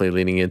definitely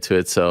leaning into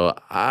it. So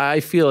I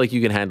feel like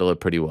you can handle it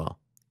pretty well.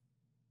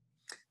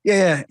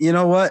 Yeah. You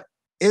know what?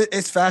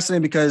 It's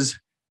fascinating because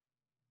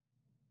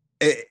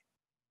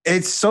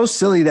it's so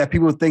silly that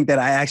people think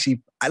that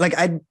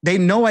they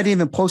know I didn't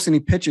even post any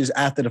pictures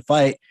after the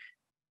fight.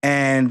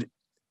 And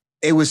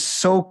it was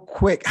so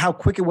quick, how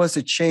quick it was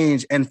to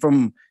change. And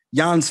from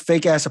Jan's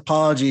fake ass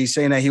apology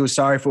saying that he was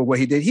sorry for what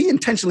he did, he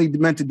intentionally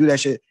meant to do that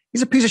shit.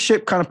 He's a piece of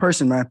shit kind of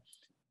person, man.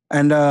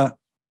 And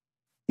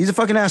he's a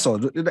fucking asshole.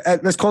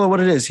 Let's call it what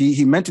it is.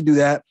 He meant to do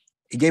that.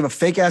 He gave a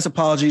fake ass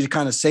apology to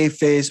kind of save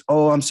face.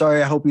 Oh, I'm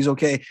sorry. I hope he's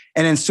okay.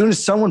 And then as soon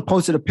as someone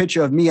posted a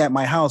picture of me at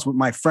my house with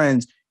my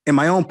friends in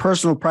my own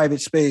personal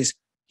private space,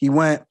 he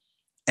went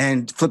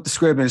and flipped the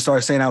script and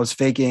started saying I was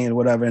faking and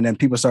whatever. And then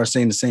people started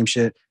saying the same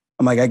shit.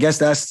 I'm like, I guess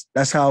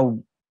that's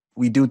how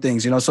we do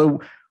things, you know? So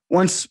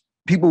once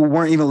people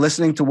weren't even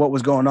listening to what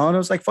was going on, I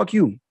was like, fuck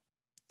you.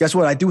 Guess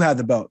what? I do have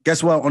the belt.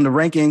 Guess what? On the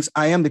rankings,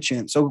 I am the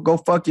champ. So go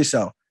fuck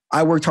yourself.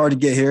 I worked hard to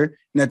get here.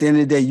 And at the end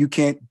of the day, you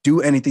can't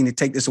do anything to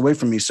take this away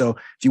from me. So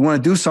if you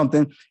want to do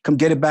something, come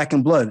get it back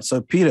in blood.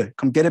 So Peter,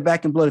 come get it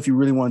back in blood if you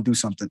really want to do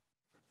something.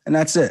 And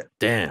that's it.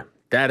 Damn,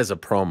 that is a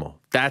promo.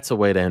 That's a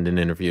way to end an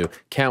interview.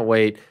 Can't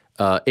wait.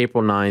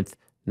 April 9th,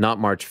 not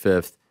March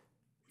 5th.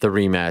 The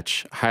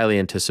rematch, highly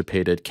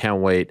anticipated.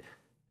 Can't wait.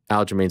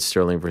 Aljamain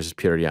Sterling versus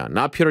Petr Yan.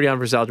 Not Petr Yan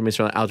versus Aljamain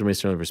Sterling. Aljamain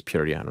Sterling versus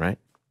Petr Yan, right?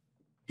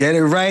 Get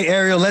it right,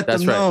 Ariel. Let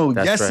them know.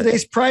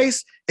 Yesterday's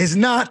price is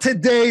not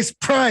today's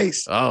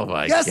price. Oh,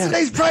 my God.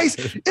 Yesterday's price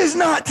is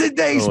not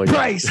today's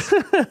price.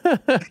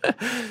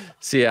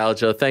 See you,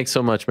 Aljo. Thanks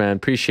so much, man.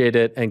 Appreciate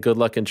it, and good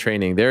luck in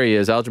training. There he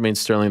is, Aljamain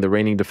Sterling, the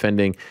reigning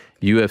defending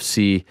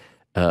UFC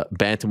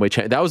bantamweight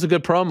champion. That was a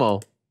good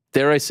promo.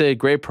 Dare I say,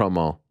 great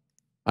promo.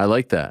 I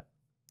like that.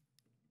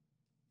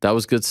 That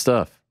was good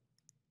stuff.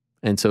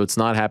 And so it's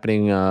not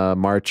happening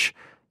March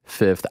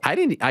 5th.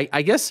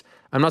 I guess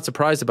I'm not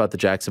surprised about the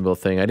Jacksonville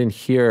thing. I didn't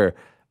hear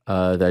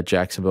that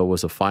Jacksonville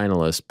was a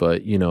finalist,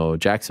 but you know,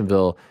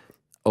 Jacksonville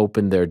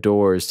opened their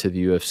doors to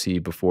the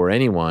UFC before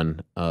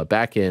anyone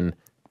back in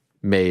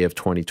May of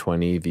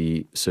 2020.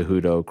 The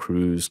Cejudo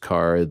Cruz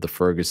card, the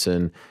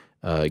Ferguson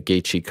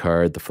Gaethje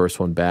card, the first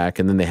one back,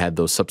 and then they had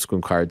those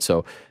subsequent cards.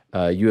 So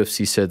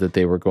UFC said that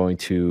they were going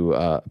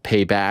to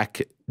pay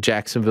back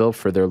Jacksonville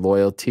for their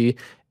loyalty,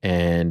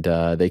 and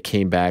they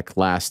came back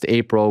last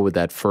April with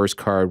that first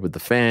card with the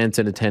fans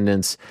in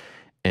attendance,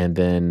 and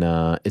then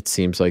it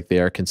seems like they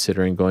are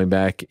considering going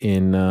back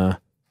in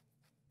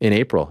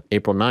April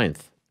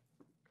 9th.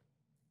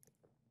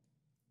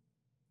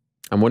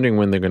 I'm wondering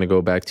when they're going to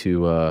go back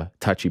to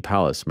Tachi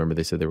Palace. Remember,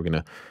 they said they were going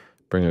to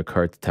bring a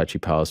card to Tachi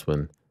Palace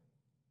when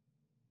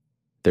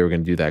they were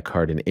going to do that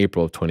card in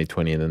April of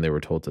 2020, and then they were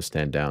told to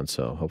stand down.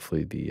 So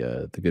hopefully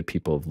the good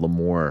people of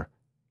Lemoore,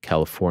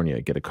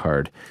 California, get a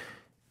card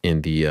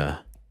in the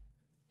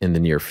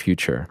near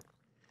future.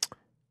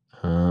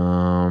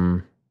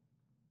 All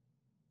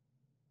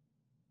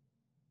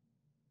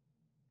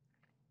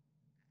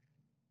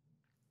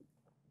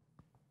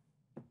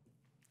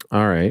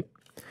right.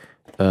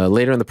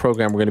 Later in the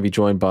program, we're going to be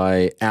joined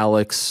by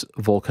Alex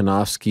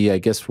Volkanovski. I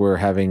guess we're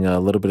having a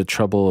little bit of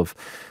trouble of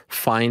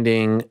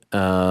finding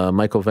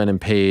Michael Venom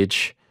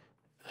Page,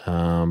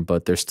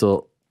 but there's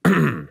still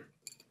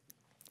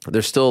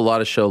there's still a lot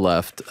of show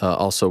left.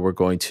 Also, we're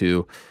going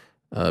to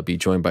be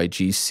joined by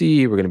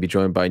GC. We're going to be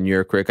joined by New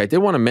York Rick. I did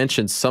want to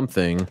mention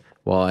something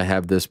while I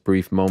have this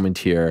brief moment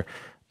here.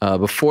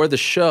 Before the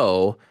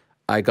show,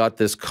 I got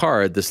this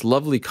card, this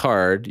lovely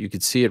card. You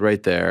could see it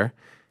right there.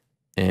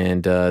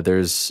 And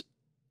there's,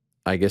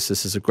 I guess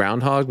this is a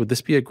groundhog. Would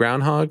this be a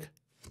groundhog?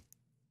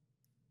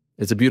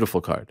 It's a beautiful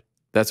card.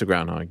 That's a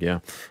groundhog, yeah.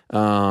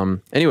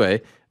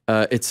 Anyway,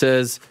 it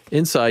says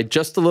inside,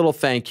 just a little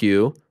thank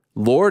you,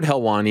 Lord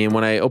Helwani. And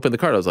when I opened the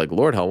card, I was like,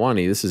 Lord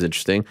Helwani, this is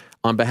interesting.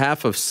 On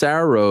behalf of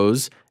Sarah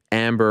Rose,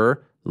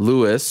 Amber,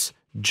 Lewis,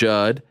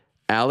 Judd,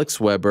 Alex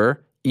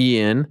Weber,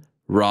 Ian,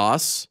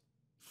 Ross,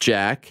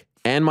 Jack,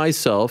 and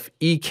myself,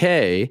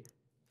 EK,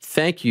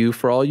 thank you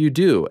for all you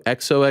do.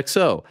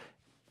 XOXO.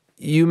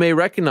 You may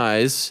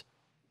recognize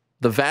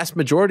the vast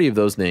majority of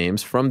those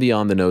names from the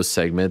On the Nose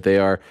segment. They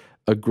are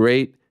a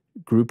great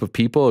group of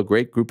people, a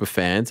great group of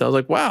fans. I was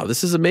like, wow,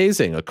 this is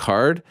amazing. A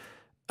card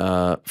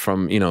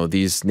from, you know,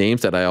 these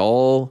names that I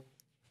all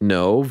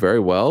know very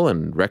well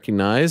and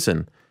recognize.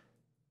 And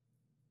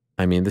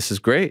I mean, this is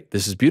great.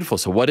 This is beautiful.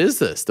 So what is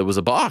this? There was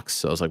a box.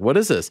 So I was like, what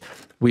is this?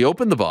 We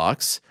opened the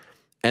box,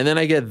 and then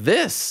I get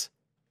this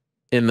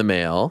in the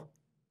mail,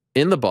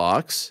 in the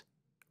box,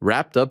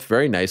 wrapped up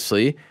very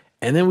nicely.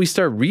 And then we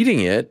start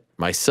reading it,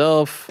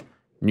 myself,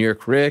 New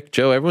York Rick,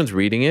 Joe, everyone's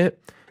reading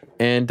it.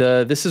 And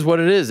this is what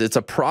it is. It's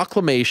a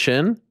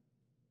proclamation.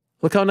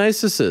 Look how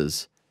nice this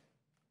is.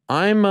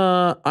 I'm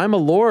a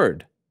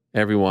lord,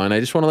 everyone. I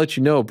just want to let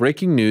you know,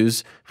 breaking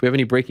news. If we have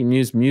any breaking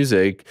news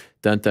music,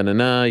 dun dun dun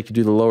dun, you can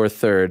do the lower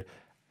third.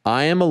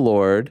 I am a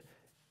lord.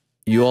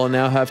 You all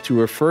now have to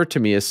refer to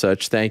me as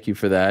such. Thank you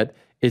for that.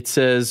 It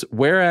says,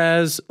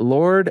 whereas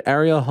Lord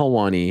Ariel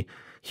Helwani,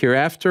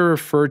 hereafter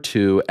referred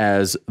to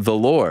as the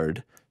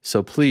Lord,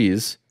 so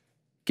please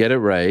get it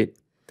right,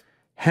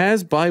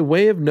 has by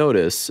way of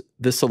notice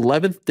this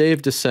 11th day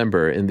of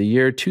December in the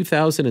year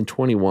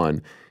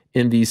 2021,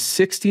 in the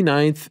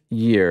 69th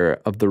year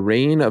of the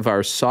reign of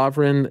our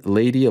sovereign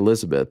Lady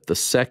Elizabeth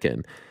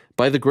II,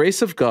 by the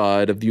grace of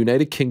God of the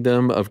United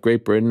Kingdom of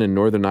Great Britain and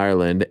Northern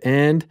Ireland,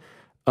 and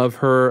of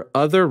her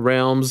other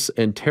realms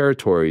and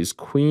territories,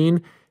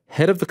 Queen,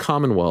 Head of the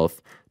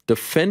Commonwealth,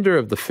 Defender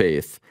of the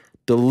Faith,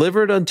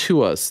 delivered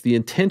unto us the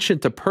intention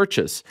to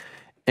purchase,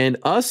 and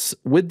us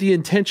with the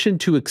intention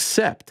to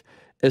accept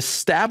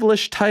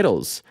established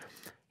titles,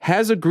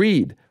 has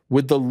agreed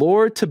with the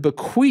Lord to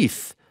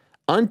bequeath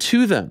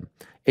unto them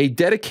a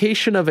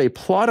dedication of a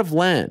plot of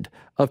land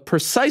of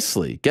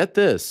precisely, get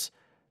this,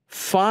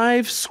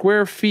 5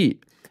 square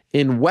feet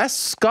in West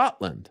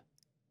Scotland.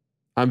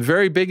 I'm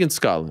very big in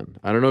Scotland.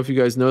 I don't know if you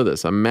guys know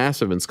this. I'm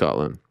massive in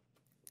Scotland.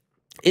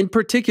 In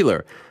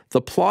particular,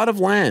 the plot of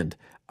land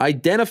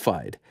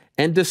identified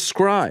and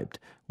described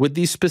with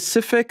the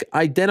specific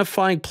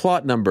identifying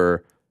plot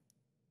number,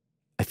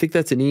 I think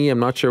that's an E, I'm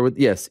not sure what,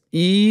 yes,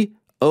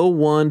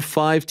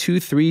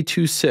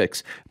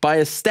 E01-52326, by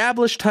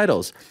established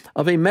titles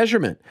of a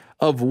measurement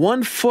of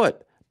 1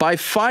 foot by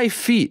 5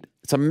 feet.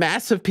 It's a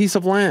massive piece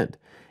of land.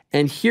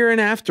 And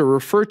hereinafter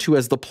referred to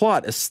as the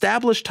plot,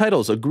 established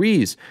titles,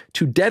 agrees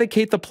to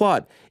dedicate the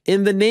plot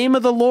in the name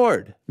of the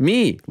Lord,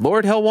 me,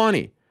 Lord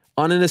Helwani,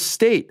 on an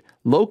estate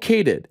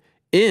located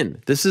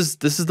in, this is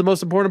the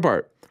most important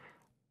part,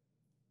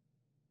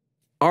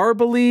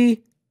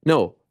 Ardely,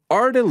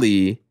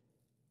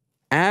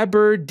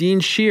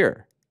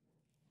 Aberdeenshire.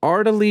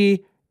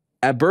 Ardely,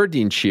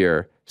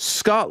 Aberdeenshire,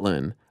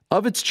 Scotland,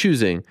 of its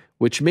choosing,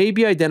 which may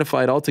be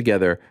identified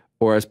altogether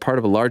or as part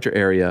of a larger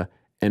area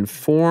and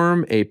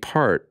form a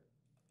part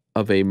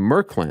of a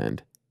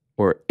merkland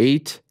or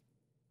 8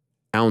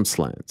 ounce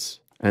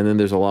lands. And then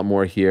there's a lot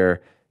more here.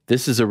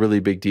 This is a really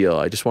big deal.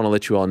 I just want to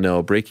let you all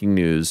know, breaking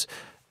news,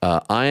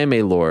 I am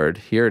a lord,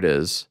 here it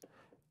is,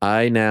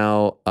 I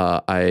now,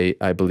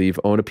 I believe,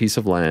 own a piece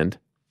of land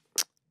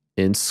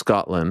in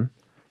Scotland.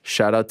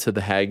 Shout out to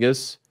the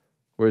Haggis.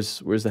 Where's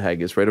the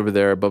Haggis? Right over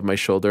there above my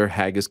shoulder,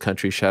 Haggis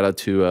country. Shout out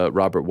to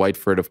Robert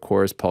Whiteford, of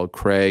course, Paul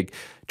Craig,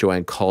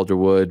 Joanne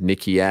Calderwood,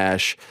 Nikki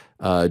Ash,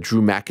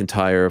 Drew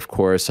McIntyre, of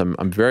course.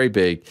 I'm very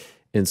big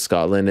in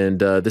Scotland, and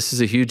this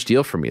is a huge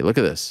deal for me. Look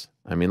at this.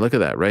 I mean, look at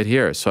that right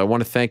here. So I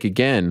want to thank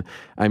again.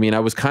 I mean, I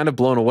was kind of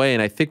blown away,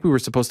 and I think we were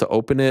supposed to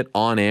open it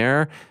on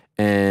air,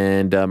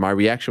 and my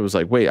reaction was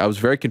like, wait, I was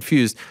very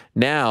confused.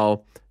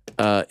 Now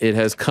it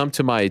has come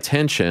to my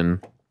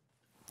attention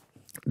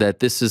that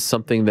this is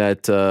something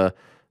that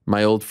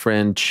my old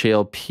friend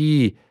Chael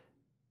P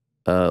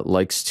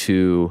likes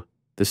to.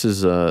 This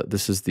is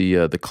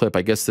the clip.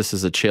 I guess this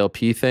is a Chael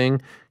P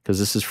thing because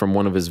this is from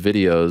one of his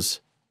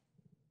videos.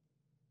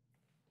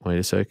 Wait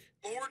a sec.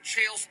 Lord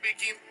Chael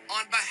speaking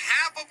on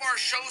behalf of our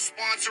show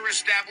sponsor,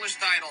 Established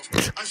Titles.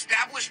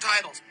 Established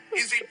Titles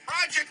is a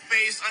project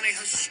based on a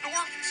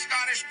historic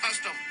Scottish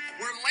custom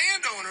where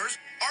landowners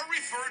are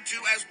referred to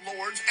as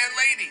lords and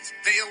ladies.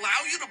 They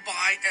allow you to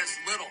buy as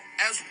little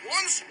as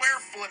 1 square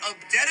foot of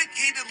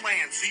dedicated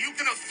land, so you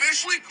can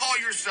officially call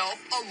yourself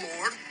a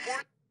lord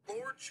or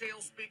Lord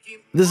Chael speaking.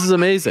 This is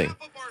amazing.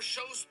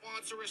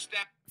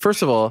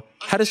 First of all,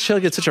 how does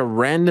Chael get such a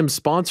random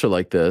sponsor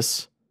like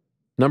this?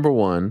 Number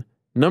one.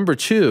 Number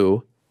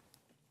two,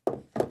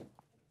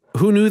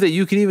 who knew that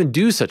you could even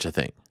do such a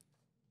thing?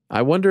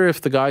 I wonder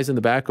if the guys in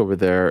the back over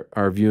there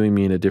are viewing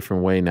me in a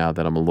different way now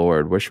that I'm a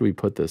lord. Where should we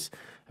put this?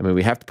 I mean,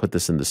 we have to put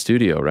this in the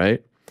studio,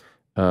 right?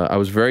 I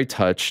was very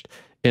touched.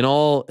 In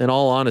all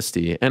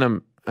honesty,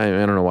 and I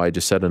don't know why I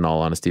just said in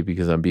all honesty,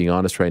 because I'm being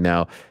honest right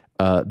now.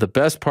 The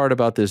best part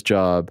about this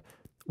job,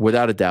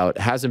 without a doubt,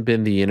 hasn't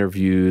been the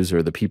interviews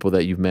or the people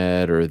that you've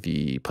met or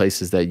the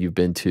places that you've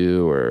been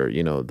to or,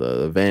 you know,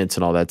 the events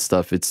and all that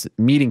stuff. It's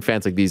meeting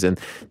fans like these, and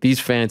these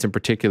fans in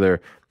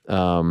particular,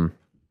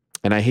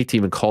 and I hate to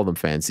even call them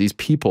fans, these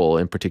people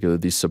in particular,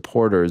 these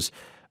supporters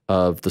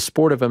of the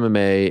sport of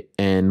MMA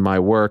and my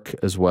work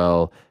as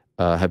well,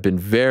 have been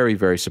very,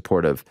 very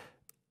supportive,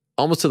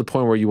 almost to the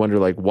point where you wonder,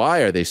 like, why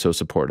are they so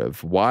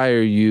supportive? Why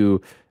are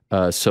you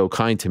so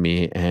kind to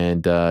me?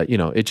 And, you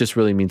know, it just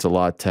really means a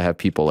lot to have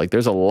people. Like,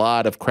 there's a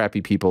lot of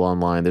crappy people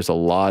online. There's a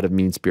lot of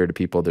mean-spirited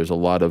people. There's a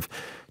lot of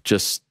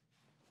just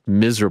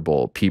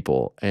miserable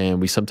people.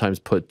 And we sometimes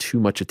put too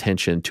much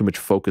attention, too much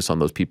focus on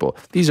those people.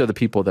 These are the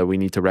people that we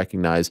need to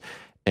recognize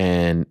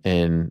and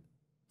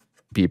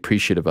be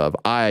appreciative of.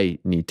 I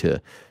need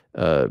to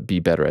be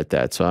better at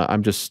that. So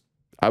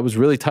I was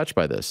really touched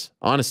by this,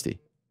 honestly,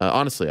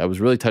 I was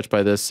really touched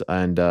by this,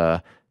 and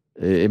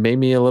it made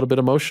me a little bit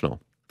emotional.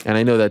 And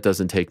I know that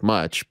doesn't take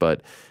much,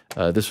 but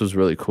this was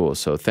really cool.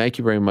 So thank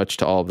you very much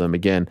to all of them.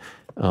 Again,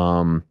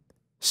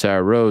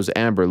 Sarah Rose,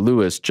 Amber,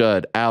 Lewis,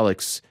 Judd,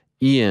 Alex,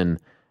 Ian,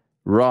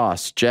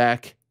 Ross,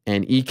 Jack,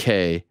 and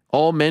EK,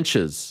 all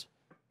mention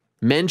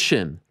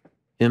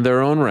in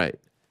their own right.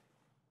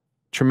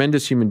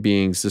 Tremendous human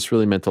beings. This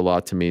really meant a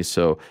lot to me.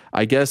 So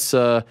I guess,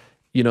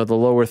 you know, the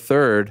lower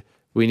third,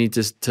 we need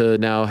to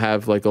now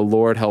have like a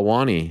Lord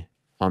Helwani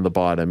on the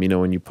bottom. You know,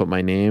 when you put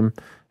my name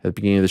at the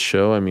beginning of the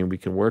show, I mean, we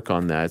can work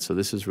on that. So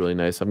this is really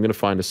nice. I'm going to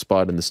find a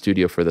spot in the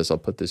studio for this. I'll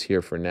put this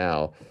here for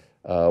now.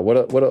 What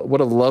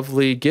a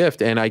lovely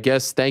gift. And I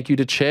guess thank you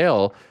to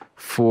Chael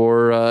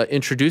for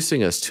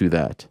introducing us to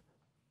that.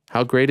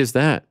 How great is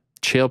that?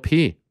 Chael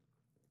P.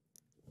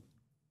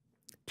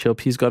 Chael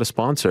P's got a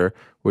sponsor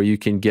where you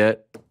can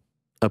get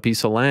a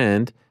piece of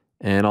land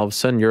and all of a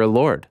sudden you're a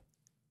lord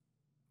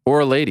or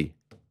a lady.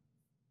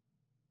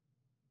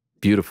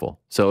 Beautiful.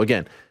 So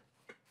again,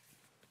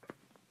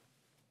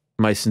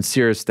 my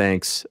sincerest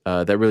thanks.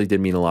 That really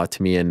did mean a lot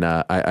to me, and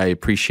I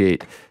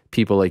appreciate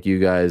people like you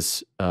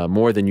guys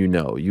more than you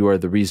know. You are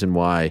the reason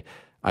why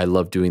I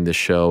love doing this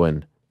show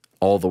and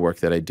all the work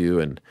that I do,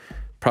 and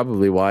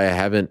probably why I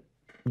haven't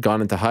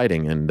gone into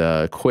hiding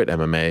and quit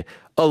MMA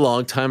a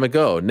long time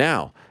ago.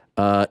 Now,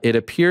 it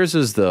appears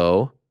as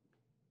though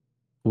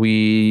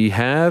we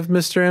have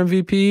Mr.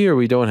 MVP or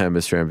we don't have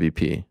Mr.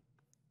 MVP.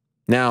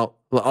 Now,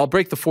 I'll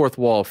break the fourth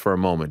wall for a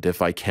moment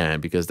if I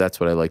can, because that's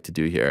what I like to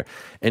do here.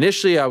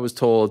 Initially, I was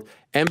told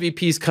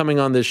MVP's coming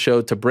on this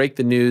show to break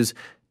the news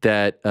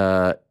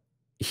that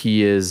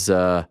he is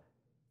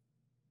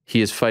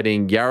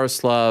fighting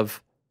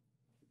Yaroslav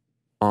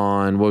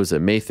on, what was it,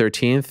 May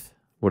 13th?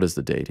 What is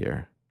the date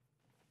here?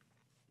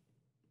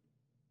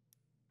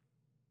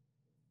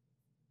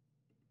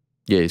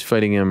 Yeah, he's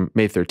fighting him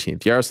May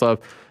 13th. Yaroslav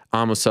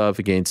Amosov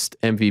against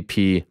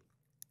MVP,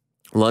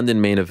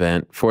 London main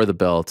event for the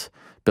belt.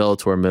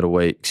 Bellator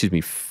middleweight, excuse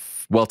me,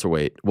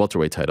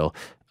 welterweight title.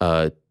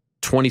 26-0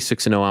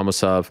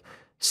 Amosov,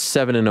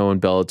 7-0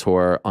 in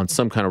Bellator on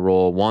some kind of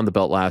roll, won the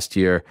belt last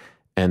year.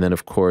 And then,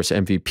 of course,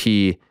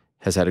 MVP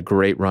has had a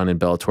great run in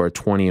Bellator,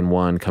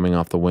 20-1, coming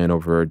off the win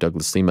over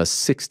Douglas Lima,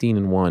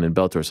 16-1 in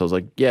Bellator. So I was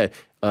like, yeah,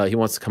 he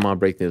wants to come on,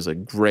 break news.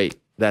 Like, great,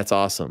 that's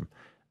awesome.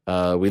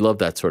 We love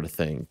that sort of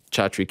thing.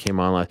 Chatri came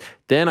on last.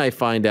 Then I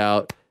find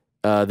out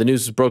the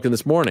news was broken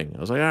this morning. I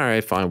was like, all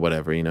right, fine,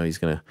 whatever. You know, he's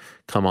going to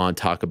come on,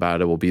 talk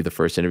about it. Will be the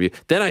first interview.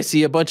 Then I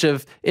see a bunch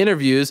of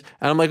interviews,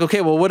 and I'm like,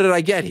 okay, well, what did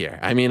I get here?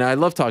 I mean, I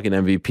love talking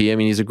to MVP. I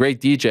mean, he's a great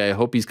DJ. I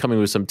hope he's coming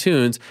with some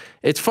tunes.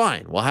 It's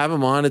fine. We'll have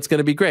him on. It's going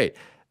to be great.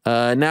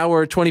 Now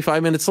we're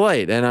 25 minutes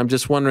late, and I'm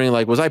just wondering,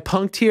 like, was I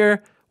punked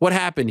here? What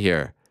happened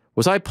here?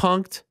 Was I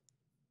punked?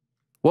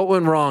 What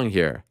went wrong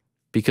here?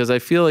 Because I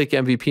feel like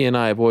MVP and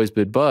I have always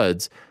been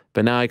buds,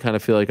 but now I kind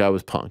of feel like I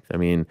was punked. I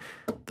mean,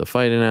 the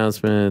fight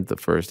announcement, the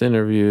first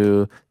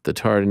interview, the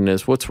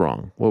tardiness. What's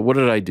wrong? What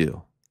did I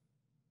do?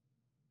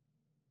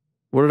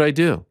 What did I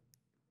do?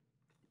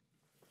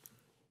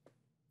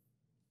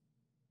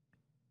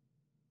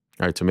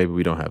 All right, so maybe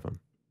we don't have him.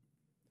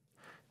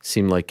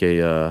 Seemed like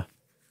a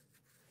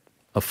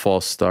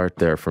false start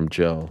there from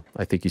Joe.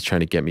 I think he's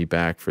trying to get me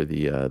back for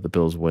the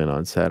Bills win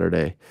on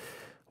Saturday.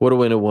 What a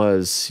win it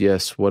was.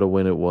 Yes, what a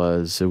win it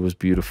was. It was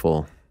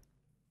beautiful.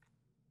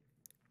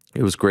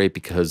 It was great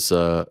because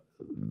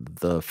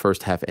the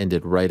first half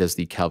ended right as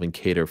the Calvin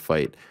Kattar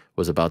fight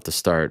was about to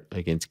start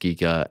against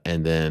Giga,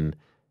 and then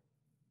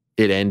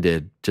it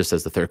ended just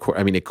as the third quarter.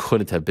 I mean, it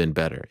couldn't have been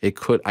better.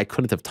 I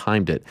couldn't have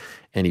timed it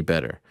any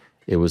better.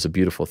 It was a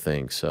beautiful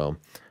thing. So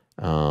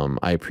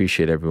I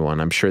appreciate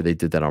everyone. I'm sure they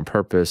did that on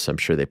purpose. I'm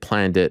sure they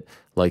planned it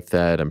like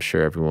that. I'm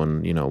sure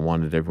everyone, you know,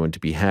 wanted everyone to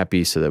be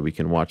happy so that we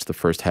can watch the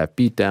first half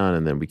beatdown,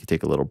 and then we could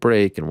take a little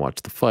break and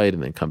watch the fight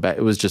and then come back.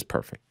 It was just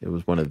perfect. It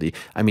was one of the,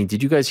 I mean,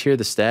 did you guys hear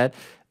the stat?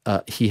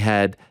 He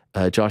had,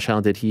 Josh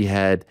Allen did, he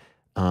had,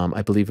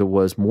 I believe it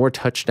was more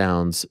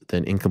touchdowns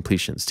than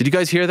incompletions. Did you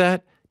guys hear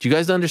that? Do you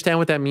guys understand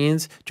what that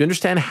means? Do you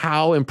understand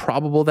how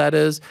improbable that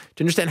is? Do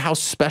you understand how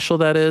special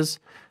that is?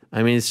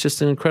 I mean, it's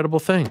just an incredible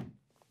thing.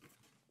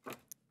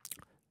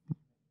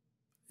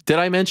 Did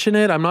I mention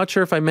it? I'm not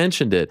sure if I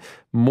mentioned it.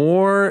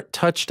 More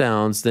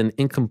touchdowns than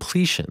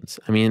incompletions.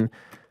 I mean,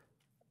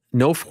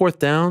 no fourth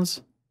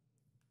downs,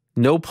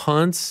 no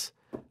punts.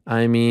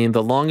 I mean,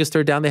 the longest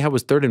third down they had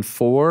was 3rd and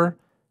 4.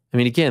 I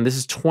mean, again, this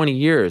is 20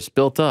 years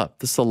built up.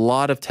 This is a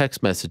lot of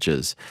text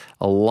messages,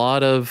 a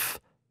lot of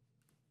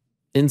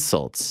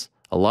insults,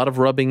 a lot of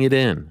rubbing it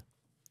in.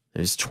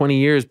 There's 20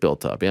 years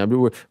built up. I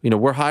mean,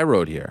 we're high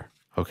road here.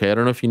 Okay, I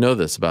don't know if you know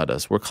this about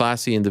us. We're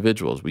classy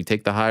individuals. We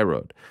take the high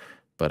road.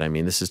 But I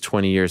mean, this is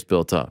 20 years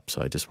built up. So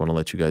I just want to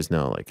let you guys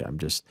know, like, I'm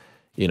just,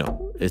 you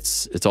know,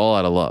 it's all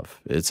out of love.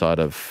 It's out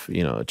of,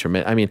 you know,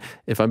 tremendous. I mean,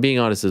 if I'm being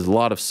honest, there's a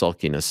lot of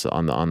sulkiness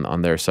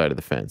on their side of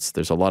the fence.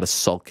 There's a lot of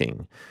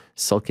sulking.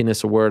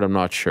 Sulkiness a word? I'm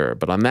not sure.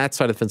 But on that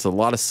side of the fence, a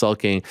lot of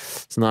sulking.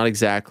 It's not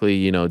exactly,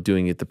 you know,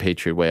 doing it the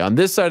Patriot way. On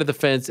this side of the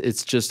fence,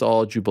 it's just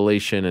all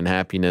jubilation and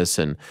happiness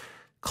and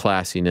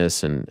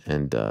classiness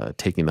and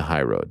taking the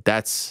high road.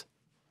 That's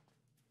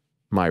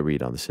my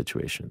read on the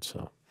situation.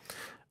 So.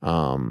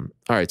 All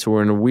right, so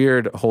we're in a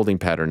weird holding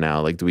pattern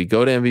now. Like, do we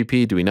go to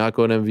MVP? Do we not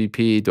go to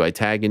MVP? Do I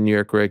tag in New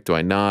York Rick? Do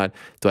I not?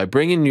 Do I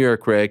bring in New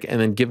York Rick and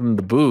then give him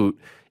the boot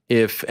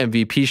if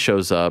MVP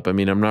shows up? I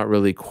mean, I'm not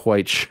really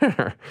quite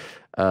sure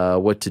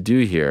what to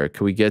do here.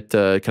 Can we get?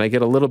 Can I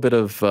get a little bit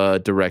of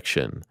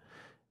direction?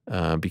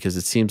 Because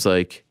it seems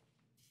like,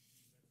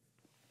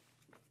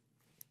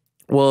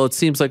 well, it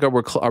seems like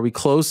are we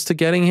close to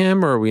getting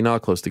him, or are we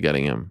not close to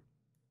getting him?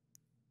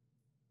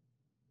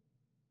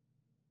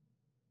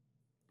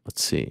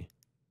 Let's see.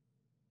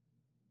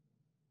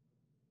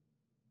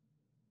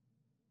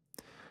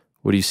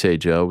 What do you say,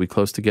 Joe? We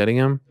close to getting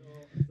him?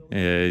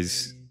 Yeah,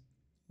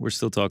 we're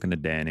still talking to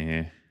Danny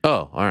here.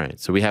 Oh, all right.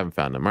 So we haven't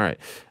found him. All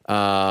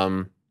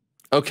right.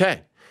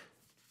 Okay.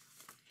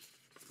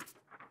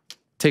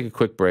 Take a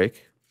quick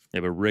break.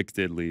 Yeah, but Rick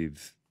did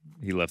leave.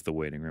 He left the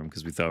waiting room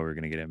because we thought we were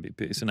going to get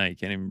MVP. So now you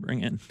can't even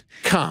bring in.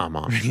 Come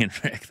on. Bring in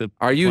Rick.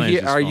 Are you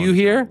here? Are you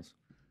here?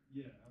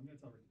 Yeah, I'm going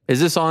to tell Rick. Is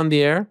this on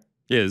the air?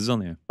 Yeah, this is on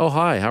the air. Oh,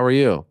 hi. How are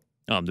you?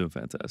 Oh, I'm doing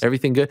fantastic.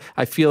 Everything good?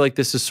 I feel like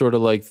this is sort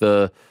of like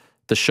the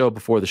show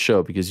before the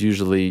show, because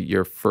usually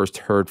you're first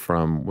heard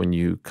from when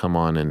you come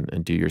on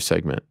and do your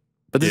segment.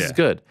 But this is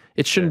good.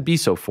 It shouldn't be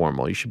so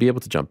formal. You should be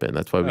able to jump in.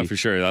 That's why we... For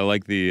sure. I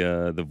like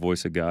the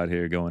voice of God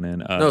here going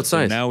in. No, it's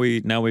nice. Now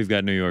we've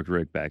got New York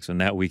Rick back, so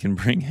now we can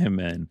bring him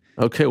in.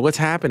 Okay, what's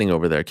happening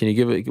over there? Can you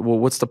give it... Well,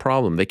 what's the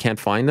problem? They can't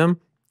find him?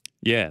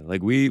 Yeah,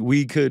 like we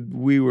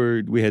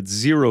had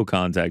zero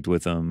contact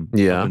with him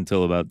up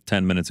until about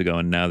 10 minutes ago,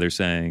 and now they're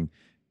saying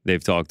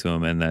they've talked to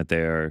him and that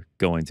they are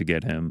going to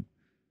get him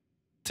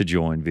to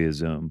join via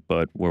Zoom,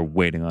 but we're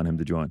waiting on him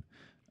to join.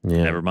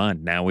 Yeah. Never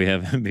mind. Now we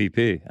have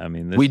MVP. I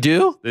mean, we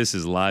do? This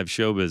is live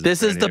show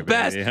business. This is the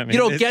best. I mean, you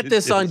don't get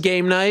this on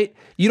game night.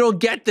 You don't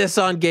get this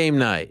on game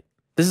night.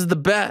 This is the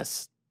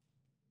best.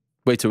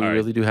 Wait, so we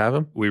really do have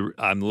him?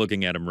 I'm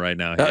looking at him right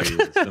now. Here he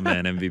is, the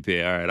man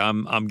MVP. All right,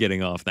 I'm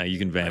getting off now. You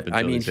can vamp until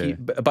I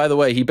mean, by the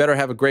way, he better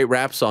have a great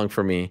rap song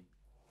for me.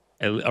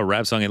 A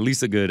rap song, at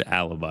least a good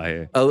alibi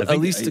here. At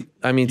least,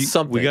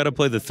 something. We got to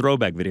play the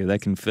throwback video that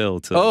can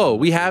fill. Oh,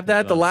 we have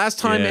that? The last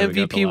time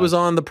MVP was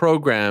on the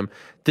program,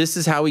 this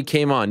is how he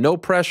came on. No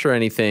pressure or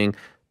anything,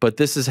 but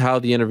this is how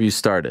the interview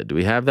started. Do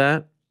we have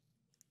that?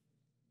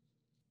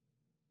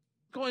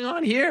 What's going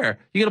on here?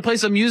 You going to play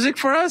some music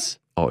for us?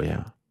 Oh,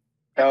 yeah.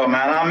 Oh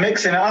man, I'm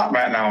mixing it up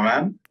right now,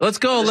 man. Let's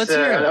go. Let's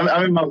hear it.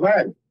 I'm in my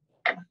vibe.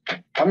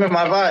 I'm in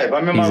my vibe.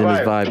 I'm in my vibe. He's in his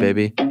vibe,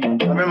 baby.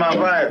 I'm in my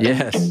vibe.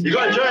 Yes. You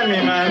gotta join me,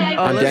 man.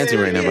 I'm dancing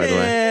right now, by the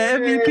way.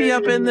 MVP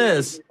up in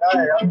this.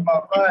 Hey, I'm in my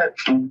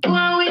vibe.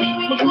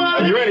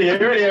 Are you ready? Are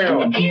you ready,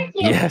 everyone?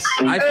 Yes.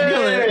 I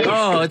feel it.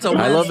 Oh, it's a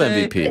Wednesday. I love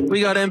MVP.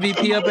 We got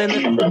MVP up in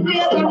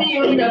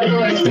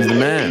there. He's the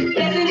man.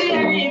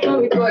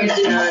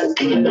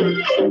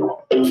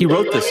 He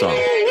wrote this song.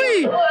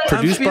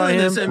 Produced by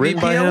him,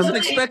 written by him. I wasn't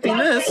expecting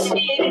this.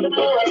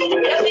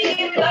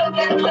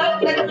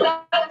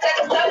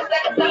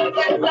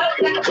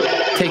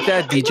 Take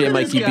that, DJ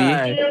Mikey B.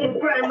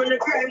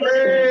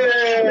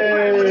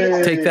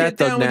 Take that,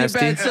 Doug Nasty.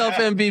 Bad self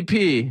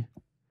MVP.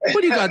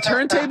 What do you got?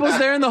 Turntables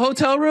there in the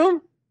hotel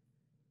room?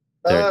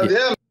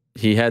 Yeah.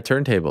 He had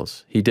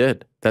turntables. He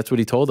did. That's what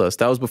he told us.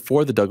 That was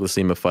before the Douglas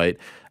Lima fight.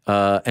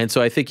 And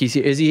so I think is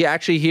he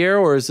actually here,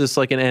 or is this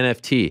like an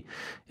NFT?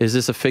 Is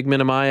this a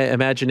figment of my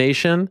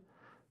imagination?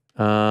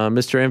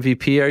 Mr.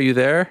 MVP, are you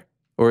there?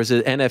 Or is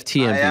it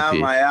NFT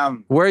MVP? I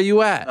am. Where are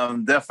you at?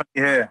 I'm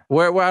definitely here.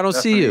 Where I don't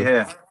see you.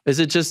 Here. Is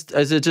it just a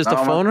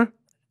phoner?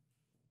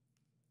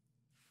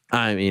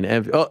 I mean,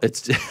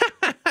 it's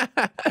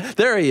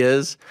there he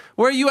is.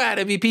 Where are you at,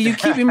 MVP? You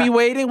keeping me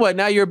waiting? What,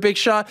 now you're a big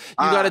shot?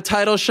 You got a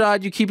title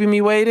shot? You keeping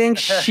me waiting?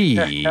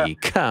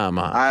 Come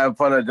on. I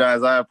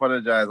apologize.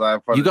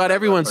 You got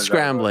everyone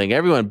scrambling.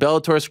 Everyone,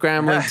 Bellator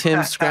scrambling,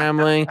 Tim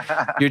scrambling.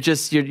 You're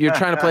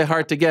trying to play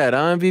hard to get,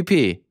 huh,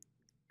 MVP?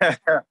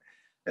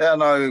 Yeah,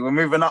 no, we're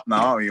moving up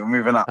now, aren't we? We're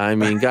moving up. I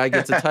mean, guy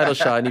gets a title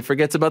shot and he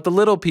forgets about the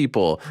little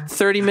people.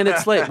 30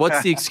 minutes late.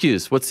 What's the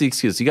excuse?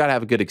 You got to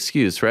have a good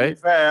excuse, right? To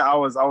be fair, I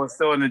was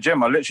still in the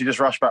gym. I literally just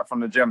rushed back from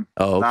the gym.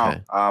 Oh,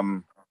 okay.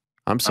 Now,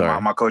 I'm sorry.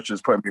 My coach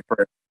was putting me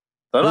through it.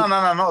 So no,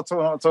 not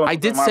at all. I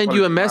did send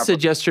you a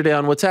message yesterday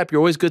on WhatsApp.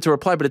 You're always good to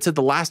reply, but it said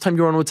the last time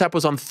you were on WhatsApp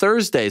was on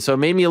Thursday, so it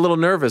made me a little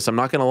nervous. I'm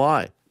not going to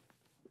lie.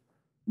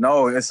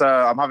 No, it's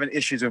I'm having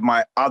issues with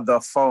my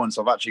other phone,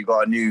 so I've actually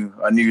got a new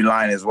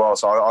line as well.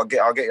 So I'll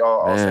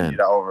send you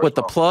that over. What,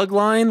 the plug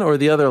line or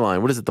the other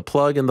line? What is it? The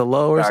plug and the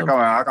low or something? Come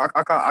on,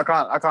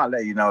 I can't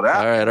let you know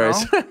that. All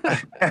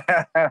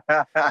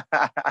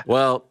right.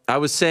 Well, I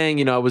was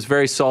saying, I was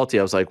very salty.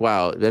 I was like,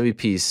 wow,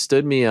 MVP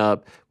stood me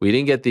up. We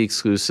didn't get the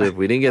exclusive.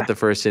 We didn't get the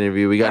first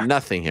interview. We got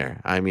nothing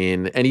here. I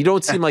mean, and you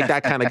don't seem like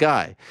that kind of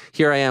guy.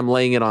 Here I am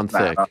laying it on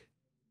thick.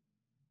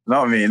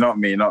 Not me.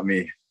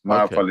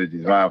 My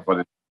apologies.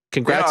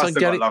 Congrats on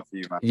getting. Love for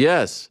you, man.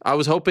 Yes, I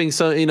was hoping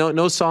so.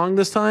 No song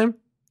this time.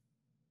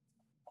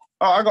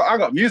 Oh, I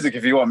got music.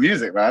 If you want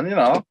music, man, I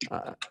got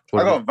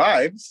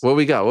vibes. What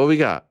we got?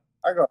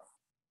 I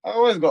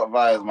always got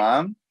vibes,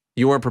 man.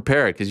 You weren't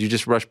prepared because you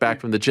just rushed back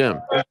from the gym.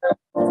 That's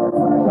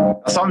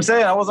what I'm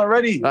saying. I wasn't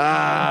ready.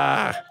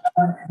 That's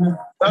what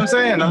I'm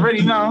saying. I'm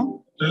ready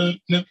now.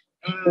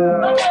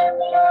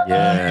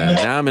 Yeah,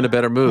 now I'm in a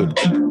better mood.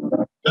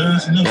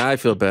 Now I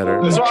feel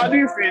better. That's what I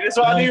do for you.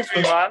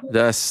 Man.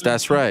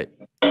 That's right.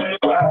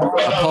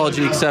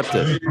 Apology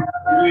accepted.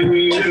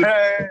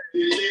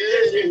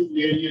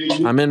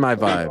 I'm in my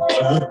vibe.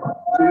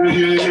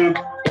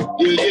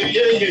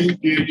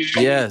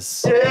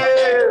 Yes.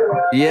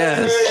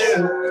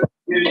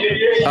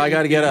 I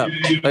gotta get up.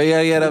 I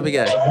gotta get up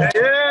again. Yeah,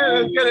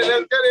 let's get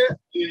it.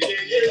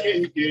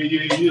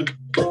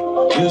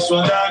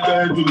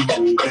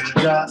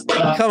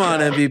 Come on,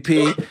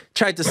 MVP.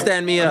 Tried to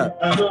stand me up.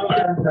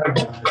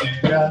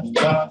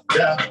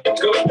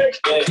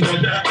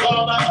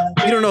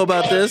 You don't know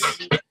about this.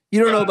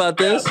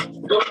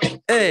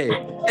 Hey.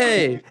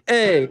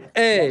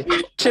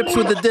 Chips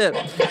with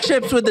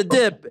the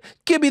dip.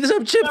 Give me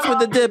some chips with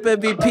the dip,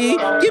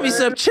 MVP. Give me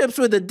some chips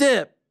with the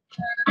dip.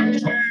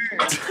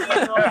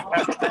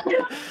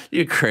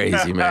 You're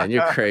crazy, man.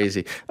 You're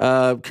crazy.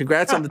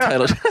 Congrats on the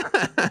title.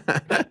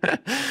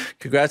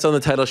 Congrats on the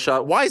title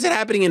shot. Why is it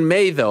happening in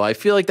May, though? I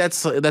feel like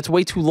that's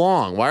way too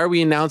long. Why are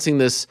we announcing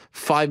this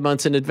 5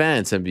 months in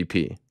advance,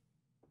 MVP? It's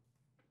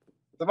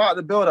about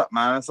the build-up,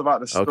 man. It's about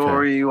the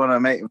story. Okay. We want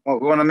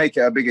to make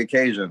it a big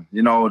occasion.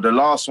 The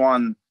last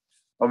one,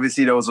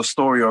 obviously there was a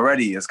story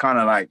already. It's kind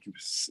of like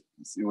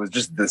it was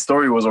just the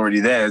story was already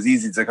there. It's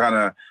easy to kind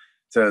of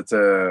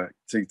to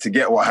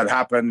get what had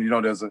happened.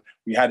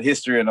 We had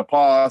history in the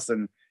past,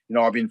 and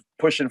I've been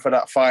pushing for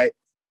that fight.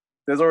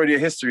 There's already a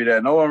history there.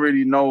 No one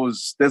really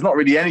knows. There's not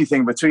really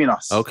anything between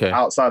us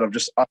outside of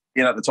just us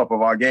being at the top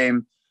of our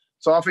game.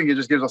 So I think it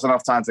just gives us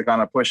enough time to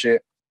kind of push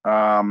it, get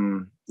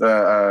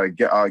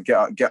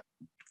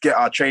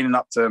our training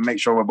up to make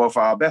sure we're both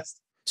at our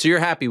best. So you're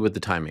happy with the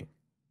timing?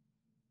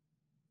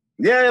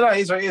 Yeah, it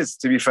is what it is.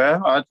 To be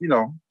fair, I'm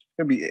not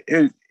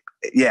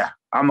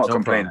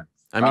complaining.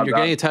 I mean, you're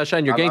getting a title shot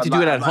and you're getting to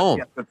do it at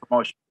home.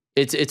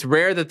 It's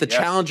rare that the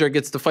challenger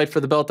gets to fight for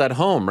the belt at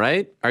home,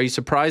 right? Are you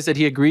surprised that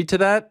he agreed to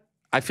that?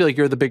 I feel like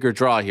you're the bigger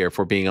draw here, if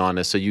we're being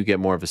honest, so you get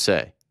more of a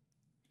say.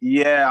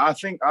 Yeah, I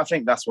think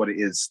that's what it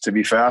is, to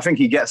be fair. I think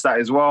he gets that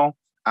as well.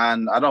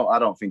 And I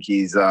don't think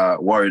he's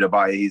worried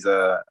about it. He's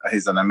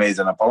an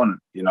amazing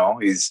opponent, He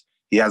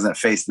hasn't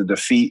faced the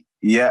defeat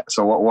yet.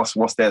 So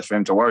what's there for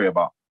him to worry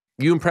about?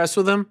 You impressed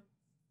with him?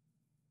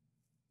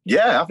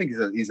 Yeah, I think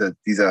he's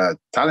a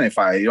talented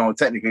fighter. You know,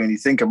 technically, when you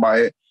think about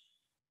it,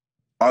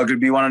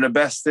 arguably one of the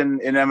best in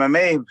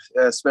MMA,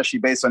 especially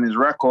based on his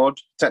record.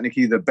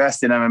 Technically, the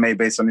best in MMA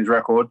based on his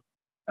record.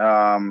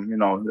 You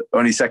know,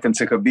 only second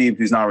to Khabib,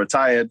 who's now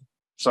retired.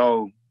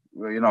 So,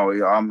 you know,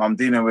 I'm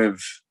dealing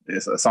with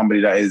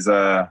somebody that is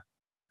an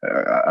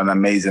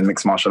amazing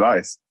mixed martial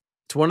artist.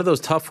 It's one of those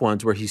tough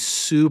ones where he's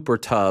super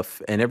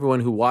tough, and everyone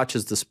who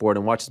watches the sport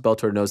and watches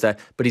Bellator knows that,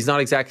 but he's not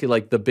exactly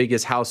like the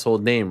biggest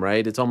household name,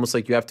 right? It's almost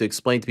like you have to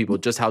explain to people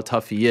just how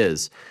tough he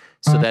is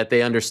so that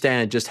they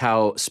understand just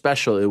how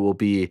special it will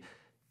be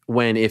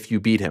if you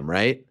beat him,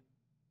 right?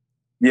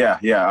 Yeah,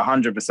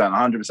 100%,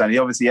 100%. He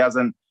obviously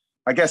hasn't,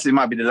 I guess it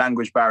might be the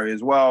language barrier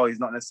as well. He's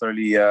not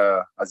necessarily,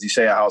 as you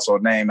say, a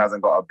household name,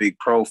 hasn't got a big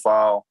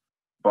profile,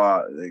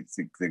 but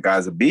the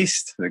guy's a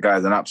beast. The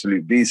guy's an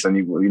absolute beast. And,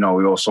 you know,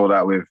 we all saw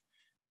that with,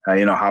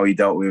 you know, how he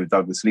dealt with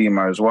Douglas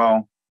Lima as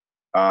well,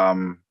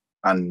 and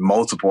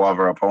multiple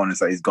other opponents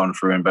that he's gone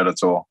through in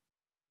Bellator,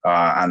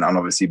 and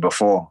obviously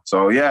before.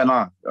 So yeah,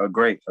 no, a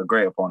great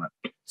opponent.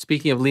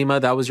 Speaking of Lima,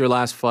 that was your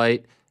last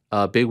fight.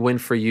 Big win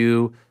for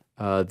you.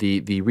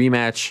 The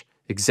rematch,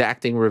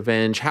 exacting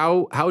revenge.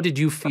 How did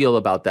you feel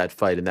about that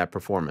fight and that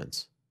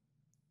performance?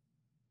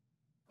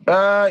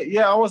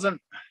 Yeah, I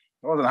wasn't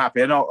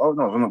happy. No,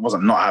 I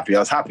wasn't not happy. I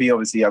was happy.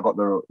 Obviously, I got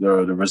the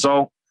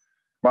result,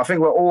 but I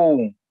think we're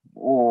all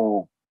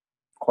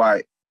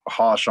quite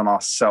harsh on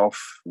ourselves.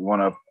 We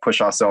want to push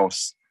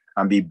ourselves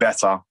and be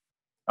better.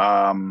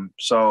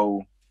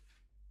 So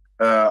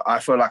I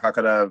feel like I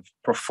could have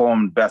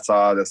performed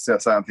better. There's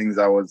certain things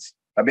I was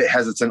a bit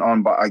hesitant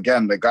on, but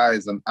again, the guy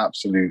is an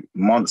absolute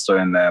monster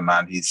in there,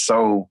 man. He's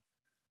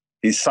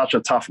such a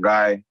tough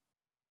guy.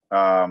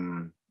 Yeah,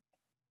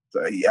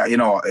 you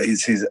know,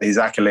 his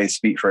accolades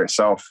speak for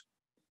itself.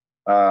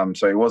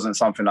 So it wasn't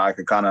something that I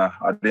could I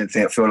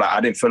didn't feel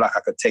like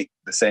I could take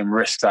the same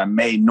risks I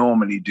may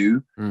normally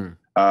do.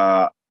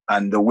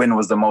 And the win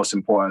was the most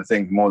important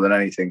thing more than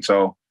anything.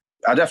 So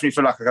I definitely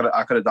feel like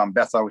I could have done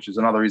better, which is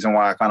another reason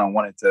why I kind of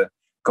wanted to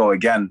go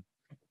again.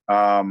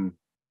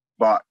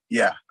 But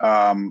yeah,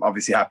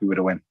 obviously happy with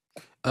the win.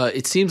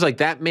 It seems like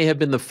that may have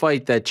been the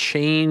fight that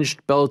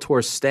changed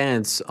Bellator's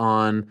stance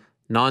on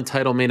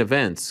non-title main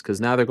events, because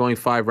now they're going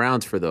 5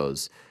 rounds for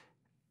those.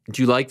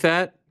 Do you like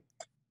that?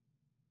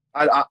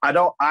 I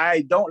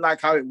don't like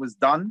how it was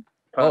done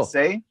per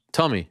se.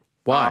 Tell me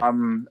why.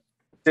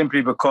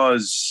 Simply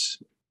because,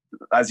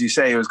 as you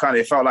say,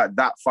 it felt like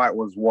that fight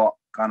was what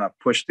kind of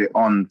pushed it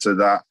on to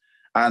that.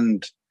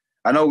 And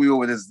I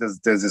know there's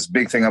this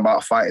big thing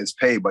about fighters'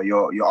 pay, but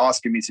you're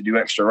asking me to do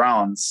extra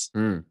rounds,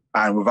 and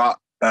without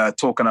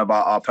talking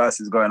about our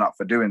purses going up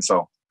for doing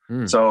so.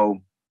 So,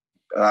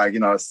 you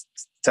know, it's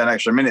 10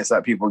 extra minutes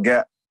that people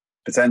get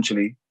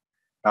potentially.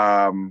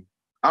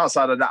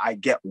 Outside of that, I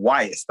get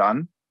why it's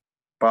done.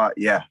 But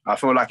yeah, I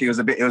feel like it was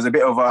a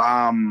bit of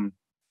a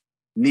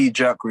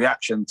knee-jerk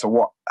reaction to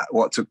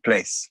what took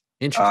place.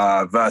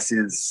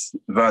 Versus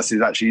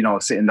actually, you know,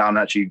 sitting down and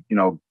actually, you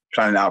know,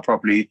 planning it out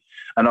properly.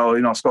 I know,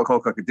 you know, Scott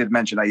Colker did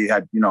mention that he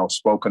had, you know,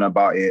 spoken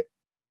about it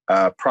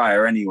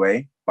prior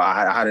anyway, but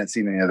I hadn't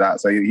seen any of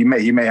that. So he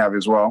may have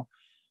as well.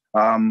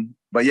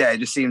 But yeah, it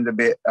just seemed a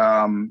bit,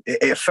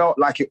 it felt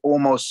like it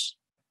almost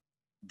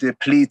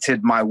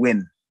depleted my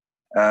win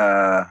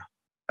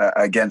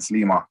against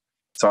Lima.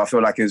 So I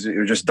feel like it was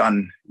just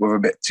done with a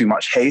bit too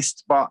much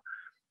haste. But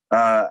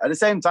at the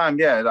same time,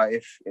 yeah, like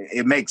if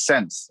it makes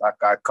sense.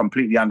 I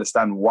completely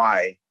understand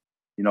why,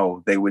 you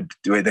know, they would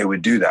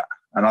do that.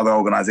 And other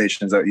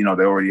organizations that, you know,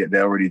 they're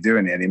already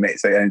doing it, and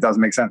it does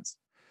make sense.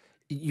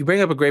 You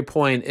bring up a great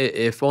point,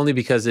 if only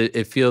because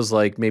it feels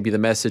like maybe the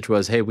message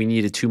was, hey, we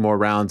needed 2 more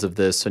rounds of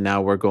this, so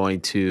now we're going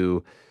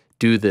to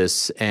do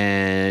this.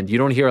 And you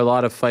don't hear a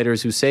lot of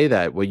fighters who say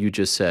that, what you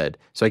just said.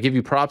 So I give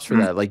you props for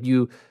that. Like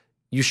you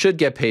should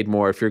get paid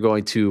more if you're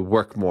going to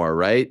work more,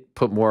 right?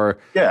 Put more,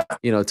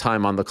 you know,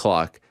 time on the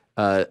clock.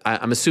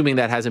 I'm assuming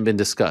that hasn't been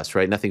discussed,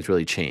 right? Nothing's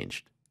really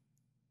changed.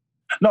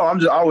 No,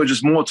 I was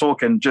just more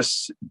talking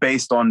just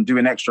based on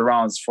doing extra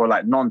rounds for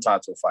like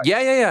non-title fights. Yeah.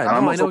 And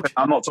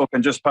I'm not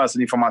talking just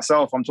personally for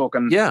myself. I'm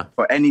talking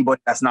for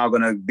anybody that's now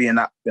going to be in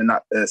that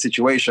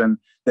situation.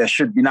 There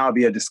should now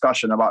be a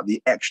discussion about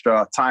the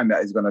extra time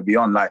that is going to be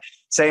on. Like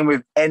same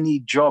with any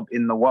job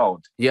in the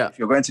world. Yeah, if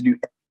you're going to do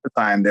extra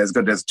time,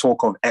 there's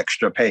talk of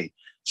extra pay.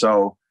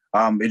 So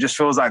it just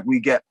feels like we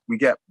get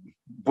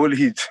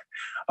bullied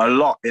a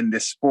lot in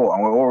this sport,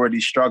 and we're already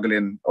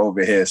struggling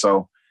over here.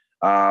 So.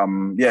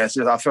 It's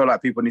just, I feel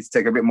like people need to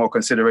take a bit more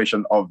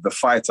consideration of the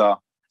fighter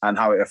and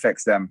how it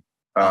affects them,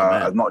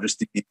 not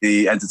just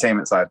the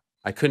entertainment side.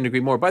 I couldn't agree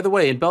more. By the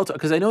way, in Bellator,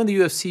 because I know in the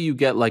UFC you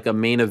get like a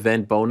main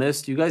event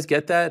bonus. Do you guys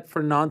get that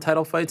for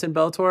non-title fights in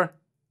Bellator?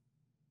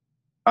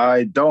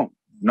 I don't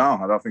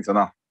think so,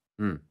 no.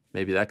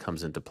 Maybe that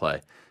comes into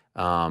play.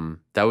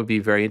 That would be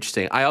very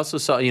interesting. I also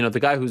saw, you know, the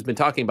guy who's been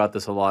talking about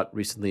this a lot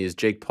recently is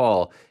Jake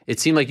Paul. It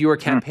seemed like you were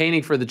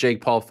campaigning for the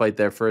Jake Paul fight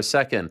there for a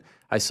second.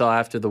 I saw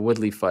after the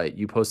Woodley fight.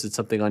 You posted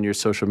something on your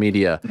social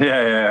media.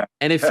 Yeah.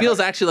 And it feels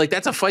actually like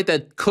that's a fight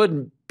that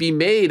could be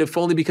made, if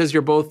only because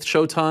you're both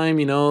Showtime,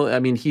 you know? I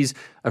mean, he's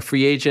a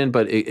free agent,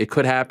 but it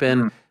could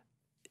happen.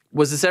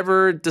 Was this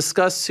ever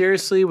discussed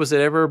seriously? Was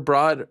it ever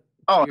brought?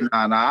 Oh,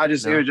 no. It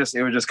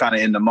was just kind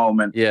of in the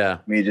moment. Yeah.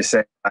 Me just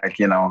saying, like,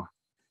 you know,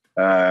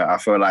 I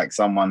feel like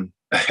someone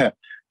that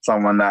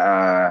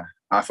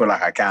I feel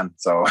like I can.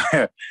 So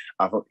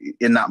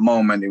in that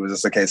moment, it was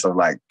just a case of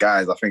like,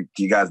 guys, I think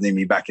you guys need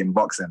me back in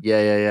boxing.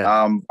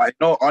 Yeah. But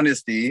in all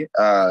honesty,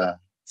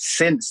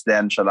 since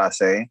then, shall I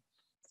say,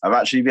 I've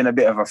actually been a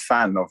bit of a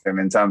fan of him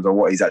in terms of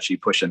what he's actually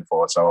pushing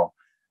for. So,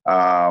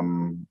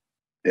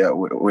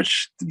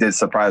 which did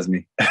surprise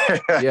me.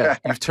 Yeah,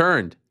 you've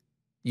turned.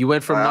 You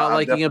went from not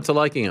liking him to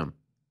liking him.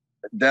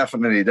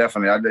 Definitely.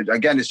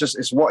 Again,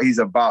 it's what he's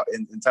about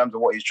in terms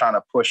of what he's trying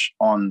to push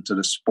on to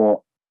the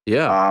sport.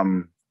 Yeah.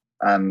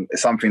 And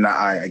it's something that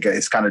I guess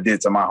it's kind of dear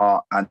to my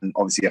heart, and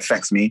obviously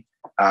affects me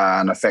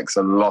and affects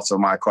a lot of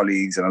my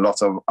colleagues and a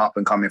lot of up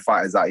and coming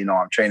fighters that, you know,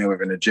 I'm training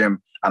with in the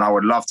gym. And I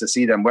would love to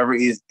see them, whether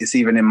it's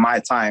even in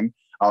my time,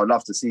 I would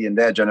love to see in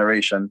their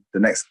generation, the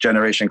next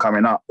generation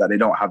coming up, that they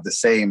don't have the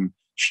same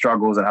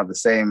struggles and have the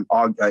same,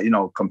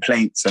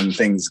 complaints and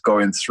things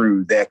going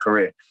through their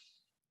career.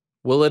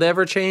 Will it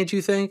ever change,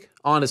 you think?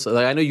 Honestly,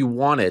 like, I know you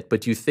want it,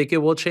 but do you think it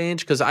will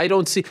change? Because I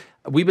don't see,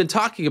 we've been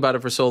talking about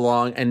it for so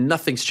long and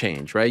nothing's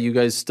changed, right? You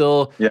guys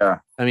still,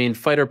 I mean,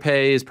 fighter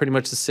pay is pretty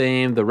much the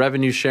same. The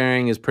revenue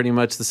sharing is pretty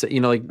much the same. You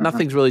know, like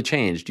nothing's really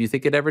changed. Do you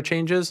think it ever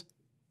changes?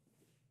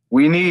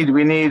 We need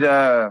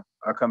a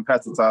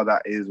competitor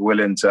that is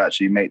willing to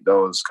actually make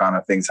those kind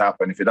of things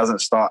happen. If it doesn't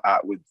start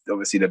out with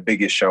obviously the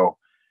biggest show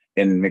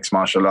in mixed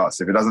martial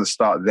arts, if it doesn't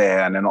start there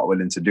and they're not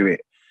willing to do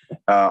it,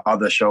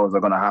 other shows are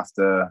going to have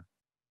to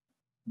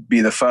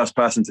be the first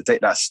person to take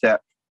that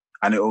step,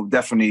 and it will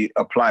definitely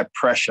apply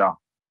pressure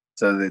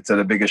to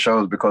the bigger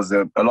shows, because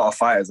a lot of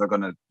fighters are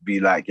going to be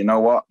like, you know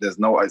what,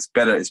 it's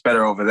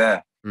better over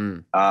there.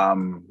 I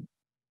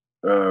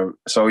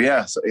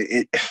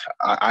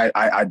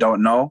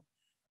don't know.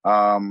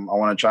 I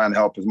want to try and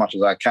help as much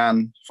as I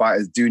can.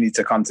 Fighters do need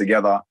to come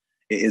together.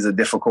 It is a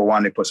difficult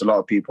one. It puts a lot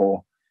of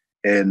people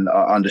in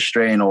under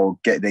strain, or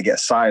they get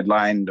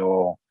sidelined,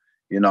 or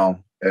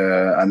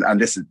and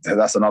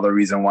that's another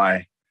reason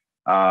why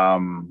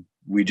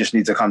we just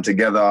need to come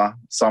together.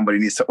 Somebody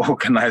needs to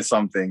organize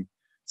something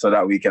so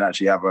that we can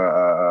actually have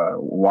a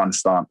one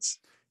stance.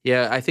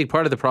 Yeah, I think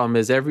part of the problem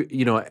is a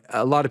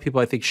lot of people,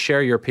 I think,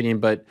 share your opinion,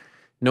 but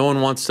no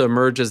one wants to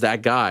emerge as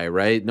that guy,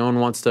 right? No one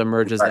wants to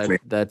emerge as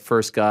that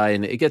first guy.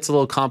 And it gets a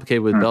little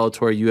complicated with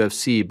Bellator,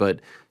 UFC, but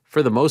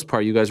for the most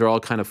part, you guys are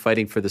all kind of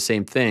fighting for the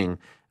same thing.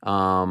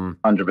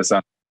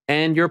 100%.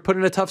 And you're put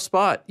in a tough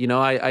spot. You know,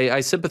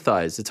 I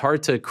sympathize. It's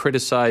hard to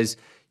criticize.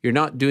 You're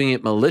not doing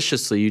it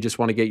maliciously. You just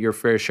want to get your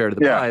fair share of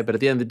the pie. But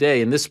at the end of the day,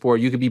 in this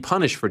sport, you could be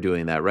punished for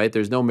doing that, right?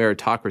 There's no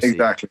meritocracy.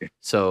 Exactly.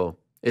 So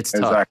it's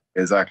tough.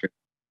 Exactly.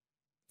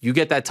 You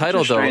get that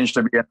title, though. Strange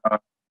to be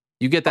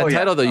you get that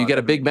title, though. You get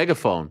a big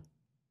megaphone.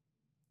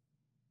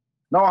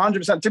 No,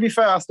 100%. To be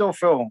fair, I still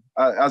feel,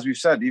 as we've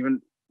said,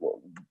 even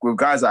with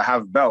guys that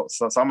have belts,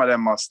 so some of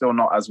them are still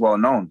not as well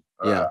known.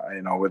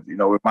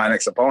 With my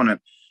next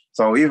opponent.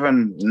 So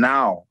even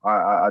now,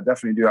 I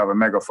definitely do have a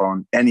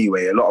megaphone.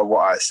 Anyway, a lot of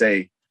what I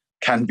say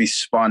can be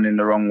spun in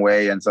the wrong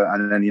way, and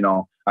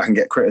then I can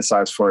get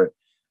criticized for it.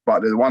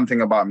 But the one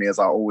thing about me is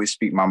I always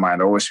speak my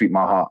mind. I always speak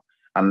my heart.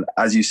 And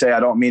as you say, I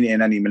don't mean it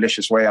in any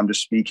malicious way. I'm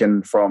just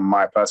speaking from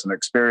my personal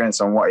experience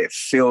and what it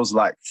feels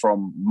like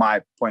from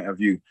my point of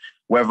view.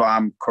 Whether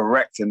I'm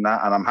correct in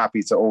that, and I'm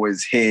happy to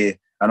always hear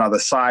another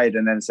side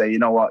and then say, you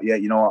know what,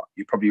 you're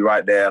probably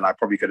right there, and I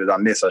probably could have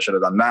done this, I should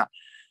have done that.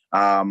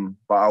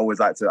 But I always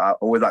like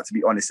to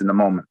be honest in the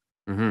moment.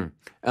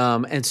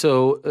 And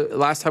so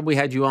last time we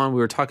had you on,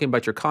 we were talking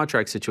about your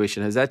contract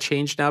situation. Has that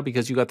changed now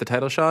because you got the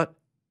title shot?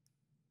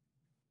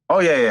 Oh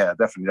yeah,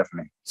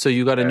 definitely. So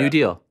you got a new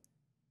deal?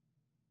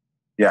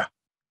 Yeah.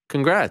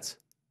 Congrats.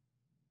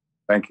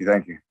 Thank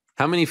you.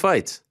 How many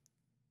fights?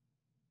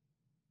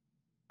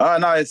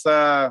 No, it's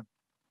trying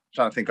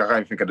to think. I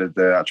can't even think of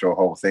the actual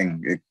whole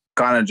thing. It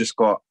kind of just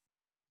got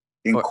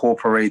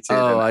incorporated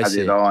and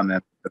added on,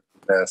 and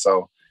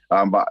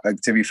but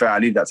to be fair, I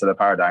leave that to the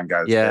Paradigm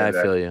guys. Yeah, I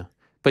feel you.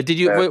 But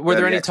were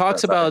there any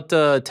talks about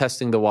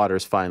testing the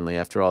waters finally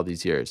after all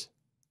these years?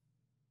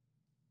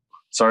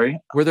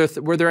 Sorry? Were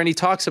there any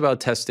talks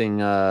about testing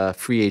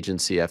free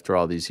agency after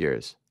all these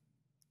years?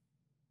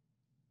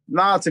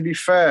 No, to be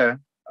fair,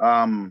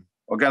 again,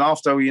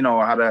 after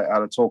I had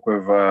a talk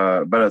with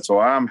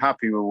Bellator, I am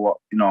happy with what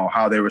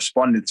how they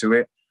responded to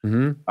it.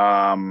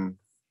 And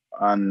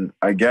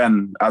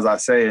again, as I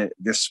say,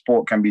 this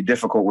sport can be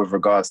difficult with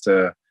regards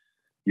to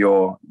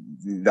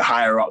the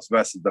higher ups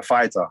versus the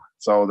fighter.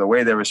 So the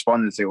way they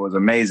responded to it was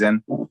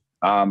amazing.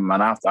 And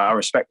I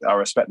respect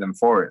them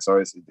for it.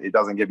 So it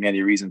doesn't give me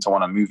any reason to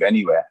want to move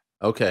anywhere.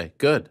 Okay,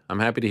 good. I'm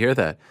happy to hear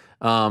that.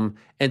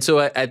 And so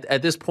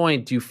at this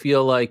point, do you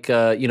feel like,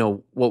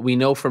 what we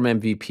know from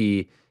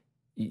MVP,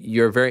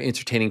 you're a very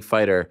entertaining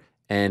fighter,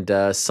 and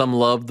some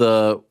love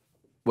the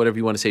whatever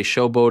you want to say,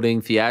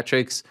 showboating,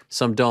 theatrics.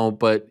 Some don't,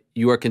 but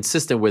you are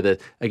consistent with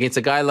it. Against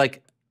a guy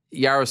like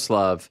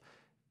Yaroslav,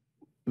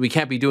 we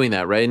can't be doing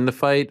that, right, in the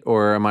fight,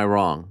 or am I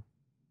wrong?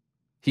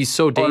 He's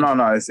so dangerous. Oh,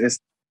 no.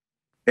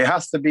 It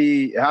has to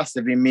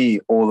be me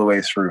all the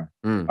way through.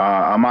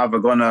 I'm either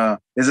gonna.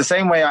 It's the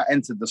same way I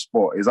entered the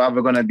sport. It's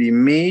either gonna be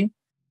me,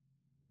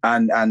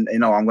 and I'm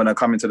gonna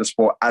come into the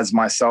sport as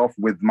myself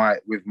with my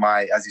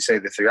as you say,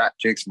 the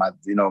theatrics,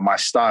 my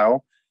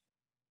style,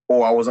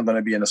 or I wasn't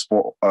gonna be in the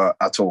sport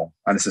at all.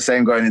 And it's the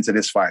same going into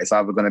this fight. It's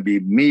either gonna be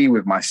me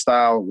with my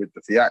style, with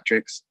the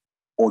theatrics,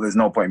 or there's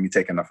no point in me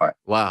taking the fight.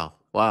 Wow.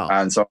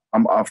 And so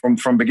I'm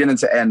from beginning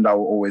to end, I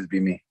will always be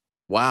me.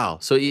 Wow.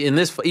 So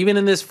even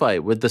in this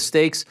fight, with the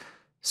stakes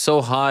so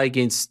high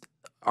against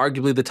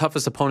arguably the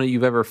toughest opponent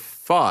you've ever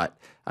fought,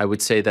 I would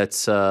say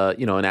that's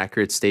an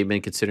accurate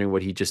statement considering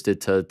what he just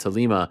did to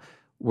Lima.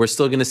 We're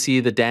still going to see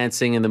the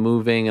dancing and the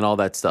moving and all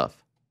that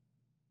stuff.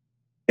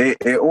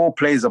 It all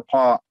plays a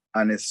part,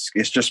 and it's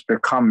just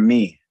become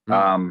me.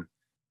 So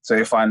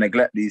if I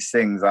neglect these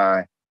things,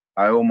 I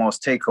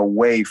almost take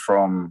away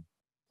from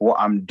what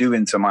I'm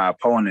doing to my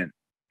opponent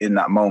in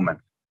that moment.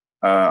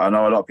 I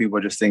know a lot of people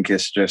just think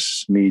it's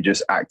just me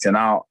just acting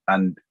out,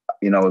 and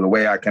the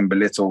way I can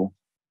belittle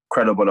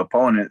credible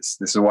opponents.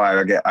 This is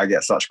why I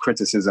get such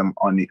criticism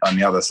on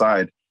the other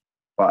side.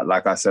 But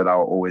like I said,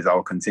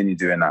 I'll continue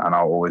doing that, and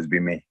I'll always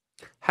be me.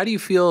 How do you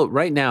feel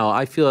right now?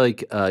 I feel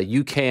like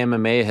UK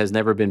MMA has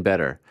never been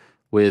better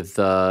with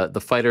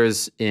the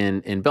fighters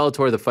in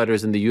Bellator, the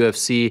fighters in the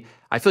UFC.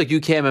 I feel like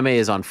UK MMA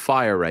is on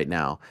fire right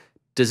now.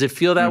 Does it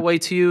feel that way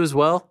to you as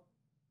well?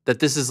 That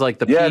this is like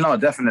the peak? No,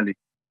 definitely.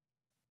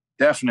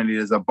 Definitely,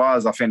 there's a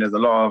buzz. I think there's a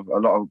lot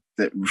of.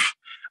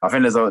 I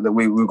think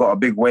we've got a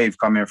big wave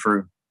coming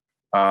through,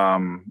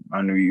 and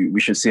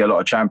we should see a lot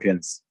of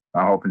champions.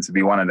 I'm hoping to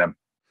be one of them.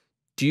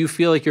 Do you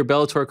feel like your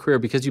Bellator career,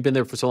 because you've been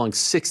there for so long,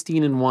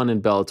 16-1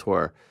 in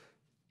Bellator,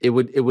 it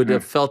would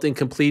have felt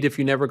incomplete if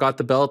you never got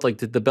the belt? Like,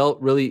 did the belt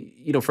really?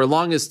 For the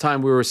longest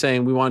time we were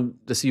saying we wanted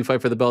to see you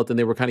fight for the belt, and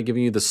they were kind of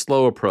giving you the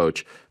slow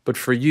approach. But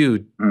for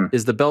you,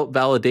 is the belt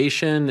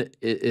validation?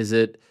 Is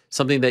it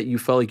something that you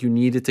felt like you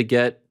needed to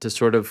get to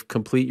sort of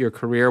complete your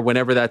career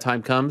whenever that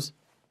time comes?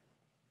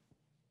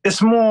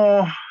 It's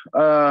more,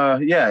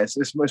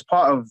 it's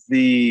part of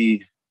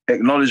the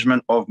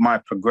acknowledgement of my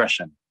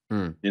progression.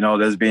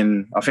 There's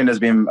been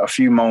a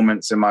few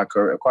moments in my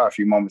career, quite a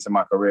few moments in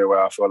my career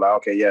where I feel like,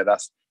 okay, yeah,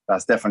 that's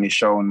definitely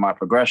shown my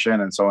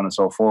progression and so on and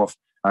so forth.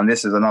 And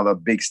this is another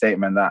big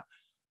statement that,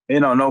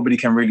 nobody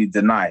can really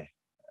deny.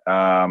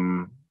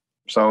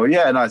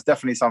 It's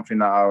definitely something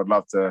that I would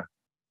love to,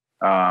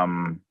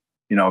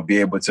 be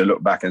able to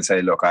look back and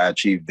say, look, I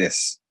achieved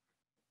this.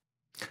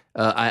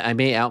 I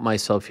may out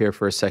myself here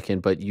for a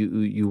second, but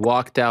you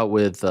walked out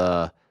with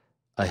a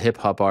hip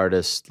hop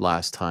artist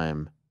last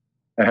time.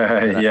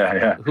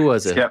 Yeah. Who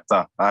was it?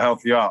 Skepta. I'll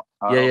help you out.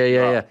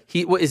 Yeah.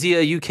 Is he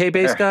a UK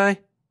based guy?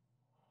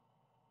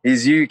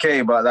 He's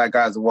UK, but that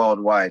guy's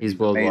worldwide. He's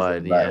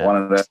worldwide. Like,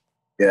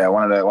 yeah.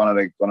 One of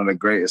the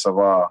greatest of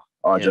our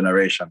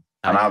generation.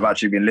 And I've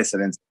actually been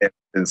listening to him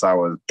since I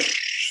was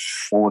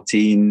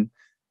 14,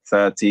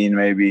 13,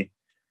 maybe.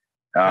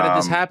 How did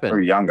this happen?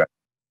 Pretty younger.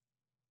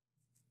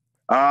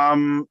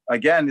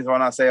 Again, is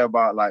when I say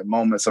about like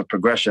moments of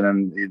progression,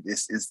 and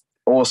it's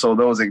also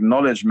those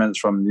acknowledgements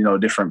from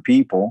different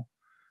people.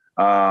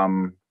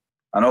 And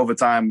over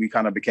time, we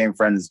kind of became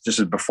friends just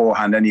as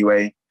beforehand.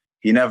 Anyway,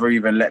 he never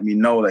even let me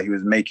know that he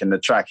was making the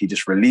track. He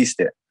just released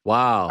it.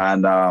 Wow.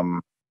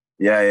 And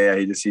he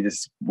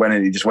just went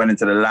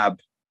into the lab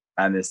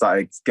and it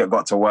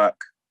got to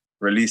work,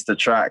 released the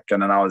track,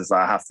 and then I was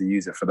like, I have to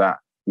use it for that.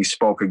 We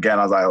spoke again.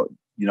 I was like,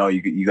 you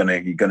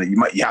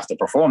have to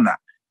perform that.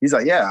 He's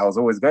like, yeah, I was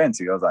always going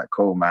to. I was like,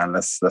 cool, man,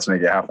 let's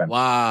make it happen.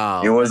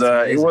 Wow. It was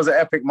an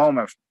epic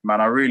moment, man.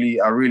 I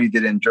really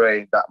did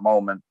enjoy that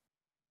moment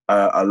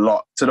a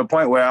lot, to the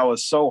point where I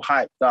was so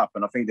hyped up,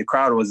 and I think the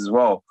crowd was as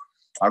well.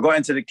 I got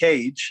into the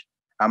cage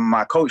and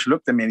my coach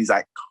looked at me and he's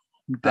like,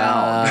 calm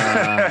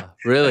down.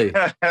 Really?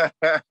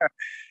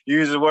 He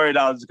was just worried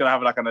I was just gonna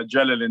have like an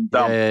adrenaline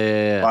dump.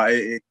 Yeah. But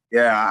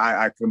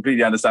I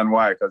completely understand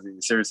why, because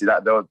seriously,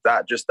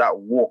 that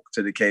walk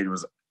to the cage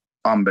was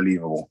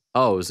unbelievable.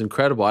 Oh, it was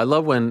incredible. I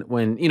love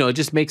when it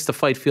just makes the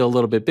fight feel a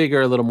little bit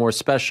bigger, a little more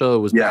special. It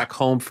was back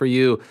home for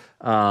you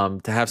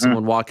to have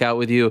someone walk out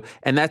with you.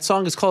 And that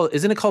song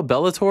isn't it called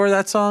Bellator,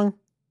 that song?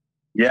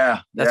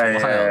 Yeah. That's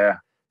wild. Yeah.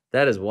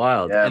 That is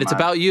wild. Yeah, and it's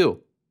about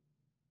you.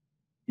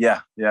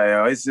 Yeah.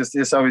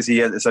 It's obviously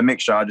it's a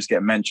mixture. I just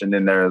get mentioned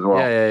in there as well.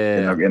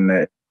 Yeah. In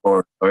the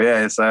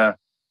it's a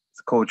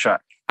cool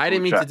track. I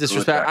didn't mean to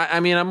disrespect. I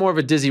mean, I'm more of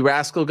a Dizzy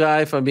Rascal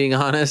guy, if I'm being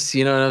honest.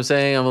 You know what I'm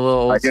saying? I'm a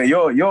little. Like,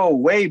 you're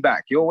way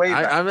back. You're way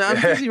back.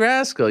 I'm Dizzy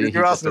Rascal. Dizzy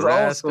Rascal's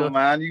old school,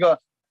 man. I'm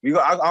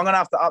gonna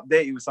have to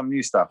update you with some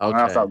new stuff. I'm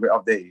gonna have to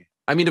update you.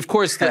 I mean, of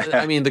course.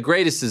 The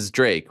greatest is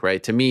Drake,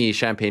 right? To me,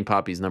 Champagne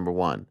Poppy's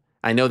 #1.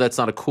 I know that's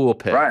not a cool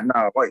pick. Right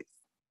now, wait.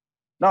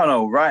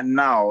 No. Right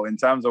now, in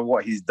terms of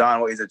what he's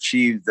done, what he's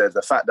achieved,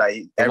 the fact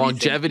that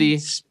longevity he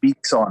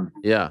speaks on,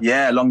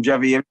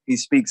 longevity he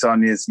speaks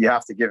on is you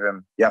have to give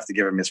him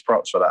his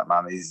props for that,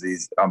 man.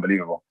 He's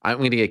unbelievable. I'm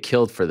going to get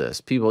killed for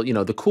this. People,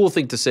 the cool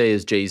thing to say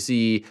is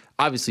Jay-Z,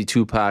 obviously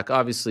Tupac,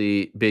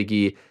 obviously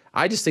Biggie.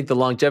 I just think the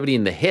longevity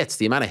and the hits,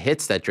 the amount of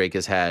hits that Drake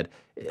has had,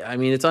 I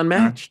mean, it's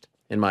unmatched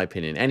in my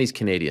opinion. And he's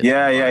Canadian.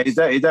 Yeah, he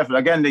definitely.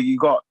 Again, you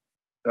got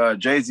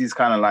Jay-Z's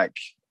kind of like.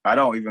 I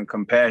don't even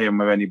compare him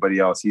with anybody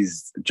else.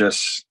 He's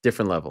just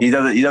different level. He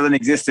doesn't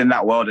exist in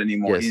that world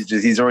anymore. Yes.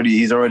 He's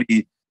already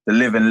the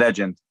living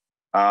legend.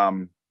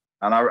 And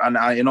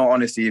I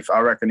honestly, if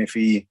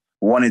he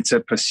wanted to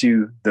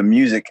pursue the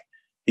music,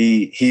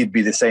 he'd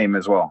be the same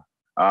as well.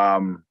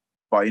 But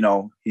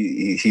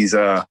he's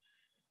an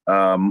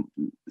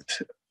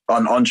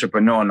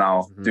entrepreneur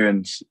now,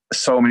 doing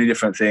so many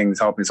different things,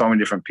 helping so many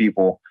different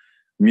people.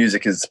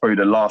 Music is probably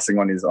the last thing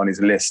on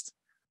his list.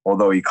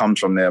 Although he comes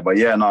from there. But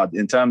yeah, no,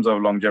 in terms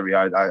of longevity,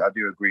 I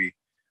do agree.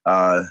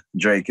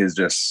 Drake is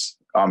just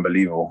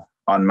unbelievable,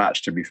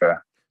 unmatched, to be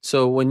fair.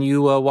 So when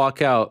you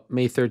walk out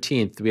May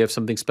 13th, do we have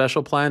something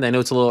special planned? I know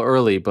it's a little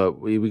early,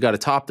 but we got to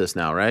top this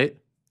now, right?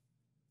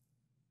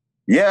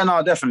 Yeah,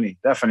 no, definitely.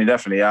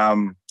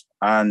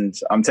 And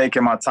I'm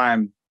taking my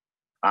time.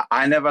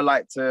 I never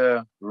like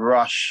to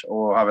rush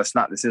or have a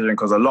snap decision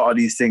because a lot of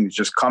these things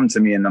just come to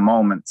me in the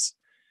moments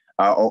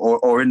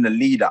or in the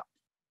lead up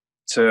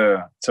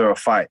to a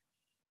fight.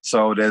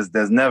 So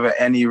there's never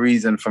any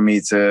reason for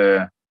me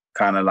to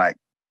kind of like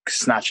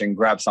snatch and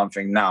grab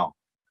something now.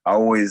 I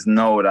always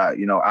know that,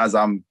 as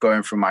I'm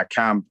going through my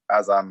camp,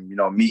 as I'm,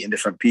 meeting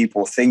different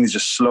people, things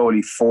just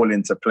slowly fall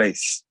into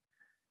place.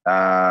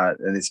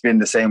 And it's been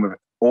the same with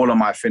all of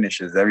my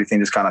finishes. Everything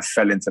just kind of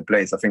fell into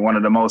place. I think one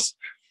of the most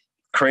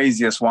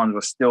craziest ones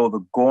was still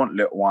the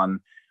gauntlet one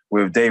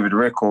with David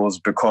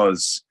Rickles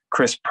because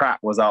Chris Pratt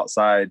was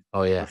outside.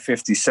 Oh, yeah.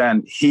 50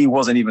 Cent. He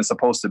wasn't even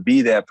supposed to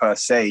be there per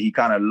se. He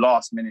kind of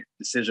last minute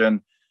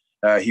decision.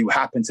 He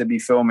happened to be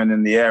filming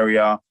in the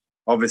area.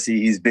 Obviously,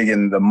 he's big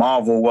in the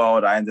Marvel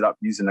world. I ended up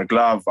using a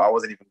glove. I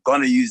wasn't even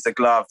going to use the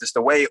glove. Just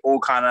the way it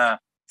all kind of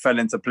fell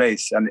into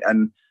place.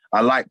 And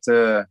I like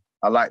to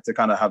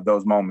kind of have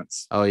those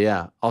moments. Oh,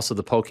 yeah. Also,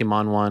 the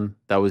Pokemon one,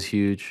 that was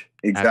huge.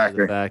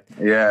 Exactly.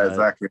 Yeah,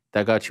 exactly.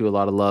 That got you a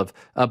lot of love.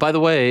 By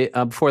the way,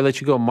 before I let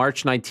you go,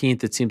 March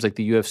 19th, it seems like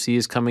the UFC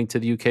is coming to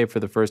the UK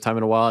for the first time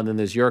in a while. And then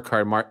there's your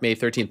card, May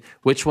 13th.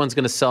 Which one's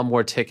going to sell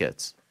more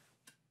tickets?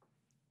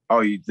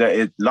 Oh,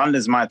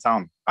 London's my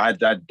town. I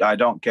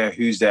don't care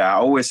who's there. I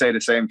always say the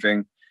same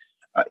thing.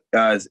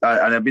 And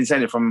I've been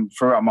saying it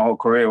throughout my whole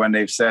career when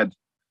they've said,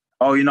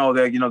 oh,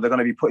 they're going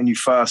to be putting you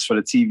first for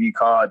the TV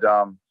card.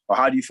 Or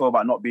how do you feel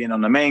about not being on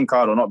the main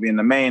card or not being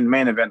the main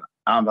event?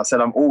 I said,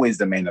 I'm always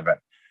the main event.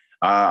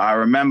 I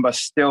remember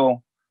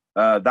still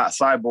that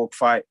Cyborg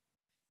fight.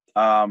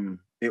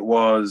 There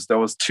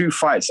was 2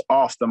 fights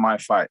after my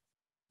fight.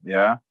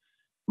 Yeah.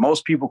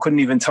 Most people couldn't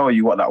even tell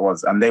you what that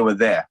was, and they were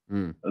there.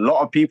 A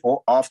lot of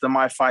people after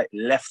my fight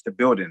left the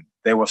building.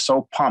 They were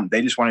so pumped.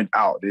 They just wanted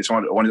out. They just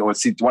wanted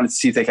to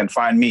see if they can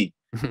find me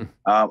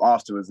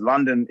afterwards.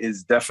 London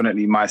is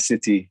definitely my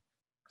city.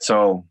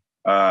 So,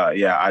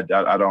 yeah, I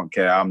don't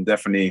care. I'm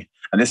definitely,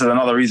 and this is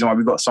another reason why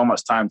we've got so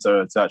much time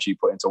to actually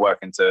put into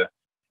work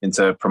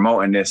into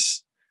promoting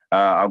this.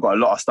 I've got a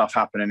lot of stuff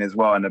happening as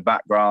well in the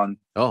background.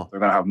 Oh, we're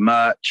gonna have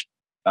merch.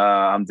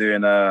 I'm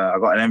doing I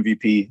got an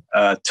MVP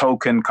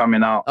token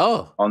coming out.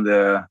 Oh, in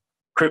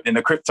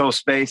the crypto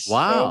space.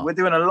 Wow, we're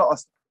doing a lot of.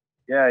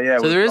 Yeah.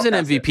 So there is an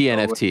MVP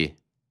NFT.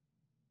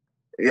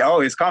 Yeah,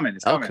 it's coming.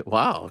 It's coming. Okay.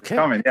 Wow. Okay. It's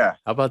coming. Yeah.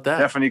 How about that?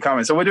 Definitely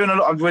coming. So we're doing a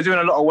lot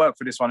of work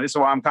for this one. This is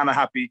why I'm kind of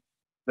happy.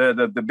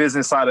 The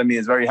business side of me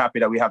is very happy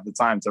that we have the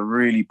time to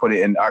really put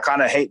it in. I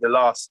kind of hate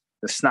the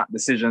snap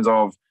decisions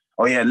of,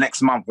 oh yeah,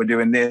 next month we're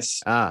doing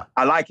this.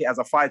 I like it as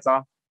a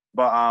fighter,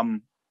 but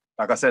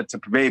like I said, to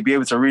be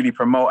able to really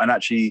promote and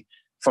actually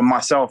for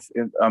myself,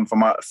 for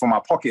my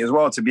pocket as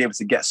well, to be able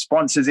to get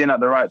sponsors in at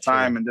the right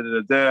time and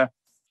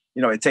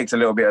it takes a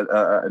little bit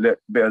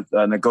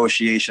of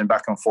negotiation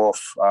back and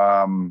forth.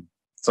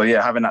 So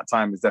yeah, having that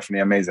time is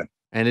definitely amazing.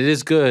 And it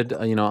is good,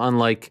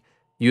 unlike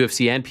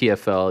UFC and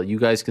PFL, you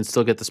guys can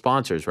still get the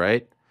sponsors,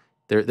 right?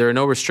 There are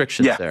no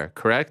restrictions there,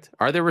 correct?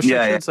 Are there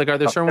restrictions? Like, are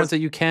there certain ones that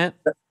you can't?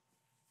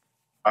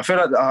 I feel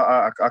like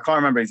I can't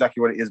remember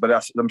exactly what it is, but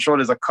I'm sure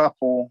there's a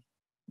couple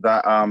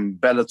that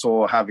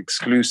Bellator have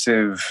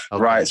exclusive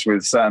rights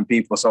with certain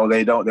people, so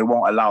they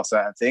won't allow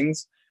certain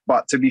things.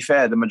 But to be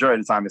fair, the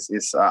majority of the time,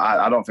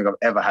 I don't think I've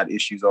ever had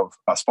issues of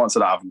a sponsor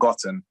that I've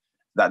gotten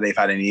that they've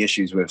had any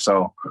issues with.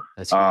 So,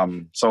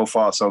 so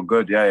far so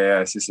good.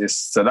 Yeah.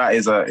 So that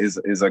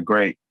is a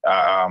great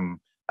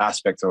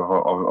aspect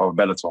of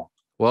Bellator.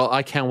 Well,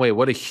 I can't wait.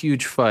 What a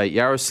huge fight.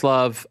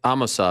 Yaroslav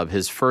Amosov,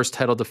 his first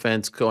title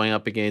defense going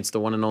up against the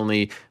one and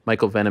only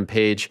Michael Venom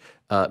Page.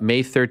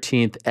 May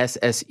 13th,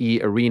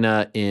 SSE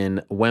Arena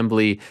in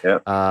Wembley.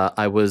 Yep.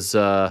 I was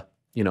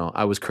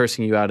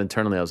cursing you out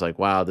internally. I was like,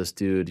 wow, this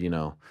dude,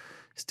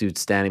 This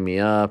dude's standing me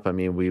up. I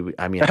mean,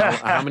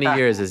 how many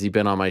years has he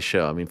been on my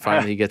show? I mean,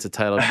 finally he gets a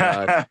title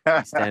shot.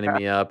 He's standing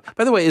me up.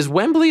 By the way, is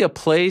Wembley a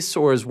place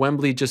or is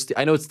Wembley just,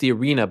 I know it's the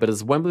arena, but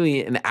is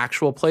Wembley an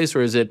actual place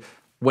or is it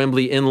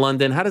Wembley in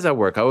London? How does that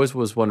work? I always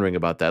was wondering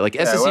about that. Like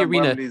SSE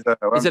Arena,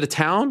 is it a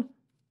town?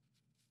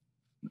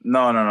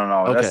 No.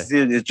 Okay.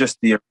 SSE is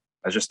just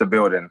the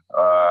building.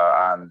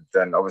 And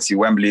then obviously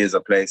Wembley is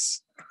a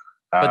place.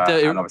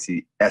 And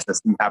obviously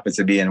SSE happens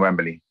to be in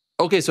Wembley.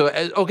 So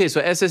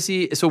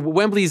SSE, so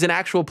Wembley is an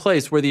actual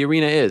place where the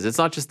arena is. It's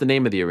not just the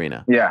name of the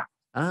arena. Yeah.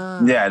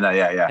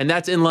 Yeah. And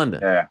that's in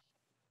London. Yeah.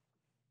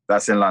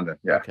 That's in London.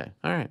 Yeah. Okay.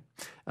 All right.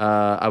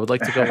 I would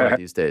like to go one of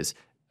these days.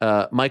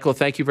 Michael,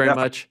 thank you very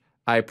much.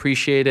 I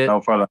appreciate it. No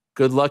problem.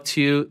 Good luck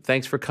to you.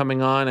 Thanks for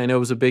coming on. I know it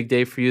was a big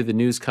day for you, the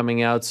news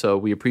coming out, so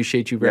we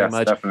appreciate you very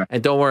much. Definitely.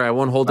 And don't worry, I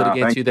won't hold it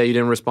against you that you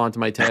didn't respond to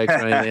my text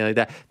or anything like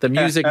that. The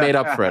music made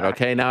up for it,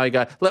 okay? Now why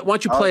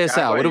don't you play us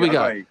out? What do we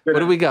got?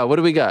 What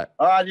do we got?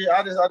 I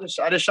just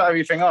shut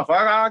everything off.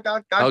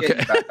 I'll get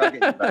you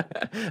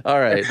back.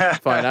 All right,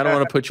 fine. I don't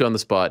want to put you on the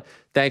spot.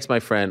 Thanks, my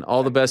friend.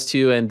 All the best to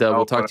you, and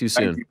we'll talk to you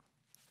soon. You.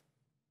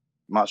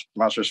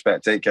 Much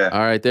respect. Take care.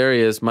 All right, there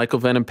he is, Michael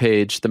Venom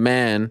Page, the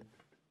man.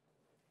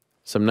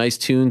 Some nice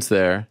tunes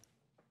there.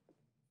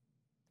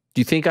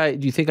 Do you think I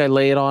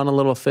lay it on a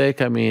little thick?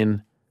 I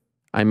mean,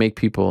 I make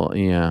people,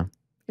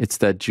 it's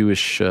that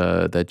Jewish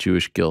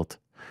guilt.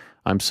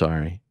 I'm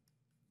sorry,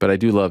 but I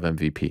do love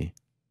MVP.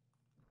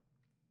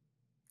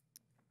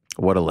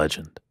 What a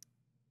legend.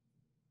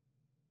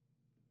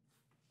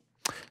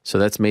 So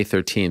that's May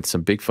 13th.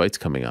 Some big fights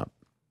coming up.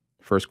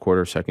 First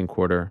quarter, second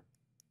quarter.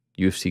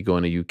 UFC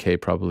going to UK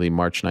probably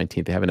March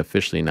 19th. They haven't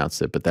officially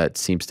announced it, but that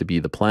seems to be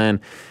the plan.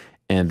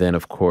 And then,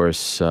 of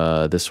course,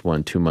 this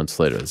one 2 months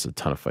later. There's a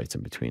ton of fights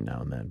in between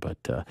now and then.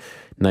 But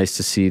nice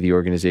to see the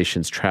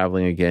organizations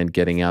traveling again,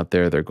 getting out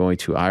there. They're going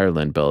to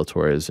Ireland.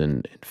 Bellator is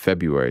in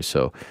February.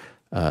 So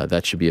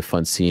that should be a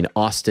fun scene.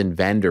 Austin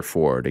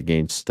Vanderford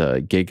against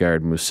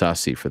Gegard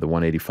Mousasi for the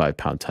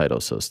 185-pound title.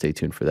 So stay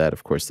tuned for that.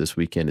 Of course, this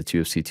weekend it's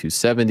UFC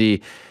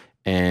 270.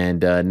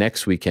 And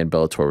next weekend,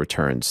 Bellator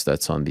returns.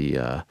 That's on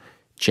the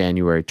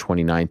January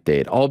 29th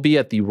date. I'll be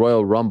at the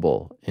Royal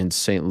Rumble in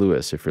St.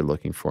 Louis if you're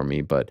looking for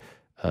me. But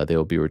they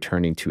will be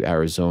returning to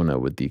Arizona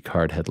with the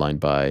card headlined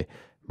by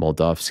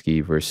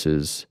Moldavsky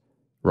versus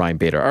Ryan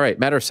Bader. All right,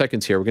 matter of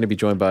seconds here. We're going to be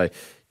joined by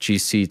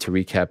GC to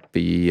recap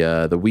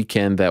the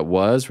weekend that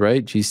was,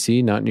 right?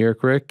 GC, not New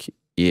York Rick?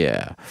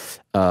 Yeah.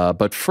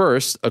 But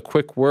first, a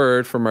quick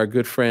word from our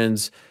good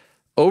friends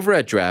over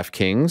at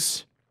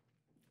DraftKings.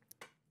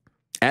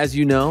 As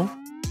you know,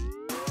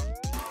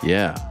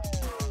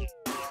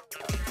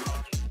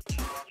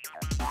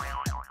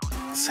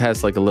 this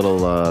has like a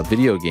little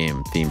video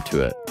game theme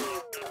to it.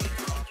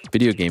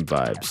 Video game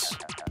vibes.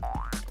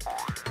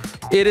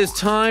 It is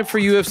time for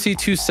UFC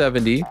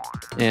 270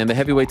 and the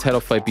heavyweight title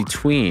fight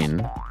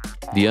between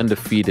the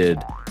undefeated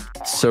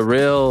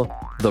Cyril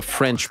the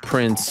French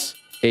Prince,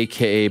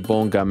 a.k.a.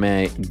 Bon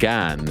Gamin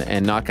Gan,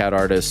 and knockout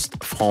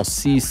artist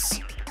Francis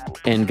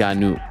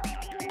Ngannou.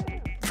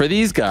 For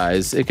these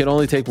guys, it can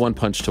only take one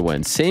punch to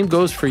win. Same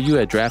goes for you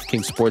at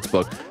DraftKings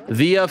Sportsbook,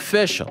 the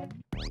official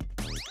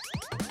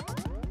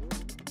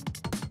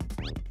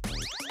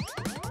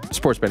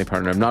sports betting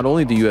partner of not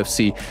only the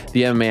UFC,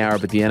 the MMA Hour,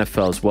 but the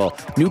NFL as well.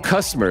 New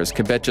customers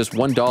can bet just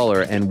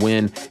 $1 and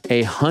win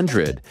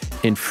 $100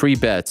 in free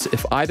bets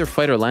if either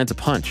fighter lands a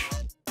punch.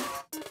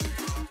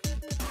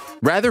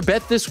 Rather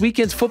bet this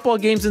weekend's football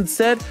games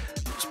instead?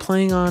 Who's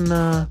playing on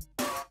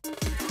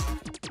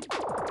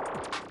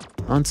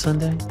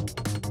Sunday?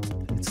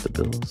 It's the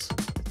Bills,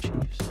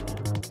 Chiefs.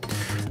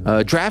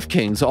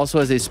 DraftKings also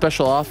has a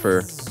special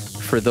offer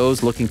for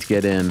those looking to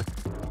get in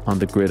on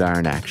the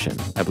gridiron action.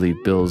 I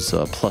believe Bills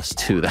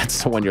 +2.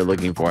 That's the one you're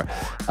looking for.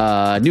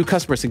 New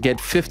customers can get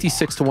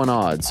 56-1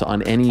 odds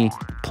on any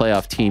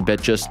playoff team.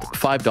 Bet just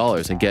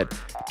 $5 and get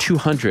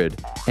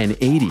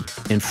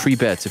 $280 in free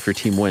bets if your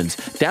team wins.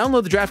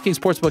 Download the DraftKings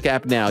Sportsbook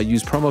app now.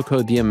 Use promo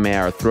code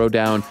DMMAR. Throw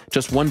down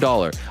just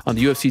 $1 on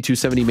the UFC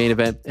 270 main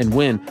event and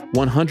win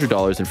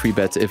 $100 in free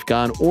bets if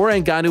Gan or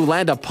Ngannou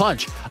land a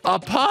punch. A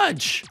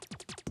punch!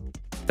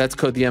 That's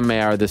code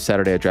DMMAR this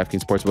Saturday at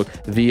DraftKings Sportsbook,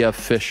 the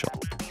official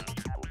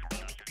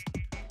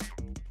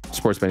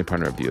sports betting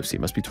partner of the UFC.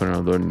 Must be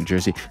 21 in New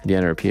Jersey,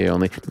 Indiana, or PA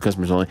only. New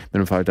customers only.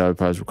 Minimum $5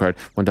 deposit required.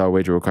 $1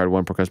 wager required.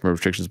 One per customer.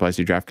 Restrictions apply.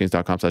 See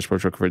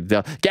DraftKings.com/sportsbook for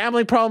details.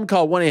 Gambling problem?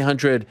 Call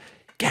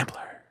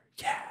 1-800-GAMBLER.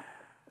 Yeah.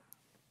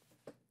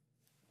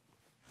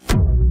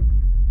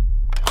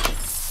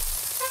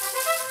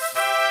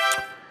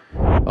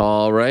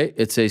 All right.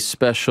 It's a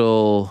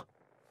special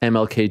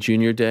MLK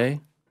Jr. Day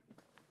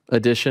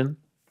edition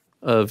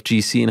of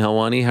GC and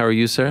Helwani. How are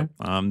you, sir?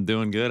 I'm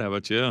doing good. How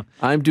about you?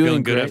 I'm doing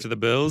Feeling good after the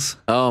Bills.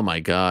 Oh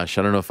my gosh.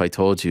 I don't know if I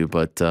told you,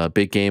 but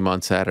big game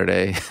on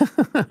Saturday.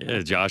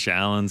 Yeah, Josh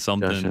Allen,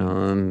 something. Josh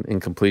Allen,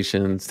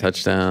 incompletions,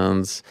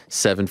 touchdowns,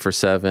 7 for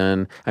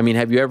 7. I mean,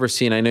 have you ever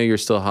seen, I know you're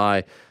still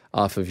high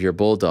off of your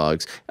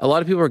Bulldogs. A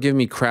lot of people are giving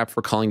me crap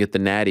for calling it the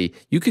Natty.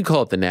 You could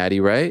call it the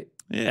Natty, right?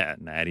 Yeah,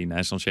 Natty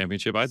National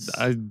Championship.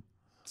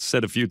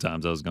 said a few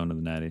times I was going to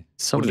the Natty.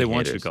 So what do many they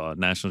want you to haters. call it?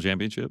 National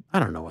championship? I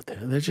don't know what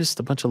they're just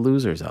a bunch of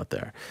losers out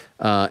there.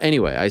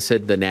 Anyway, I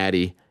said the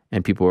Natty,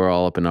 and people were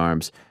all up in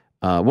arms.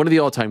 One of the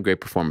all-time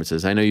great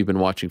performances. I know you've been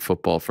watching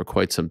football for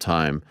quite some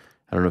time.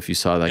 I don't know if you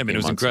saw that. I mean, it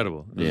was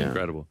incredible. It was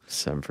incredible.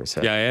 7 for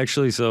 7. Yeah, I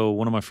actually, so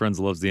one of my friends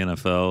loves the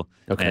NFL,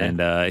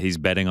 and he's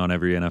betting on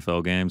every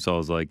NFL game. So I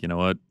was like, you know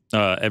what?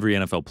 Every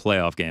NFL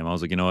playoff game. I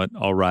was like, you know what?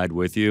 I'll ride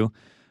with you.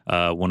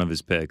 One of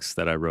his picks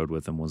that I rode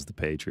with him was the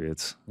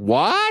Patriots.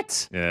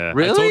 What? Yeah.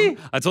 Really?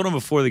 I told him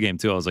before the game,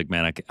 too. I was like,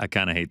 man, I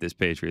kind of hate this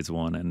Patriots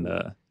one. And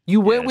you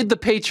went with the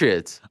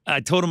Patriots? I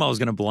told him I was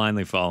going to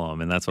blindly follow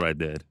him, and that's what I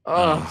did.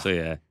 So,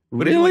 yeah.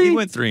 But really? he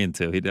went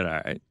 3-2. He did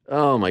all right.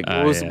 Oh, my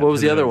God. What was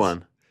the other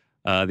one?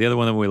 The other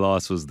one that we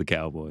lost was the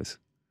Cowboys.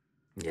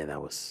 Yeah,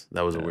 that was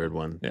a weird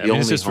one. Yeah, I mean,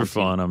 it's just for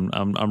fun.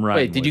 I'm riding.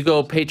 Wait, did you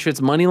go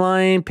Patriots money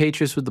line?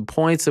 Patriots with the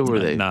points? Or were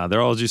they? Nah,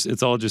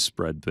 it's all just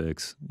spread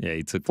picks. Yeah,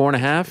 he took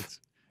 4.5.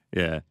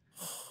 Yeah.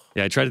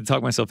 Yeah, I tried to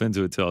talk myself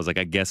into it too. I was like,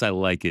 I guess I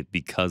like it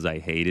because I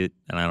hate it,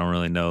 and I don't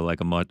really know like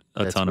a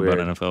ton about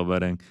NFL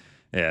betting.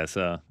 Yeah,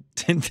 so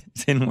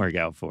didn't work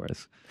out for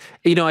us.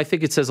 You know, I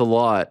think it says a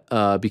lot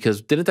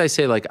because didn't I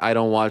say like I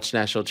don't watch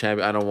national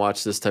champion, I don't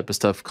watch this type of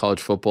stuff,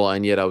 college football,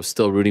 and yet I was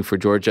still rooting for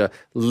Georgia.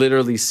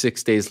 Literally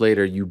 6 days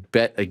later, you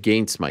bet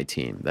against my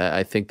team.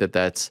 I think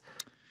that's,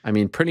 I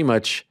mean, pretty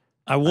much.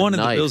 I wanted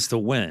the Bills to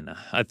win.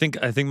 I think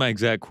my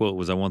exact quote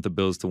was, "I want the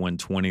Bills to win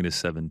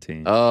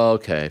 20-17." Oh,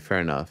 okay, fair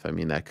enough. I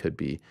mean, that could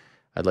be.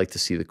 I'd like to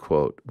see the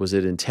quote. Was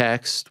it in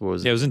text? Or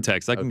was it was in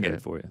text. I can get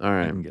it for you. All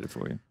right, I can get it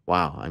for you.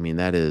 Wow. I mean,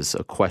 that is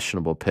a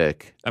questionable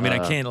pick. I mean, I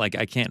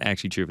can't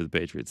actually cheer for the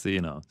Patriots.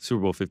 You know,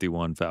 Super Bowl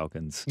 51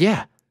 Falcons.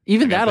 Yeah.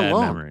 Even that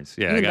alone. Memories.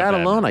 Yeah, even that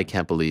alone, I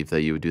can't believe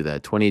that you would do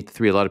that.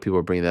 28-3. A lot of people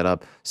were bringing that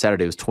up.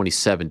 Saturday was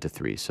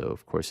 27-3. So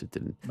of course it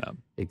didn't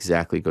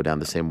exactly go down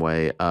the same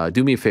way.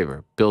 Do me a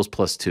favor. Bills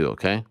 +2.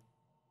 Okay.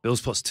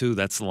 Bills +2.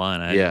 That's the line.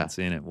 I haven't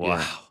seen it.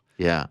 Wow.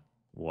 Yeah.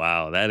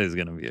 Wow, that is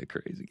going to be a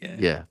crazy game.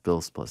 Yeah,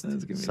 Bills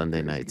 +2.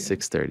 Sunday night,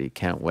 6:30.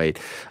 Can't wait.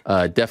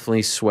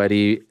 Definitely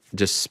sweaty.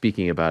 Just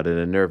speaking about it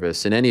and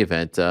nervous. In any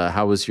event,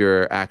 how was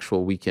your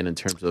actual weekend in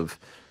terms of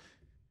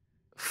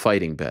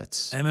fighting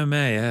bets?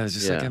 MMA, yeah, it was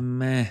just like a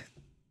meh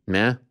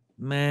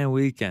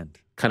weekend.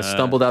 Kind of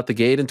stumbled out the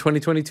gate in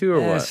 2022 or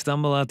what?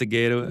 Stumble out the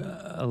gate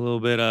a little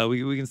bit.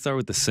 We can start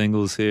with the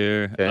singles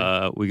here.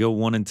 Okay. We go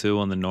 1-2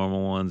 on the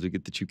normal ones. We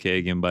get the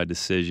Chikadze by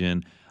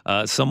decision.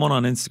 Someone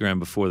on Instagram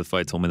before the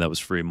fight told me that was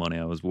free money.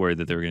 I was worried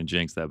that they were going to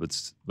jinx that,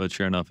 but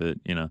sure enough,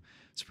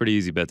 it's a pretty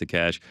easy bet to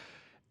cash.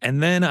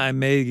 And then I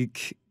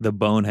make the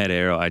bonehead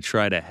arrow. I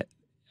try to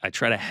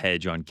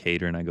hedge on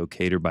Kattar, and I go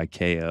Kattar by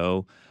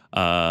KO.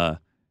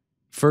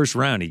 First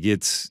round, he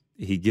gets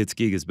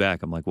Giga's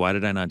back. I'm like, why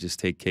did I not just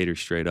take Kattar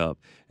straight up?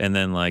 And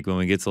then like when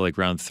we get to like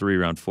round 3,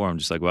 round 4, I'm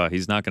just like, wow,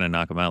 he's not going to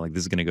knock him out. Like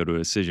this is going to go to a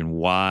decision.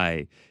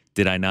 Why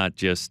did I not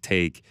just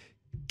take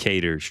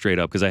Kattar straight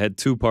up? Because I had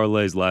 2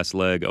 parlays last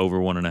leg, over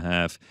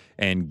 1.5,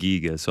 and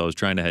Giga. So I was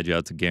trying to hedge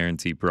out to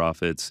guarantee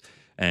profits,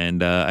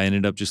 and I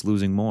ended up just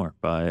losing more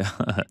by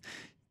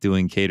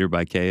doing Kattar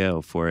by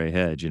KO for a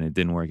hedge, and it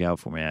didn't work out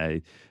for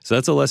me. So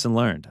that's a lesson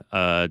learned.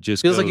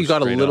 Just feels like you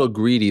got a little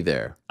greedy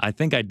there. I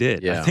think I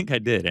did. Yeah. I think I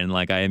did, and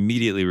like I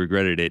immediately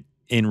regretted it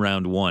in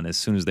round 1 as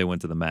soon as they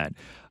went to the mat.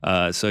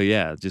 So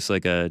yeah, just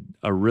like a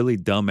really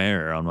dumb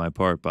error on my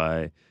part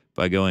by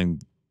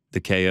going the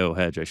KO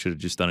hedge. I should have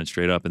just done it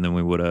straight up, and then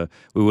we would have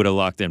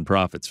locked in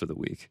profits for the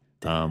week.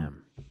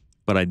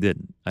 But I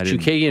didn't.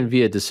 Chikadze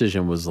via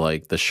decision was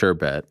like the sure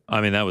bet.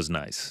 I mean, that was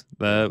nice.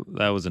 That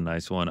was a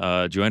nice one.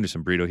 Joe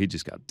Anderson Brito, he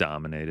just got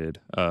dominated.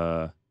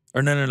 Or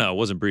no, it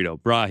wasn't Brito.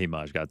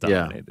 Brahimaj got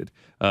dominated.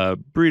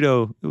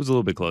 Brito, it was a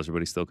little bit closer, but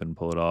he still couldn't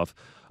pull it off.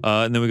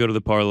 And then we go to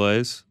the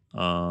parlays.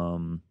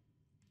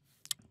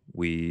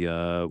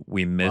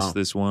 We missed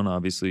this one,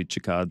 obviously,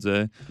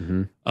 Chikadze.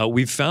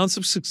 We've found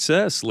some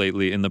success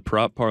lately in the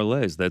prop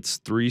parlays. That's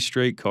 3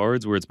 straight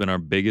cards where it's been our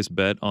biggest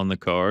bet on the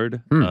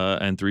card,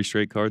 and 3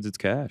 straight cards it's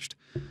cashed.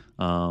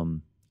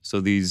 So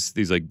these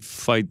like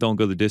fight don't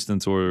go the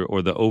distance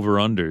or the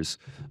over-unders,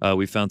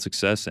 we found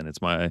success in.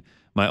 It's my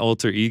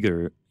alter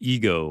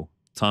ego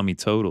Tommy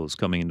Totals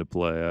coming into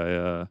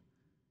play.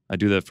 I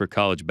do that for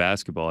college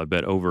basketball. I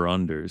bet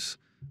over-unders.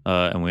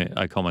 And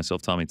I call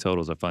myself Tommy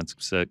Totals. I find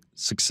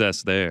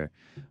success there.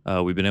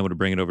 We've been able to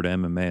bring it over to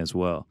MMA as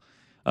well.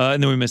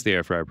 And then we missed the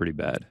air fryer pretty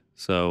bad.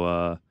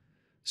 So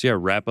yeah,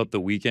 wrap up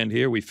the weekend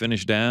here. We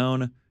finished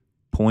down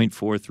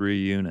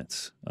 0.43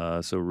 units.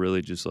 So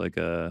really just like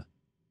a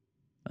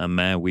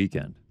mad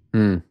weekend.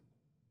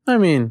 I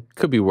mean,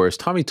 could be worse.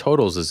 Tommy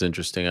Totals is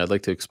interesting. I'd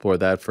like to explore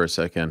that for a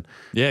second.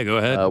 Yeah, go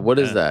ahead. What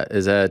is that?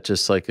 Is that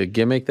just like a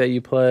gimmick that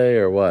you play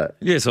or what?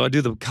 Yeah, so I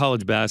do the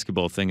college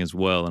basketball thing as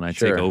well, and I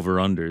take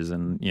over-unders.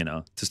 And,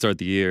 to start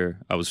the year,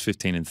 I was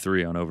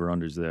 15-3 on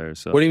over-unders there.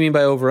 So what do you mean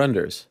by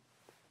over-unders?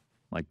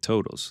 Like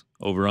totals,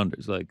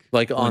 over-unders.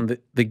 Like on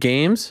the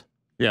games?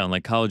 Yeah, on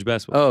like college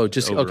basketball. Oh,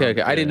 just,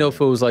 okay. I didn't know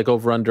if it was like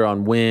over-under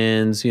on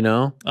wins,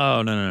 Oh,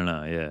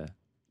 no, yeah.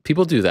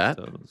 People do that.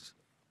 Totals.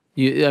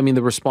 I mean,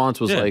 the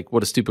response was like,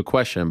 "What a stupid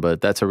question," but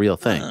that's a real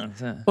thing.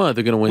 Well,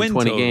 they're going to win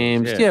 20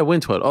 games. Yeah,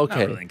 win total. Okay.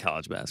 Not really in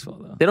college basketball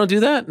though. They don't do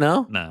that.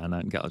 No. Nah,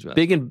 not in college basketball.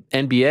 Big in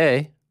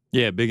NBA.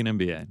 Yeah, big in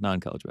NBA, not in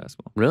college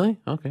basketball. Really?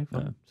 Okay.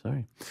 Fine.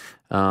 Sorry.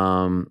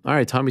 All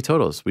right, Tommy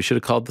Totals. We should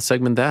have called the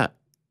segment that.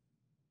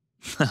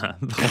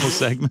 The whole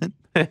segment.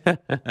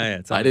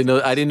 I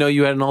didn't know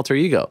you had an alter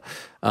ego.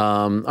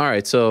 All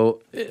right,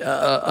 so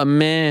a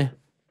meh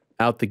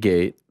out the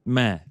gate.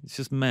 Meh. It's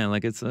just meh.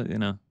 Like it's you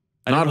know.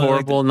 Not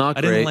horrible, not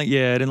great. I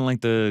didn't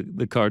like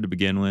the card to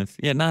begin with.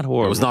 Yeah, not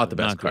horrible. It was not the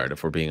best card,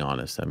 if we're being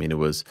honest. I mean, it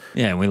was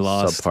and we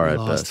lost subpar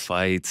at best.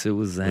 Fights. It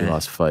was we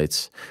lost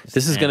fights.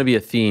 This is going to be a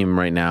theme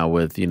right now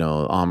with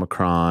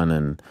Omicron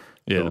and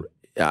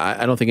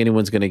I don't think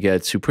anyone's going to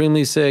get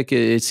supremely sick.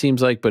 It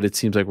seems like, but it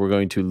seems like we're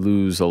going to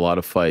lose a lot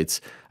of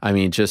fights. I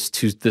mean,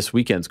 just this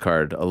weekend's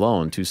card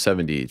alone,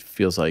 270. It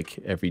feels like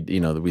that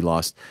we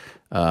lost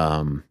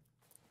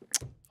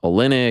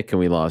Olenek and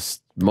we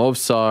lost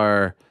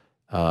Movsar.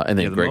 And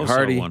then Greg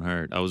Hardy. One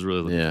hurt. I was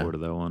really looking forward to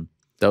that one.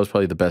 That was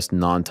probably the best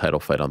non-title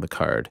fight on the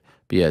card.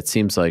 But yeah, it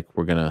seems like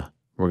we're gonna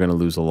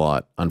lose a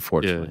lot,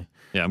 unfortunately.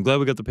 Yeah, I'm glad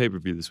we got the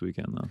pay-per-view this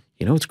weekend though.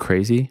 You know what's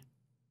crazy?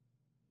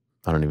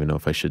 I don't even know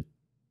if I should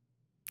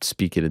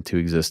speak it into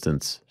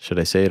existence. Should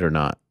I say it or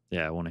not?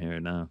 Yeah, I want to hear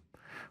it now.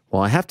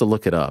 Well, I have to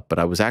look it up, but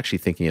I was actually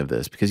thinking of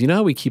this because you know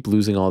how we keep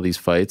losing all these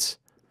fights?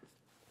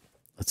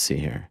 Let's see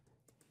here.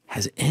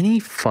 Has any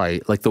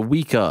fight, like the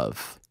week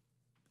of,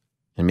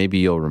 and maybe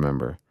you'll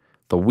remember,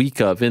 the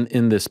week of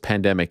in this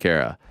pandemic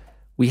era,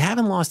 we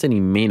haven't lost any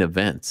main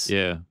events.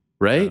 Yeah.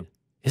 Right? Yeah.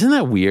 Isn't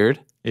that weird?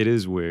 It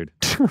is weird.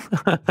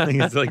 I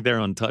think it's like they're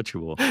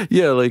untouchable.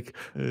 Yeah, like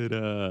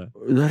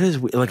that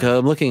is like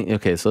I'm looking.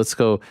 Okay, so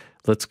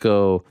let's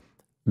go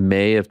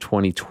May of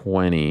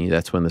 2020.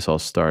 That's when this all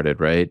started,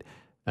 right?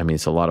 I mean,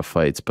 it's a lot of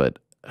fights, but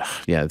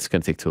yeah, it's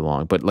going to take too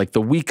long. But like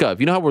the week of,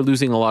 you know how we're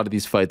losing a lot of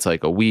these fights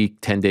like a week,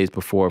 10 days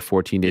before,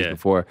 14 days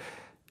before.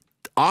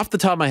 Off the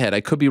top of my head, I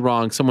could be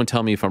wrong. Someone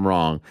tell me if I'm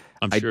wrong.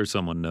 I'm sure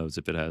someone knows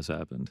if it has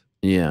happened.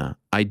 Yeah.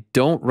 I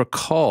don't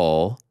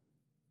recall.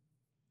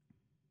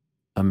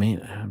 I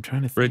mean, I'm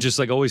trying to think. But it just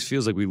like always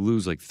feels like we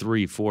lose like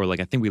 3, 4. Like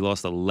I think we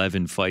lost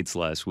 11 fights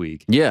last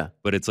week. Yeah.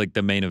 But it's like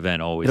the main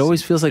event always. It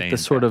always feels like the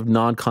sort of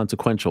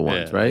non-consequential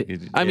ones, right?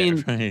 I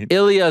mean, right.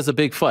 Ilya is a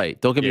big fight.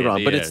 Don't get me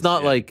wrong. But it's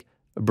not like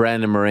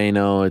Brandon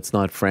Moreno. It's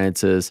not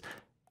Francis.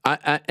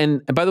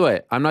 And by the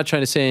way, I'm not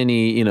trying to say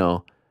any,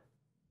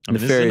 I mean,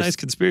 this is a nice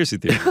conspiracy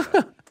theory.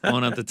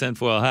 Going out the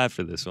tinfoil hat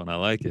for this one. I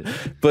like it.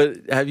 But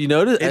have you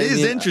noticed? It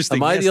is interesting.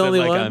 Am I the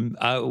only one?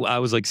 I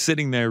was like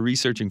sitting there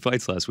researching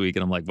fights last week,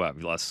 and I'm like, wow,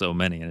 we lost so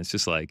many. And it's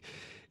just like,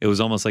 it was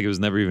almost like it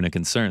was never even a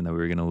concern that we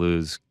were going to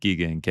lose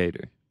Giga and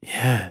Kattar.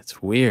 Yeah, it's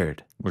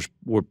weird.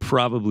 We're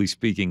probably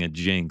speaking a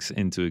jinx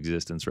into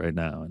existence right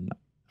now, and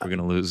we're going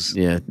to lose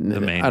the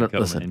main.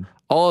 Listen,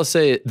 all I'll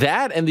say,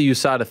 that and the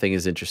USADA thing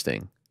is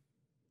interesting.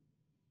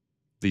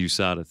 The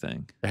USADA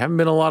thing. There haven't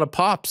been a lot of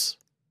pops.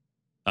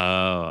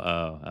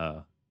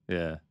 Oh.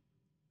 Yeah.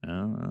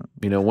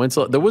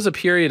 There was a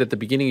period at the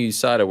beginning of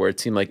USADA where it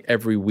seemed like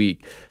every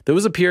week. There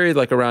was a period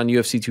like around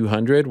UFC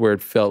 200 where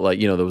it felt like,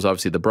 there was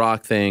obviously the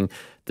Brock thing,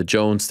 the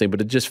Jones thing, but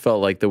it just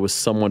felt like there was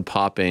someone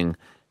popping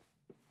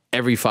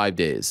every 5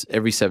 days,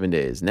 every 7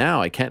 days.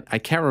 Now I can't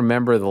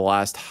remember the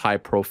last high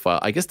profile.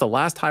 I guess the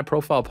last high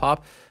profile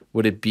pop,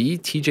 would it be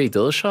TJ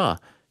Dillashaw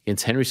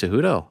against Henry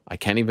Cejudo? I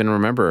can't even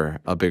remember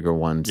a bigger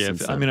one. Yeah,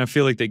 I mean, I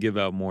feel like they give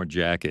out more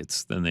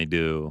jackets than they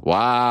do.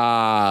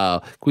 Wow.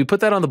 Can we put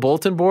that on the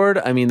bulletin board?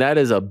 I mean, that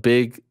is a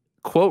big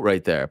quote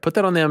right there. Put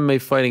that on the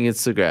MMA Fighting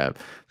Instagram.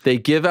 They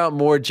give out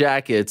more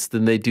jackets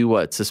than they do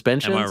what?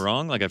 Suspensions? Am I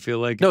wrong? Like, I feel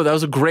like... No, that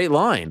was a great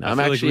line. I'm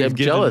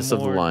jealous of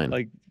the line.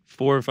 Like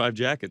 4 or 5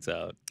 jackets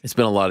out. It's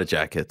been a lot of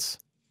jackets.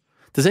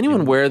 Does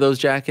anyone wear those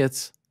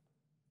jackets?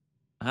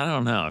 I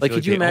don't know. Like,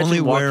 could you imagine only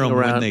wear them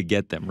around, when they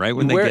get them, right?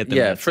 When they get them.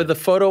 Yeah, for the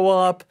photo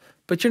op,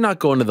 but you're not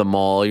going to the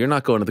mall. You're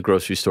not going to the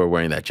grocery store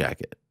wearing that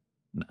jacket.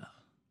 No.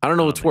 I don't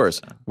know what's worse,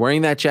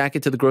 wearing that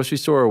jacket to the grocery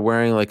store or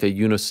wearing like a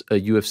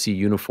UFC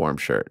uniform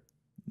shirt.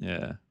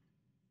 Yeah.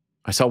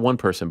 I saw one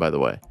person, by the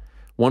way.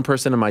 One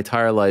person in my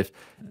entire life,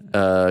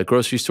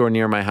 grocery store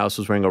near my house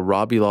was wearing a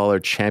Robbie Lawler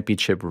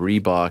Championship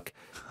Reebok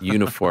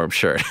uniform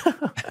shirt.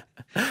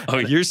 Oh,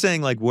 you're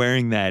saying like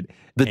wearing that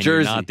the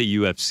jersey, not the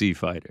UFC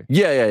fighter.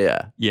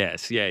 Yeah.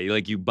 Yes, yeah.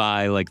 Like you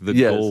buy like the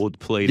gold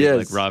plated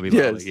like Robbie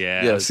Lawler.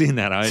 Yeah, I've seen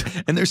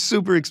that. And they're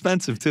super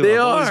expensive too. I've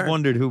always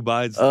wondered who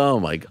buys them. Oh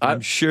my God. I'm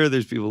sure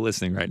there's people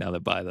listening right now that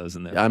buy those.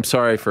 I'm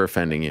sorry for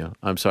offending you.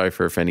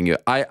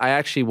 I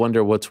actually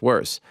wonder what's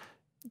worse,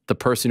 the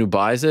person who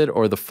buys it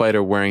or the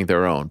fighter wearing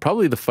their own.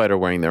 Probably the fighter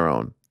wearing their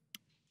own.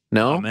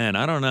 No? Oh, man,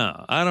 I don't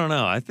know.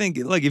 I think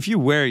like if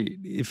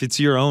it's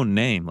your own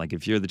name, like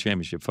if you're the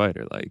championship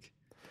fighter, like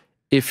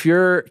if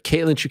you're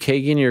Caitlin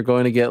Chukagian, you're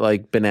going to get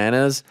like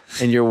bananas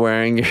and you're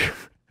wearing your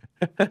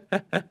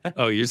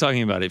Oh, you're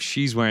talking about if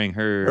she's wearing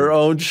her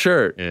own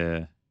shirt.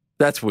 Yeah.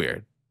 That's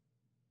weird.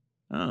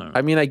 Oh.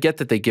 I mean, I get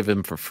that they give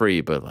them for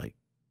free, but like,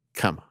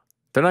 come on.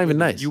 They're not even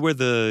nice. You wear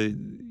the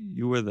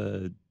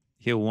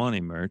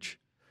Helwani merch.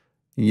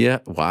 Yeah.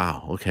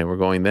 Wow. Okay, we're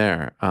going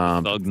there.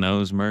 Thug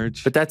nose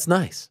merch. But that's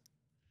nice.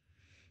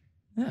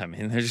 Yeah, I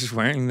mean, they're just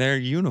wearing their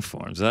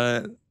uniforms.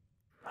 I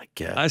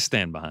guess. I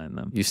stand behind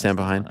them. You stand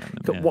behind them,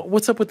 them? yeah.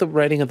 What's up with the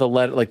writing of the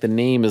letter? Like the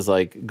name is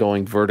like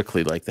going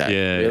vertically like that.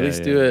 Yeah, At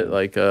least do it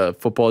like a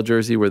football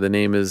jersey where the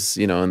name is,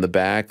 you know, in the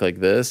back like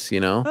this,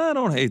 you know? I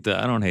don't hate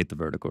the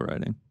vertical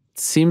writing. It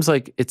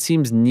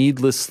seems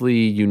needlessly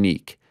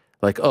unique.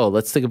 Like, oh,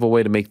 let's think of a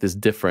way to make this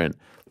different.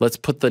 Let's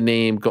put the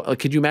name.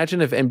 Could you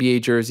imagine if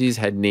NBA jerseys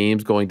had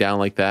names going down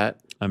like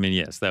that? I mean,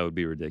 yes, that would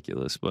be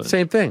ridiculous. But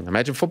same thing.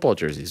 Imagine football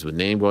jerseys with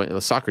name going,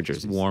 soccer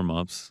jerseys. Warm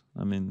ups.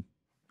 I mean,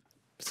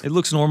 it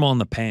looks normal on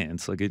the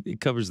pants. Like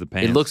it covers the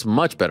pants. It looks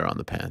much better on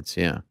the pants.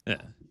 Yeah.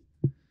 Yeah.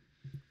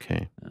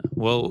 Okay.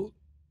 Well,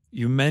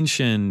 you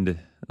mentioned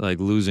like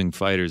losing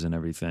fighters and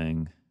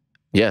everything.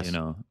 Yes. You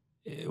know,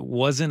 it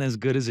wasn't as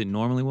good as it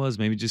normally was.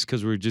 Maybe just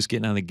because we were just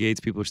getting out of the gates,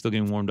 people are still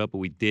getting warmed up. But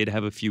we did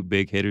have a few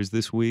big hitters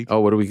this week. Oh,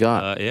 what do we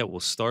got? Yeah, we'll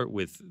start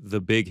with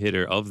the big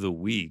hitter of the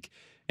week.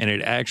 And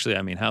it actually,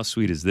 I mean, how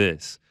sweet is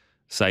this?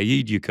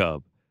 Saeed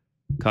Yakub,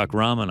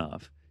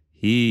 Kakramanov.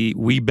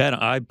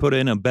 I put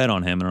in a bet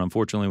on him, and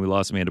unfortunately we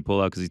lost him. He had to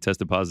pull out because he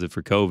tested positive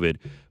for COVID.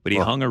 But he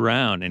hung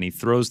around, and he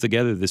throws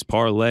together this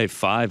parlay,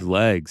 5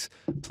 legs,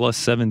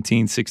 plus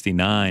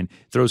 1769,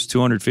 throws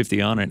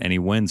 250 on it, and he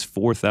wins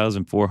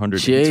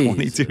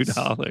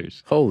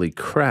 $4,422. Holy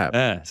crap.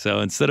 Yeah,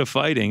 so instead of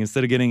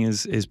getting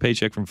his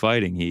paycheck from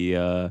fighting, he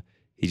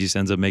just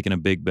ends up making a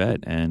big bet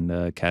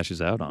and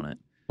cashes out on it.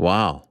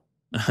 Wow.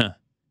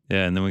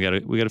 Yeah, and then we got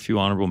a few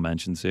honorable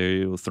mentions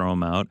here. We'll throw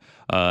them out.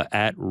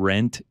 At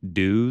Rent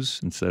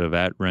Dues instead of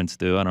at Rent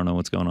Stew. I don't know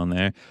what's going on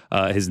there.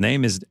 His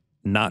name is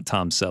not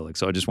Tom Selleck,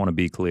 so I just want to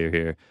be clear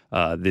here.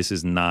 This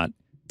is not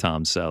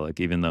Tom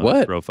Selleck, even though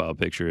his profile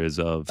picture is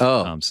of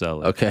Tom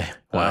Selleck. Okay.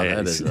 Wow,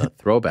 that is a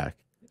throwback.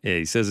 Yeah,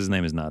 he says his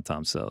name is not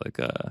Tom Selleck.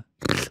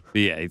 But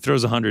yeah, he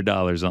throws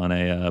 $100 on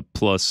a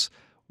plus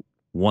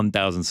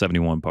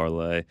 1,071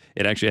 parlay.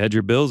 It actually had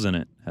your Bills in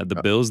it. Had the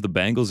Bills, the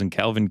Bengals, and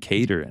Calvin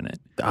Cater in it.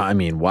 I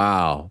mean,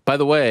 wow. By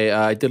the way,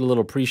 I did a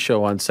little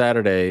pre-show on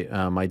Saturday.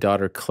 My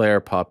daughter Claire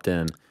popped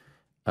in.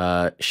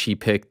 She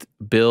picked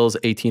Bills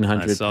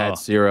 1,800 at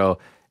 0,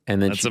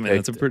 and then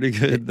that's a pretty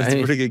good. That's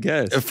a pretty good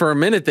guess. For a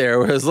minute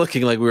there, it was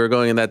looking like we were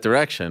going in that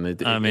direction. It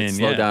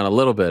slowed down a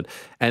little bit,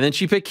 and then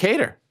she picked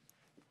Cater.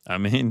 I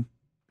mean,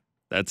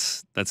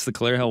 that's the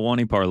Claire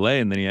Helwani parlay,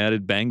 and then he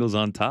added Bengals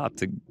on top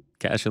to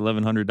cash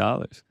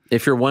 $1,100.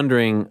 If you're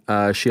wondering,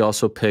 she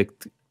also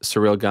picked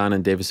Cyril Gane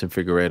and Davison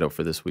Figueiredo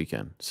for this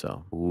weekend.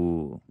 So,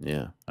 ooh,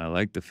 yeah, I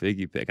like the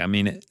Figgy pick. I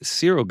mean,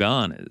 Cyril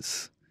Gane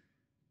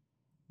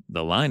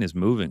the line is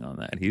moving on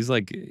that. He's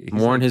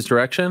more in his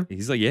direction.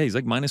 He's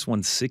like minus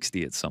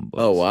 160 at some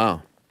books. Oh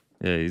wow,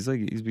 yeah, he's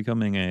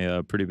becoming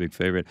a pretty big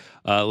favorite.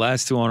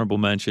 Last 2 honorable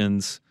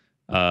mentions: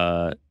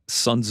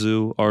 Sun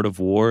Tzu, Art of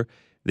War.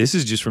 This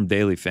is just from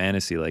Daily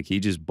Fantasy. Like, he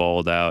just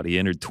balled out. He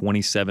entered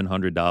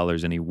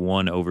 $2,700 and he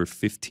won over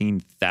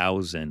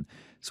 $15,000.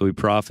 So he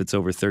profits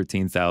over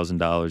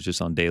 $13,000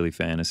 just on Daily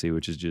Fantasy,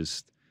 which is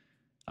just,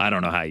 I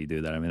don't know how you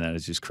do that. I mean, that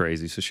is just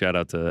crazy. So shout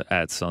out to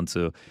at Sun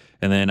Tzu.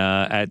 And then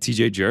at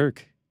TJ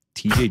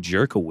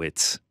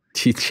Jerkowitz.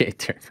 TJ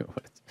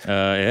Jerkowitz.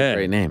 Yeah.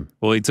 Great name.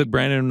 Well, he took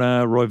Brandon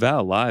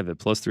Royval live at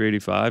plus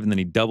 385, and then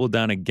he doubled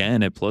down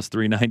again at plus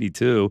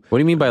 392. What do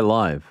you mean by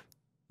live?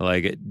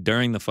 Like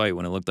during the fight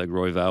when it looked like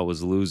Royval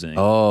was losing.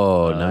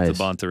 Oh, nice. To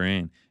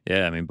Bontarine.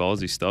 Yeah, I mean,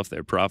 ballsy stuff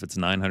there. Profits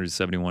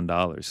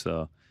 $971.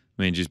 So,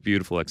 I mean, just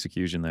beautiful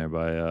execution there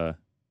by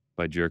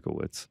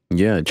Jerkowitz.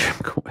 Yeah,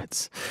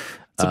 Jerkowitz.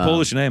 It's a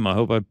Polish name. I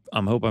hope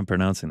I'm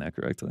pronouncing that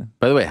correctly.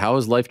 By the way, how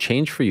has life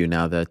changed for you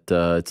now that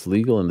it's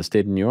legal in the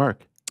state of New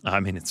York? I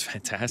mean, it's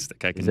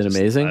fantastic. Is it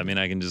amazing? I mean,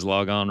 I can just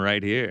log on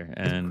right here.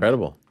 And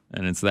incredible.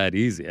 And it's that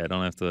easy. I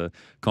don't have to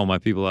call my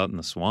people out in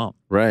the swamp.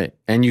 Right.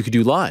 And you could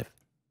do live.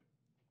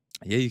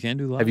 Yeah, you can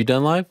do live. Have you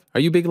done live?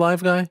 Are you a big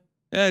live guy?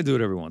 Yeah, I do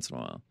it every once in a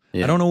while.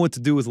 Yeah. I don't know what to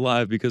do with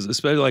live because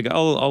especially like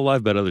I'll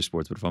live bet other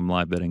sports, but if I'm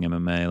live betting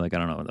MMA, like I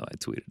don't know, do I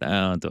tweet it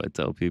out? Do I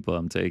tell people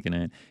I'm taking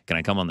it? Can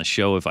I come on the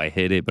show if I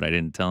hit it, but I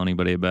didn't tell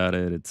anybody about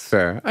it? It's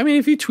fair. I mean,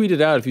 if you tweet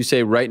it out, if you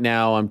say right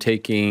now I'm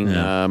taking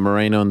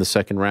Moreno in the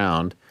 2nd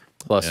round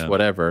plus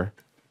whatever,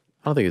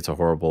 I don't think it's a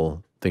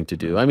horrible thing to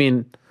do. I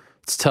mean,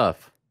 it's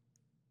tough.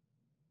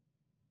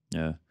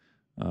 Yeah.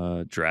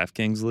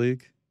 DraftKings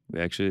League. We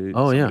actually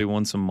somebody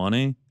won some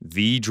money.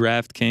 The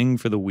Draft King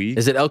for the week.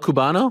 Is it El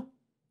Cubano?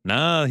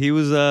 No, he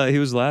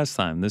was last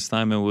time. This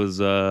time it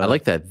was I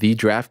like that. The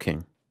Draft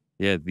King.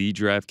 Yeah, the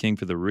Draft King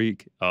for the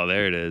week. Oh,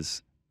 there it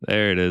is.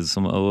 There it is.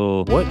 A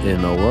little. What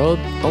in the world?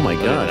 Oh my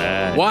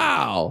God!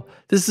 Wow,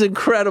 this is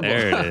incredible.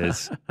 There it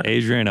is.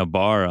 Adrian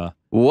Ibarra.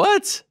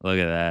 What? Look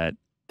at that.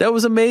 That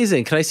was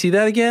amazing. Can I see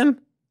that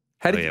again?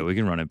 Yeah, we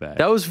can run it back.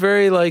 That was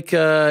very like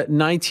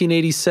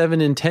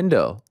 1987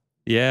 Nintendo.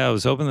 Yeah, I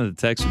was hoping that the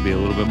text would be a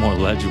little bit more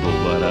legible,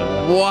 but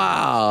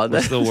wow,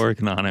 we're still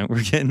working on it.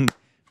 We're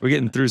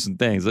getting through some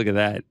things. Look at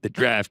that, the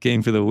Draft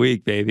King for the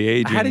week, baby.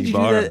 Adrian How did you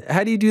Ibarra. do that?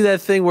 How do you do that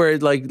thing where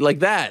it like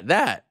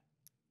that?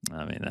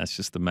 I mean, that's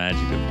just the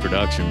magic of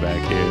production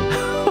back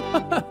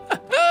here.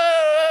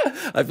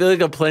 I feel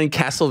like I'm playing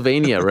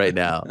Castlevania right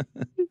now.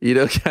 You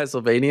know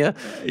Castlevania?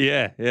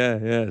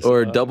 Yeah.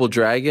 Or Double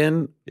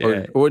Dragon?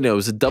 Yeah. Or no,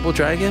 was it Double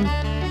Dragon?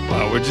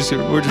 Wow, we're just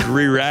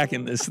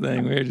re-racking this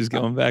thing. We're just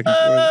going back and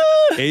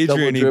forth.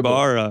 Adrian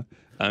Ibarra,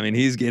 I mean,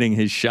 he's getting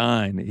his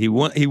shine. He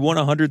won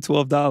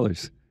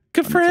 $112.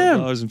 Good for him.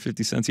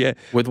 $112.50. Yeah.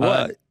 With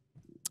what?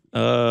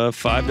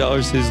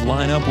 $5. His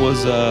lineup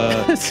was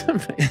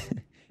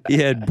he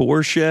had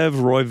Borshev,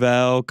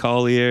 Royval,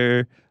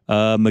 Collier,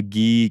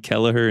 McGee,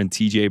 Kelleher, and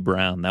TJ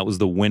Brown. That was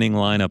the winning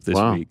lineup this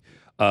week.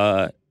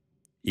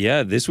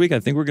 Yeah, this week I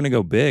think we're gonna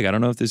go big. I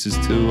don't know if this is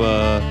too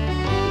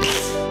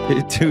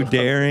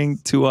daring,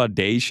 too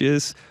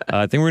audacious.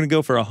 I think we're gonna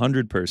go for a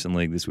 100-person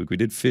league this week. We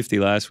did 50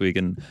 last week,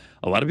 and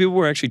a lot of people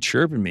were actually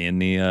chirping me in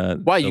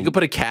the. Why, you could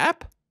put a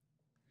cap?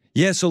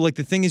 Yeah, so like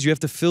the thing is, you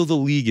have to fill the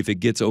league if it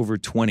gets over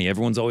 20.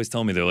 Everyone's always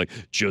telling me, they're like,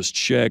 just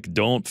check,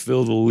 don't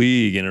fill the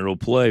league and it'll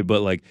play.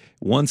 But like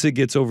once it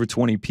gets over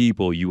 20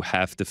 people, you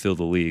have to fill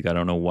the league. I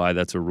don't know why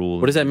that's a rule.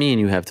 What does that mean,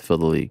 you have to fill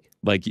the league?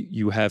 Like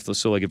you have to,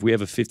 so like if we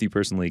have a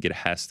 50-person league, it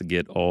has to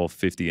get all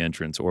 50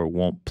 entrants or it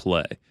won't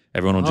play.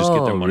 Everyone will just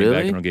get their money back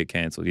and it'll get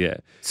canceled. Yeah.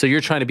 So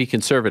you're trying to be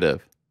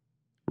conservative.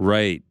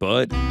 Right,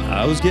 but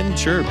I was getting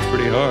chirped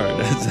pretty hard.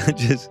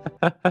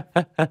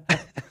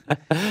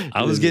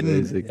 I was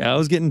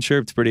getting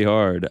chirped pretty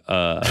hard.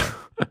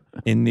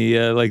 In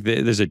the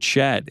there's a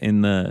chat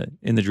in the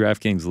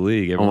DraftKings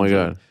league. Everyone's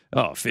God!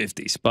 Like,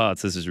 50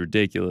 spots. This is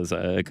ridiculous.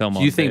 I come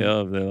on day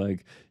of. They're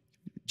like,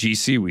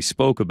 GC, we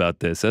spoke about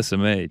this.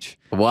 SMH.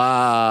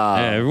 Wow.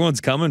 Yeah, everyone's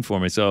coming for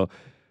me. So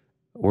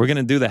we're going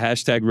to do the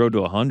hashtag road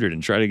to 100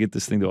 and try to get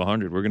this thing to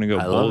 100. We're going to go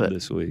bold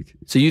this week.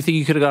 So you think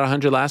you could have got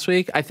 100 last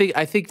week? I think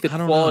the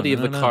quality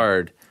of the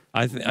card.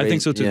 I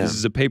think so too. Yeah. This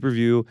is a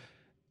pay-per-view.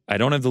 I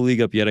don't have the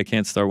league up yet. I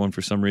can't start one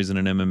for some reason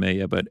in MMA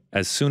yet. But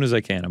as soon as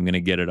I can, I'm going to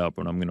get it up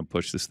and I'm going to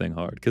push this thing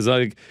hard. Because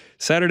like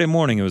Saturday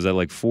morning, it was at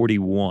like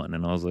 41.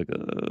 And I was like,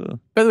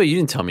 By the way, you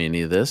didn't tell me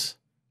any of this.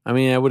 I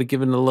mean, I would have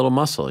given it a little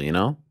muscle, you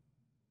know?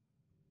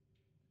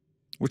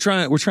 We're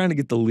trying to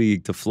get the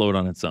league to float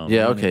on its own.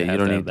 Yeah, okay. You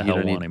don't need the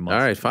Helwani muscle.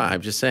 All right, fine.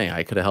 I'm just saying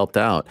I could have helped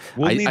out.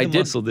 We'll need the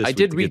muscle this week. I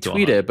did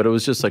retweet it, but it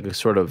was just like a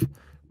sort of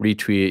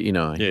retweet, you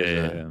know.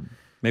 Yeah.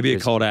 Maybe a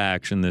call to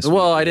action this week.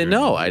 Well, I didn't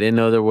know. I didn't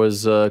know there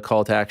was a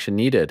call to action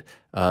needed.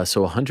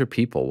 So 100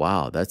 people.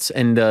 Wow.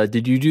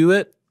 Did you do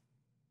it?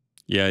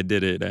 Yeah, I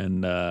did it.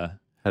 And how'd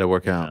it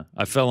work out?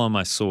 I fell on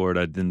my sword.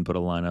 I didn't put a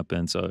lineup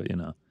in, so you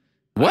know.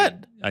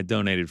 What? I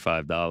donated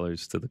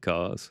 $5 to the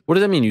cause. What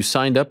does that mean? You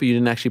signed up, but you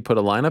didn't actually put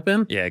a lineup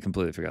in? Yeah, I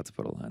completely forgot to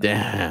put a lineup.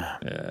 Damn.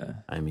 Yeah.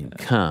 I mean,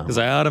 come. Because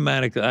I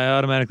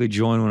automatically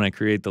join when I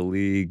create the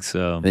league.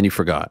 So then you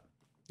forgot.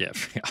 Yeah, I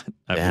forgot.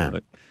 I blew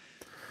it.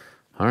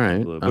 All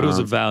right, but it was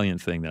a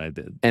valiant thing that I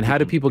did. And how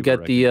do people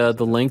get the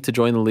link to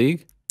join the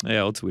league? Yeah,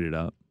 I'll tweet it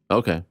out.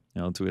 Okay.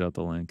 Yeah, I'll tweet out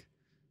the link.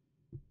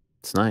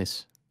 It's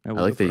nice. I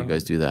like that you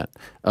guys do that.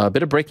 A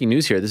bit of breaking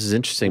news here. This is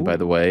interesting, by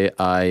the way.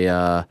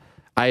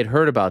 I had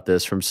heard about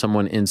this from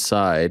someone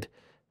inside,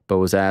 but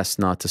was asked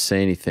not to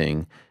say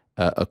anything.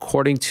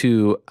 According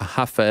to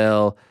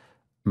Rafael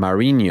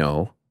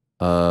Marinho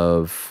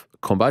of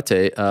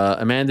Combate,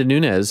 Amanda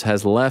Nunes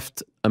has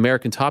left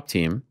American Top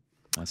Team.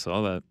 I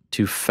saw that.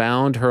 To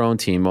found her own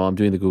team. Well, I'm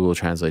doing the Google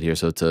Translate here,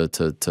 so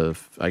to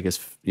I guess,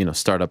 you know,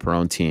 start up her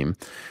own team.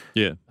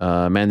 Yeah.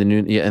 Amanda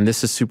Nunes, and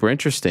this is super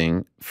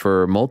interesting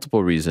for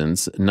multiple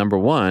reasons. Number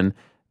one,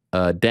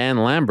 Dan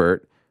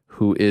Lambert,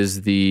 who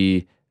is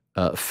the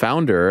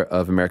founder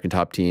of American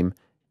Top Team,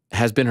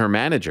 has been her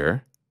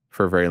manager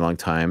for a very long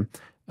time.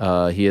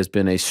 He has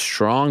been a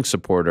strong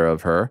supporter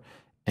of her,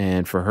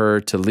 and for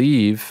her to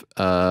leave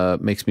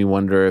makes me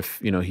wonder if,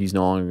 you know, he's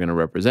no longer going to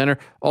represent her.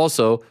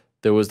 Also,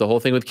 there was the whole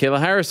thing with Kayla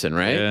Harrison,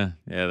 right?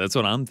 Yeah, that's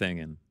what I'm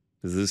thinking.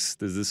 Does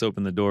this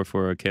open the door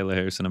for a Kayla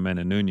Harrison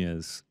Amanda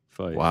Nunes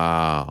fight?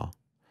 Wow.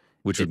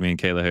 Which would mean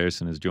Kayla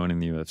Harrison is joining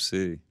the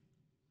UFC.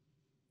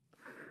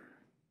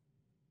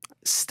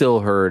 Still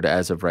heard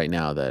as of right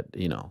now that,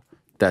 you know,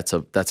 that's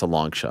a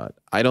long shot.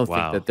 I don't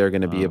think that they're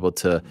going to be able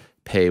to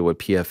pay what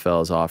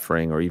PFL is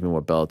offering or even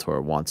what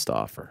Bellator wants to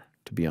offer,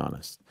 to be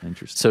honest.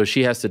 Interesting. So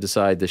she has to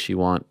decide, does she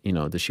want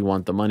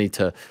the money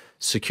to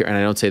secure, and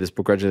I don't say this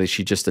begrudgingly,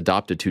 she just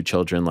adopted 2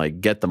 children,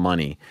 like, get the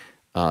money,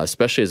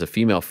 especially as a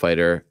female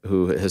fighter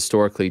who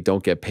historically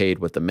don't get paid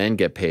what the men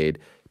get paid.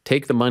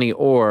 Take the money,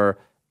 or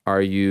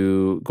are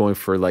you going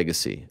for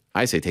legacy?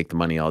 I say take the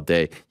money all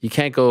day. You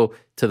can't go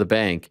to the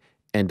bank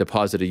and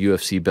deposit a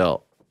UFC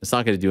belt. It's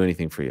not going to do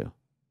anything for you.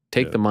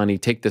 Take the money,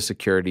 take the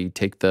security,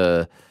 take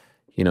the,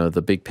 you know,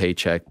 the big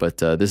paycheck. But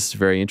this is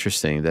very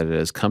interesting that it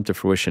has come to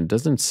fruition. It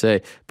doesn't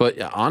say, but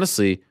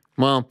honestly,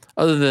 well,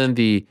 other than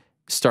the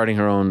starting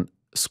her own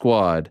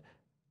squad,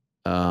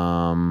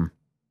 somewhat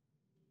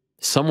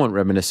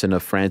reminiscent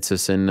of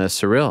Francis and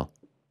Cyril,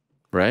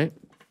 right?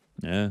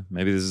 Yeah,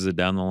 maybe this is a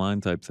down the line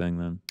type thing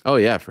then. Oh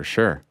yeah, for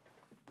sure.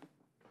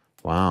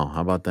 Wow,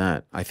 how about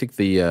that? I think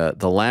the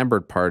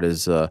Lambert part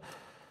is the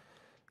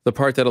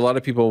part that a lot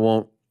of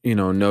people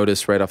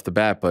notice right off the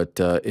bat, but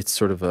it's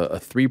sort of a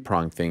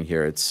three-pronged thing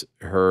here. It's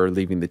her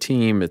leaving the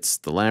team, it's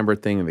the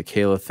Lambert thing and the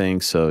Kayla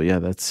thing. So yeah,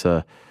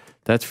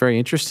 that's very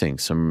interesting.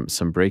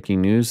 Some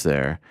breaking news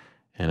there.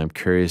 And I'm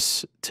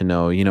curious to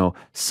know,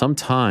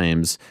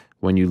 sometimes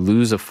when you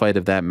lose a fight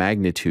of that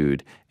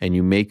magnitude and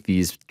you make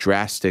these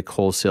drastic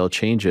wholesale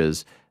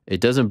changes,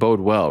 it doesn't bode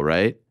well,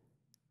 right?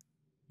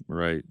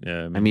 Right.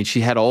 Yeah. I mean,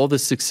 she had all the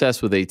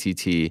success with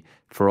ATT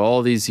for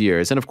all these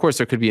years. And of course,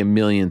 there could be a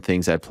million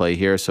things at play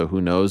here. So who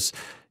knows?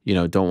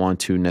 Don't want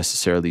to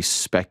necessarily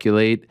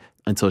speculate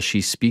until she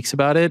speaks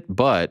about it.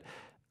 But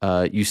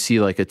you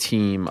see like a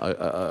team,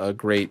 a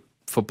great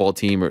football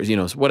team or,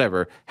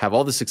 whatever, have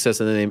all the success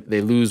and then they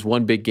lose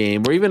one big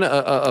game, or even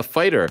a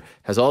fighter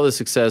has all the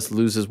success,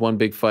 loses one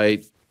big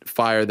fight,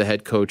 fire the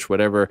head coach,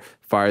 whatever,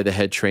 fire the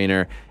head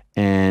trainer.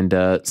 And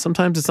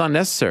sometimes it's not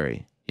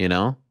necessary,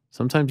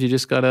 Sometimes you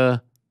just got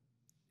to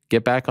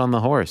get back on the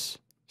horse.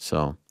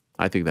 So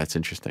I think that's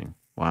interesting.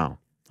 Wow.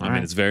 I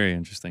mean, it's very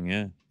interesting,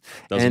 yeah.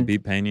 Doesn't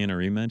beat Pena in a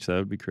rematch? That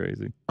would be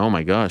crazy. Oh,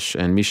 my gosh.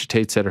 And Miesha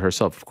Tate said it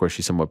herself. Of course,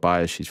 she's somewhat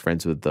biased. She's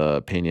friends with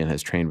Pena and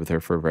has trained with her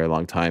for a very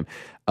long time.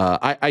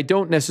 I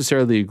don't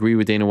necessarily agree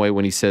with Dana White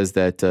when he says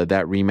that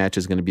that rematch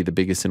is going to be the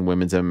biggest in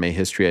women's MMA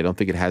history. I don't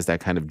think it has that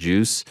kind of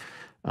juice.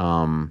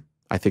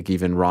 I think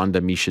even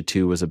Ronda Miesha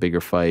 2 was a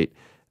bigger fight.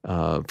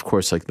 Of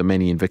course, like the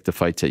many Invicta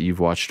fights that you've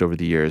watched over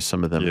the years,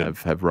 some of them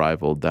have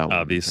rivaled that one.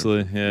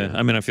 Obviously, yeah.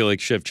 I mean, I feel like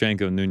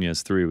Shevchenko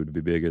Nunez 3 would be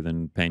bigger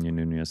than Pena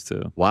Nunez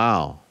 2.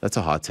 Wow, that's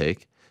a hot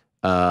take.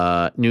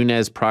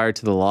 Nunez prior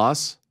to the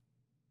loss?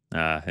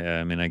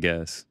 Yeah, I mean, I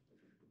guess.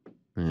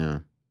 Yeah.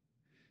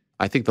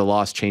 I think the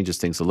loss changes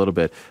things a little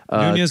bit.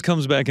 Nunez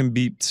comes back and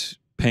beats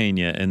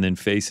Pena and then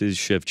faces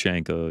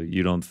Shevchenko.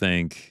 You don't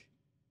think...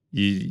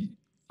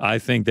 I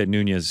think that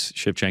Nunez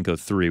Shevchenko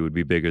 3 would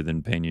be bigger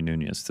than Pena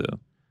Nunez 2.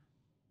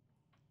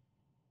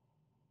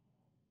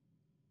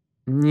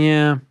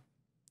 Yeah.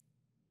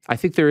 I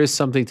think there is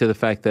something to the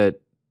fact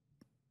that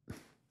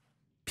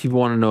people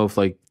want to know if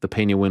like the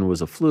Pena win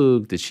was a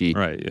fluke. Did she,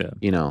 right,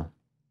 yeah.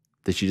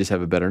 Did she just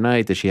have a better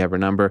night? Did she have her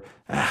number?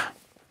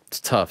 It's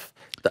tough.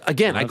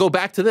 Again, I go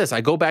back to this.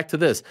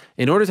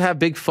 In order to have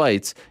big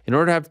fights, in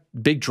order to have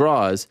big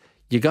draws,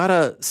 you got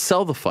to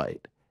sell the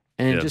fight.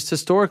 And just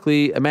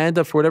historically,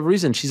 Amanda, for whatever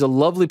reason, she's a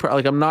lovely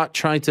like I'm not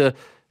trying to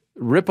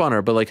rip on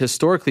her, but like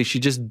historically, she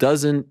just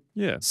doesn't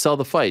sell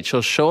the fight.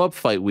 She'll show up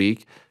fight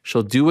week.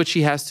 She'll do what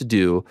she has to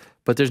do,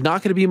 but there's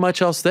not going to be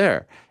much else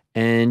there.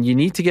 And you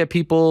need to get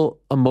people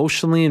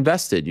emotionally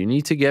invested. You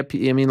need to get,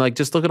 like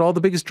just look at all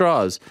the biggest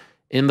draws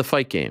in the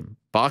fight game,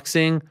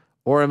 boxing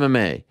or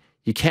MMA.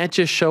 You can't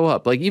just show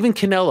up. Like even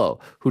Canelo,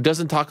 who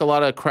doesn't talk a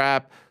lot of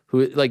crap,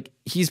 who like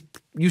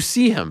you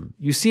see him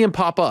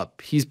pop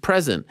up. He's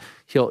present.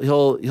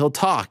 He'll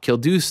talk. He'll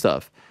do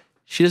stuff.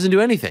 She doesn't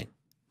do anything.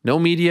 No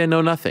media,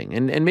 no nothing.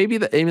 And maybe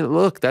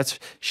look,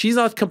 she's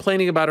not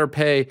complaining about her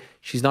pay.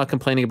 She's not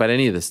complaining about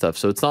any of this stuff.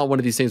 So it's not one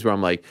of these things where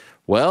I'm like,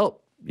 well,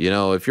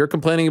 if you're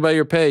complaining about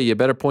your pay, you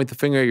better point the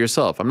finger at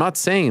yourself. I'm not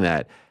saying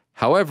that.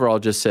 However, I'll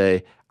just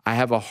say I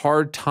have a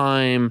hard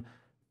time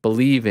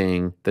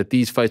believing that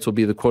these fights will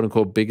be the quote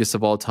unquote biggest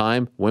of all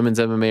time, women's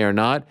MMA or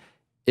not,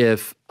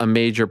 if a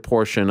major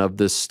portion of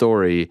this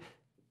story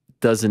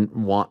doesn't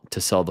want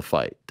to sell the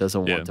fight,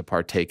 doesn't want to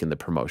partake in the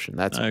promotion.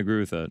 I agree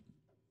with that.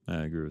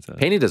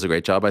 Pena does a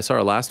great job. I saw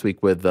her last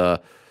week with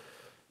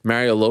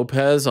Mario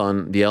Lopez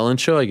on the Ellen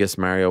show. I guess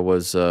Mario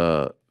was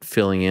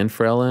filling in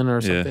for Ellen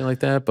or something like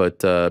that. But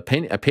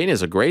Pena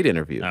is a great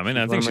interview. I mean,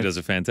 I think she does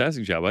a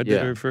fantastic job. I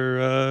did her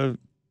for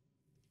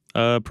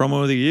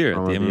promo of the year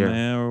at the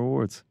MMA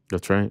Awards.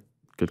 That's right.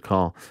 Good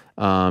call.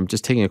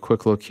 Just taking a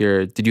quick look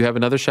here. Did you have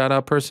another shout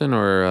out person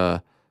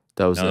or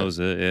that was it? That was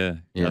it.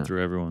 Yeah. Got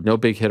through everyone. No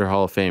big hitter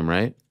Hall of Fame,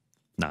 right?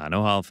 Nah,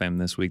 no Hall of Fame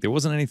this week. There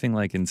wasn't anything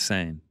like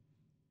insane.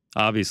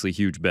 Obviously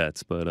huge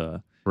bets,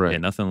 but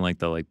nothing like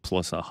the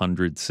plus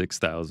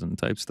 106,000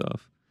 type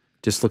stuff.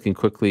 Just looking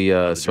quickly,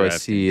 so I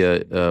see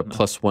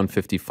plus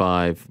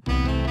 155.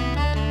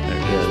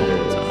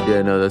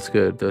 Yeah, no, that's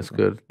good. That's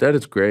good. That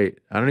is great.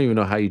 I don't even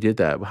know how you did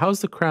that.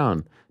 How's the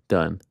crown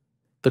done?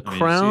 The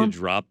crown you see it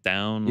drop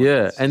down.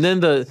 Yeah, and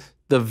then the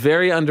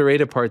very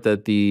underrated part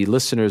that the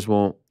listeners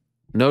won't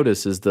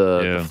notice is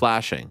the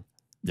flashing.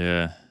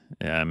 Yeah.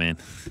 Yeah, I mean,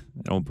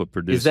 I don't put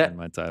producer in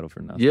my title for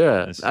nothing.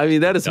 Yeah, I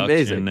mean, that is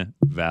amazing.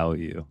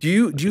 Value. Do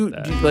you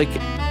like,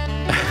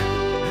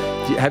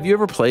 have you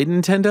ever played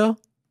Nintendo?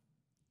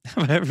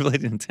 Have I ever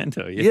played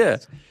Nintendo?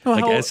 Yes. Yeah.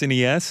 Like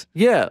SNES?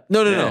 Yeah.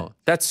 No.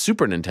 That's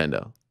Super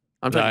Nintendo.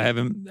 I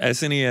haven't.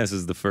 SNES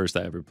is the first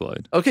I ever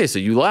played. Okay, so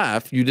you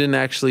laugh. You didn't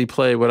actually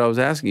play what I was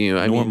asking you.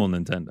 Normal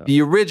Nintendo. The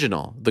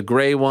original, the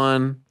gray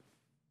one.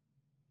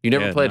 You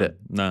never played it?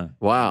 No.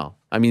 Wow.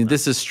 I mean,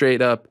 this is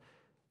straight up.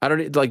 I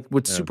don't like.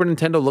 Would Super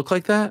Nintendo look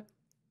like that?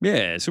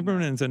 Yeah, Super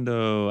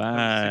Nintendo.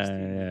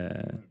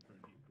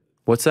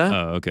 What's that?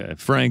 Oh, okay.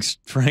 Frank's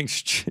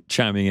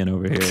chiming in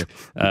over here.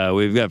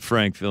 We've got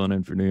Frank filling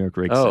in for New York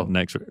Rick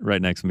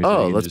right next to me.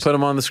 Oh, let's put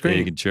him on the screen. Yeah,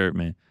 you can chirp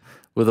me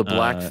with a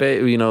black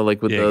face.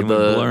 Like with the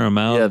blur him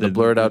out. Yeah, the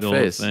blurred out the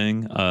face.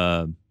 Thing.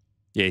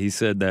 Yeah, he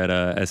said that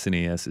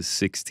SNES is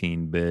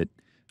 16-bit,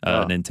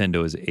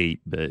 Nintendo is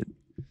 8-bit.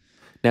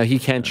 Now he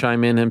can't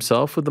chime in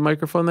himself with the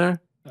microphone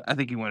there? I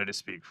think he wanted to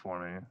speak for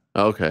me.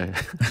 Okay.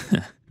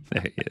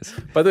 There he is.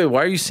 By the way,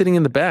 why are you sitting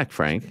in the back,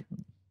 Frank?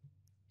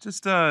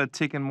 Just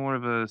taking more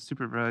of a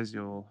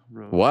supervisory role.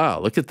 Wow,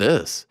 look at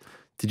this.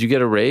 Did you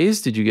get a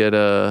raise? Did you get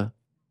a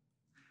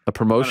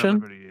promotion? I'm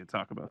not at liberty to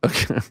talk about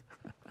that. Okay.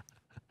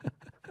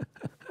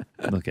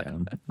 Look at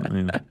him. I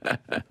mean,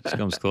 just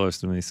comes close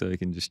to me so he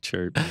can just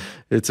chirp.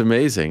 It's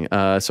amazing.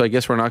 So I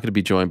guess we're not going to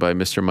be joined by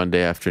Mr.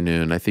 Monday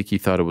Afternoon. I think he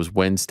thought it was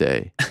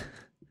Wednesday.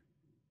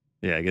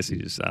 Yeah, I guess he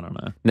just, I don't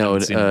know.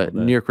 No,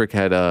 New York Rick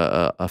had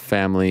a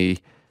family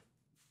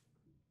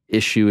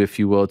issue, if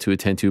you will, to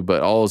attend to,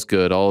 but all is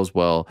good, all is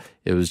well.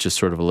 It was just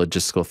sort of a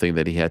logistical thing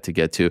that he had to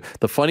get to.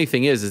 The funny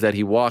thing is that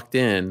he walked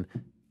in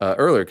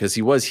earlier because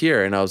he was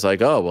here, and I was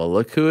like, "Oh, well,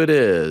 look who it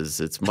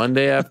is! It's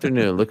Monday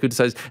afternoon. Look who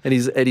decides." And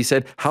he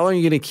said, "How long are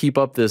you going to keep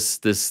up this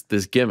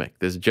gimmick,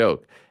 this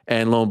joke?"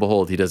 And lo and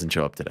behold, he doesn't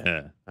show up today.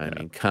 Yeah, I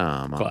mean,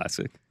 come on,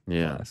 classic.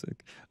 Yeah,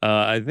 classic.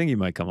 I think he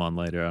might come on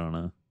later. I don't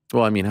know.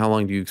 Well, I mean, how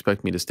long do you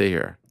expect me to stay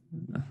here?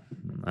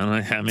 I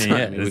mean,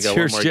 yeah, it's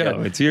your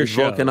show. It's your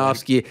show.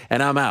 Volkanovski,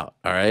 and I'm out.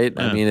 All right.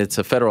 Yeah. I mean, it's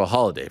a federal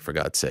holiday, for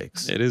God's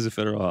sakes. It is a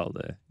federal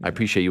holiday. Yeah. I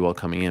appreciate you all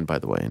coming in, by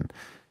the way, and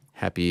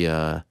happy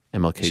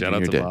MLK Shout Jr.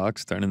 out to Day.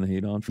 Vox, turning the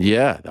heat on.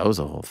 Yeah, that was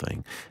a whole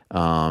thing.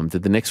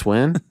 Did the Knicks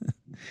win?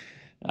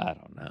 I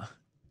don't know.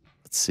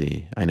 Let's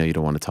see. I know you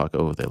don't want to talk.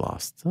 Oh, they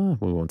lost.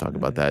 We won't talk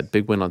about that.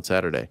 Big win on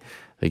Saturday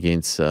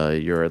against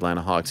your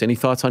Atlanta Hawks. Any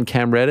thoughts on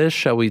Cam Reddish?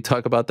 Shall we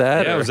talk about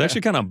that? Yeah, I was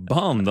actually kind of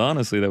bummed,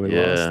 honestly, that we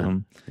lost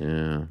them.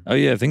 Yeah. Oh,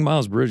 yeah, I think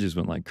Miles Bridges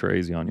went like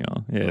crazy on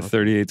y'all. Yeah,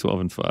 38, 12,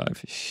 and 5.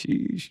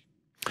 Sheesh.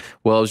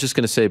 Well, I was just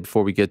going to say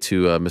before we get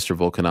to Mr.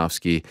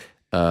 Volkanovski,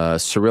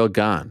 Cyril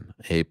Gane,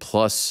 a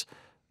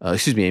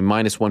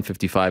minus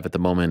 155 at the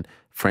moment.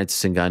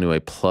 Francis Ngannou,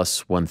 a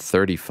plus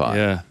 135.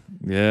 Yeah,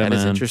 that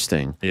is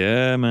interesting.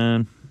 Yeah,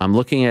 man. I'm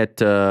looking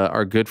at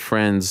our good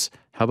friends.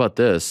 How about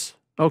this?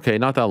 Okay,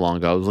 not that long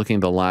ago. I was looking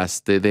at the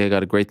last. They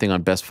got a great thing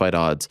on Best Fight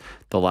Odds.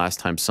 The last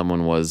time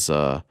someone was,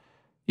 they'll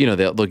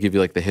give you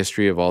like the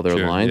history of all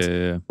their lines.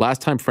 Yeah.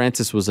 Last time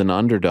Francis was an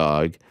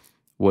underdog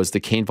was the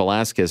Cain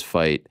Velasquez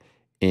fight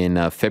in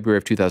February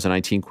of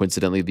 2019,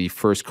 coincidentally, the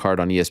first card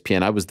on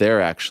ESPN. I was there,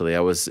 actually.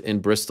 I was in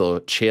Bristol.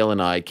 Chael and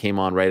I came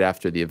on right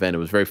after the event. It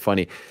was very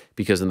funny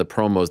because in the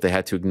promos, they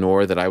had to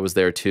ignore that I was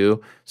there,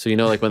 too. So,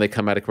 like when they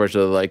come out of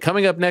commercial, they're like,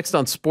 coming up next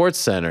on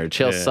SportsCenter,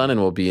 Chael Sonnen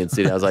will be in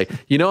studio. I was like,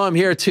 I'm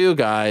here, too,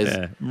 guys.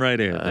 Yeah, I'm right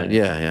here.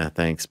 Yeah,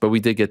 thanks. But we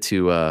did get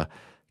to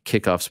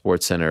kick off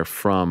SportsCenter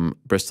from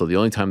Bristol, the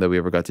only time that we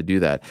ever got to do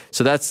that.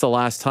 So that's the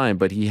last time.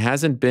 But he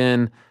hasn't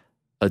been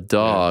a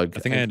dog. Yeah,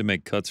 I think I had to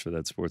make cuts for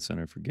that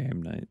SportsCenter for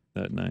game night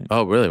that night.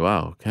 Oh, really?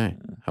 Wow. Okay.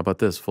 How about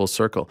this? Full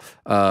circle.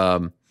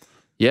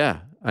 Yeah.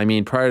 I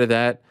mean, prior to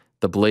that,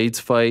 the Blades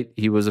fight,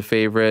 he was a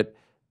favorite.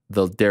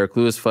 The Derek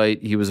Lewis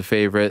fight, he was a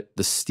favorite.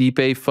 The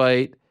Stipe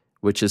fight,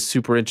 which is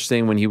super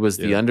interesting when he was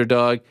the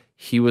underdog,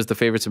 he was the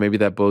favorite. So maybe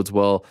that bodes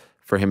well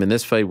for him in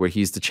this fight where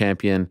he's the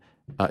champion.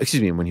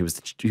 When he was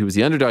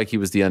the underdog, he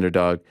was the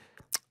underdog.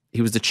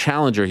 He was the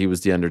challenger, he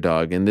was the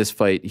underdog. In this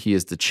fight, he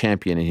is the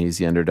champion and he's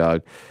the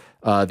underdog.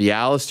 The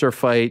Alistair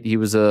fight, he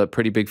was a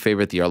pretty big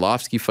favorite. The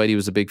Arlovsky fight, he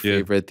was a big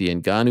favorite. The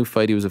Ngannou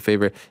fight, he was a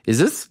favorite. Is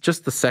this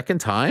just the second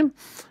time?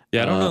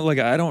 Yeah, I don't know.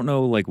 I don't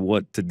know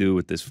what to do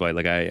with this fight.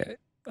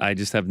 I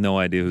just have no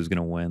idea who's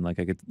gonna win.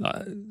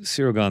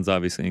 Cyril Gane's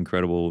obviously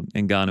incredible.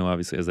 Ngannou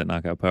obviously has that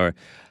knockout power.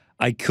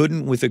 I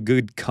couldn't, with a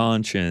good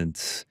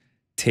conscience,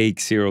 take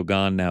Cyril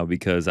Gane now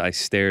because I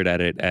stared at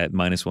it at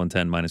minus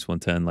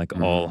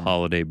 110, all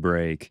holiday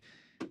break.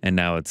 And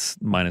now it's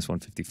minus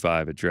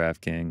 155 at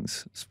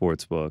DraftKings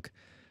Sportsbook.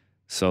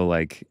 So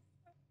I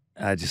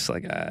just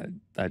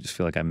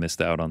feel like I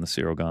missed out on the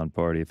Cyril Gane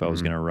party if I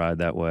was going to ride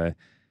that way.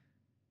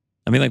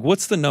 I mean,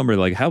 what's the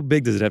number? How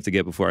big does it have to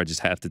get before I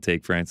just have to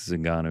take Francis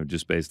Ngannou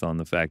just based on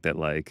the fact that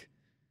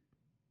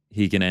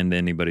he can end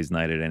anybody's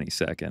night at any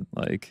second?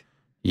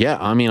 Yeah,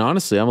 I mean,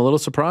 honestly, I'm a little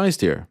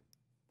surprised here.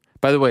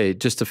 By the way,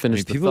 just to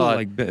finish the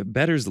thought,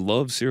 bettors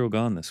love Cyril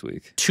Gane this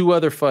week. 2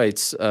 other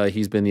fights,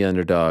 he's been the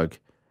underdog.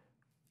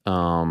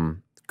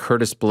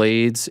 Curtis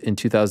Blades in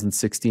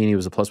 2016, he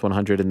was a plus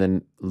 100, and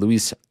then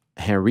Luis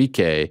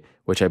Henrique,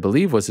 which I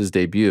believe was his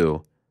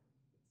debut,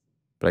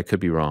 but I could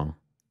be wrong.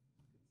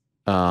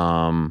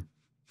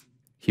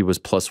 He was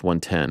plus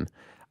 110.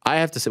 I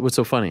have to say, what's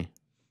so funny?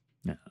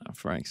 Yeah,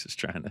 Frank's just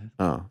trying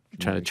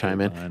to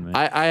chime in.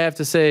 I have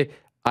to say,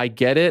 I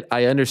get it.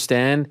 I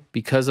understand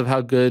because of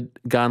how good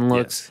Gane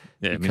looks,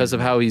 because of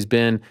how he's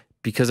been,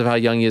 because of how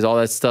young he is, all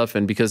that stuff,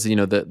 and because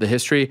the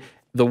history.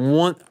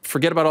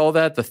 Forget about all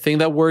that. The thing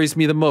that worries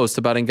me the most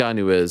about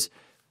Ngannou is,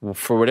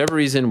 for whatever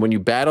reason, when you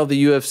battle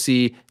the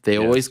UFC, they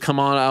always come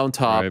out on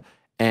top. Right.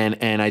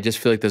 And I just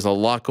feel like there's a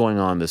lot going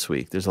on this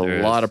week. There's a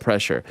lot of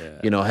pressure.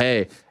 Yeah.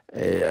 Hey,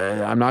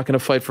 I'm not going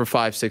to fight for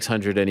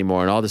 500-600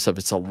 anymore and all this stuff.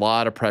 It's a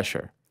lot of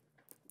pressure.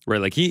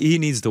 Right. He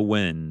needs to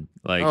win.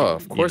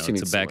 Of course he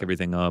needs to back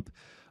everything up.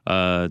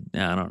 I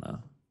don't know.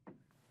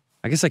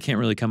 I guess I can't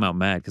really come out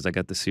mad because I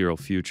got the Cyril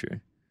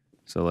future.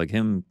 So like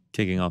him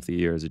kicking off the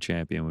year as a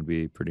champion would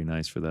be pretty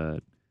nice for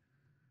that.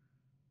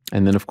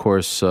 And then, of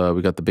course,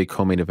 we got the big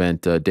co-main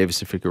event, Davis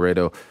and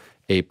Figueiredo,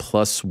 a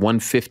plus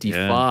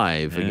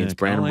 155 against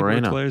Brandon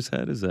Moreno. Where Claire's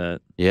head is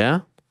at. Yeah?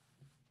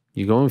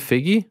 You going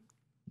Figgy?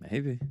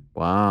 Maybe.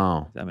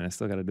 Wow. I mean, I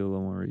still got to do a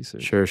little more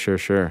research. Sure.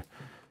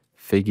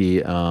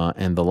 Figgy,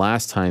 and the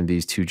last time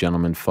these two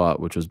gentlemen fought,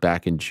 which was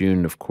back in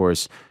June, of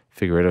course,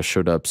 Figueiredo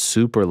showed up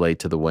super late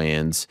to the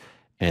weigh-ins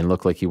and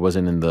looked like he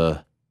wasn't in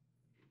the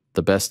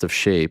best of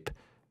shape.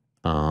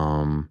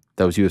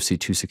 That was UFC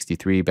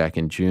 263 back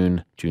in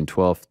June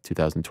 12th,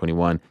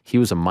 2021. He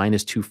was a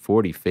minus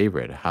 240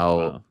 favorite.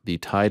 How the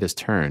tide has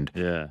turned.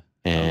 Yeah.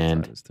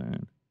 And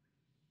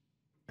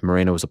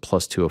Moreno was a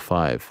plus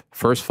 205.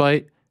 First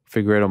fight,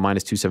 Figueiredo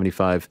minus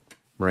 275,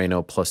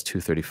 Moreno plus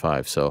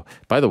 235. So,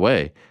 by the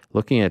way,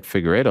 looking at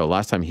Figueiredo,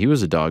 last time he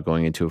was a dog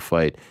going into a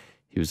fight,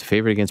 he was a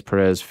favorite against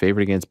Perez,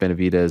 favorite against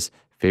Benavidez,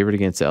 favorite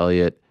against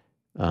Elliott,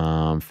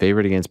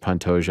 favorite against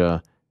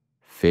Pantoja,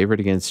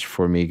 favorite against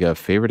Formiga,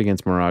 favorite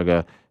against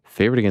Moraga,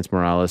 favorite against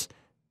Morales,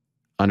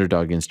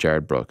 underdog against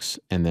Jared Brooks,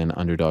 and then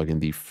underdog in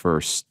the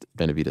first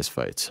Benavidez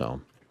fight. So,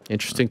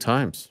 interesting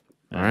times.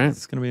 All right.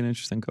 It's going to be an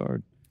interesting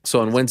card.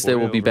 So, on Wednesday,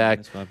 we'll be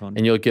back,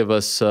 and you'll give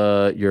us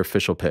your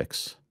official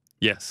picks.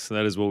 Yes,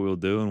 that is what we'll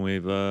do, and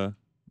we've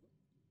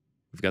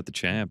got the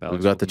champ.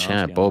 We've got the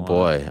champ. Oh,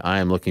 boy. I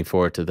am looking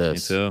forward to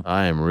this. Me too.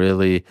 I am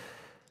really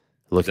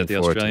looking forward to this. He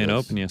was at the Australian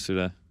Open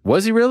yesterday.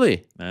 Was he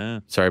really?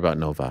 Yeah. Sorry about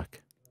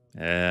Novak.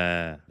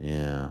 Yeah.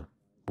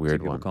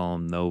 Weird People one. call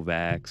him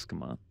Novaks.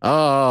 Come on.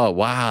 Oh,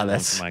 wow.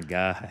 That's my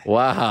guy.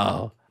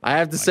 Wow. I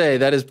have to say,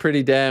 that is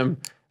pretty damn,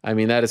 I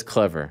mean, that is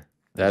clever.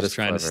 That is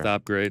trying to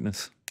stop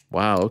greatness.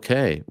 Wow.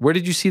 Okay. Where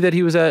did you see that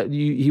he was at?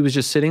 He was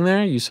just sitting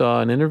there? You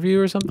saw an interview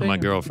or something? My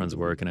girlfriend's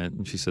working it,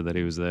 and she said that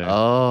he was there.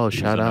 Oh,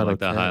 shout out. Like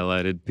the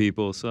highlighted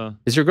people. So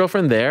is your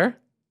girlfriend there?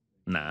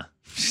 Nah.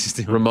 She's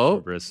doing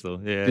remote? Bristol.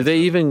 Yeah. Do they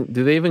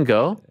even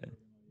go?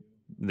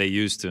 They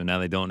used to. Now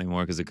they don't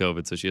anymore because of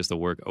COVID. So she has to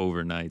work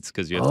overnights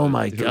because you have oh to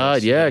my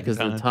God, yeah, because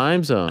the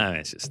time zone. I mean,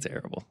 it's just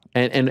terrible.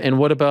 And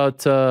what about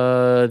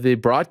the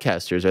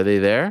broadcasters? Are they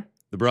there?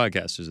 The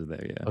broadcasters are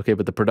there, yeah. Okay,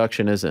 but the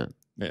production isn't.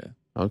 Yeah.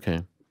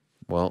 Okay.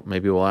 Well,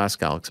 maybe we'll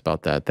ask Alex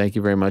about that. Thank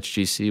you very much,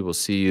 GC. We'll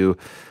see you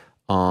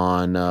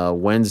on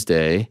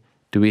Wednesday.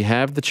 Do we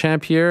have the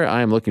champ here?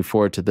 I am looking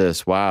forward to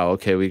this. Wow.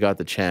 Okay, we got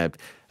the champ.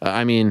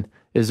 I mean,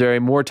 is there a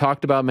more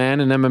talked about man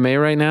in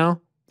MMA right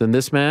now than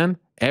this man?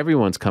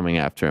 Everyone's coming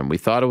after him. We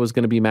thought it was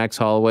going to be Max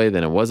Holloway.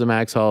 Then it wasn't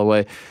Max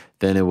Holloway.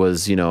 Then it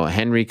was,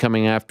 Henry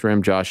coming after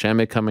him, Josh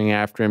Emmett coming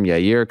after him,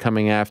 Yair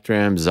coming after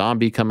him,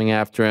 Zombie coming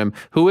after him.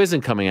 Who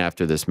isn't coming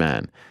after this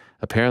man?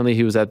 Apparently,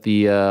 he was at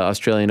the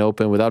Australian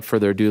Open. Without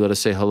further ado, let us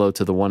say hello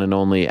to the one and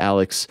only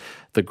Alex,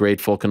 the great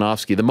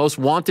Volkanovski, the most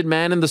wanted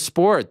man in the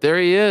sport. There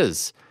he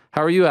is.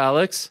 How are you,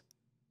 Alex?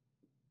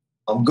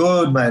 I'm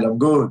good, mate. I'm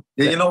good.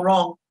 Yeah, you're not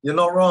wrong. You're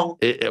not wrong.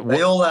 They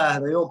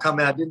all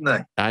come out, didn't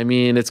they? I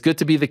mean, it's good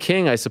to be the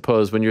king, I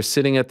suppose, when you're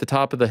sitting at the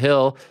top of the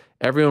hill.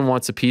 Everyone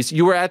wants a piece.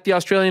 You were at the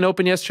Australian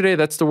Open yesterday.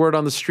 That's the word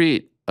on the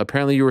street.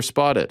 Apparently, you were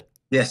spotted.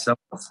 Yes, I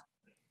was.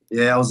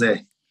 Yeah, I was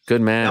there.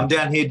 Good man. I'm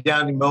down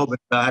in Melbourne.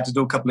 I had to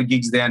do a couple of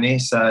gigs down here.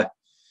 So,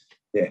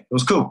 yeah, it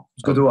was cool. It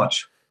was good to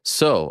watch.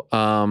 So,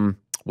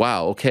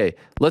 wow. Okay.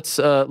 Let's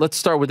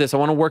start with this. I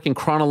want to work in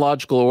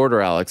chronological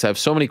order, Alex. I have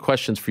so many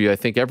questions for you. I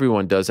think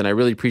everyone does. And I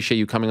really appreciate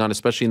you coming on,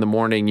 especially in the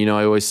morning.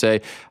 I always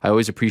say, I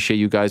always appreciate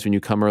you guys when you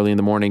come early in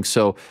the morning.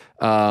 So,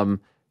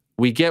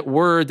 we get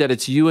word that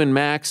it's you and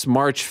Max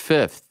March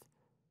 5th.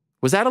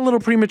 Was that a little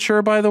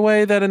premature, by the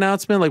way, that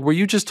announcement? Like, were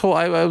you just told?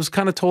 I was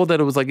kind of told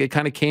that it was like it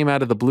kind of came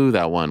out of the blue,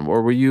 that one.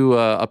 Or were you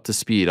up to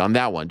speed on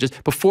that one?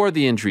 Just before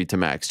the injury to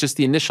Max, just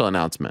the initial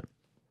announcement.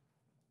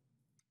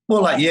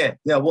 Well, it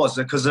was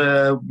because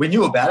we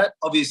knew about it.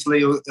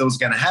 Obviously, it was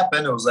going to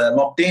happen. It was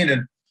locked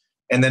in,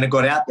 and then it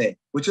got out there.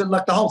 Which,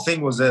 like, the whole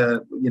thing was,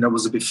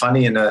 was a bit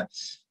funny and a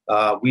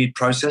weird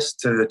process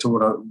to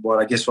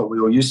what we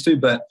were used to.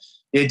 But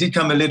it did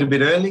come a little bit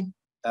early.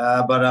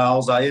 But I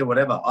was like, yeah,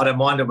 whatever. I don't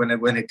mind it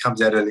when it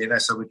comes out early,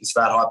 so we can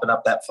start hyping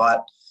up that fight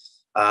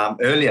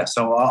earlier.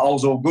 So I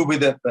was all good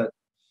with it. But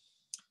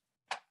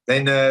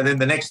then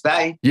the next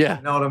day, yeah,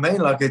 you know what I mean?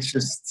 Like, it's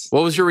just.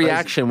 What was your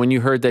reaction when you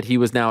heard that he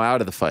was now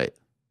out of the fight?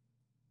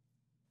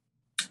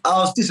 I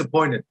was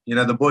disappointed.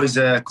 The boys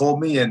called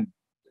me and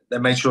they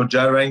made sure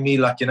Joe rang me,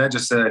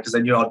 just because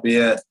they knew I'd be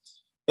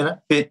man,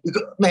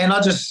 I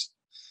was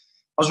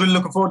really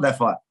looking forward to that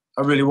fight.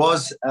 I really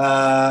was,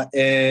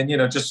 and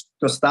just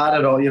got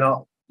started. Or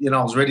I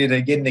was ready to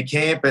get into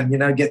camp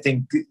and get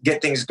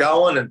things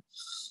going and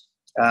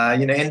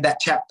end that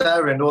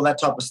chapter and all that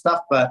type of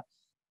stuff. But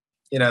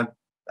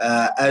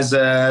as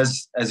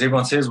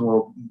everyone says,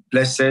 well,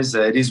 Bless says,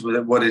 it is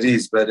what it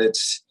is. But it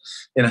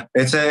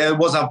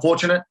was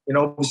unfortunate.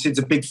 Obviously it's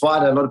a big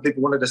fight. A lot of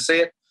people wanted to see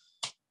it,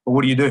 but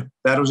what do you do?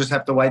 That'll just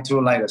have to wait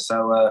till later.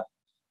 So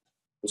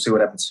we'll see what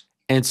happens.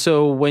 And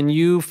so when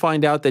you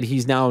find out that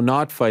he's now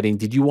not fighting,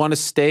 did you want to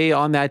stay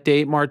on that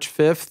date, March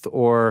 5th,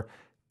 or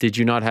did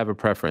you not have a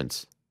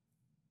preference?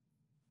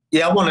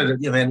 Yeah, I wanted to,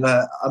 you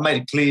know, I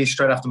made it clear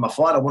straight after my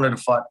fight, I wanted to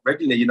fight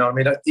regularly, you know what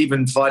I mean?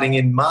 Even fighting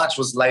in March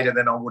was later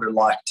than I would have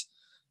liked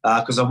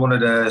because I wanted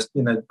to,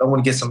 you know, I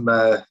want to get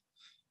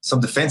some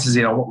defenses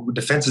in. I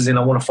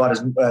want to fight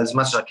as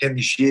much as I can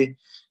this year.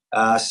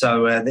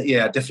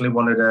 Yeah, I definitely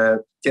wanted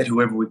to get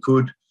whoever we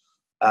could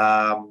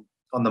on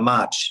the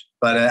march.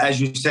 But as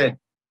you said,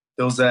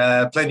 there was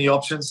plenty of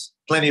options,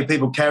 plenty of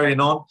people carrying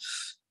on.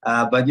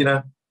 But, you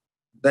know,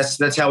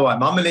 that's how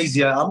I'm. I'm an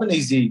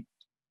easy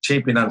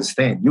champion to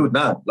understand. You would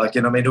know. Like,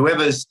 you know, I mean,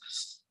 whoever's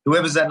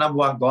that number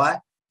one guy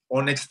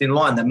or next in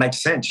line, that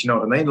makes sense. You know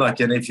what I mean?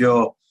 Like, and if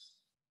you're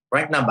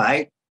ranked number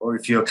 8 or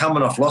if you're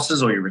coming off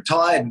losses or you're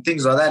retired and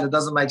things like that, it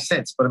doesn't make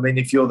sense. But, I mean,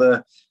 if you're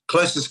the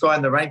closest guy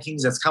in the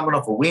rankings that's coming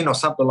off a win or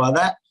something like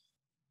that,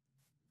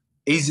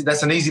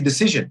 that's an easy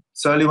decision.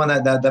 It's the only one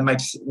that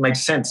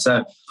makes sense. So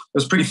it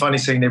was pretty funny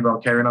seeing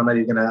everyone carrying on. I know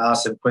you're going to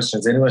ask some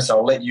questions anyway, so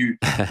I'll let you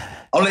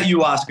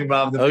ask them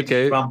rather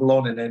than rumble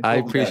on and then I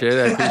appreciate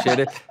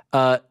it.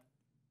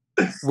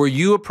 Were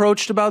you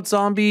approached about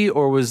Zombie,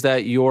 or was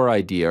that your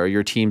idea or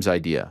your team's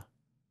idea?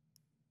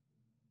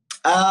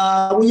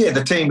 Well, yeah,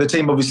 the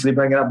team obviously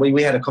bring it up.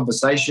 We had a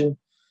conversation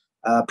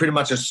pretty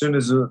much as soon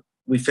as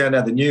we found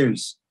out the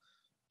news.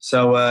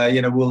 So,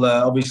 you know, we'll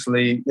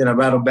obviously, you know,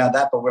 rattle about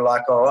that, but we're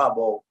like, all right,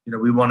 well, you know,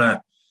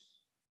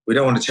 we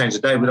don't want to change the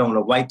date. We don't want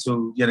to wait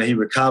till, you know, he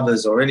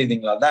recovers or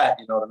anything like that.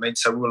 You know what I mean?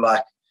 So we're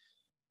like,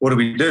 what do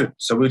we do?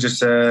 So we just,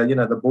 you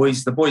know, the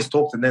boys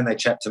talked and then they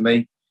chat to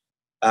me.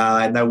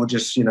 And they were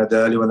just, you know, the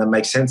early one that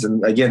makes sense.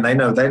 And again, they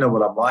know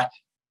what I'm like.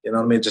 You know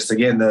what I mean? Just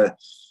again,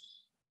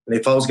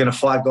 if I was going to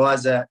fight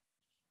guys that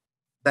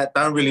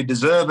don't really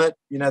deserve it,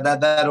 you know,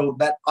 that I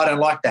don't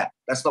like that.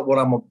 That's not what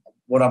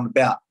I'm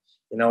about.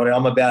 You know,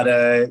 I'm about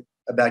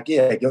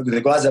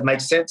the guys that make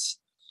sense.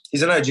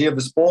 He's an OG of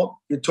the sport.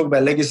 You talk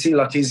about legacy,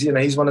 like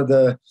he's one of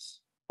the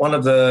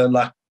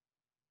like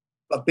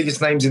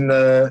biggest names in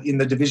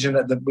the division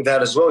that we've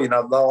had as well. You know,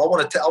 I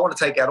want to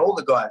take out all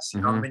the guys.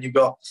 You know what I mean? You've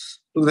got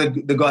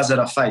the guys that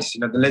I face. You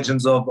know, the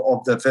legends of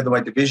the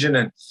featherweight division,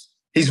 and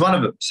he's one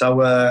of them.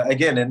 So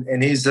again,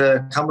 and he's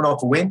coming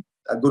off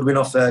a good win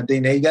off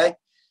Dan Ige,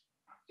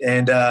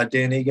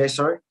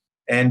 sorry,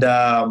 and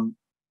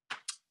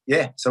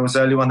yeah, so it's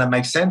the only one that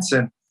makes sense,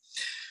 and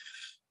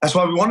that's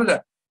why we wanted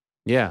it.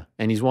 Yeah,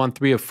 and he's won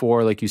 3 of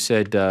 4, like you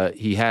said.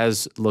 He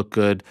has looked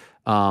good.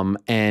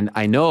 And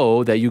I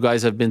know that you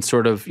guys have been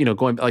sort of, you know,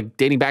 going like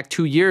dating back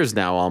 2 years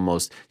now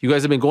almost. You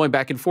guys have been going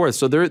back and forth.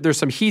 So there's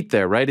some heat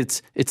there, right?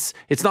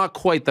 It's not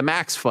quite the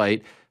Max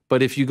fight,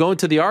 but if you go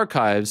into the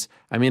archives,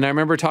 I mean, I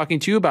remember talking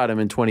to you about him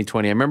in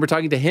 2020. I remember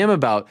talking to him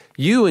about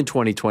you in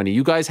 2020.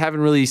 You guys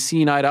haven't really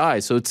seen eye to eye.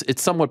 So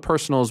it's somewhat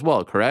personal as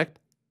well, correct?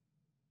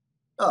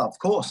 Oh, of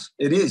course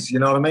it is. You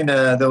know what I mean?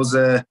 There was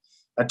a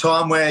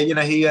time where, you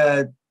know, he,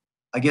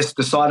 I guess,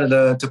 decided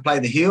to play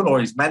the heel, or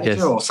his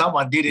manager or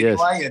someone did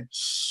anyway. And,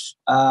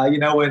 you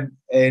know,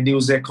 and he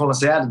was there calling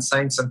us out and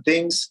saying some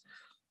things.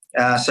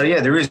 So, yeah,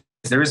 there is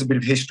a bit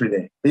of history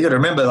there. But you got to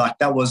remember, like,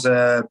 that was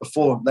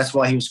before. That's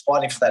why he was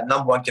fighting for that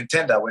number 1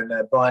 contender when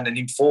Brian and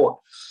him fought.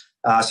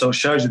 So it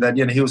shows you that,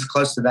 you know, he was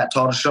close to that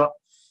title shot.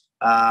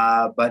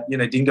 But, you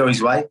know, it didn't go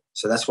his way.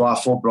 So that's why I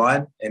fought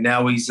Brian. And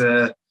now he's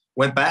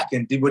went back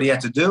and did what he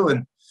had to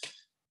do.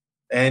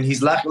 And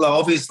he's lucky. Like,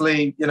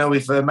 obviously, you know,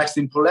 if Max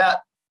didn't pull out,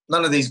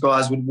 none of these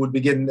guys would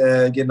be getting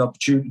an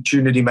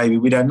opportunity. Maybe,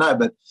 we don't know,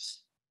 but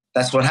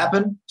that's what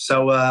happened.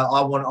 So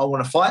I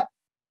want to fight,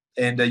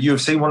 and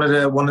UFC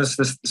wanted us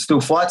to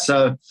still fight.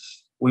 So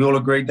we all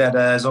agreed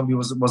that Zombie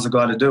was the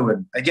guy to do.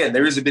 And again,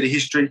 there is a bit of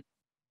history.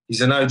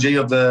 He's an OG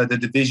of the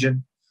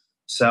division.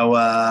 So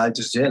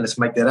let's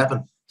make that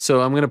happen.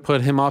 So I'm going to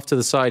put him off to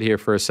the side here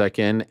for a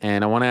second,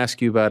 and I want to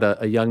ask you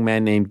about a young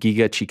man named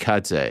Giga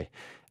Chikadze.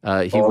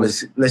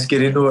 Let's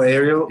get into it,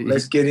 Ariel.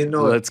 Let's get into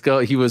it. Let's go.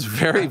 He was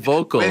very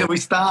vocal. Where do we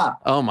start?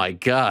 Oh, my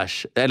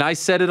gosh. And I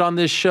said it on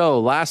this show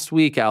last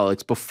week,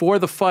 Alex, before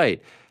the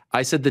fight.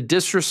 I said the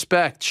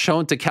disrespect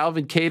shown to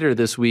Calvin Kattar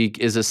this week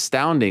is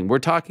astounding. We're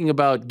talking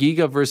about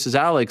Giga versus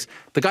Alex.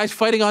 The guy's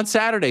fighting on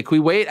Saturday. Can we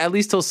wait at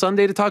least till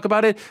Sunday to talk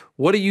about it?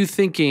 What are you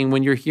thinking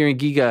when you're hearing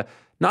Giga?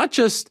 Not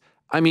just,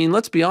 I mean,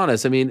 let's be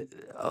honest. I mean,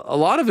 a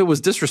lot of it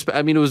was disrespect.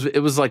 I mean, it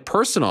was like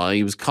personal.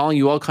 He was calling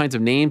you all kinds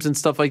of names and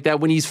stuff like that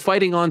when he's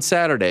fighting on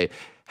Saturday.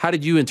 How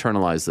did you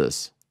internalize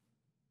this?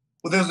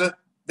 Well,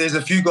 there's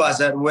a few guys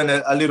that went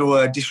a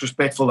little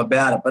disrespectful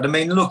about it. But I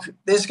mean, look,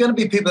 there's going to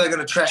be people that are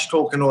going to trash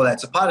talk and all that.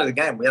 It's a part of the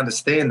game. We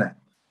understand that.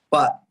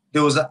 But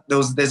there's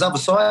other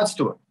sides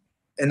to it.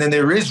 And then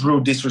there is real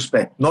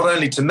disrespect, not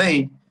only to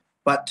me,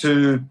 but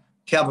to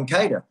Calvin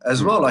Kattar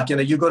as well. Like, you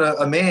know, you've got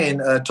a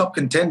man, a top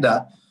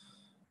contender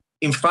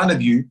in front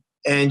of you,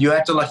 and you're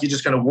acting like you're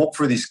just going to walk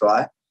through this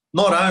guy.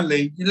 Not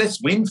only,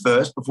 let's win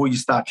first before you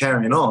start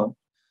carrying on.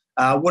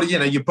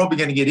 You're probably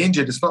going to get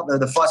injured. It's not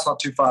the fight's not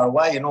too far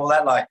away and all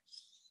that. Like,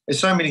 there's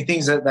so many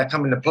things that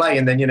come into play,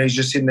 and then, you know, he's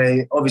just sitting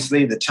there,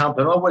 obviously the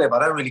champion or whatever.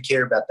 I don't really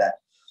care about that.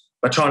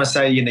 But trying to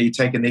say, you know, you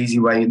take an easy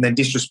way and then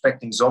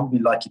disrespecting Zombie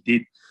like you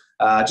did,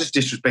 just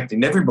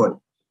disrespecting everybody.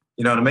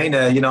 You know what I mean?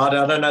 I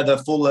don't know the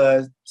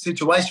full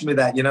situation with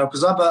that,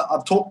 because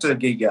I've talked to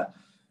Giga,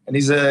 and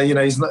he's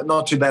he's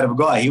not too bad of a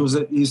guy. He was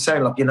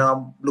saying, like,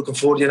 I'm looking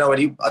forward,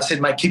 and I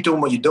said, mate, keep doing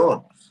what you're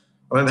doing.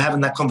 I remember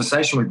having that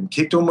conversation with him.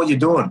 Keep doing what you're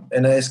doing,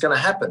 and it's going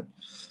to happen.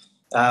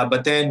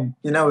 But then,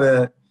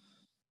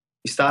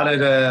 he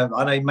started,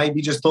 I know, maybe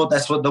he just thought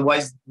that's what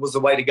was the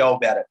way to go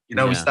about it.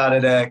 We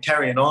started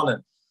carrying on,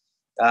 and,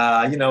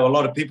 a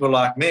lot of people are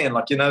like, man,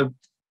 like,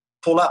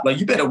 pull up, like,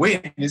 you better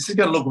win. This is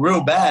going to look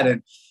real bad.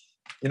 And,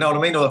 you know what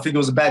I mean? I think it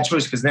was a bad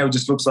choice because now he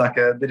just looks like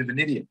a bit of an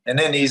idiot. And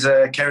then he's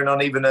carrying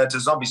on even to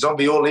Zombie.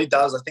 Zombie, all he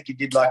does, I think he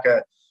did like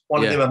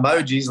one of them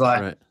emojis,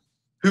 like,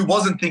 who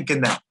wasn't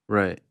thinking that?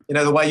 Right.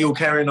 The way you were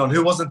carrying on,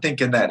 who wasn't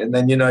thinking that? And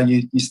then,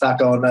 you start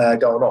going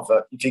off.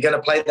 If you're going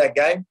to play that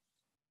game,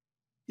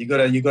 you got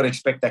to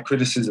expect that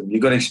criticism. You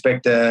got to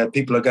expect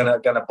people are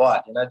going to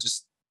bite.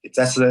 If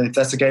that's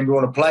the game you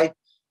want to play,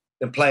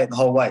 then play it the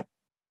whole way.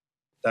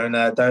 Don't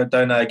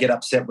get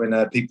upset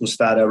when people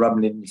start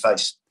rubbing it in your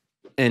face.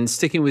 And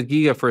sticking with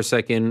Giga for a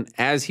second,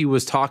 as he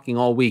was talking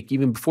all week,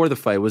 even before the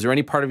fight, was there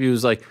any part of you who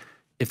was like,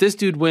 if this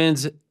dude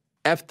wins,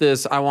 F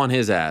this, I want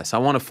his ass. I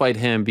want to fight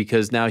him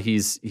because now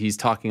he's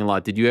talking a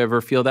lot. Did you ever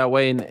feel that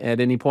way at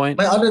any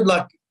point? I did,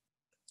 like,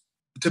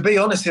 to be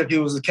honest, if he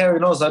was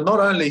carrying on, so not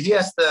only he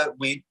has to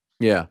win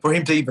for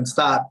him to even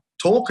start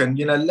talking,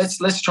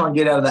 let's try and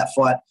get out of that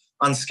fight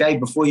unscathed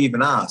before you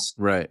even ask.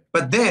 Right.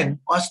 But then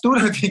I still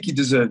don't think he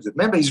deserves it.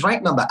 Remember, he's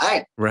ranked number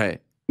 8.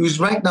 Right. He was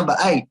ranked number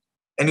 8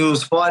 and he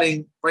was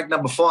fighting ranked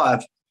number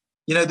 5.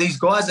 These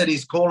guys that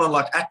he's calling,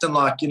 like, acting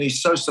like,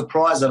 he's so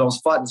surprised that I was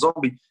fighting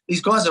Zombie.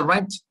 These guys are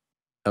ranked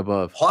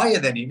above, higher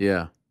than him.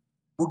 Yeah.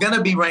 We're going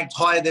to be ranked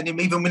higher than him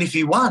even if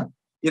he won.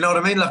 You know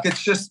what I mean? Like, it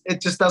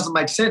just doesn't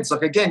make sense.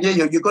 Like, again,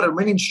 you've got a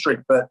winning streak,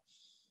 but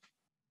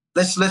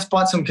let's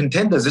fight some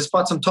contenders. Let's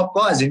fight some top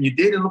guys. And you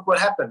did, and look what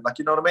happened. Like,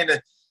 you know what I mean?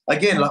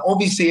 Again, like,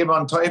 obviously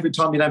every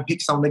time you don't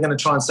pick someone, they're going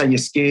to try and say you're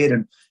scared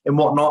and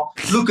whatnot.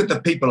 Look at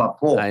the people I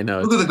fought. I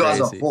know. Look at the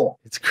guys I fought.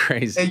 It's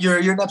crazy. And you're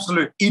an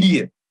absolute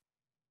idiot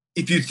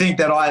if you think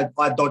that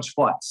I dodge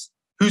fights.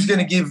 Who's going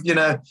to give,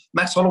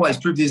 Max Holloway's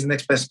proved he's the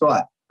next best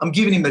guy. I'm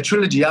giving him the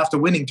trilogy after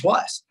winning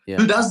twice. Yeah.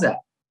 Who does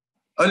that?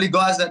 Only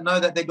guys that know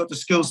that they've got the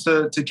skills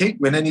to keep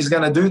winning, he's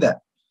going to do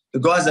that. The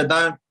guys that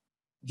don't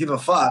give a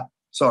fuck,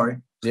 sorry.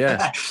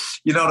 Yeah.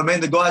 You know what I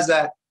mean? The guys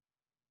that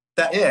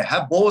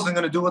have balls and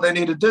going to do what they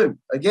need to do.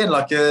 Again,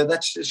 like,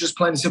 it's just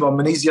plain and simple. I'm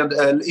an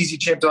easy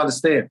champ to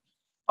understand.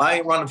 I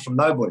ain't running from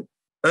nobody.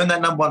 Earn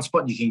that number 1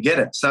 spot, you can get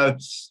it. So,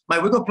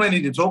 mate, we've got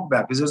plenty to talk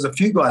about because there's a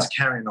few guys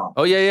carrying on.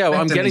 Oh, yeah. Well,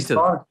 I'm getting to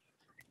that.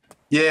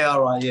 Yeah,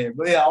 all right, yeah.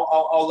 But yeah,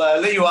 I'll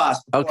let you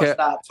ask before I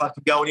start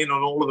fucking going in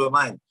on all of them,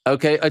 mate.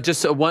 Okay,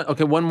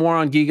 one more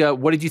on Giga.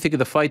 What did you think of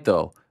the fight,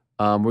 though?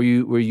 Were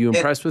you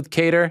impressed with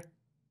Kattar?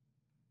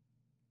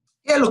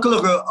 Yeah, look,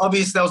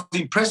 obviously I was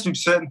impressed with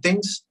certain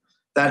things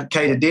that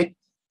Kattar did.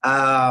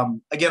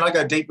 Again, I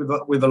go deep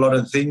with a lot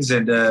of things,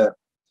 and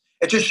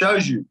it just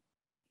shows you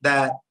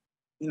that,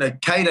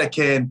 Kattar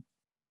can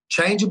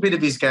change a bit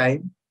of his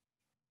game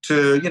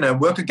to,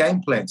 work a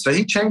game plan. So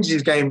he changed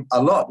his game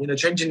a lot,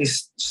 changing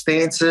his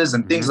stances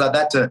and things like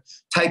that to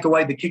take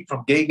away the kick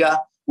from Giga,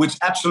 which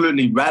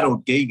absolutely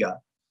rattled Giga.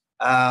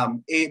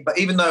 But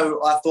even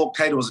though I thought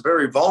Kattar was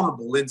very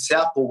vulnerable in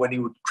southpaw when he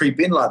would creep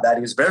in like that,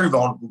 he was very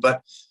vulnerable,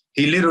 but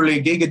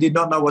Giga did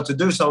not know what to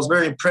do. So I was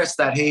very impressed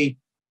that he'd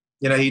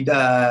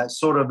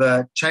sort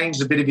of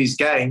changed a bit of his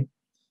game,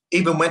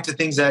 even went to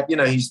things that,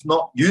 he's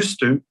not used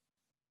to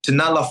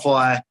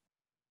nullify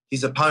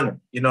his opponent.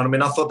 You know what I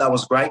mean? I thought that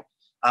was great.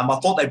 I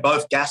thought they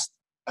both gassed.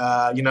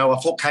 I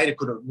thought Kattar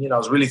could have, I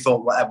was really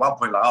thought at one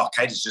point, like,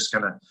 Kattar's just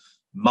going to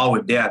mow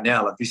him down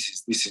now. Like,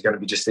 this is going to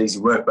be just easy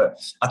work. But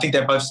I think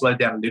they both slowed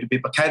down a little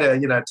bit. But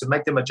Kattar, to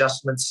make them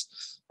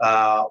adjustments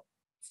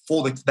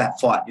for that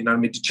fight,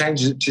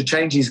 to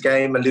change his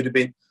game a little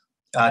bit,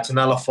 to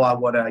nullify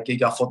what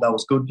Giga, I thought that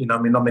was good.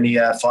 Not many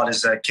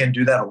fighters can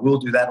do that or will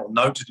do that or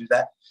know to do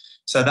that.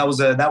 So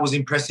that was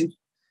impressive.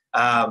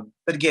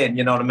 But again,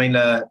 you know what I mean?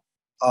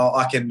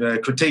 I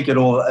can critique it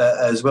all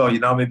as well.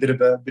 I'm a bit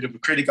of a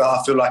critic.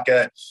 I feel like,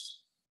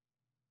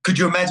 could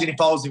you imagine if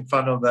I was in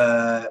front of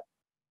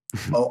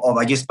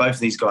I guess both of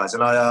these guys?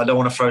 And I don't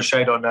want to throw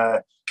shade on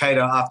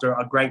Kattar after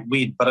a great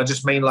win, but I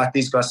just mean like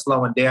these guys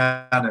slowing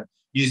down, and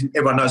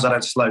everyone knows I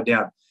don't slow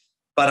down.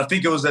 But I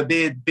think it was a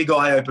big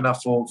eye opener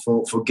for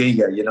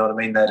Giga. You know what I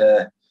mean?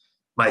 That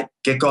mate,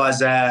 get guys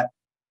that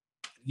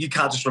you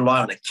can't just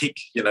rely on a kick.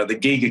 The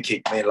Giga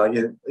kick, man. Like,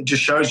 it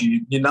just shows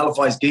you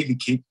nullify his Giga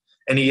kick,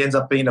 and he ends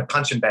up being a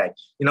punching bag.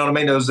 You know what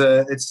I mean?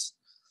 It's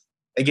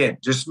again,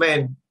 just,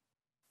 man,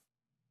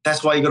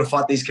 that's why you got to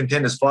fight these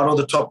contenders. Fight all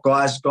the top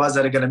guys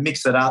that are going to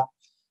mix it up.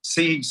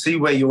 See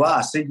where you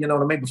are. See, you know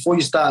what I mean? Before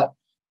you start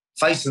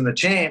facing the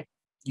champ,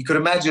 you could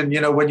imagine,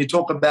 when you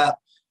talk about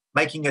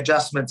making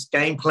adjustments,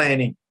 game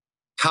planning,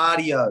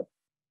 cardio,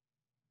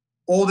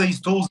 all these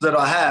tools that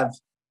I have,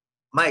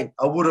 mate,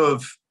 I would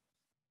have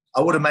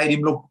made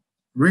him look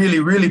really,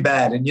 really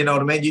bad. And you know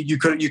what I mean? You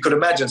could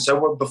imagine.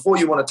 So before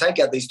you want to take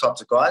out these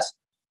types of guys,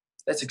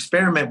 let's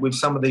experiment with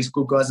some of these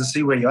good guys and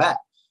see where you're at.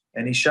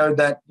 and he showed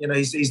that, you know,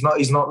 he's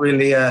not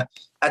really at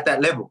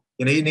that level.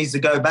 You know, he needs to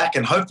go back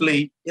and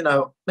hopefully, you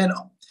know, man,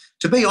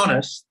 to be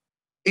honest,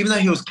 even though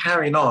he was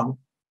carrying on,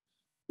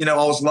 you know,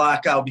 I was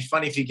like, it'll be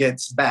funny if he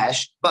gets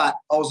bashed. But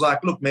I was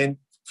like, look, man,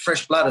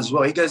 fresh blood as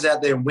well. He goes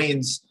out there and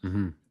wins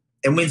and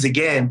wins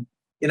again.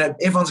 You know,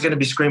 everyone's going to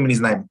be screaming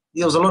his name.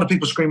 There was a lot of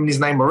people screaming his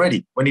name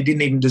already when he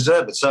didn't even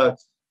deserve it. So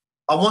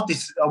I want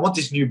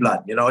this new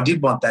blood. You know, I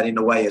did want that in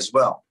a way as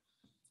well.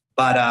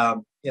 But,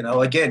 you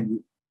know,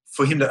 again,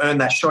 for him to earn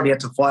that shot, he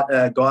had to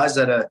fight guys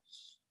that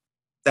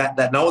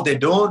know what they're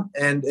doing,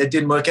 and it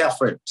didn't work out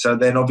for him. So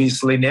then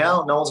obviously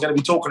now no one's going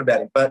to be talking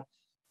about him. But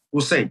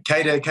we'll see.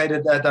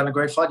 Kattar done a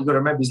great fight. You've got to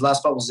remember his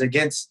last fight was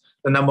against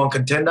the number one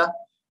contender.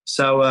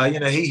 So, you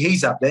know,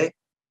 he's up there.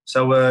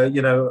 So,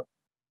 you know,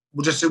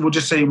 we'll just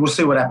see. We'll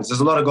see what happens.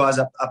 There's a lot of guys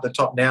up the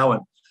top now.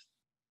 And,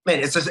 man,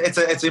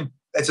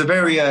 it's a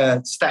very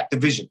stacked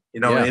division. You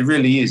know, It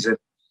really is.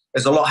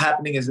 There's a lot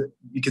happening.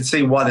 You can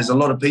see why there's a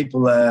lot of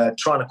people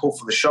trying to call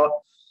for the shot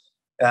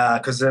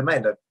because,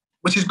 man,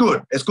 which is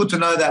good. It's good to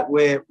know that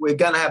we're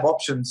going to have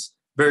options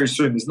very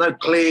soon. There's no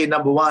clear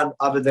number one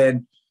other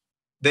than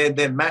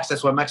Max.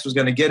 That's why Max was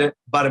going to get it.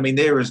 But, I mean,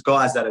 there is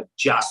guys that are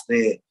just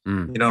there.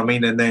 You know what I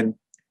mean? And then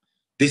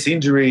this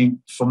injury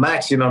for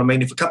Max, you know what I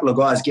mean? If a couple of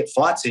guys get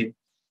fights in,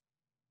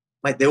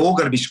 mate, they're all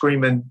going to be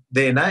screaming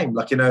their name.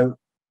 Like, you know,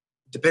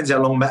 depends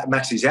how long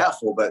Max is out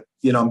for. But,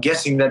 you know, I'm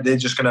guessing that they're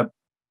just going to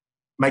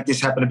make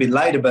this happen a bit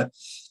later. But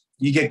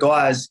you get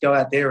guys go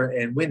out there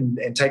and win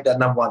and take that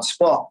number one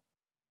spot.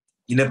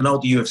 You never know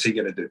what the UFC are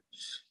going to do.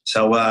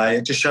 So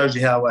it just shows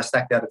you how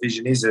stacked our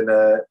division is and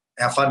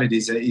how fun it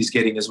is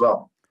getting as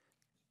well.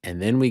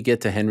 And then we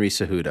get to Henry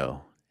Cejudo.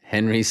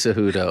 Henry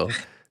Cejudo,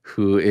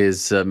 who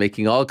is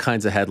making all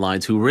kinds of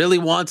headlines, who really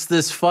wants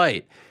this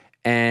fight.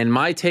 And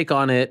my take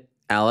on it,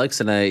 Alex,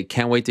 and I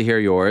can't wait to hear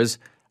yours,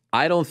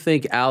 I don't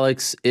think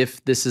Alex,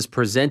 if this is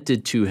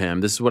presented to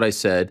him, this is what I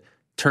said,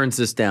 turns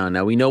this down.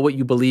 Now, we know what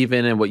you believe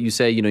in and what you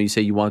say. You know, you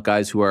say you want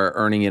guys who are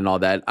earning it and all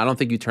that. I don't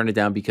think you turn it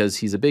down because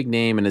he's a big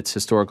name and it's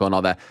historical and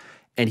all that.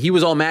 And he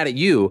was all mad at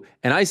you.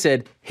 And I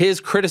said his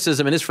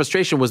criticism and his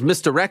frustration was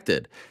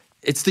misdirected.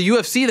 It's the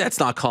UFC that's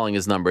not calling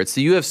his number. It's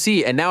the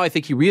UFC. And now I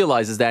think he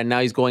realizes that, and now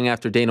he's going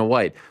after Dana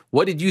White.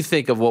 What did you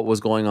think of what was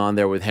going on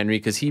there with Henry?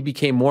 Because he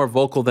became more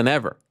vocal than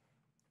ever.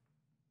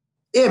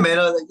 Yeah, man.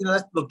 You know,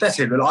 look, that's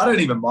it. I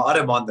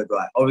don't mind the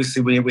guy.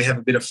 Obviously, we have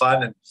a bit of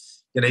fun, and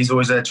you know, he's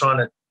always trying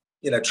to,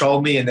 you know,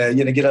 troll me and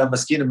you know, get under my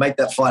skin and make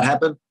that fight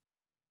happen.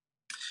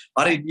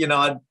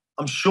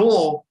 I'm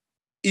sure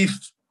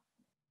if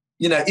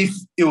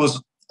it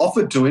was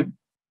offered to him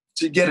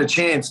to get a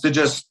chance to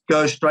just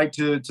go straight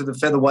to the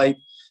featherweight,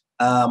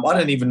 I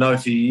don't even know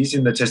if he is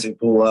in the testing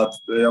pool.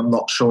 I'm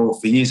not sure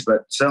if he is,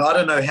 but so I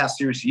don't know how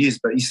serious he is,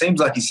 but he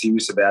seems like he's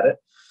serious about it.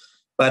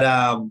 But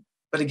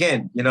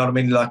again, you know what I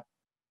mean? Like,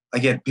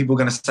 again, people are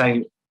going to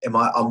say,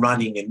 I'm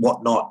running and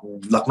whatnot.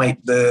 And like,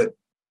 mate, the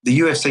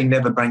UFC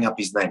never bring up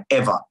his name,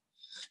 ever.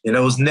 You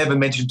know, it was never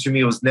mentioned to me.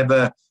 It was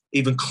never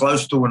even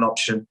close to an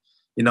option.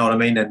 You know what I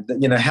mean? And,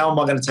 you know, how am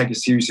I going to take it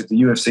serious if the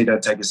UFC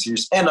don't take it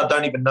serious? And I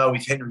don't even know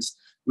if Henry's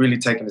really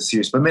taking it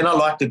serious. But, man, I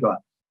like the guy.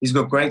 He's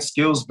got great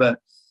skills, but,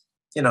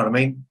 you know what I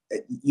mean?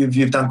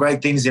 You've done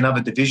great things in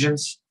other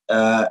divisions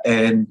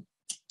and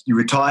you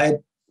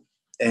retired.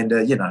 And,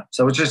 you know,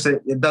 so it's just,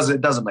 it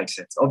doesn't make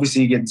sense.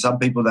 Obviously, you're getting some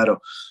people that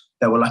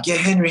were like, yeah,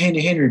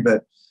 Henry,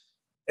 but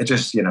it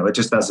just, you know, it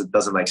just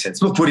doesn't make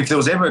sense. Look, if there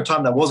was ever a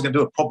time that was going to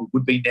do it, probably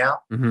would be now.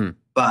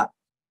 But,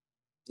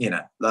 you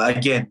know, like,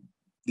 again,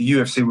 the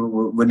UFC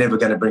we're never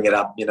going to bring it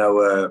up. You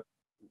know,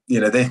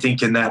 they're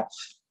thinking that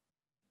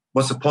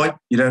what's the point?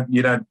 You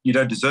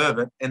don't deserve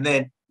it. And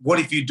then what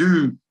if you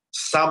do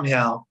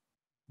somehow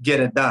get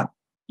it done?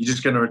 You're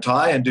just going to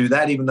retire and do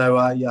that, even though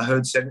I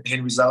heard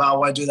Henry's like, I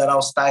won't do that,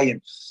 I'll stay.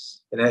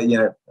 And you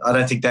know, I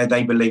don't think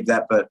they believe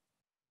that, but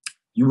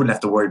you wouldn't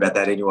have to worry about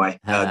that anyway,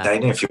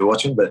 Dana, if you're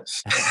watching. But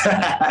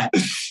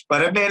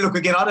but man, look,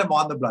 again, I don't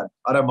mind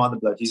the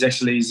bloke. He's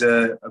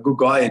a good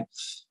guy, and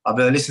I've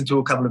listened to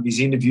a couple of his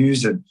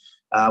interviews, and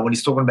when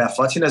he's talking about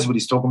fights, he knows what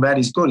he's talking about.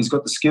 He's good. He's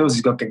got the skills.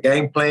 He's got the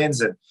game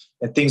plans and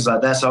things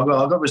like that. So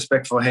I've got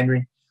respect for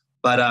Henry.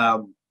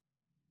 But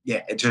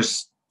yeah,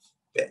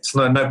 it's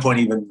no point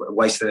even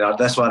wasting it.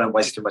 That's why I don't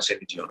waste too much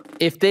energy on it.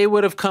 If they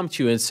would have come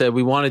to you and said,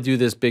 we want to do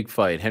this big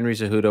fight, Henry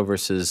Cejudo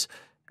versus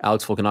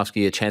Alex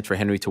Volkanovski, a chance for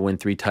Henry to win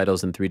 3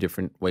 titles in 3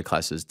 different weight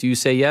classes, do you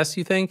say yes,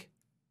 you think?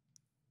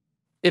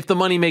 If the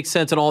money makes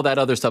sense and all that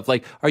other stuff,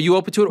 like, are you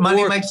open to it?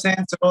 Money makes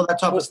sense and all that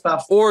type of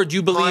stuff. Or do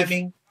you believe?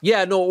 Timing.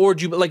 Yeah, no. Or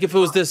do you like if it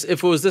was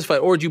this fight?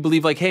 Or do you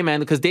believe like, hey man,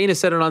 because Dana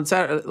said it on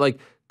Saturday, like,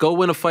 go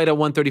win a fight at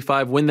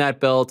 135, win that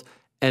belt,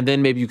 and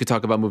then maybe you could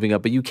talk about moving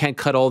up. But you can't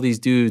cut all these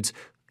dudes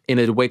in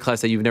a weight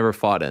class that you've never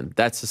fought in.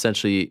 That's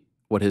essentially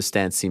what his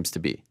stance seems to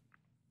be.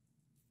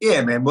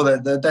 Yeah, man.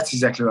 Well, that's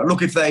exactly right.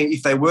 Look, if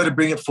they were to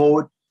bring it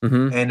forward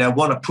and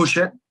want to push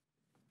it,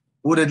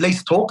 we'd at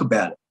least talk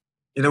about it.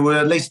 You know, we'd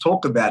at least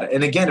talk about it.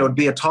 And again, it would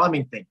be a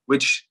timing thing,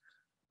 which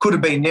could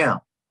have been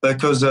now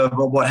because of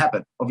what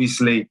happened.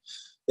 Obviously,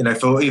 you know,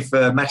 if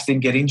Max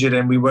didn't get injured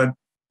and we weren't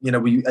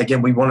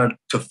we wanted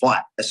to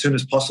fight as soon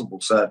as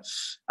possible. So,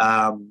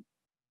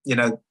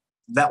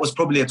 that was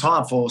probably a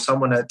time for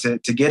someone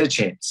to get a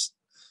chance.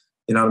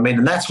 You know what I mean?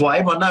 And that's why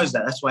everyone knows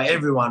that. That's why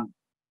everyone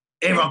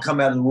come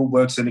out of the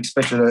woodworks and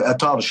expected a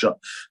title shot.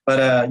 But,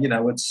 they're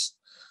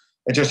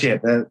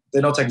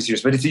not taking it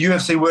serious. But if the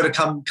UFC were to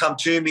come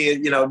to me,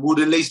 we'd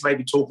at least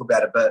maybe talk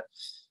about it. But,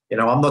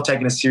 I'm not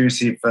taking it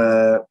seriously if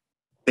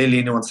barely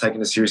anyone's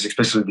taking it seriously,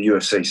 especially the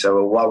UFC.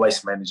 So why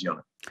waste my energy on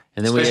it?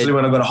 And then especially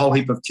when I've got a whole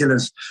heap of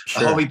killers,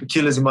 a whole heap of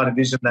killers in my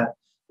division that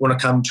want to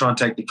come try and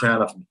take the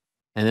crown off me.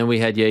 And then we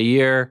had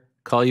Yair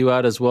call you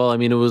out as well. I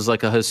mean, it was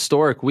like a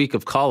historic week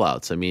of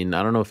call-outs. I mean,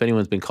 I don't know if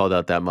anyone's been called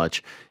out that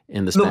much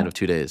in the span of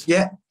 2 days.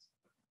 Yeah.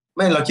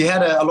 Man, like you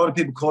had a lot of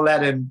people call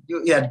out, and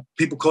you had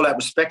people call out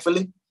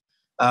respectfully.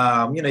 You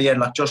had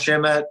like Josh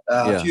Emmett,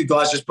 a few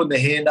guys just putting their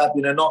hand up,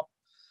 not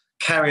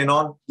carrying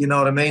on, you know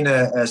what I mean?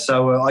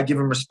 So I give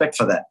them respect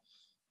for that.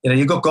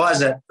 You've got guys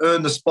that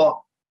earn the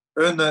spot,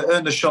 earn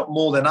the shot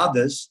more than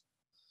others,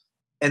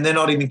 and they're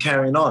not even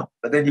carrying on.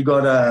 But then you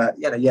got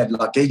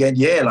like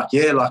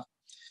Giga,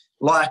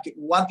 like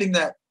one thing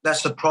that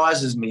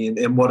surprises me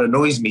and what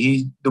annoys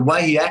me, the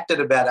way he acted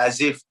about it as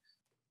if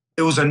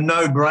it was a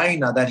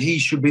no-brainer that he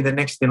should be the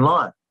next in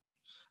line.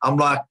 I'm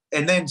like,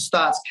 and then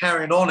starts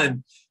carrying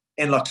on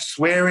and like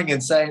swearing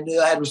and saying,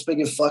 I had respect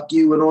and fuck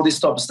you and all this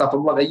type of stuff.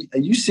 I'm like, are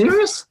you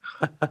serious?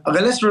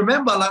 Okay, let's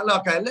remember,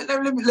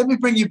 let me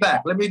bring you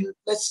back.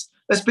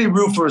 Let's be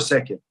real for a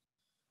second.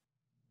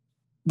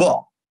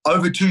 What,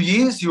 over 2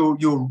 years,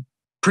 you're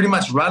pretty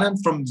much running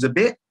from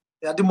Zabit?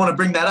 I didn't want to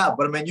bring that up,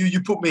 but I mean,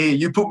 you put me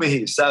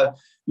here. So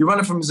you're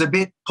running from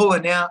Zabit,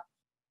 pulling out,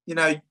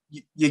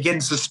 you're getting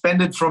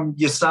suspended from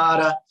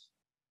USADA.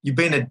 You've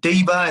been a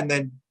diva, and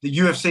then the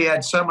UFC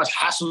had so much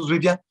hassles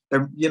with you.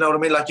 You know what I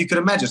mean? Like you could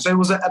imagine. So it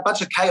was a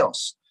bunch of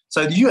chaos.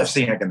 So the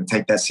UFC ain't going to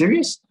take that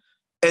serious.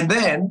 And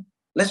then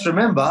let's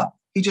remember,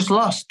 he just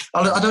lost.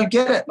 I don't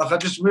get it. Like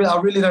I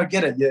really don't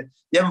get it.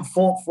 You haven't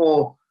fought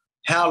for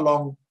how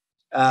long?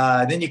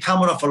 Then you're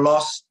coming off a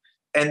loss,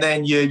 and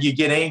then you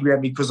get angry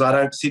at me because I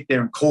don't sit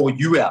there and call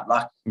you out.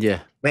 Like, yeah,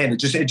 man, it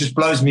just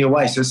blows me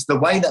away. So it's the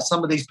way that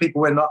some of these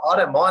people went. I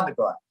don't mind the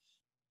guy.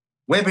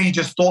 Whether he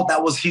just thought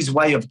that was his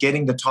way of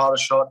getting the title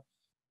shot,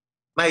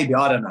 maybe,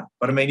 I don't know.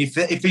 But I mean,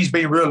 if he's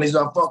being real and he's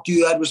like, fuck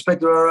you, I had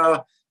respect,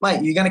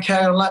 mate, you're going to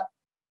carry on like,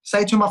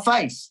 say it to my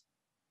face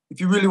if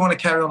you really want to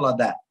carry on like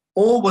that.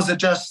 Or was it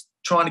just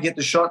trying to get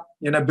the shot,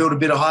 build a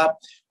bit of hype?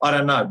 I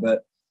don't know.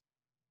 But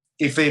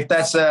if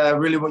that's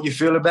really what you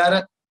feel about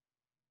it,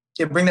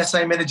 yeah, bring that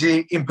same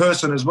energy in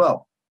person as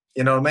well.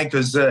 You know what I mean?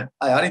 Because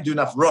I didn't do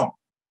nothing wrong.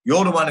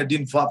 You're the one that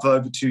didn't fight for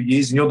over 2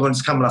 years, and you're the one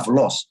that's coming off a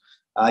loss.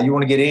 You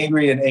want to get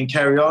angry and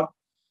carry on,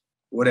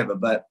 whatever.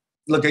 But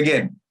look,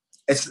 again,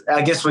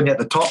 I guess when you're at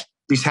the top,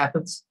 this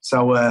happens.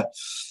 So,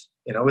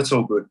 it's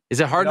all good. Is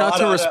it hard not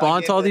to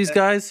respond to all these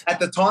guys? At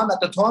the time,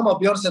 I'll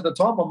be honest,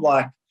 I'm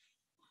like,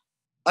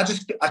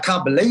 I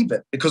can't believe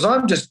it because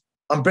I'm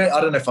bred,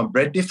 I don't know if I'm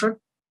bred different,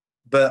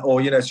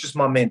 or it's just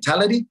my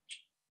mentality.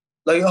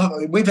 Like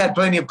we've had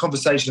plenty of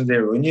conversations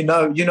there, and you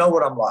know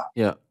what I'm like.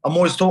 Yeah. I'm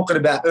always talking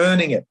about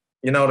earning it.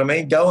 You know what I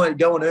mean? Go and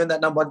earn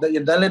that number. Don't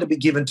let it be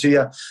given to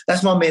you.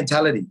 That's my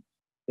mentality.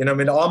 You know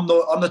what I mean?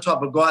 I'm the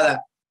type of guy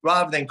that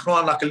rather than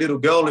crying like a little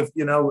girl,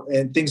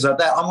 and things like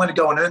that, I'm going to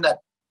go and earn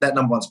that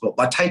number one spot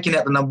by taking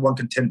out the number one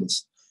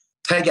contenders.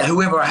 Take out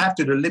whoever I have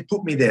to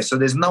put me there so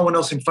there's no one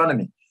else in front of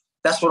me.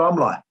 That's what I'm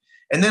like.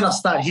 And then I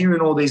start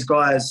hearing all these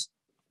guys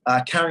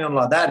carry on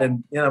like that.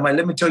 And, mate,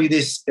 let me tell you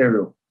this,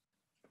 Ariel.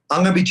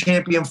 I'm going to be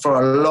champion for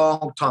a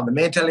long time. The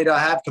mentality I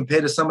have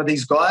compared to some of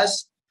these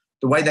guys,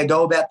 the way they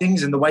go about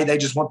things and the way they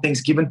just want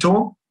things given to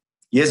them.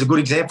 Here's a good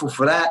example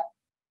for that.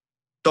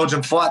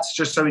 Dodging fights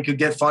just so he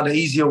could find an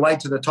easier way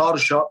to the title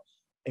shot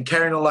and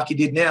carrying on like he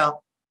did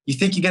now. You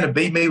think you're going to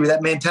beat me with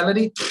that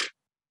mentality?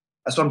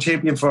 That's why I'm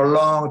champion for a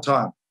long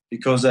time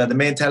because the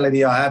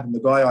mentality I have and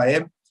the guy I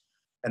am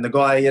and the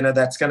guy,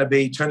 that's going to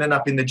be turning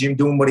up in the gym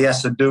doing what he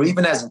has to do.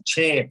 Even as a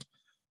champ,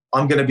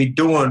 I'm going to be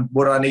doing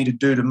what I need to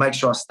do to make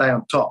sure I stay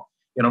on top.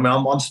 You know what I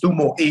mean? I'm still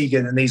more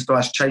eager than these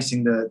guys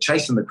chasing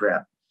the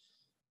crowd.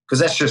 Because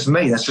that's just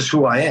me. That's just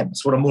who I am.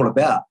 That's what I'm all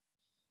about.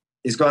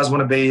 These guys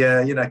want to be,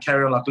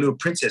 carry on like little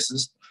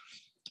princesses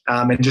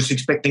and just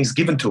expect things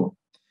given to them.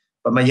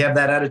 But when you have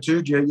that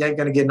attitude, you ain't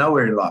going to get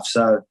nowhere in life.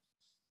 So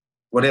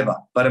whatever.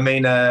 But I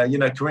mean,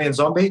 Korean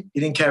Zombie, he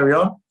didn't carry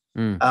on.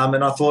 And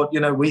I thought,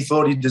 we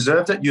thought he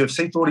deserved it.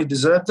 UFC thought he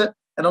deserved it.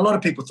 And a lot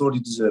of people thought he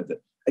deserved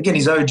it. Again,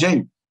 he's OG.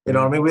 You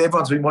know what I mean?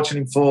 Everyone's been watching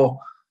him for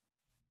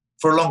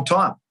a long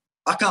time.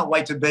 I can't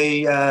wait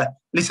to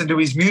listen to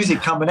his music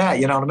coming out,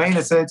 you know what I mean?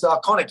 It's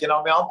iconic, you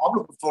know what I mean? I'm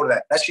looking forward to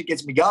that. That shit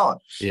gets me going.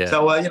 Yeah.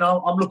 So,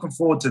 I'm looking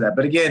forward to that.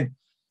 But again,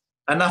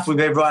 enough with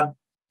everyone.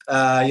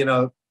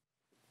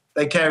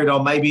 They carried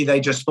on. Maybe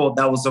they just thought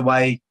that was the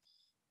way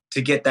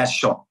to get that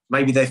shot.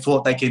 Maybe they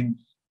thought they can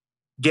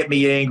get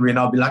me angry and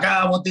I'll be like,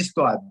 I want this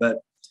guy. But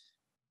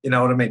you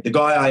know what I mean? The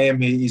guy I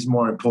am is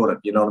more important,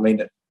 you know what I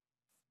mean?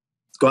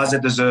 Guys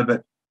that deserve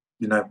it,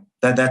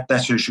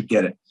 that's who should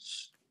get it.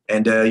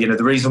 And, the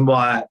reason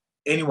why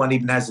anyone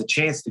even has a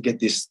chance to get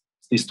this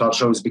title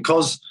shot is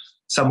because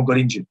someone got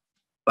injured.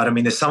 But I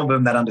mean, there's some of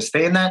them that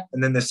understand that,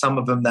 and then there's some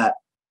of them that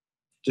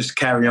just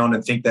carry on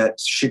and think that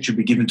shit should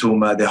be given to them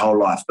their whole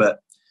life. But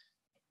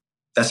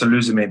that's a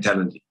loser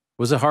mentality.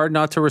 Was it hard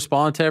not to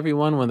respond to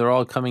everyone when they're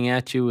all coming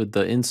at you with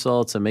the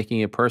insults and making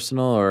it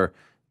personal, or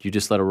do you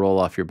just let it roll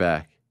off your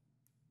back?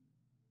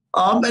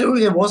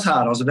 It was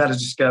hard. I was about to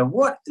just go,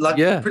 what? Like,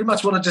 pretty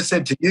much what I just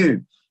said to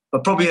you,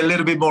 but probably a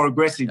little bit more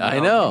aggressive. I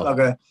know.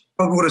 Like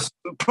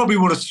probably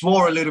would have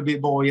swore a little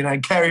bit more,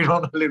 and carried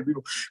on a little bit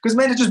more. Because,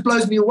 man, it just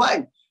blows me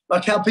away.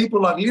 Like how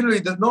people, like,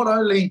 literally, not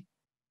only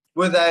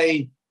were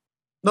they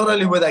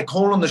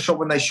calling the shot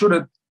when they should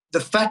have, the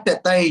fact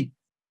that they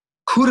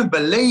couldn't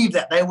believe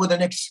that they were the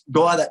next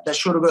guy that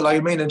should have got, like, I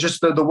mean, and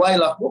just the way,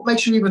 like, what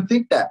makes you even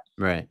think that?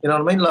 Right. You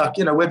know what I mean? Like,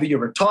 whether you're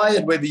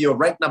retired, whether you're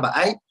ranked number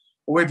 8,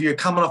 or whether you're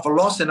coming off a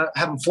loss and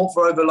haven't fought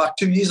for over like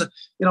 2 years,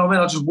 you know what I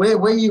mean? I just,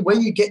 where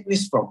you getting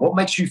this from? What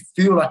makes you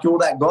feel like you're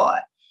that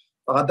guy?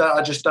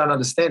 I just don't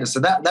understand it. So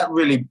that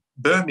really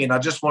burned me, and I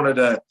just wanted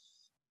to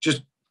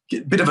just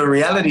get a bit of a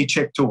reality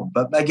check to them.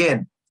 But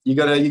again, you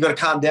gotta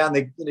calm down.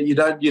 You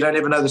don't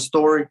ever know the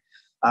story.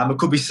 It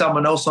could be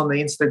someone else on the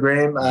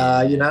Instagram,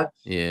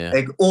 Yeah.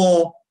 like,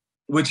 or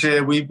which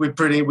we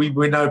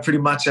know pretty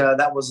much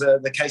that was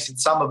the case in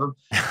some of them.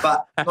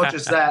 But not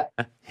just that.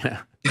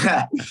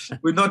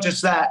 With not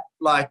just that,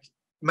 like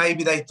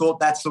maybe they thought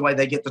that's the way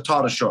they get the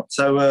title shot.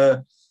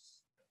 So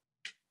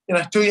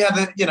do you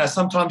have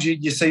sometimes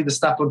you see the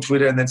stuff on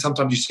Twitter, and then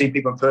sometimes you see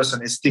people in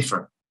person. It's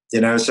different.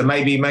 So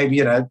maybe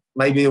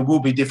it will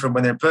be different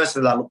when they're in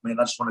person. Like, look, man,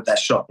 I just wanted that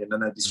shot.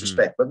 No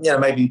disrespect, but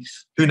maybe,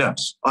 who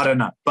knows? I don't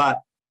know.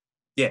 But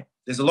yeah,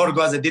 there's a lot of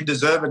guys that did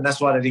deserve it, and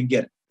that's why they didn't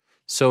get it.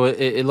 So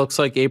it looks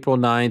like April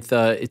 9th.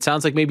 It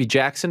sounds like maybe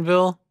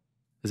Jacksonville.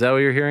 Is that what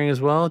you're hearing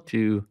as well?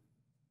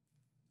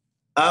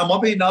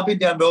 I've been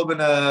down Melbourne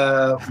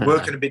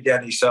working a bit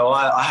down here, so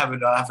I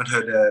haven't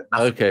heard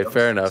nothing. Okay,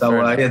 fair enough. So fair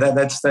enough.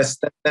 yeah,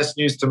 that's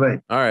news to me.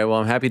 All right, well,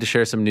 I'm happy to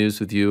share some news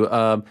with you.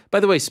 By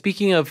the way,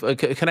 speaking of,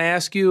 can I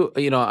ask you?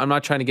 I'm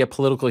not trying to get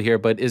political here,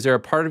 but is there a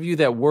part of you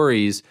that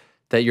worries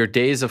that your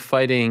days of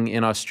fighting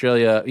in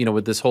Australia,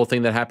 with this whole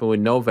thing that happened with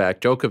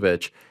Novak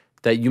Djokovic,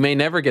 that you may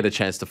never get a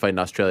chance to fight in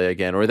Australia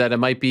again, or that it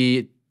might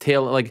be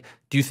do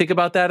you think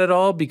about that at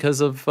all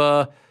because of?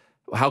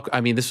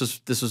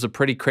 This was a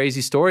pretty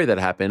crazy story that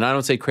happened. I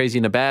don't say crazy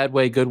in a bad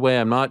way, good way.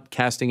 I'm not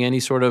casting any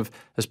sort of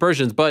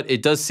aspersions, but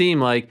it does seem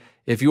like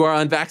if you are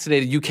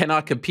unvaccinated, you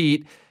cannot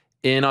compete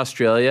in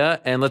Australia.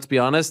 And let's be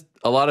honest,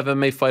 a lot of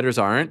MMA fighters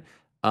aren't.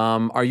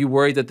 Are you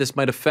worried that this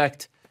might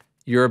affect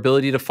your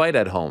ability to fight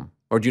at home,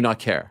 or do you not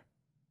care?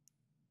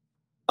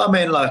 I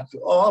mean,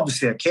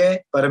 obviously I care,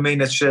 but I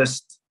mean, it's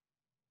just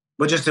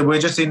we're just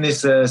in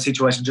this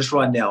situation just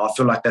right now. I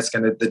feel like that's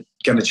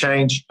gonna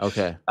change.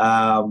 Okay.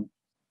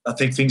 I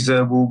think things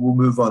will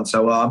move on.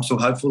 So I'm still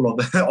hopeful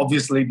of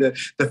obviously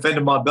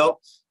defending my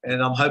belt,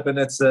 and I'm hoping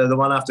it's the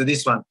one after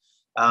this one.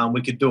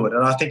 We could do it,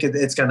 and I think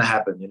it's going to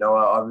happen.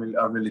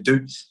 I really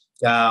do.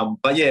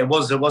 But yeah, it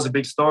was a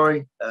big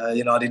story. I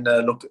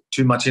didn't look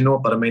too much into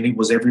it, but I mean, it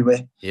was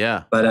everywhere.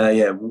 Yeah. But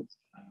yeah,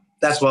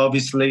 that's why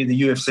obviously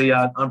the UFC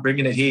aren't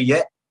bringing it here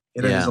yet.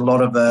 There's a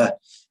lot of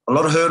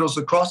hurdles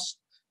to cross.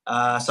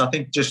 So I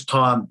think just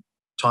time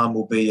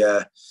will be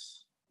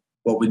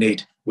what we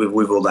need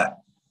with all that.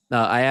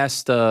 I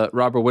asked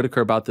Robert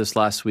Whitaker about this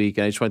last week,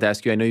 and I just wanted to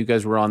ask you. I know you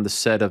guys were on the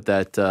set of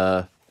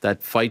that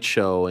fight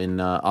show in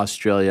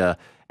Australia,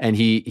 and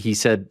he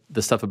said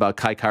the stuff about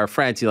Kai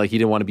Kara-France. He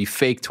didn't want to be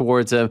fake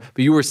towards him,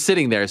 but you were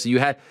sitting there, so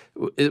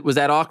was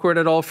that awkward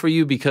at all for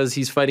you because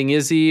he's fighting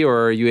Izzy,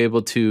 or are you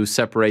able to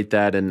separate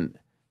that and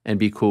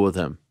be cool with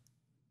him?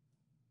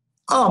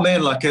 Oh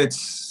man,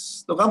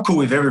 I'm cool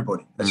with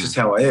everybody. That's just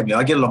how I am.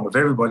 I get along with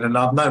everybody, and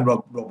I've known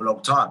Rob a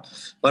long time.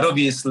 But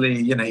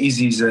obviously,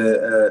 Izzy's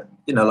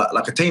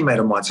like a teammate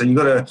of mine. So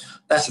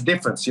that's the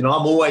difference. I'm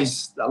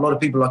always, a lot of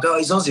people are like, oh,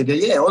 he's Aussie.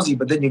 Yeah, Aussie.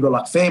 But then you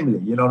got family.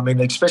 You know what I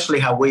mean? Especially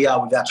how we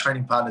are with our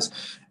training partners,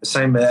 the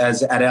same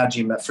as at our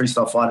gym at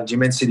Freestyle Fighting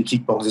Gym and City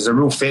Kickboxing. There's a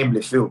real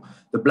family feel.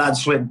 The blood,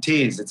 sweat, and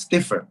tears. It's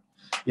different.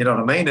 You know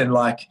what I mean?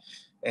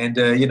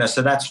 And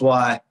so that's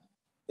why,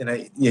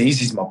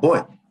 Izzy's my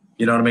boy.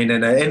 You know what I mean?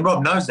 And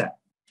Rob knows that.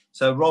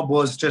 So Rob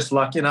was just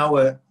like,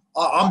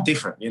 I'm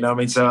different, you know what I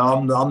mean? So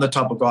I'm the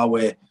type of guy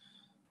where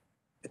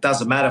it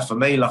doesn't matter for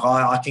me.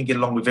 I can get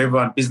along with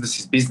everyone. Business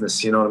is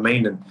business, you know what I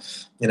mean?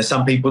 And,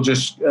 some people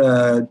just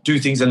do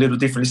things a little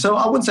differently. So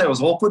I wouldn't say it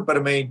was awkward, but I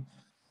mean,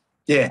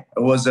 yeah,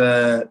 it was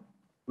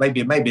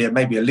maybe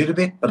a little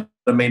bit, but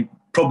I mean,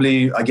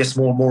 probably, I guess,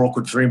 more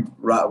awkward for him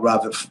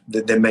rather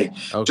than me.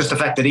 Okay. Just the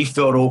fact that he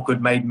felt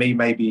awkward made me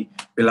maybe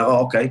be like,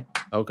 oh, okay.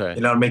 Okay.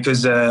 You know what I mean?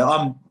 Because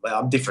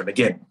I'm different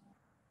again.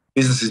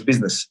 Business is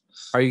business.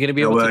 Are you going to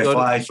be able to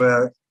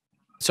go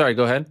Sorry,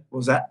 go ahead. What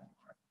was that?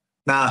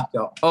 Nah.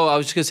 No. Oh, I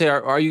was just going to say,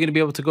 are you going to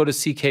be able to go to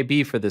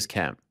CKB for this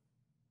camp?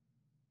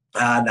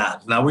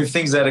 No. With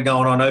things that are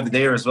going on over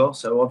there as well.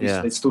 So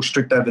obviously it's still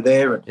strict over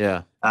there. And,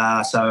 yeah.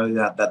 So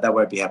that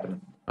won't be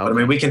happening. But I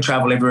mean, we can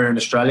travel everywhere in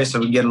Australia, so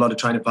we can get a lot of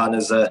training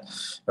partners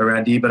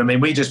around here. But I mean,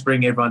 we just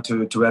bring everyone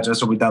to our.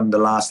 That's what we've done the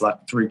last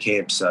 3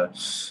 camps. So,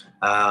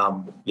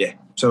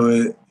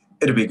 so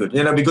it'll be good.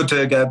 It'll be good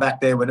to go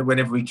back there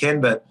whenever we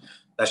can, but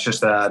that's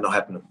just not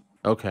happening.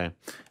 Okay.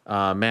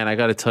 Man, I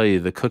got to tell you,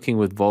 the Cooking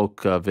with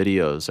Volk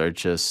videos are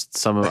just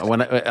some of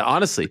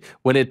honestly,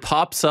 when it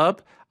pops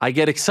up, I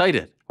get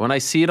excited. When I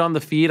see it on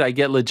the feed, I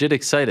get legit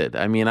excited.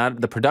 I mean,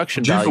 the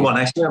production value. I'm due for one,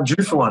 actually. I'm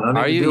due for one.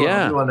 Are you?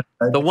 Yeah.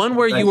 The one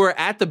where you were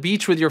at the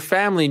beach with your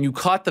family and you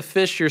caught the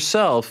fish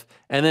yourself.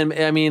 And then,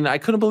 I mean, I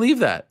couldn't believe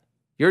that.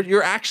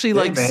 You're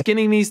actually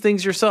skinning these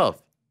things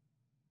yourself.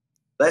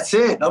 That's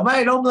it. Oh,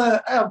 mate,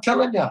 I'm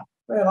telling you.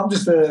 Man, I'm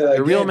just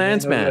a real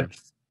man's man.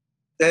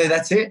 Yeah,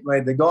 that's it,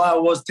 mate. The guy I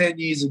was 10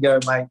 years ago,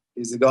 mate,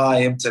 is the guy I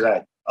am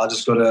today. I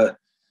just got a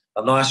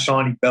nice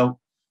shiny belt,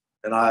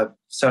 and I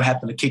so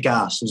happen to kick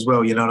ass as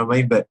well, you know what I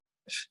mean? But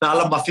no, I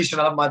love my fishing,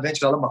 I love my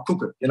adventure, I love my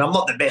cooking. You know, I'm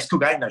not the best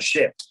cook, I ain't no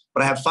chef,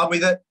 but I have fun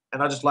with it,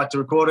 and I just like to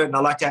record it, and I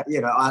like to,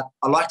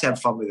 I like to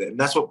have fun with it, and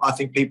that's what I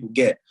think people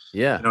get.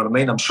 Yeah. You know what I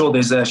mean? I'm sure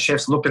there's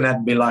chefs looking at it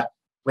and be like,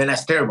 man,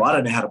 that's terrible. I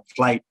don't know how to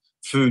plate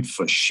food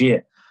for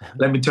shit.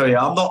 Let me tell you,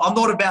 I'm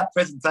not about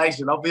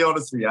presentation. I'll be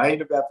honest with you. I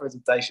ain't about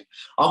presentation.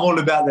 I'm all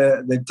about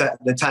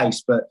the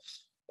taste. But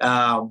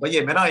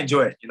yeah, man, I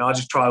enjoy it. You know, I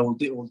just try all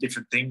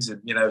different things, and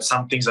you know,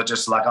 some things are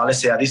just like, oh, let's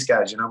see how this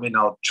goes. You know what I mean?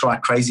 I'll try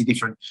crazy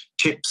different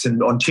tips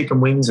and on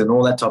chicken wings and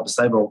all that type of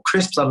stuff. Or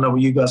crisps. I don't know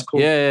what you guys call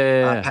it.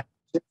 Yeah.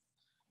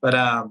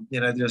 But you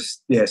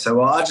know,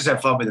 So I just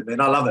have fun with it,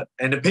 man. I love it,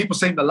 and the people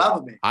seem to love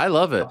it, man. I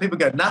love it. People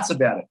go nuts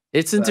about it.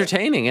 It's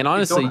entertaining, and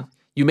honestly,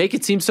 you make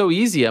it seem so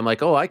easy. I'm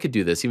like, oh, I could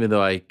do this, even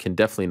though I can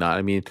definitely not.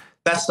 I mean,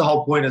 that's the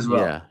whole point as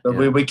well.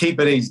 Yeah. We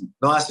keep it easy,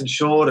 nice and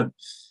short, and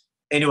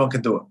anyone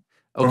can do it.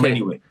 From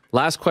anywhere.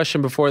 Last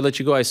question before I let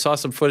you go. I saw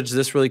some footage.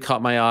 This really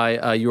caught my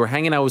eye. You were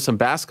hanging out with some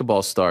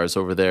basketball stars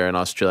over there in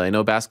Australia. I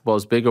know basketball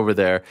is big over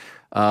there.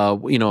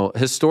 You know,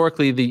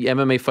 historically, the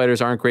MMA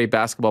fighters aren't great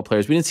basketball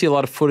players. We didn't see a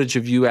lot of footage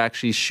of you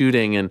actually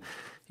shooting and,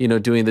 you know,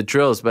 doing the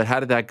drills. But how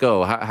did that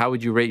go? How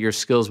would you rate your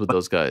skills with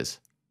those guys?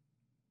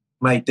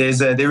 Mate,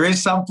 there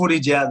is some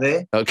footage out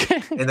there.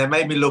 Okay. And they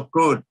made me look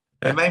good.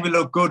 They made me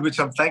look good, which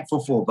I'm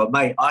thankful for. But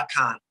mate, I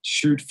can't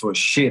shoot for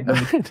shit.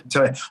 Let me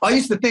tell you. I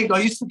used to think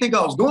I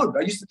was good.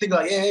 I used to think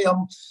like,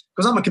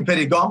 because I'm a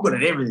competitive guy. I'm good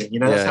at everything.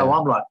 You know, that's how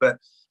I'm like. But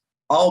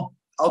I'll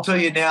tell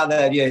you now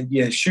that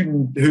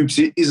shooting hoops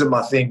isn't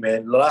my thing,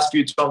 man. The last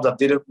few times I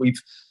did it,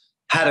 we've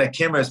had a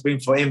camera that's been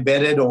for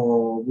embedded,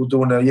 or we're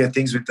doing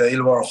things with the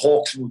Illawarra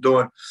Hawks. We're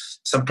doing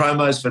some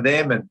promos for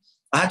them, and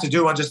I had to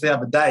do one just the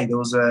other day. There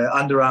was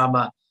Under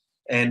Armour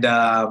and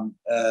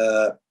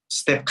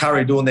Steph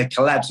Curry doing their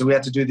collab. So we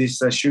had to do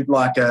this shoot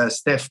like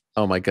Steph.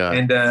 Oh, my God.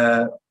 And,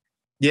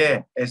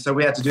 and so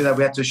we had to do that.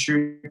 We had to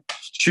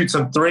shoot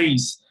some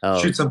threes,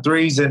 and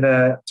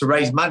to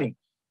raise money.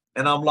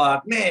 And I'm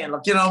like, man,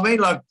 like, you know what I mean?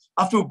 Like,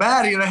 I feel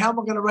bad. You know, how am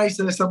I going to raise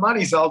some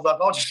money? So I was like,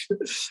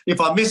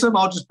 if I miss them,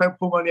 I'll just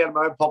pull money out of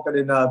my own pocket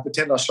and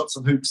pretend I shot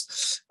some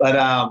hoops.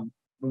 But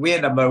we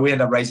end up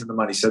raising the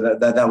money, so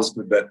that was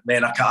good. But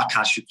man, I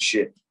can't shoot the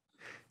shit.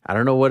 I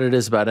don't know what it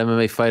is about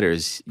MMA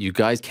fighters. You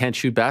guys can't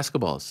shoot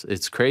basketballs.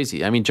 It's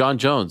crazy. I mean, Jon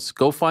Jones.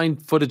 Go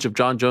find footage of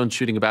Jon Jones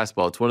shooting a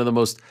basketball. It's one of the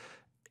most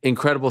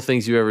incredible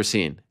things you've ever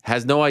seen.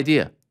 Has no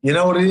idea. You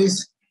know what it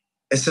is?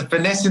 It's the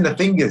finesse in the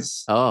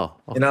fingers. Oh.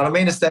 Okay. You know what I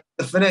mean? It's the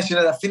finesse, you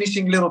know, the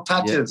finishing little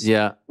touches.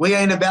 Yeah. We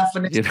ain't about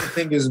finessing the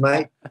fingers,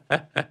 mate.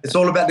 It's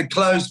all about the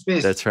closed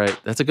fist. That's right.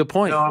 That's a good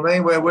point. You know what I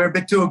mean? We're a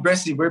bit too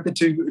aggressive. We're a bit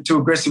too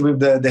aggressive with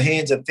the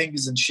hands and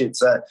fingers and shit.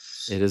 So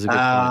it is a good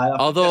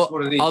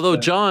point. Although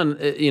John,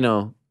 you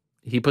know,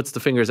 he puts the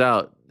fingers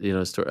out, you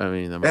know.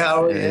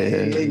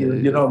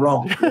 You're not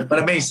wrong. But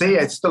I mean, see,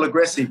 it's still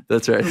aggressive.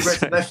 That's right.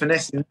 Aggressive, no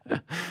finessing.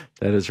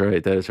 That is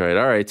right.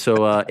 All right.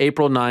 So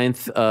April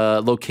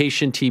 9th,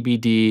 location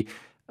TBD,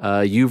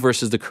 you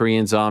versus the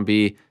Korean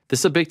Zombie.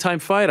 This is a big time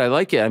fight. I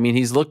like it. I mean,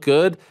 he's looked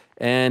good.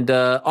 And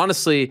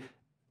honestly,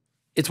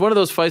 it's one of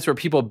those fights where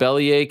people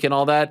bellyache and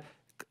all that.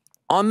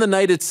 On the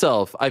night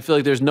itself, I feel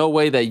like there's no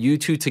way that you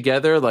two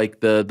together, like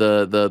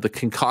the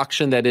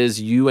concoction that is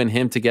you and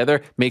him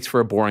together, makes for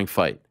a boring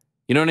fight.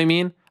 You know what I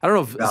mean? I don't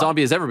know if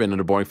Zombie has ever been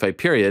in a boring fight,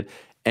 period.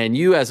 And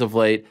you, as of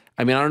late,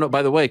 I mean, I don't know.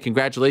 By the way,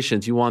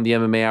 congratulations. You won the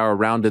MMA Hour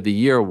Round of the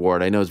Year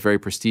award. I know it's very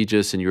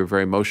prestigious, and you were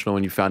very emotional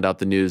when you found out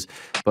the news.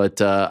 But,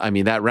 I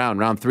mean, that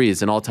round 3,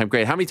 is an all-time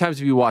great. How many times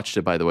have you watched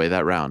it, by the way,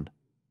 that round?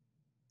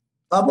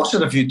 I've watched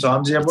it a few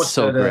times. Yeah, I've watched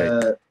so it.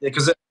 Great.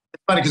 Because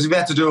it's funny because we've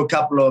had to do a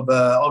couple of,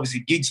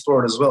 obviously, gigs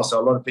for it as well. So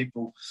a lot of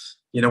people,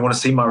 you know, want to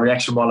see my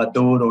reaction while I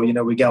do it, or, you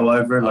know, we go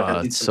over it. Like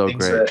I did some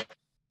things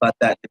like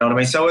that. You know what I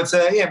mean? So it's,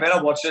 man,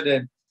 I watch it,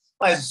 and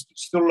there's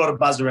still a lot of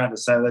buzz around it,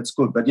 so that's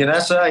good. But, you know,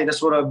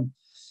 that's what I'm,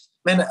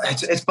 man,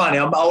 it's funny.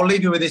 I'll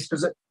leave you with this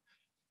because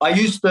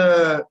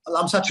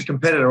I'm such a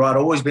competitor, right? I've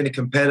always been a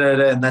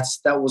competitor, and that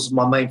was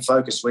my main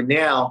focus. Where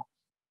now,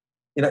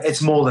 you know,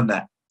 it's more than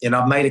that. You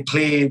know, I've made it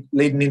clear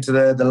leading into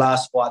the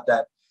last fight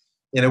that,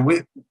 you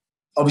know,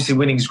 obviously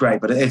winning is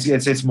great, but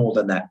it's more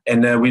than that.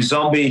 And with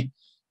Zombie,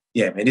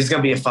 yeah, man, it's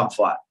going to be a fun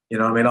fight. You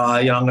know what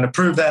I mean? I'm going to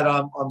prove that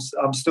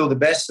I'm still the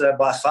best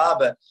by far,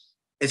 but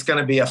it's going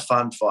to be a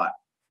fun fight.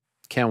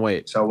 Can't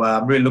wait. So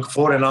I'm really looking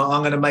forward, and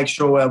I'm going to make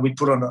sure we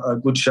put on a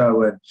good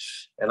show,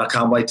 and I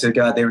can't wait to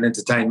go out there and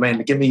entertain.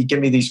 Man, give me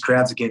these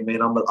crowds again,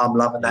 man. I'm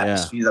loving the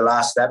atmosphere. The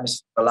last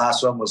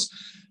one was,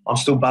 I'm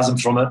still buzzing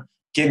from it.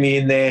 Get me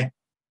in there,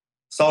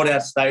 sold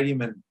out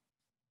stadium, and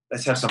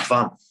let's have some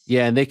fun.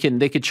 Yeah, and they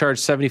could charge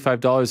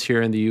 $75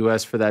 here in the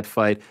U.S. for that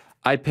fight.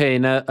 I'd pay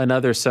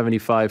another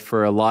 $75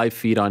 for a live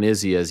feed on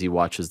Izzy as he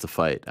watches the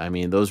fight. I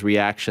mean, those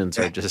reactions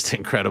are just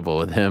incredible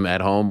with him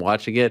at home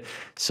watching it.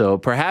 So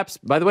perhaps,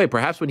 by the way,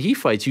 perhaps when he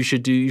fights, you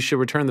should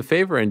return the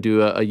favor and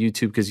do a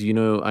YouTube, because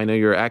I know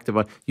you're active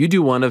on. You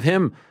do one of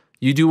him.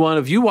 You do one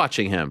of you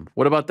watching him.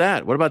 What about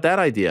that? What about that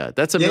idea?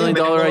 That's $1 million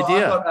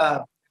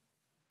idea.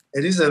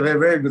 It is a very,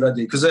 very good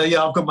idea, because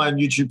I've got my own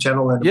YouTube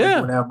channel, and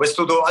we're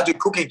still doing. I do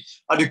cooking.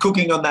 I do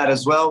cooking on that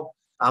as well.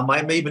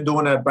 I'm even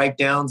doing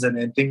breakdowns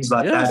and things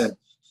like that.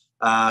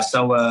 And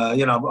so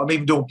I'm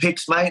even doing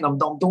picks, mate. And I'm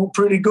doing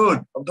pretty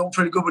good. I'm doing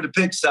pretty good with the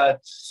picks. So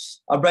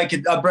I break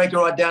it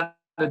right down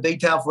to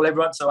detail for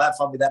everyone. So I have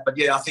fun with that. But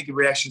yeah, I think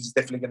reactions is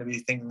definitely going to be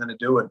a thing I'm going to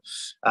do. And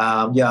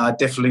I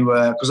definitely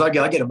because I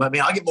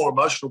get more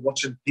emotional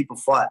watching people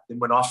fight than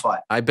when I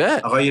fight. I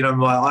bet.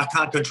 I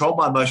can't control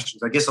my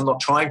emotions. I guess I'm not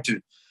trying to.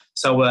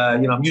 So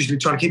I'm usually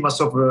trying to keep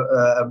myself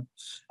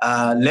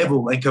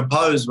level and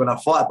composed when I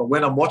fight. But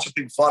when I'm watching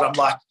people fight,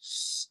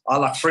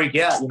 I freak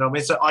out. You know what I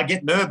mean? So I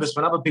get nervous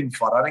when other people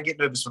fight. I don't get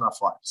nervous when I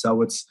fight. So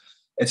it's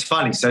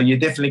funny. So you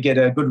definitely get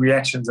good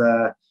reactions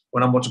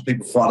when I'm watching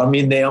people fight. I'm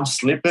in there. I'm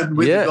slipping.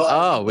 With the guy.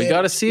 Oh, we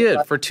got to see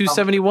it for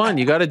 271.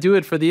 You got to do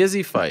it for the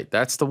Izzy fight.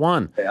 That's the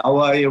one. Yeah,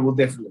 we'll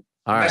definitely.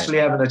 All right. I'm actually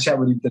having a chat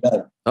with him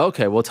today.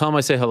 Okay. Well, tell him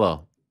I say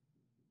hello.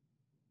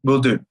 Will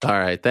do. All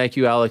right. Thank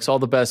you, Alex. All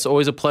the best.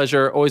 Always a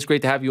pleasure. Always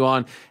great to have you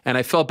on. And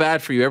I felt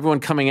bad for you. Everyone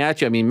coming at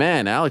you. I mean,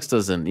 man, Alex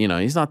doesn't,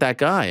 he's not that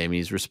guy. I mean,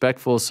 he's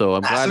respectful. So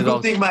I'm glad. It's a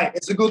good thing, mate.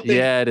 It's a good thing.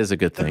 Yeah, it is a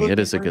good thing. It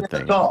is a good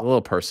thing. A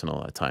little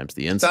personal at times.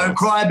 The insults. Don't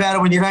cry about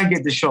it when you don't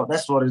get the shot.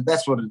 That's what it is.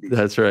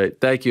 That's right.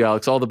 Thank you,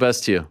 Alex. All the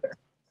best to you.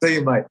 See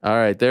you, mate. All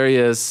right. There he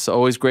is.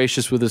 Always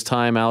gracious with his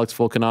time. Alex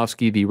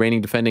Volkanovski, the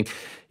reigning defending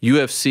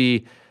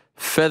UFC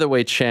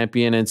featherweight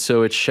champion. And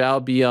so it shall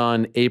be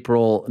on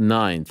April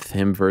 9th.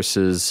 Him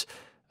versus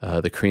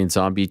the Korean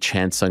zombie,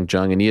 Chan Sung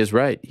Jung. And he is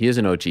right. He is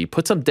an OG.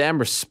 Put some damn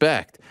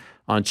respect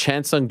on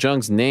Chan Sung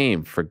Jung's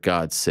name, for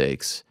God's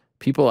sakes.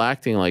 People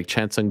acting like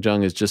Chan Sung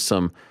Jung is just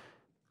some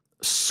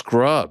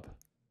scrub.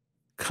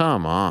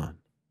 Come on.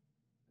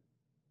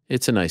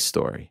 It's a nice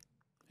story.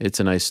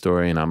 It's a nice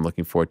story, and I'm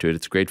looking forward to it.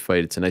 It's a great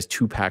fight. It's a nice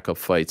two-pack of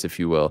fights, if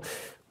you will,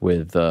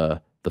 with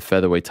the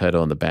featherweight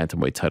title and the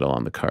bantamweight title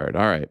on the card.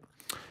 All right.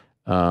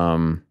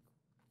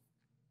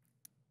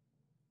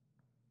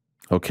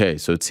 Okay,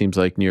 so it seems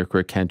like New York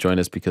Rick can't join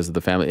us because of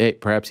the family. Hey,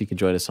 perhaps he can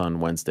join us on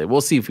Wednesday.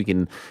 We'll see if we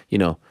can,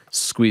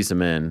 squeeze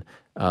him in.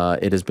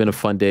 It has been a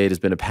fun day. It has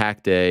been a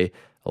packed day.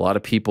 A lot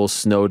of people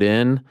snowed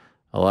in,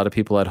 a lot of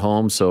people at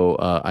home. So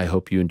I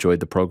hope you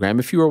enjoyed the program.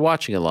 If you were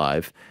watching it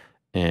live,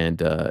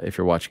 and if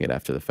you're watching it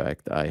after the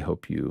fact, I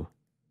hope you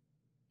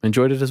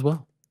enjoyed it as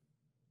well.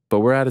 But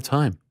we're out of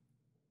time.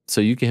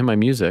 So you can hear my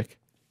music.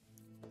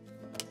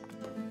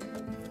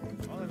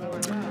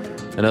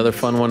 Another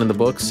fun one in the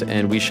books,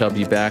 and we shall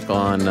be back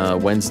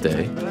on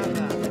Wednesday.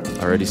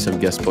 Already some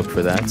guest book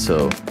for that,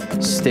 so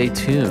stay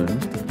tuned.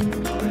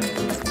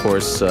 Of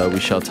course, we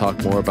shall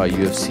talk more about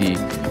UFC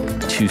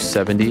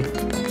 270.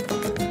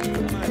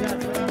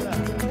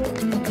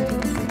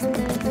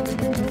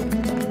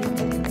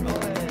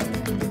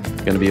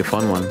 It's going to be a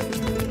fun one.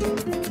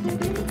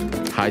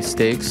 High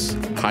stakes,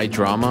 high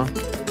drama,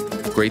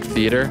 great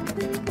theater.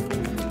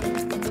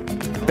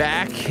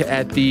 Back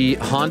at the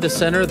Honda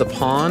Center, the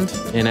Pond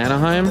in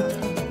Anaheim.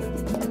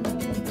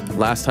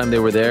 Last time they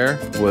were there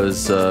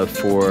was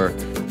for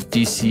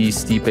DC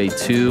Stipe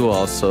 2,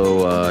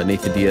 also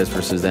Nathan Diaz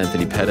versus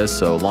Anthony Pettis.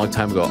 So a long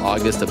time ago,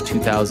 August of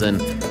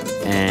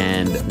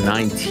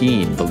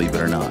 2019, believe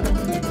it or not.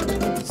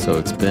 So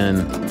it's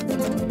been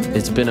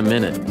a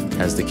minute,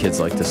 as the kids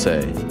like to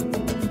say.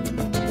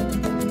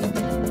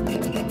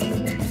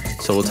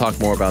 So we'll talk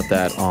more about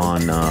that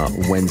on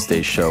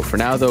Wednesday's show. For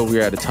now, though,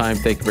 we're out of time.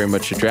 Thank you very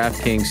much to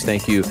DraftKings.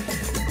 Thank you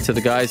to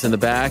the guys in the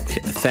back.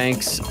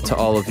 Thanks to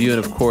all of you. And,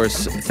 of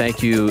course,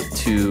 thank you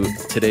to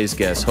today's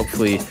guests.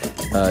 Hopefully,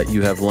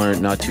 you have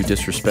learned not to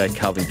disrespect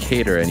Calvin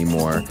Kattar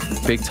anymore.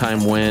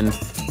 Big-time win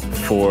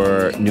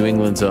for New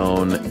England's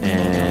own.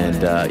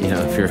 And,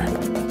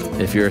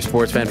 if you're a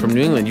sports fan from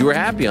New England, you were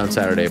happy on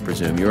Saturday, I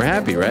presume. You were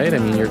happy, right? I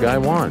mean, your guy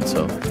won,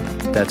 so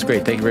that's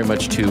great. Thank you very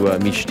much to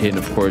Miesha Tate, and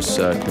of course,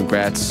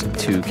 congrats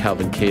to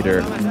Calvin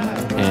Kattar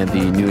and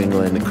the New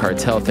England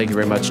Cartel. Thank you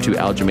very much to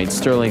Aljamain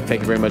Sterling.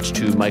 Thank you very much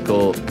to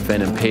Michael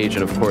Venom Page,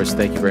 and of course,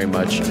 thank you very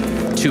much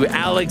to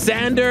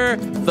Alexander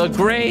the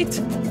Great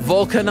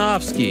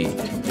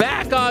Volkanovski.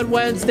 Back on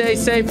Wednesday,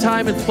 same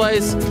time and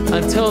place.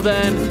 Until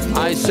then,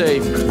 I say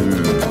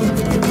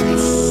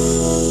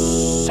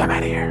peace. I'm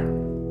out of here.